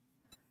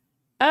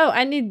 Oh,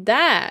 I need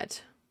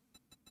that.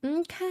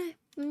 Okay,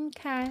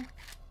 okay.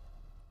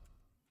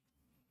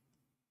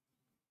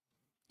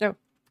 Oh.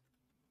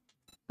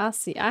 I'll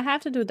see. I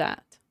have to do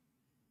that.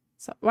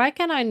 So why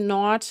can I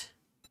not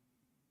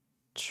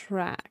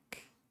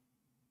track?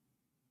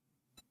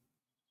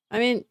 I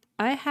mean,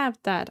 I have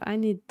that. I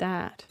need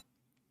that.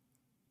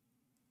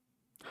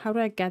 How do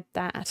I get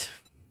that?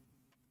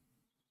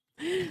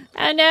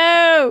 I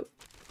know.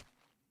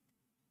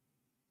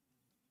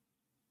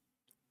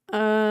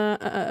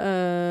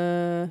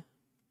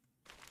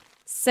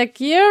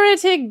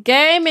 Security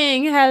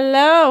Gaming.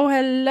 Hello,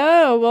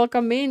 hello.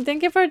 Welcome in.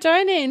 Thank you for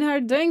joining. How are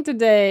you doing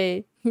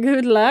today?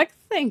 Good luck.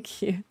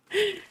 Thank you.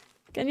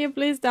 Can you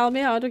please tell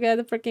me how to get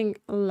the freaking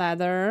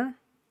ladder?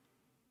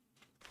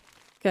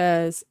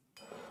 Because...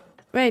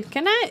 Wait,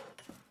 can I...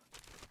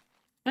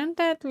 Isn't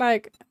that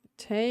like...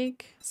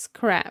 Take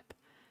scrap.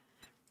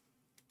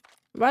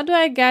 What do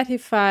I get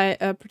if I...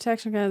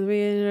 protection can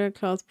be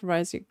clothes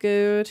provides you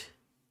good.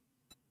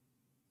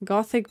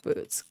 Gothic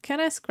boots. Can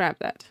I scrap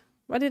that?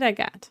 What did I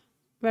get?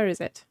 Where is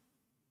it?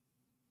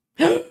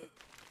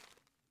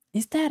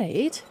 Is that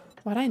it?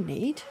 What I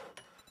need?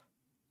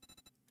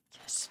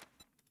 Yes.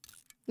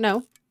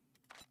 No.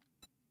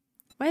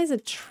 Why is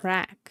it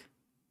track?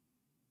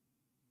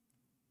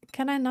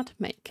 Can I not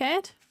make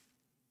it?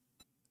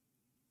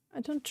 I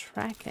don't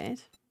track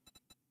it.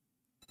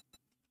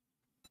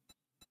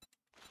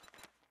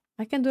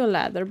 I can do a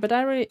ladder, but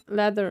I already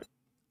ladder.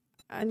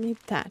 I need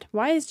that.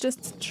 Why is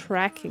just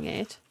tracking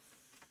it?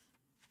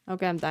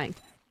 Okay, I'm dying.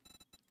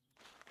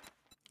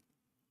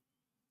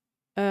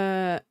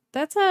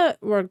 That's a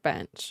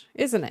workbench,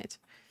 isn't it?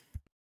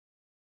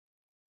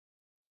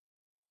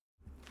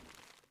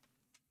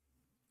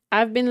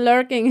 I've been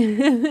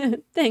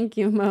lurking. Thank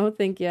you, Mo.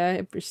 Thank you. I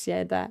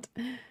appreciate that.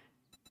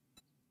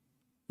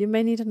 You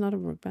may need another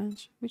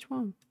workbench. Which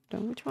one?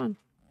 Don't. Which one?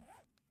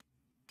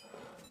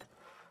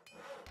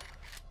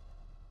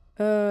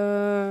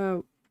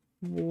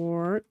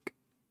 Work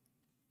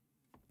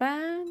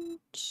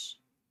bench.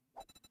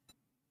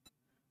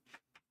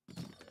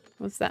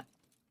 What's that?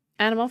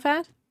 Animal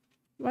fat?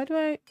 Why do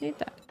I need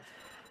that?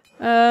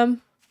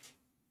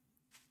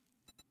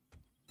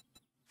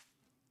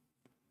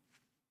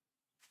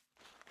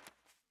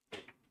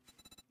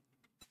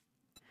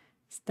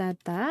 Is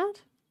that?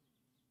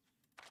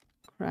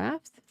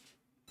 Craft?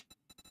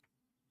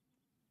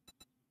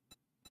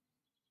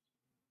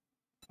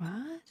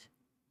 What?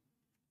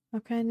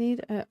 Okay, I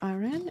need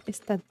iron. Is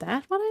that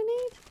what I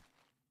need?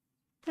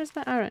 Where's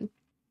my iron?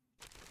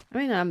 I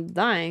mean, I'm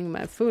dying.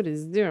 My food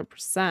is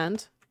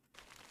 0%.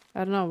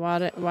 I don't know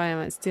why am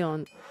I still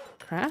on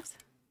craft?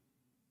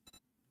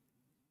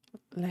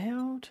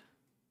 Layout.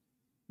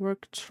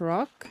 Work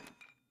truck.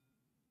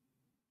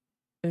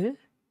 I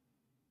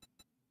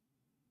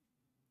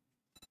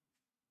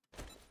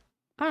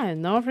have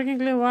no freaking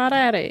clue what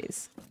that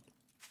is.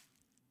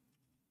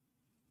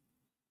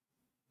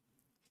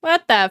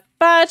 What the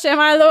fudge am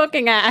I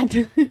looking at?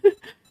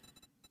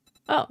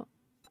 Oh.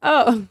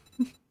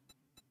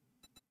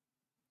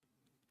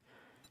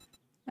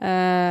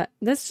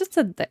 That's just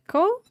a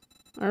deco?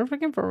 Are you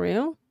freaking for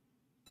real?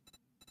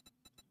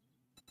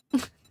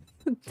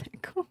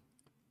 Deco?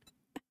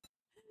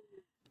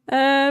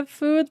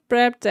 Food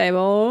prep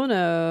table.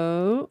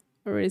 No.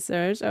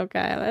 Research.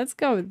 Okay, let's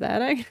go with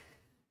that.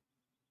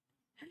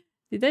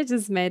 Did I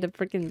just made a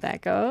freaking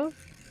deco?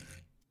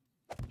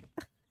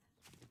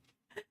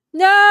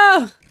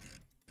 No!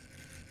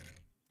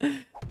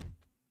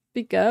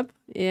 Pick up.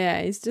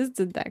 Yeah, it's just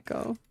a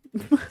deco.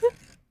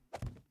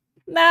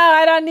 No,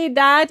 I don't need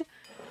that.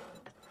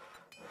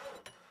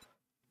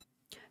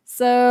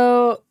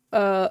 So,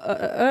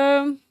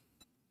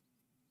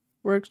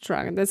 work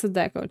truck. That's a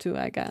deco too,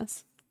 I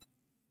guess.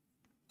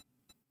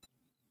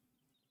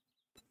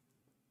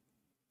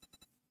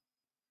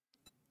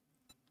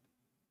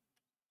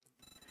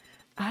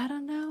 I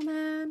don't know,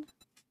 man.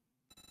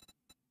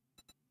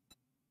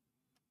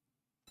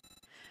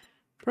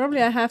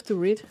 Probably I have to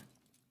read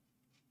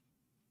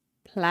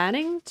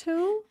planning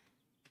too.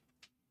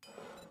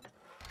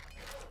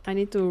 I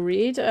need to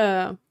read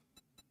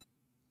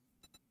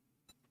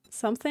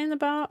something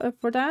about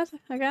for that,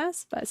 I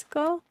guess.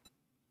 Bicycle.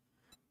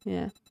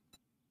 Yeah.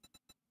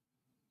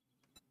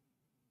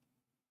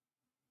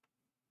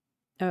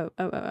 Oh.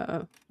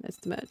 That's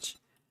too much.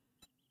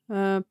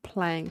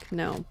 Plank.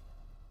 No.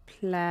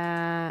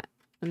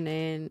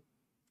 Planning.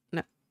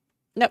 No.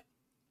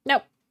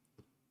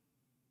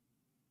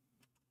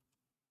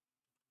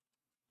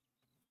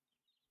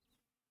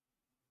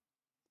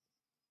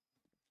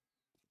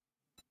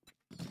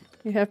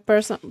 You have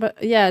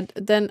but yeah,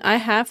 then I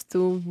have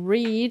to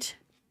read.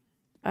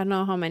 I don't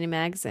know how many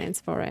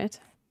magazines for it.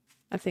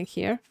 I think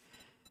here.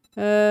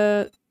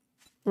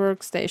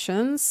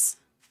 Workstations.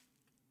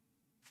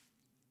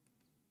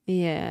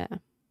 Yeah.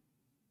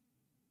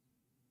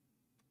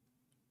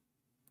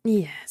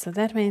 Yeah, so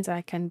that means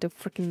I can do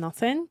freaking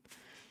nothing.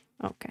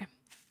 Okay.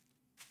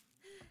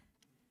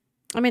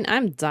 I mean,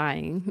 I'm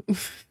dying.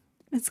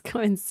 Let's go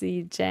and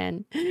see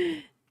Jen.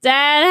 Jen,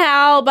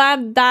 help!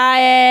 I'm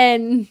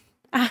dying!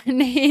 I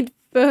need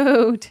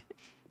food.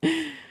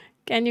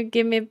 Can you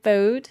give me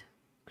food?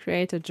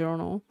 Create a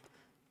journal.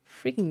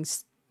 Freaking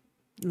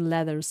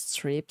leather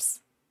strips.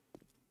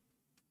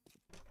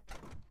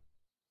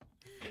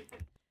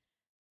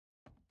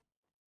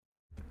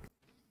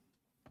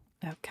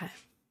 Okay.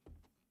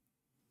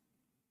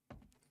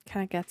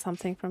 Can I get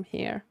something from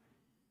here?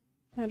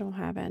 I don't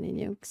have any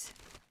nukes.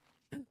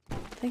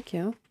 Thank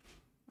you.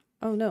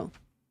 Oh no.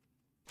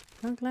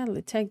 I'll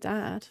gladly take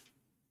that.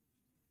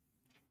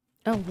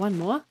 Oh, one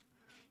more?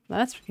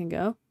 Let's freaking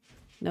go.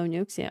 No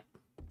nukes yet,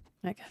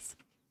 I guess.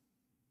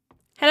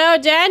 Hello,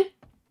 Jen!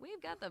 We've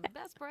got the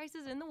best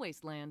prices in the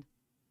wasteland.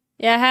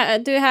 Yeah,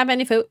 do you have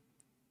any food?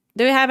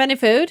 Do you have any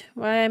food?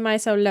 Why am I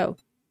so low?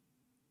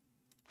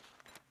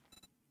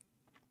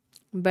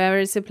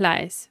 Berry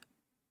supplies.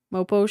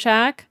 Mopo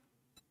shack.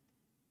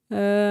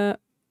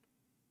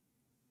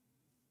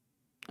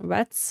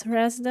 Vet's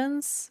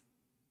residence.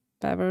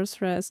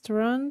 Bever's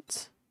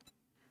restaurant.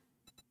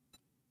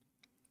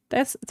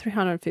 That's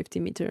 350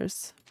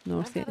 meters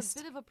northeast. I've got a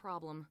bit of a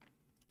problem.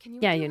 Can you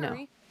you hurry?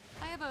 know.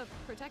 I have a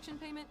protection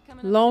payment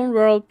coming up. Lone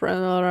world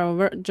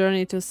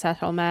journey to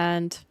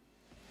settlement.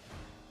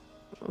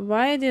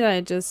 Why did I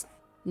just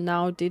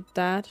now did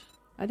that?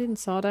 I didn't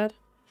saw that.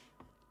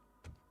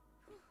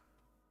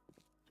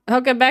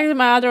 Okay, back to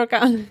my other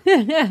account.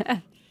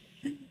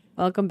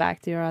 Welcome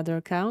back to your other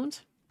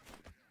account.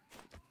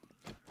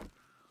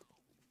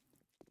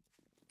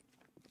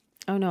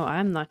 Oh no,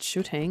 I'm not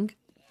shooting.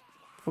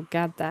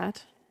 Forget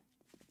that.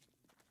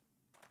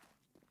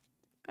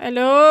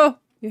 Hello?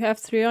 You have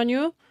 3 on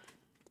you?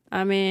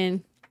 I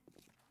mean,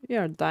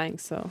 you're dying,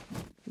 so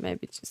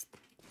maybe just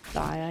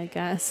die, I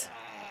guess.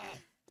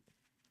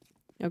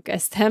 Okay,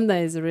 stamina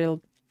is a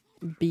real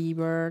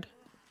B-word.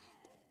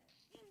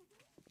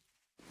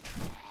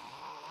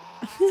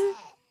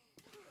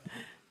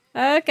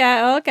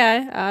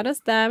 Okay, out of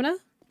stamina.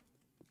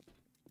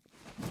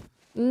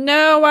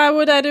 No, why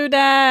would I do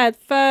that?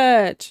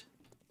 Fudge.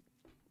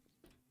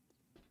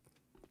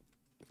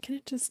 Can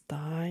it just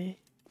die?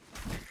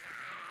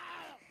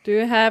 Do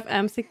you have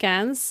empty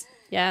cans?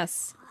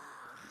 Yes.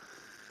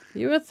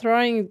 You were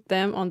throwing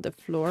them on the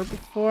floor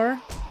before?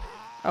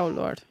 Oh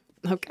lord.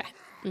 Okay.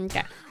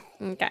 Okay.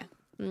 Okay.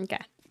 Okay.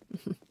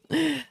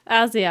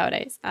 I'll see how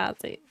it is. I'll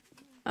see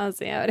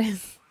how it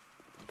is.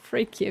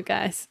 Freak you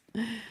guys.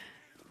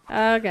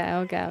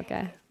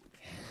 Okay.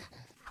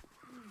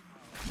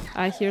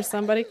 I hear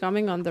somebody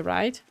coming on the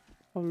right.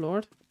 Oh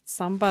lord.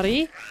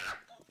 Somebody?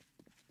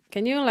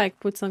 Can you like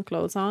put some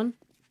clothes on?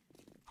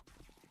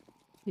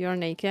 You're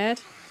naked.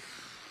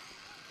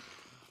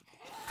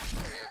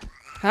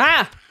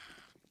 Ah!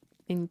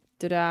 Into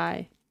the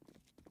eye.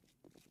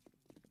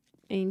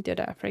 Into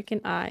the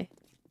freaking eye.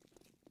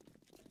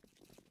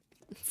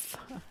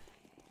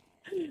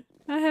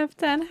 I have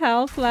 10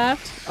 health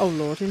left. Oh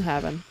lord in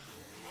heaven.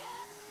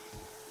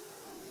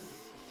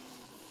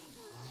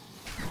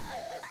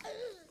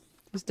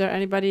 Is there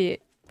anybody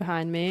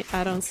behind me?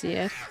 I don't see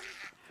it.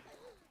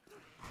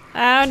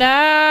 Oh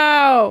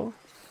no!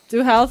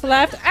 2 health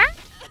left. Ah!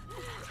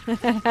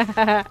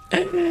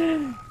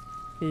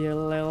 You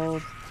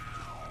little...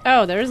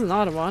 Oh, there's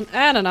another one.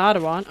 And another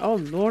one. Oh,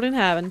 Lord in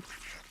heaven.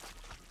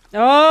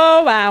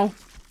 Oh, wow.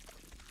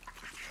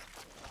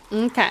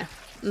 Okay.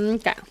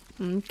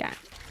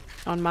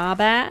 On my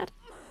bad.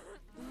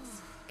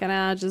 Can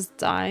I just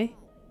die?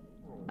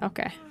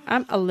 Okay.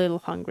 I'm a little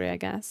hungry, I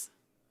guess.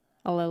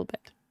 A little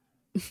bit.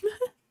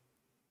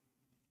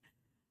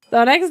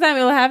 So next time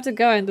we'll have to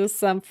go and do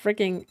some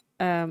freaking...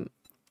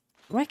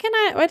 Why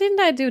didn't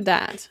I do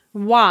that?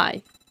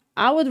 Why?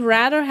 I would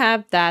rather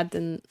have that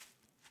than...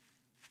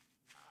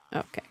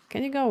 Okay,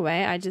 can you go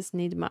away? I just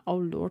need my... Oh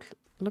lord,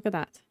 look at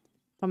that.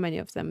 How many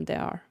of them there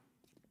are.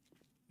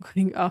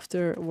 Going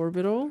after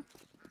orbital.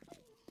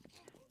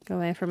 Go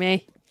away from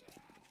me.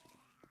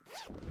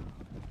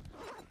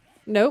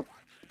 Nope.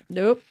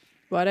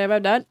 What have I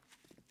done?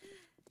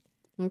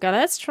 Okay,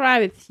 let's try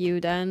with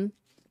you then.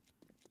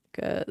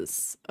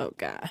 Because,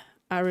 okay,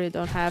 I really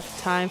don't have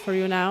time for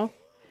you now.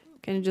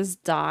 Can you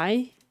just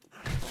die?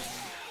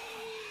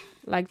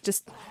 Like,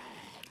 just...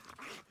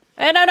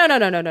 Hey,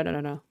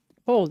 no.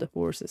 Hold the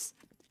horses.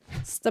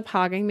 Stop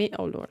hugging me.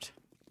 Oh, lord.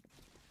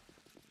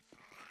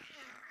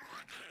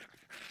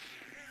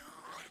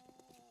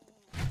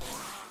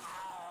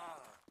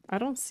 I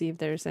don't see if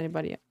there's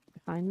anybody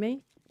behind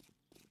me.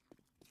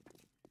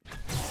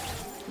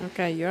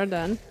 Okay, you're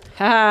done.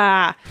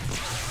 Ha!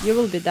 You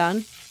will be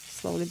done.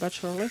 Slowly but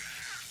surely.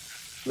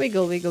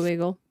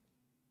 Wiggle.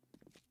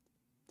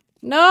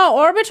 No!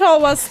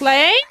 Orbital was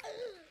slain?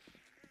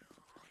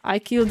 I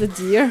killed the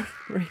deer.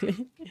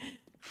 Really?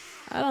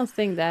 I don't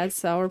think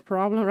that's our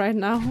problem right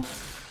now.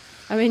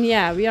 I mean,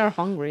 yeah, we are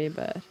hungry,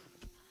 but...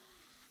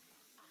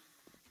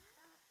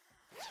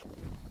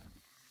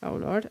 Oh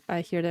lord,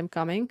 I hear them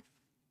coming.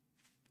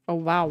 Oh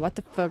wow, what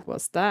the fuck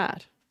was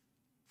that?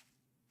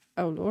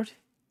 Oh lord.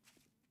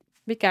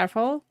 Be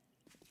careful.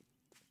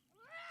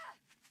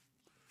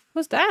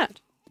 Who's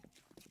that?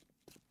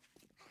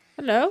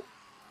 Hello?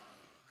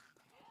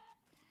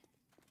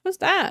 Who's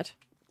that?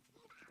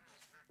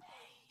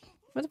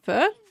 What the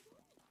fuck?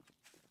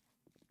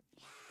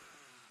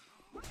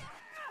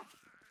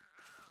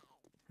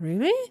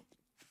 Really?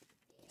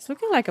 It's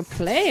looking like a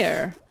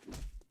player.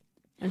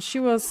 And she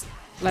was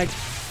like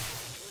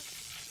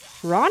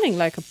running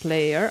like a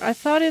player. I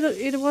thought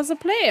it was a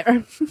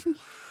player.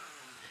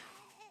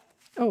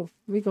 Oh,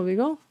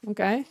 wiggle.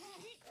 Okay.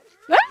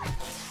 Ah!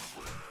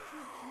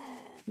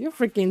 You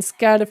freaking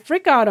scared the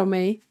frick out of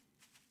me.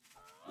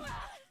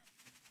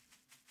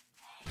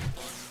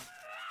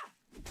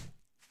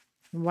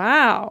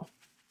 Wow.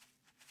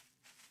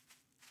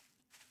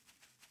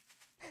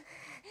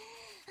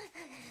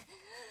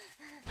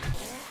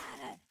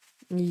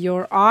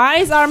 Your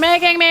eyes are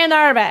making me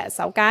nervous,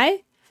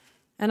 okay?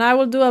 And I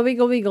will do a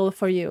wiggle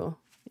for you.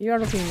 You're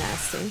looking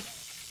nasty.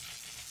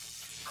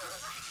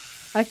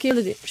 I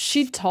killed it.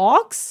 She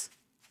talks?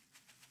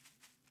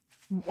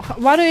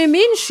 What do you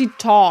mean she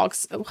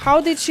talks? How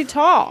did she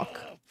talk?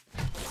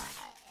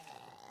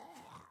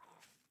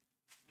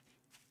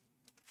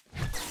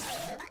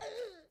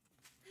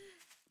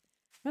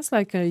 That's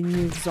like a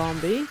new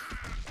zombie.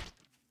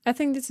 I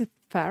think this is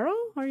feral.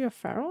 Are you a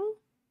feral?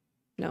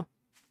 No.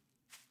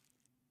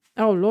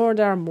 Oh lord,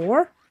 there are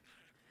more?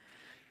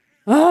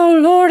 Oh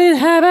lord in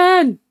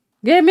heaven!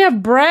 Give me a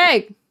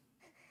break!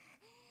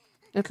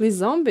 At least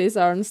zombies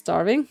aren't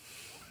starving.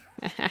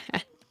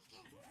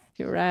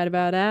 You're right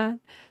about that.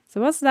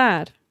 So what's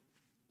that?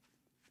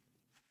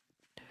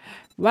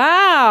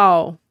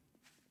 Wow!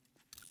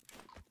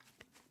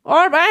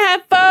 Orb, I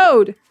have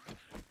food!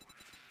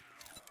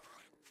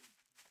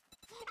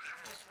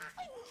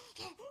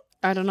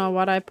 I don't know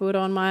what I put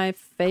on my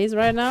face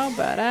right now,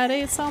 but I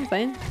did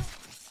something.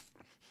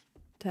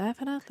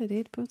 Definitely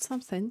did put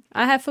something.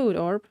 I have food,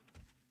 Orb.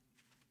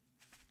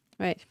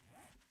 Wait.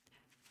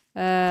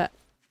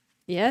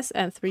 Yes,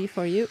 and 3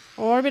 for you.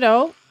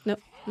 Orbital. No,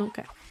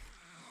 okay.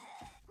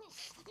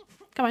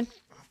 Come on.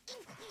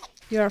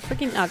 You're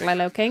freaking ugly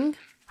looking.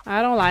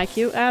 I don't like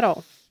you at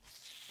all.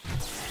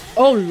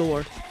 Oh,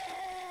 Lord.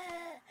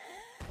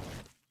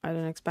 I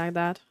didn't expect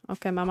that.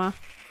 Okay, mama.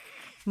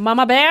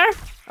 Mama bear?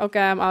 Okay,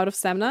 I'm out of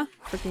stamina.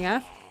 Freaking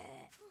F.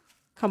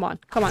 Come on.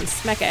 Come on.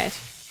 Smack it.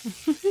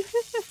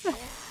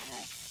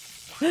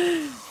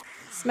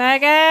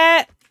 Smack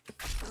it!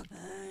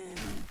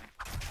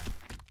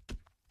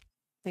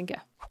 Thank you.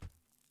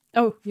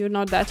 Oh, you're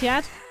not that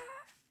yet?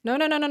 No,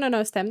 no, no, no, no,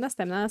 no. Stamina,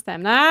 stamina,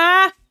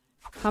 stamina.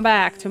 Come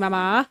back to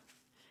mama.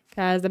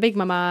 Because the big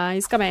mama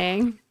is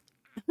coming.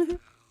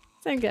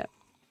 Thank you.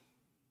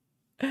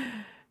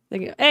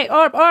 Thank you. Hey,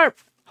 Orb, Orb!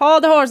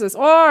 Hold the horses,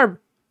 Orb!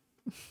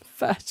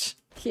 Fudge.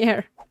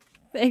 Here.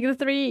 Take the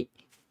 3.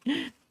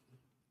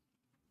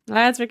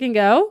 Let's freaking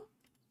go.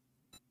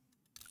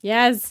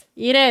 Yes.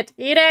 Eat it.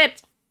 Eat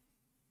it.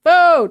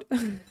 Food.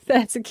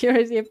 That's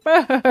security.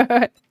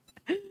 Food.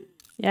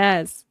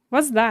 Yes.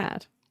 What's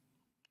that?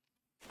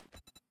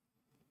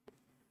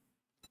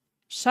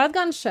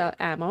 Shotgun shell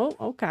ammo.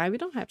 Okay, we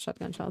don't have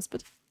shotgun shells,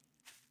 but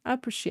I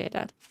appreciate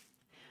that.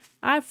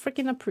 I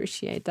freaking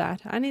appreciate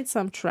that. I need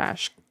some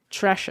trashes.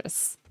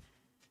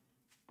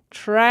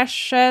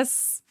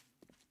 Trashes.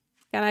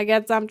 Can I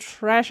get some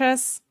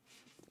trashes?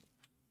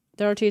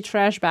 Dirty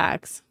trash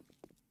bags.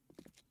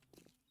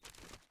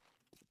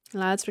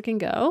 Let's freaking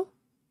go.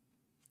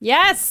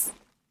 Yes!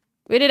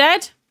 We did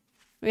it!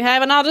 We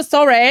have another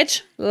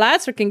storage.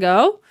 Let's freaking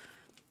go.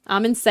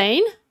 I'm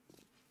insane.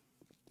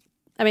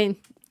 I mean,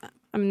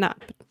 I'm not.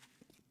 But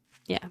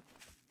yeah.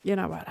 You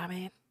know what I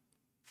mean.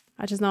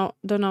 I just don't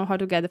know how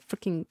to get the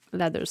freaking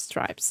leather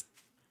stripes.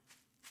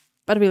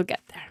 But we'll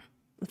get there.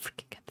 We'll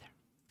freaking get there.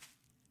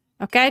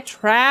 Okay,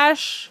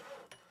 trash.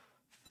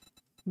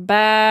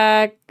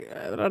 Bag.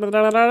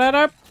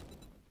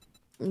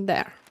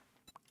 There.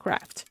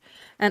 Craft.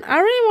 And I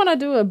really want to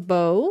do a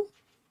bow.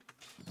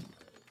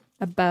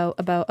 A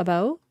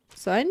bow.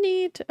 So I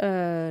need,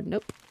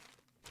 nope.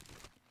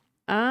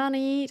 I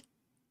need,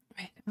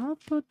 wait, I'll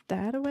put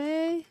that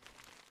away.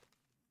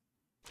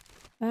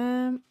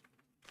 I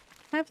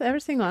have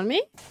everything on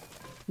me?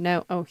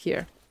 No, oh,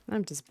 here.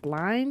 I'm just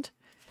blind.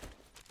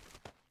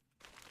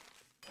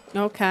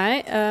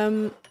 Okay,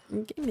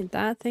 give me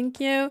that, thank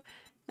you.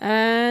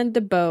 And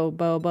the bow.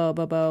 Bow.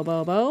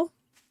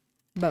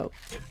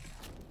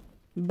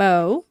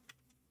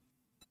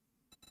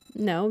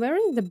 No, where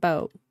is the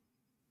bow?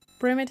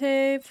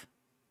 Primitive.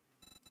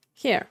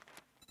 Here.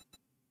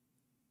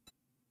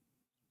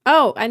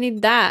 Oh, I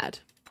need that.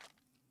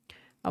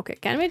 Okay,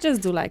 can we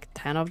just do like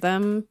 10 of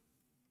them?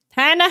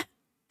 10? Come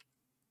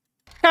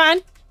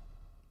on.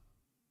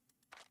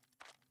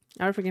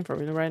 Are we freaking for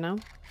real right now?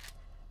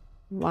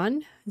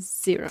 1,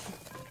 0.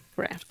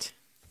 Craft.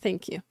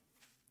 Thank you.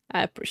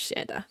 I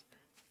appreciate that.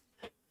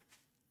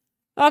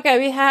 Okay,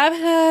 we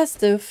have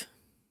stuff.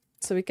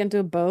 So we can do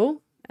a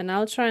bow. And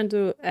I'll try and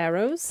do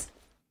arrows.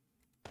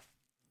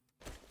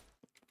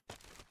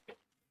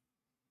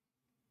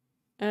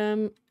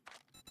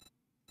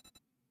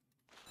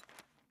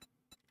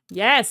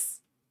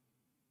 Yes!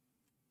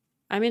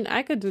 I mean,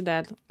 I could do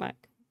that,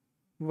 like,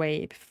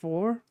 way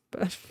before,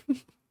 but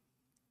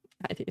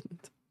I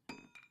didn't.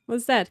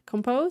 What's that?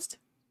 Composed?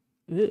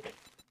 Ugh.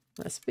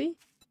 Recipe?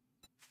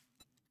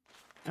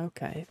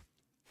 Okay.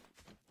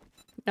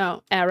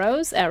 No,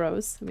 arrows.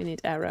 We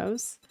need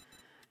arrows.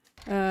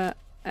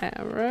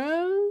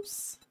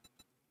 Arrows.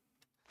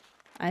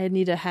 I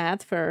need a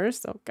hat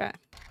first. Okay.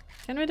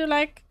 Can we do,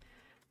 like,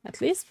 at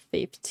least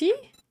 50?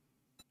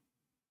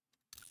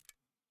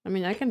 I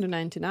mean, I can do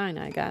 99,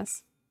 I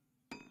guess.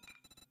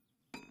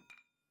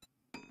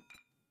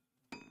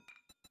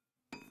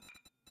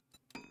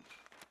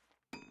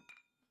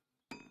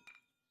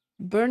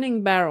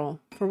 Burning barrel.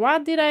 For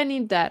what did I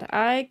need that?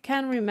 I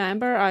can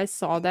remember I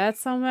saw that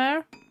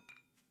somewhere.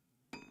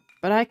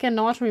 But I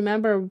cannot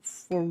remember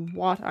for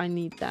what I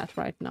need that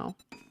right now.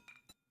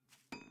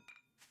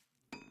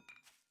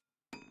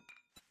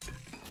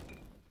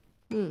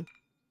 No,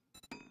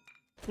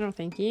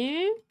 thank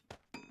you.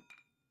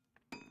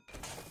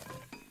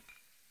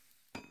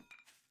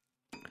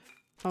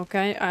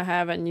 Okay, I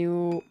have a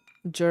new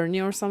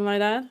journey or something like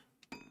that.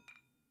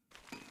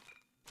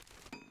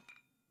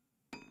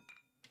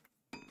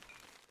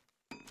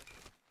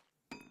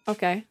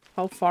 Okay,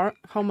 how far?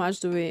 How much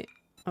do we...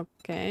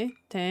 Okay,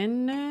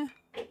 10...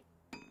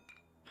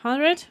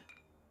 100?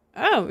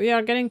 Oh, we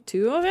are getting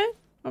 2 of it?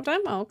 Of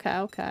them? Okay,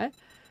 okay.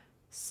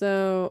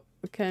 So,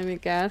 can we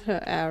get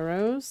her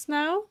arrows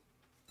now?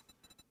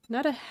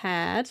 Not a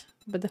hat,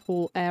 but the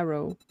whole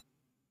arrow.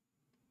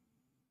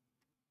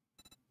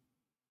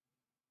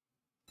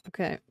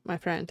 Okay, my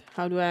friend,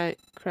 how do I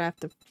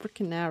craft a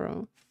freaking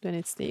arrow? Do I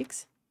need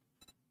sticks?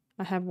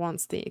 I have 1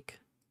 stick.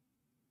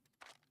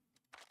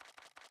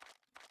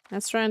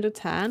 Let's try and do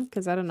 10,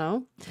 because I don't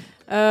know.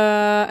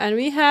 And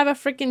we have a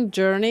freaking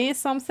journey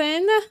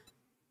something.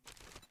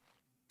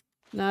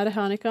 Not a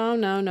honeycomb.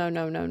 No.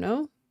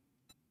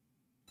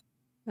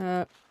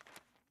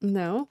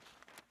 No.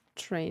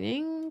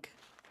 Training.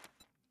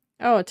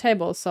 Oh, a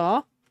table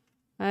saw.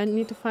 I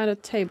need to find a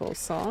table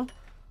saw.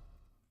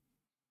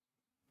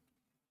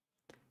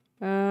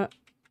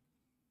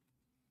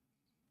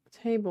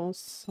 Table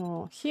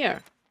saw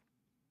here.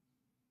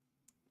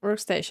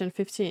 Workstation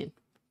 15.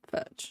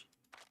 Fudge.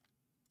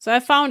 So I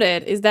found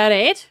it. Is that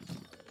it?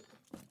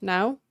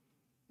 No?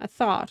 I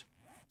thought.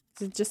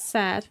 It's just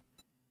sad.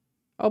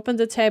 Open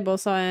the table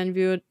saw and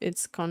viewed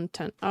its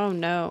content. Oh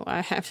no,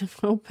 I have to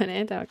open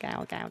it.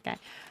 Okay.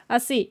 I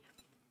see.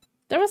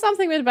 There was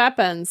something with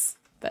weapons.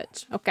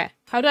 But okay.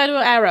 How do I do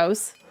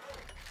arrows?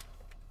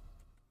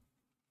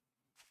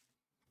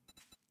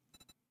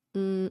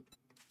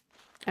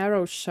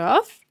 Arrow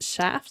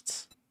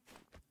shaft.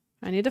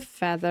 I need a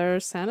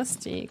feathers and a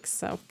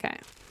sticks. Okay.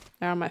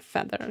 There are my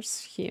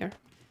feathers here.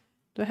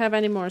 Do I have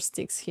any more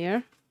sticks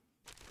here?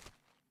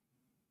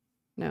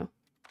 No.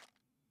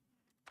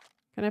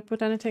 Can I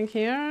put anything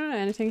here?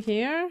 Anything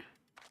here?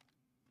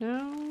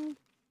 No.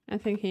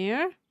 Anything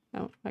here?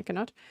 No, I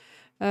cannot.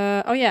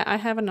 Oh yeah, I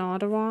have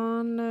another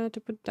one to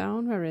put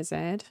down. Where is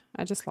it?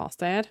 I just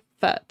lost it.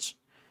 Fudge.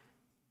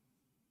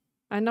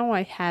 I know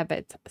I have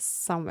it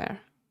somewhere.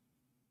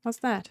 What's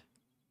that?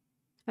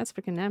 That's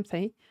freaking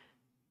empty.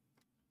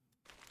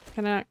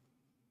 Can I...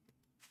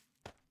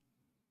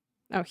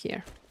 Oh,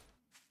 here.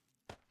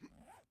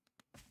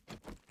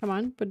 Come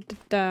on, put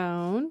it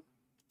down.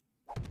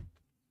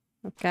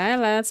 Okay,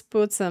 let's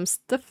put some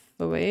stuff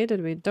away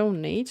that we don't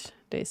need.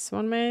 This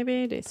one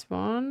maybe, this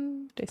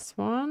one, this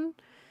one.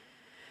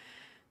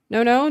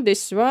 No,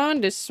 this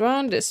one, this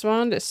one, this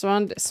one, this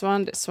one, this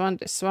one, this one,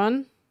 this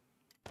one.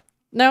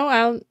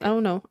 No, oh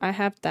no, I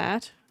have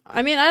that.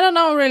 I mean, I don't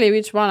know really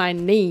which one I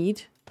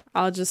need.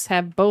 I'll just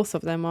have both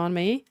of them on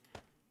me.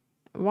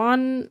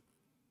 One,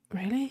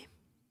 really?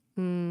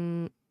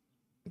 That,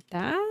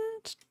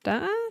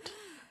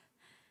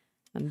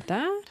 and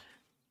that.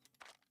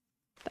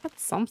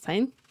 That's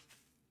something.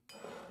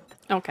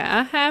 Okay,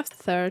 I have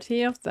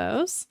 30 of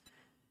those.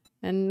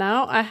 And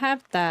now I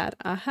have that.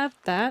 I have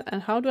that.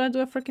 And how do I do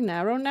a freaking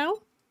arrow now?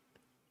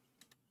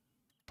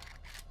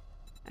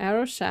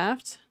 Arrow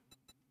shaft.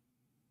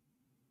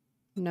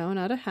 No,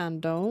 not a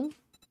handle.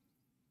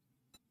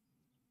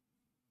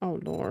 Oh,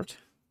 Lord.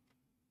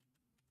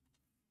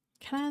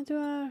 Can I do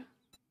a...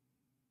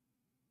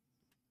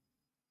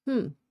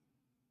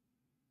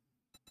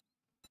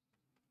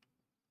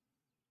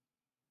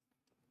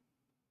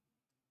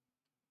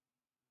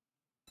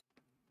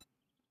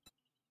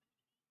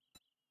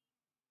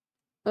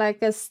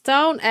 Like a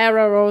stone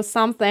arrow or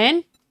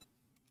something.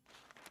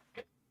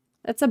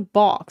 That's a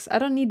box. I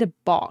don't need a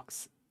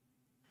box.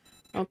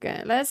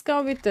 Okay, let's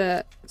go with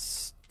the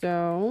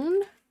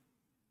stone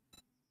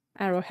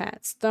arrowhead.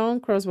 Stone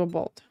crossbow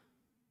bolt.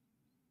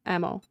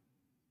 Ammo.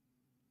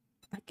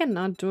 I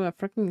cannot do a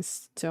freaking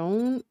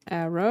stone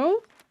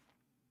arrow.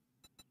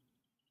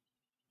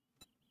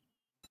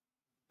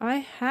 I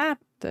have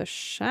the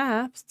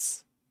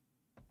shafts.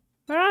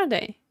 Where are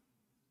they?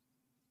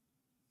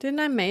 Didn't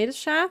I make the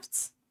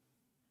shafts?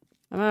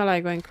 Am I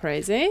like going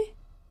crazy?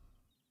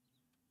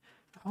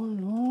 Oh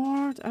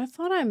Lord, I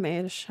thought I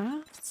made the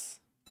shafts.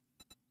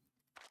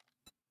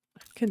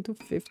 I can do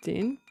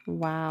 15.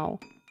 Wow.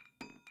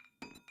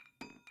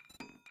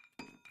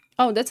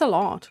 Oh, that's a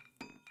lot.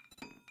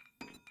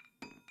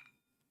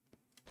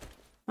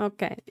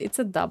 Okay, it's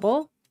a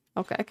double.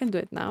 Okay, I can do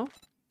it now.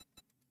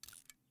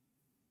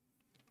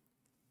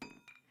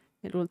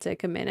 It will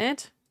take a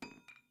minute.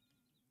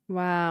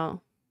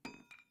 Wow.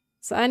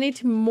 So I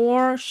need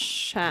more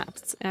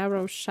shafts,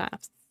 arrow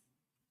shafts.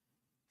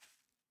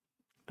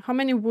 How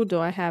many wood do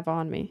I have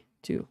on me?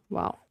 2.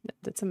 Wow,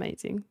 that's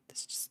amazing.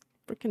 That's just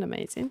freaking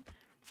amazing.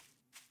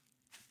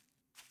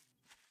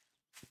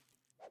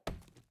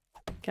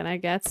 Can I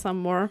get some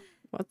more?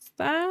 What's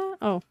that?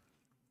 Oh.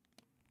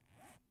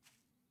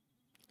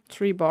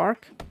 3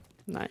 bark.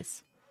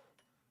 Nice.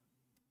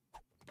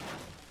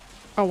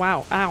 Oh,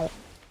 wow. Ow.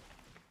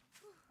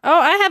 Oh,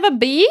 I have a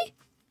bee?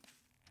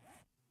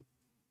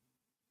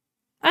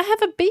 I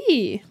have a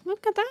bee.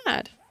 Look at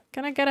that.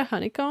 Can I get a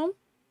honeycomb?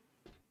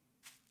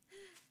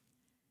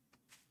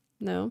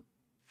 No.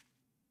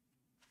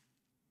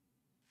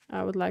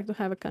 I would like to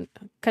have a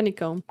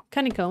honeycomb.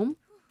 Honeycomb.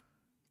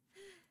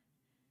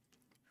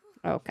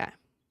 Okay.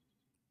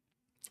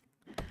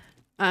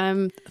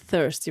 I'm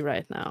thirsty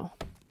right now.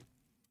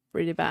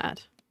 Pretty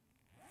bad.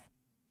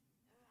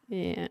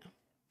 Yeah.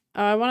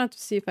 Oh, I wanted to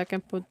see if I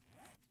can put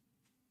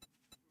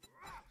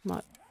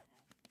mud.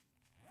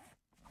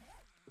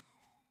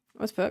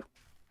 What the fuck?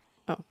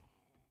 Oh.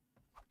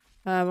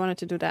 I wanted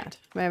to do that.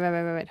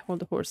 Wait. Hold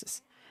the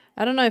horses.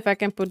 I don't know if I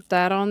can put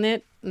that on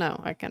it.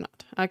 No, I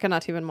cannot. I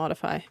cannot even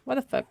modify. What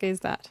the fuck is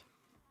that?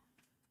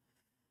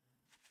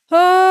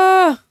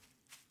 Oh!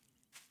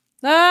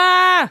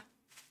 Ah!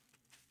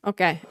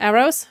 Okay,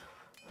 arrows.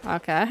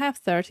 Okay, I have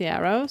 30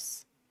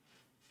 arrows.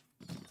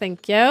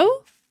 Thank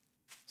you.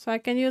 So I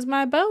can use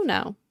my bow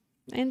now.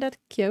 Ain't that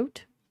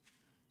cute?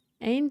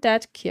 Ain't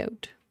that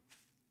cute?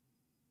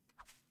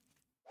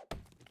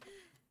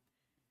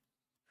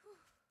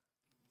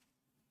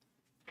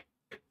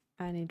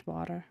 I need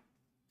water.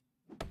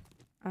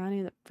 I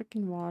need a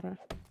freaking water.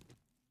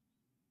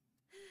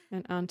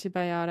 And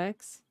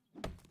antibiotics.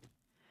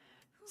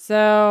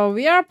 So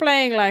we are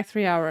playing like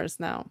 3 hours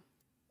now.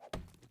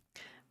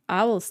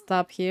 I will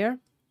stop here.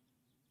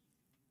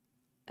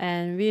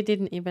 And we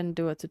didn't even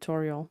do a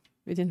tutorial.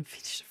 We didn't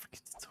finish the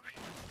freaking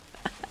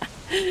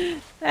tutorial.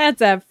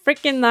 That's a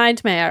freaking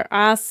nightmare.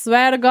 I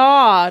swear to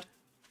God.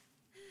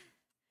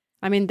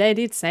 I mean, they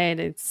did say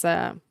it's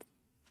a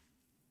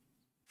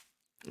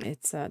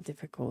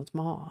difficult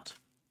mod.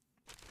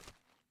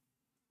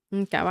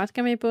 Okay, what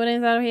can we put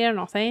inside of here?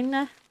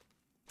 Nothing.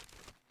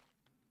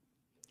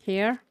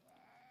 Here.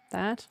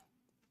 That.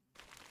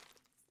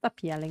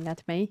 Stop yelling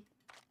at me.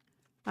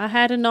 I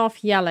had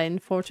enough yelling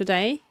for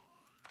today.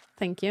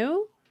 Thank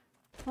you.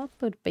 I'll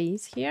put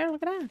bees here.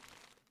 Look at that.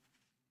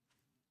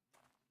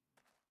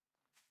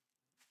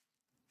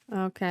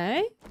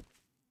 Okay.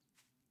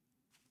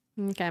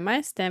 Okay,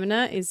 my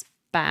stamina is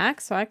back,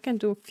 so I can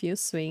do a few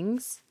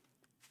swings.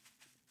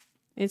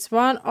 It's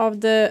one of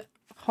the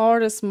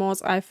hardest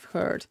mods I've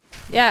heard.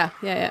 Yeah.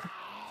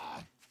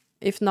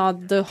 If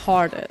not the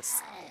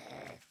hardest.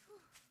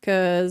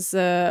 Because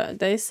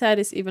they said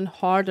it's even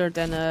harder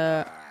than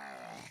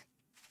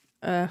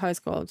how it's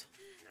called?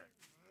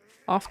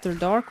 After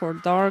Dark or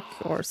Dark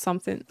or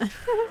something.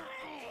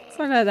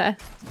 Something like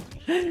that.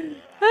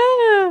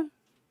 Ah.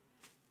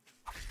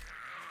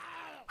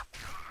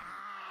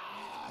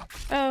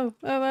 Oh.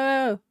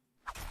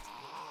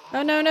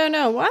 Oh,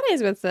 no. What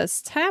is with the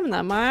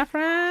stamina, my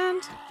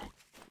friend?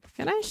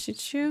 Can I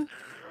shoot you?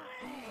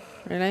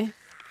 Really?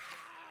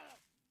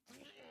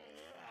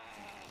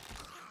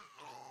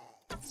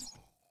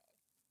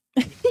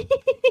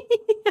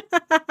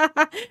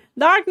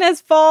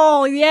 Darkness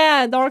Fall!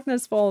 Yeah,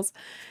 Darkness Falls.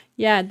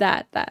 Yeah,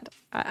 that.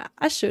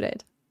 I shoot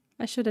it.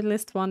 I shoot at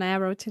least one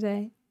arrow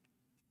today.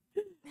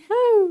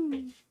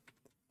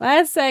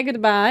 Let's say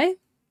goodbye.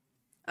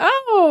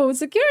 Oh,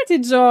 security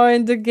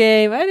joined the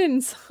game. I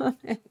didn't saw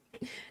it.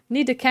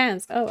 Need the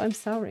cans. Oh, I'm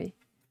sorry.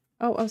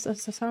 Oh, so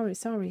sorry.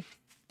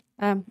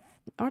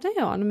 Are they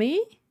on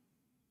me?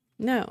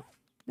 No,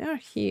 they're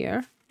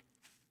here.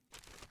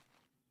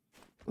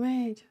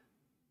 Wait.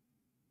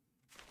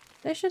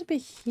 They should be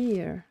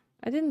here.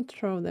 I didn't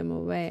throw them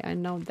away. I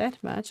know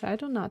that much. I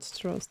do not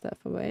throw stuff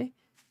away.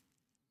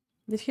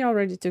 Did he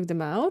already took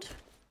them out?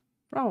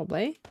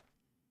 Probably.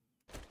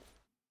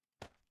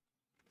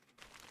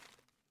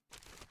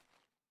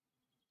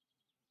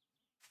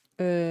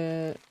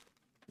 Do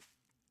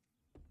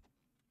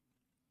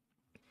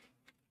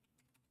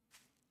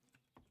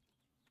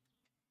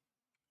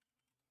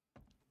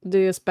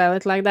you spell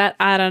it like that?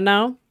 I don't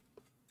know.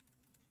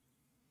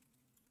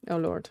 Oh,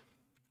 Lord.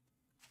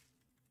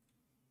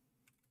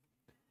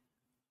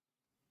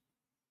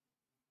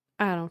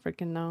 I don't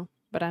freaking know,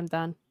 but I'm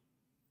done.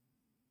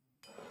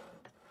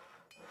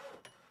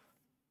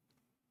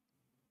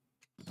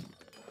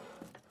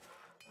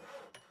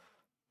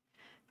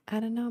 I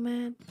don't know,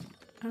 man.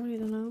 I really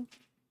don't know.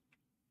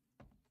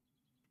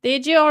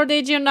 Did you or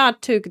did you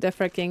not took the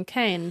freaking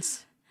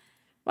canes?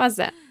 What's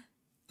that?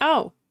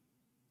 Oh.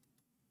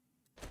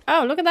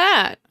 Oh, look at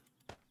that.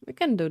 We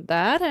can do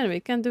that and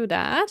we can do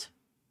that.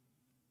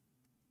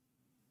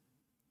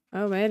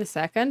 Oh, wait a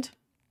second.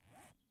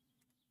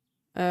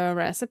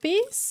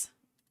 Recipes.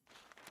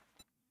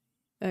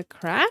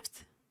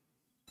 Craft.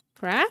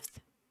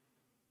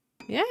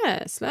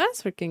 Yes,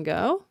 let's freaking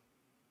go.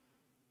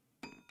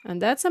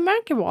 And that's a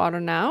murky water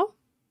now.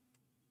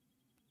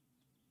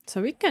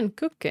 So we can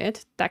cook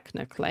it,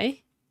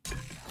 technically.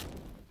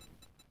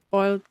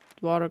 Boiled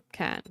water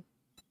can.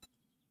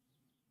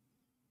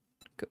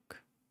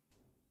 Cook.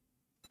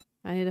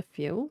 I need a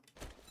fuel.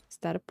 Is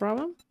that a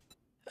problem?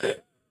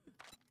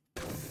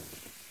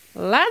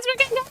 Let's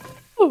freaking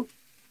go!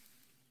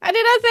 I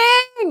did a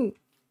thing!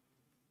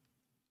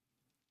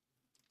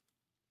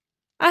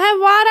 I have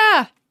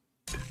water!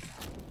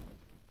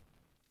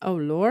 Oh,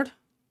 Lord.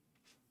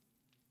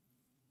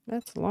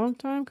 That's a long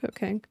time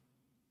cooking.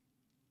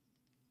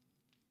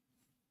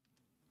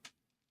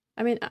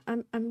 I mean,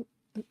 I'm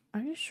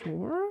are you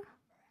sure?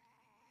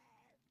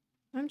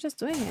 I'm just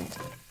doing it.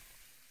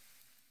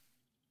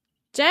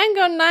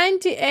 Django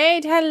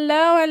 98,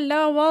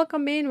 hello,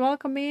 welcome in.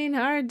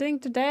 How are you doing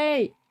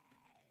today?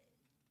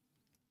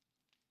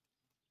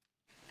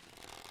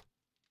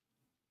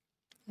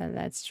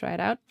 Let's try it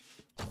out.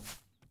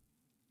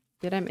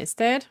 Did I miss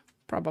it?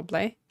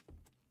 Probably.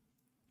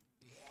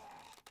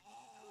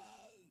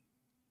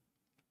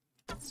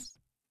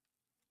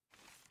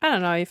 I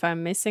don't know if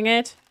I'm missing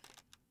it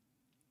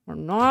or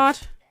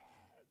not.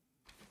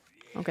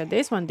 Okay,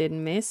 this one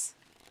didn't miss.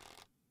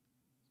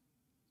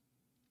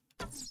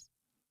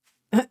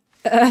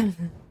 I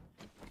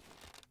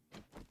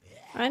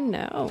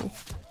know.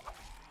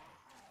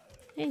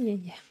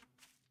 Yeah.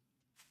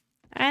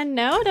 I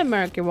know the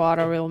murky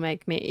water will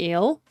make me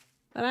ill,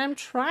 but I'm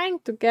trying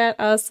to get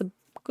us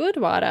good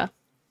water.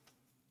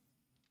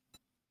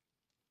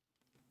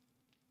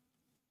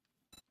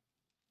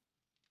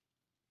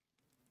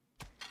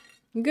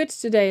 Good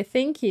today,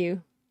 thank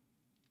you.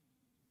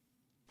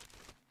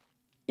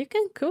 You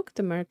can cook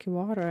the murky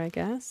water, I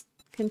guess.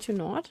 Can't you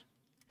not?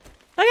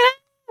 Look at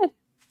that!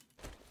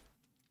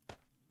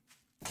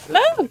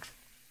 Look!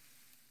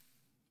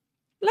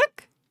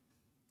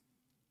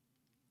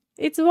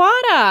 It's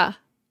water!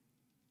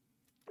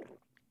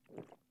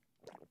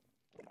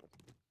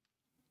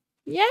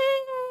 Yay!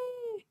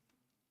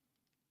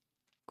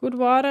 Good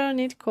water,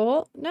 need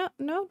coal. No,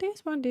 no,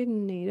 this one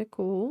didn't need a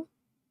coal.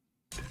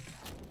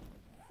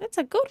 It's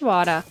a good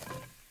water.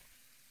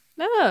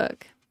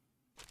 Look.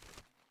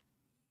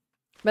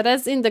 But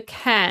that's in the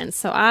can,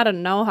 so I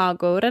don't know how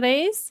good it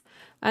is.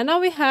 I know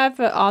we have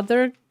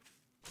other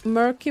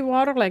murky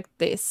water like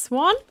this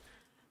one.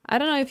 I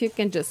don't know if you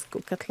can just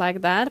cook it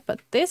like that, but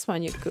this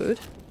one you could.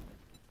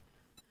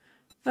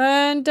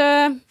 And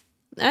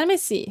let me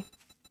see.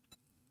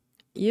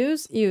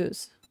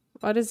 Use.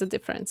 What is the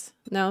difference?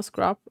 No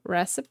scrub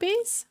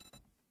recipes.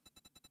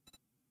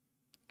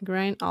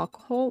 Grain,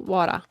 alcohol,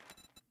 water.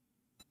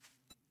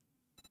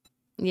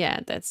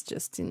 Yeah, that's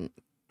just in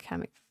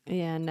chemical.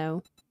 Yeah,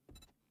 no.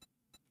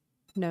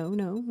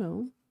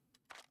 No.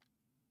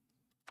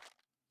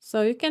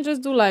 So you can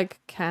just do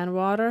like can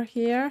water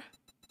here.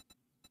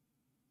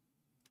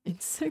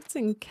 Insects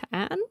in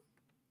can?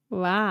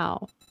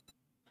 Wow.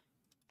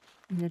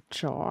 In a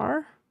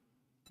jar.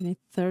 You need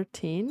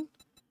 13.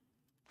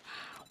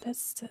 Wow,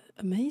 that's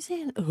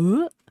amazing.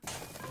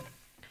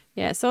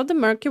 Yeah, so the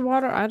murky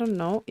water, I don't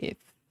know if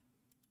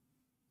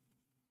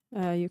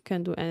you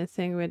can do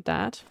anything with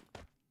that.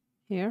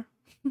 Here.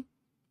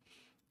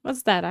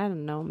 What's that? I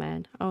don't know,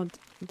 man. Oh,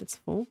 that's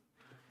full.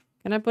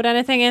 Can I put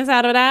anything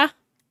inside of that?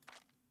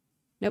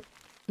 Nope.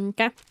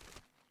 Okay.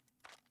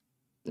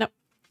 Nope.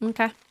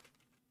 Okay.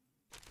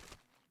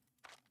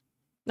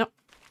 Nope.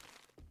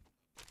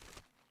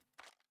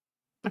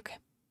 Okay.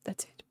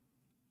 That's it.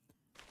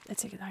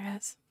 That's it, I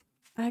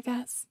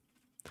guess.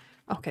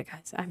 Okay,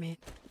 guys. I mean,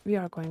 we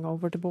are going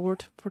over the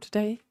board for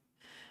today.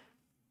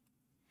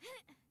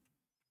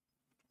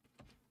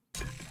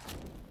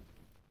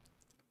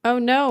 Oh,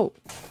 no.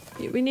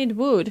 We need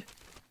wood.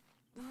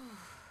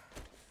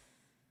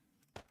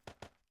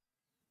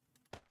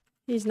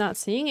 He's not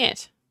seeing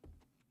it.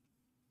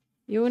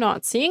 You're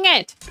not seeing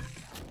it.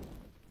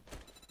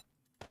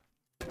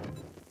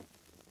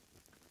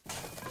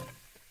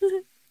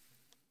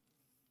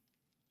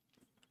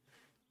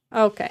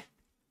 Okay.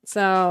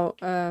 So,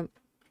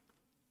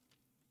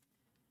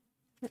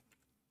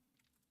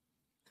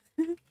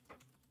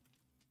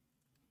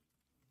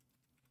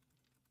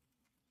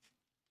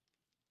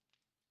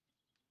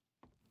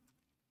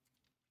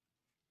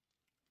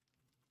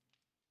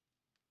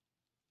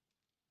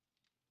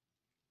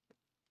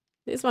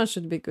 this one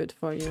should be good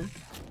for you.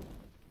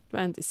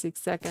 26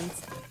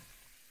 seconds.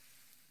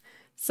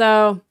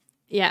 So,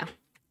 yeah.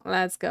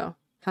 Let's go.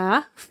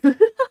 Huh?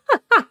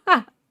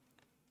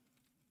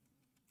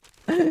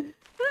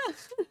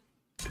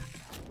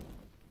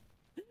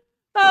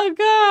 Oh,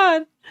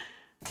 God.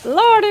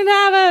 Lord in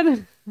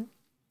heaven.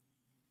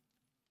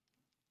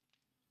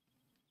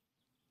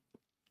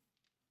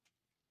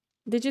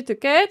 Did you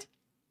took it?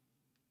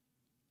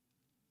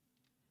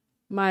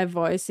 My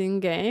voice in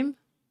game?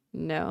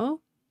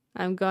 No.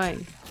 I'm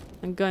going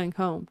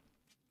home.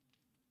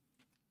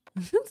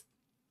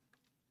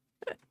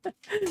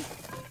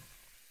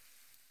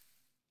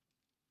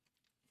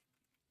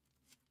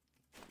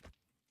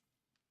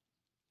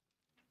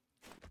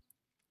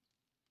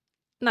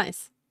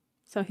 Nice.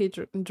 So he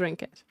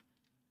drink it.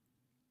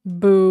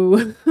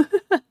 Boo.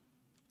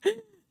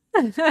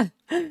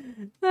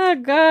 Oh,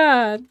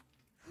 God.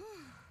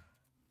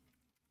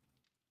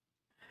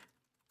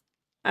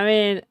 I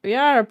mean, we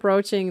are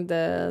approaching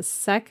the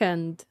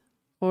second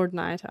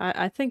fortnight.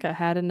 I think I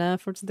had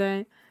enough for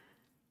today.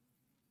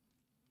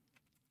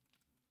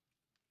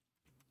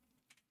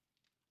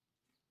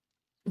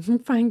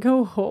 If I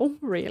go home?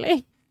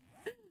 Really?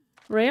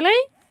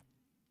 Really?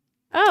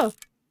 Oh.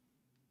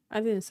 I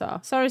didn't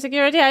saw. Sorry,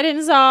 security, I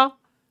didn't saw.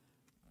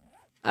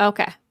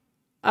 Okay.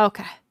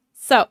 Okay.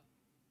 So.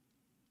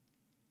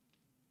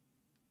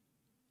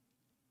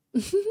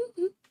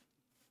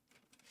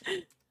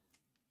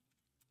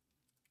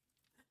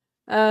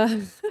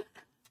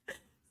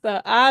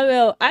 So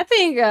I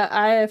think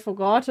I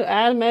forgot to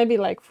add maybe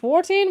like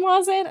 14,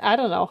 was it? I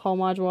don't know how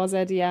much was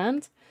at the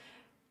end.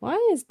 Why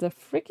is the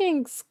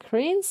freaking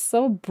screen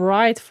so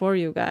bright for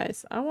you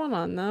guys? I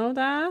wanna know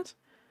that.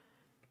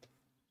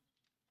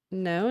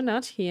 No,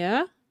 not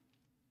here.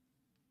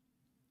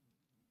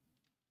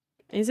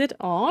 Is it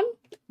on?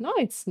 No,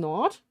 it's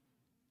not.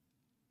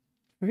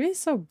 Really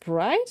so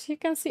bright? You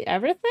can see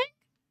everything?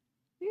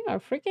 You are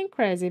freaking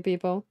crazy,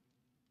 people.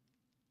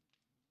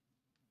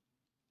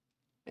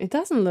 It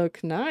doesn't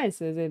look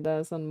nice as it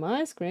does on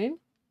my screen.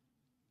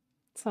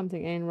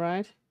 Something ain't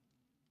right.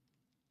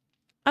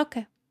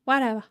 Okay,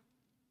 whatever.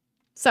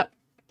 So,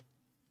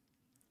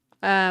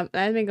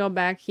 let me go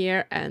back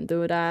here and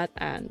do that,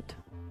 and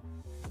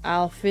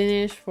I'll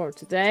finish for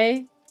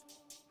today.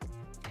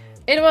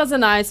 It was a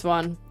nice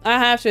one. I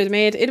have to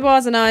admit, it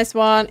was a nice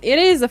one. It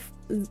is a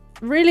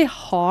really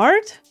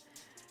hard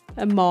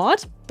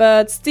mod,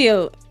 but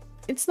still,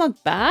 it's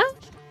not bad.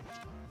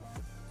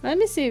 Let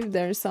me see if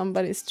there's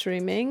somebody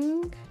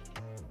streaming.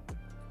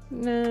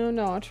 No,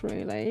 not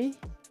really.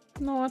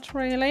 Not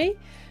really.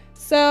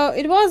 So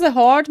it was a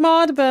hard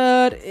mod,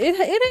 but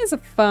it is a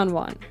fun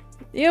one.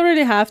 You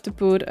really have to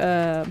put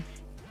a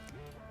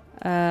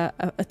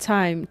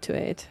time to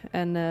it,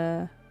 and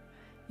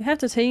you have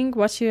to think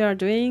what you are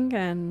doing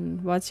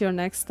and what's your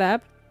next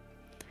step.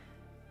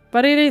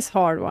 But it is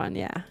hard one,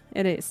 yeah,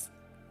 it is.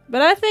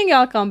 But I think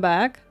I'll come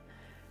back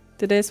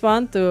to this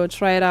one to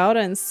try it out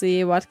and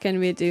see what can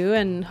we do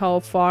and how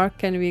far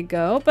can we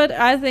go. But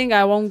I think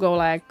I won't go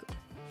like,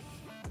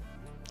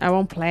 I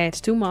won't play it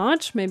too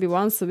much, maybe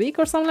once a week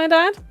or something like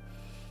that.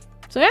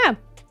 So yeah,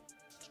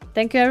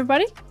 thank you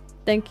everybody.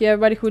 Thank you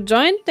everybody who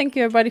joined. Thank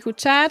you everybody who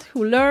chat,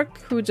 who lurk,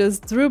 who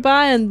just drew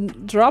by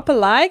and drop a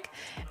like.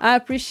 I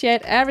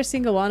appreciate every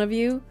single one of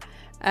you.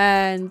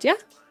 And yeah,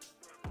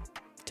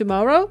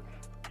 tomorrow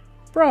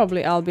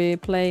probably I'll be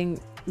playing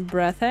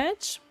Breath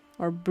Edge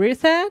or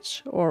Breath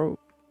Edge or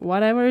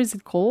whatever is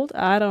it called.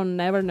 I don't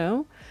never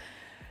know.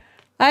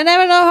 I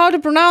never know how to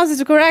pronounce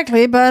it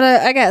correctly, but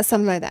I guess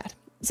something like that.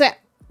 So yeah,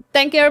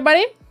 thank you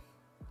everybody.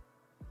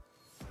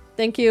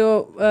 Thank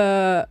you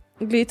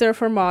Glitter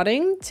for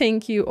modding.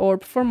 Thank you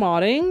Orb for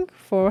modding,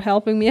 for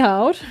helping me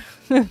out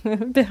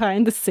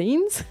behind the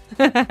scenes.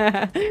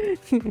 Have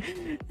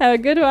a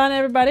good one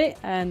everybody,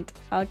 and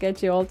I'll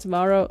catch you all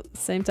tomorrow,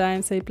 same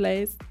time, same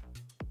place.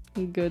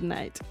 Good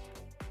night.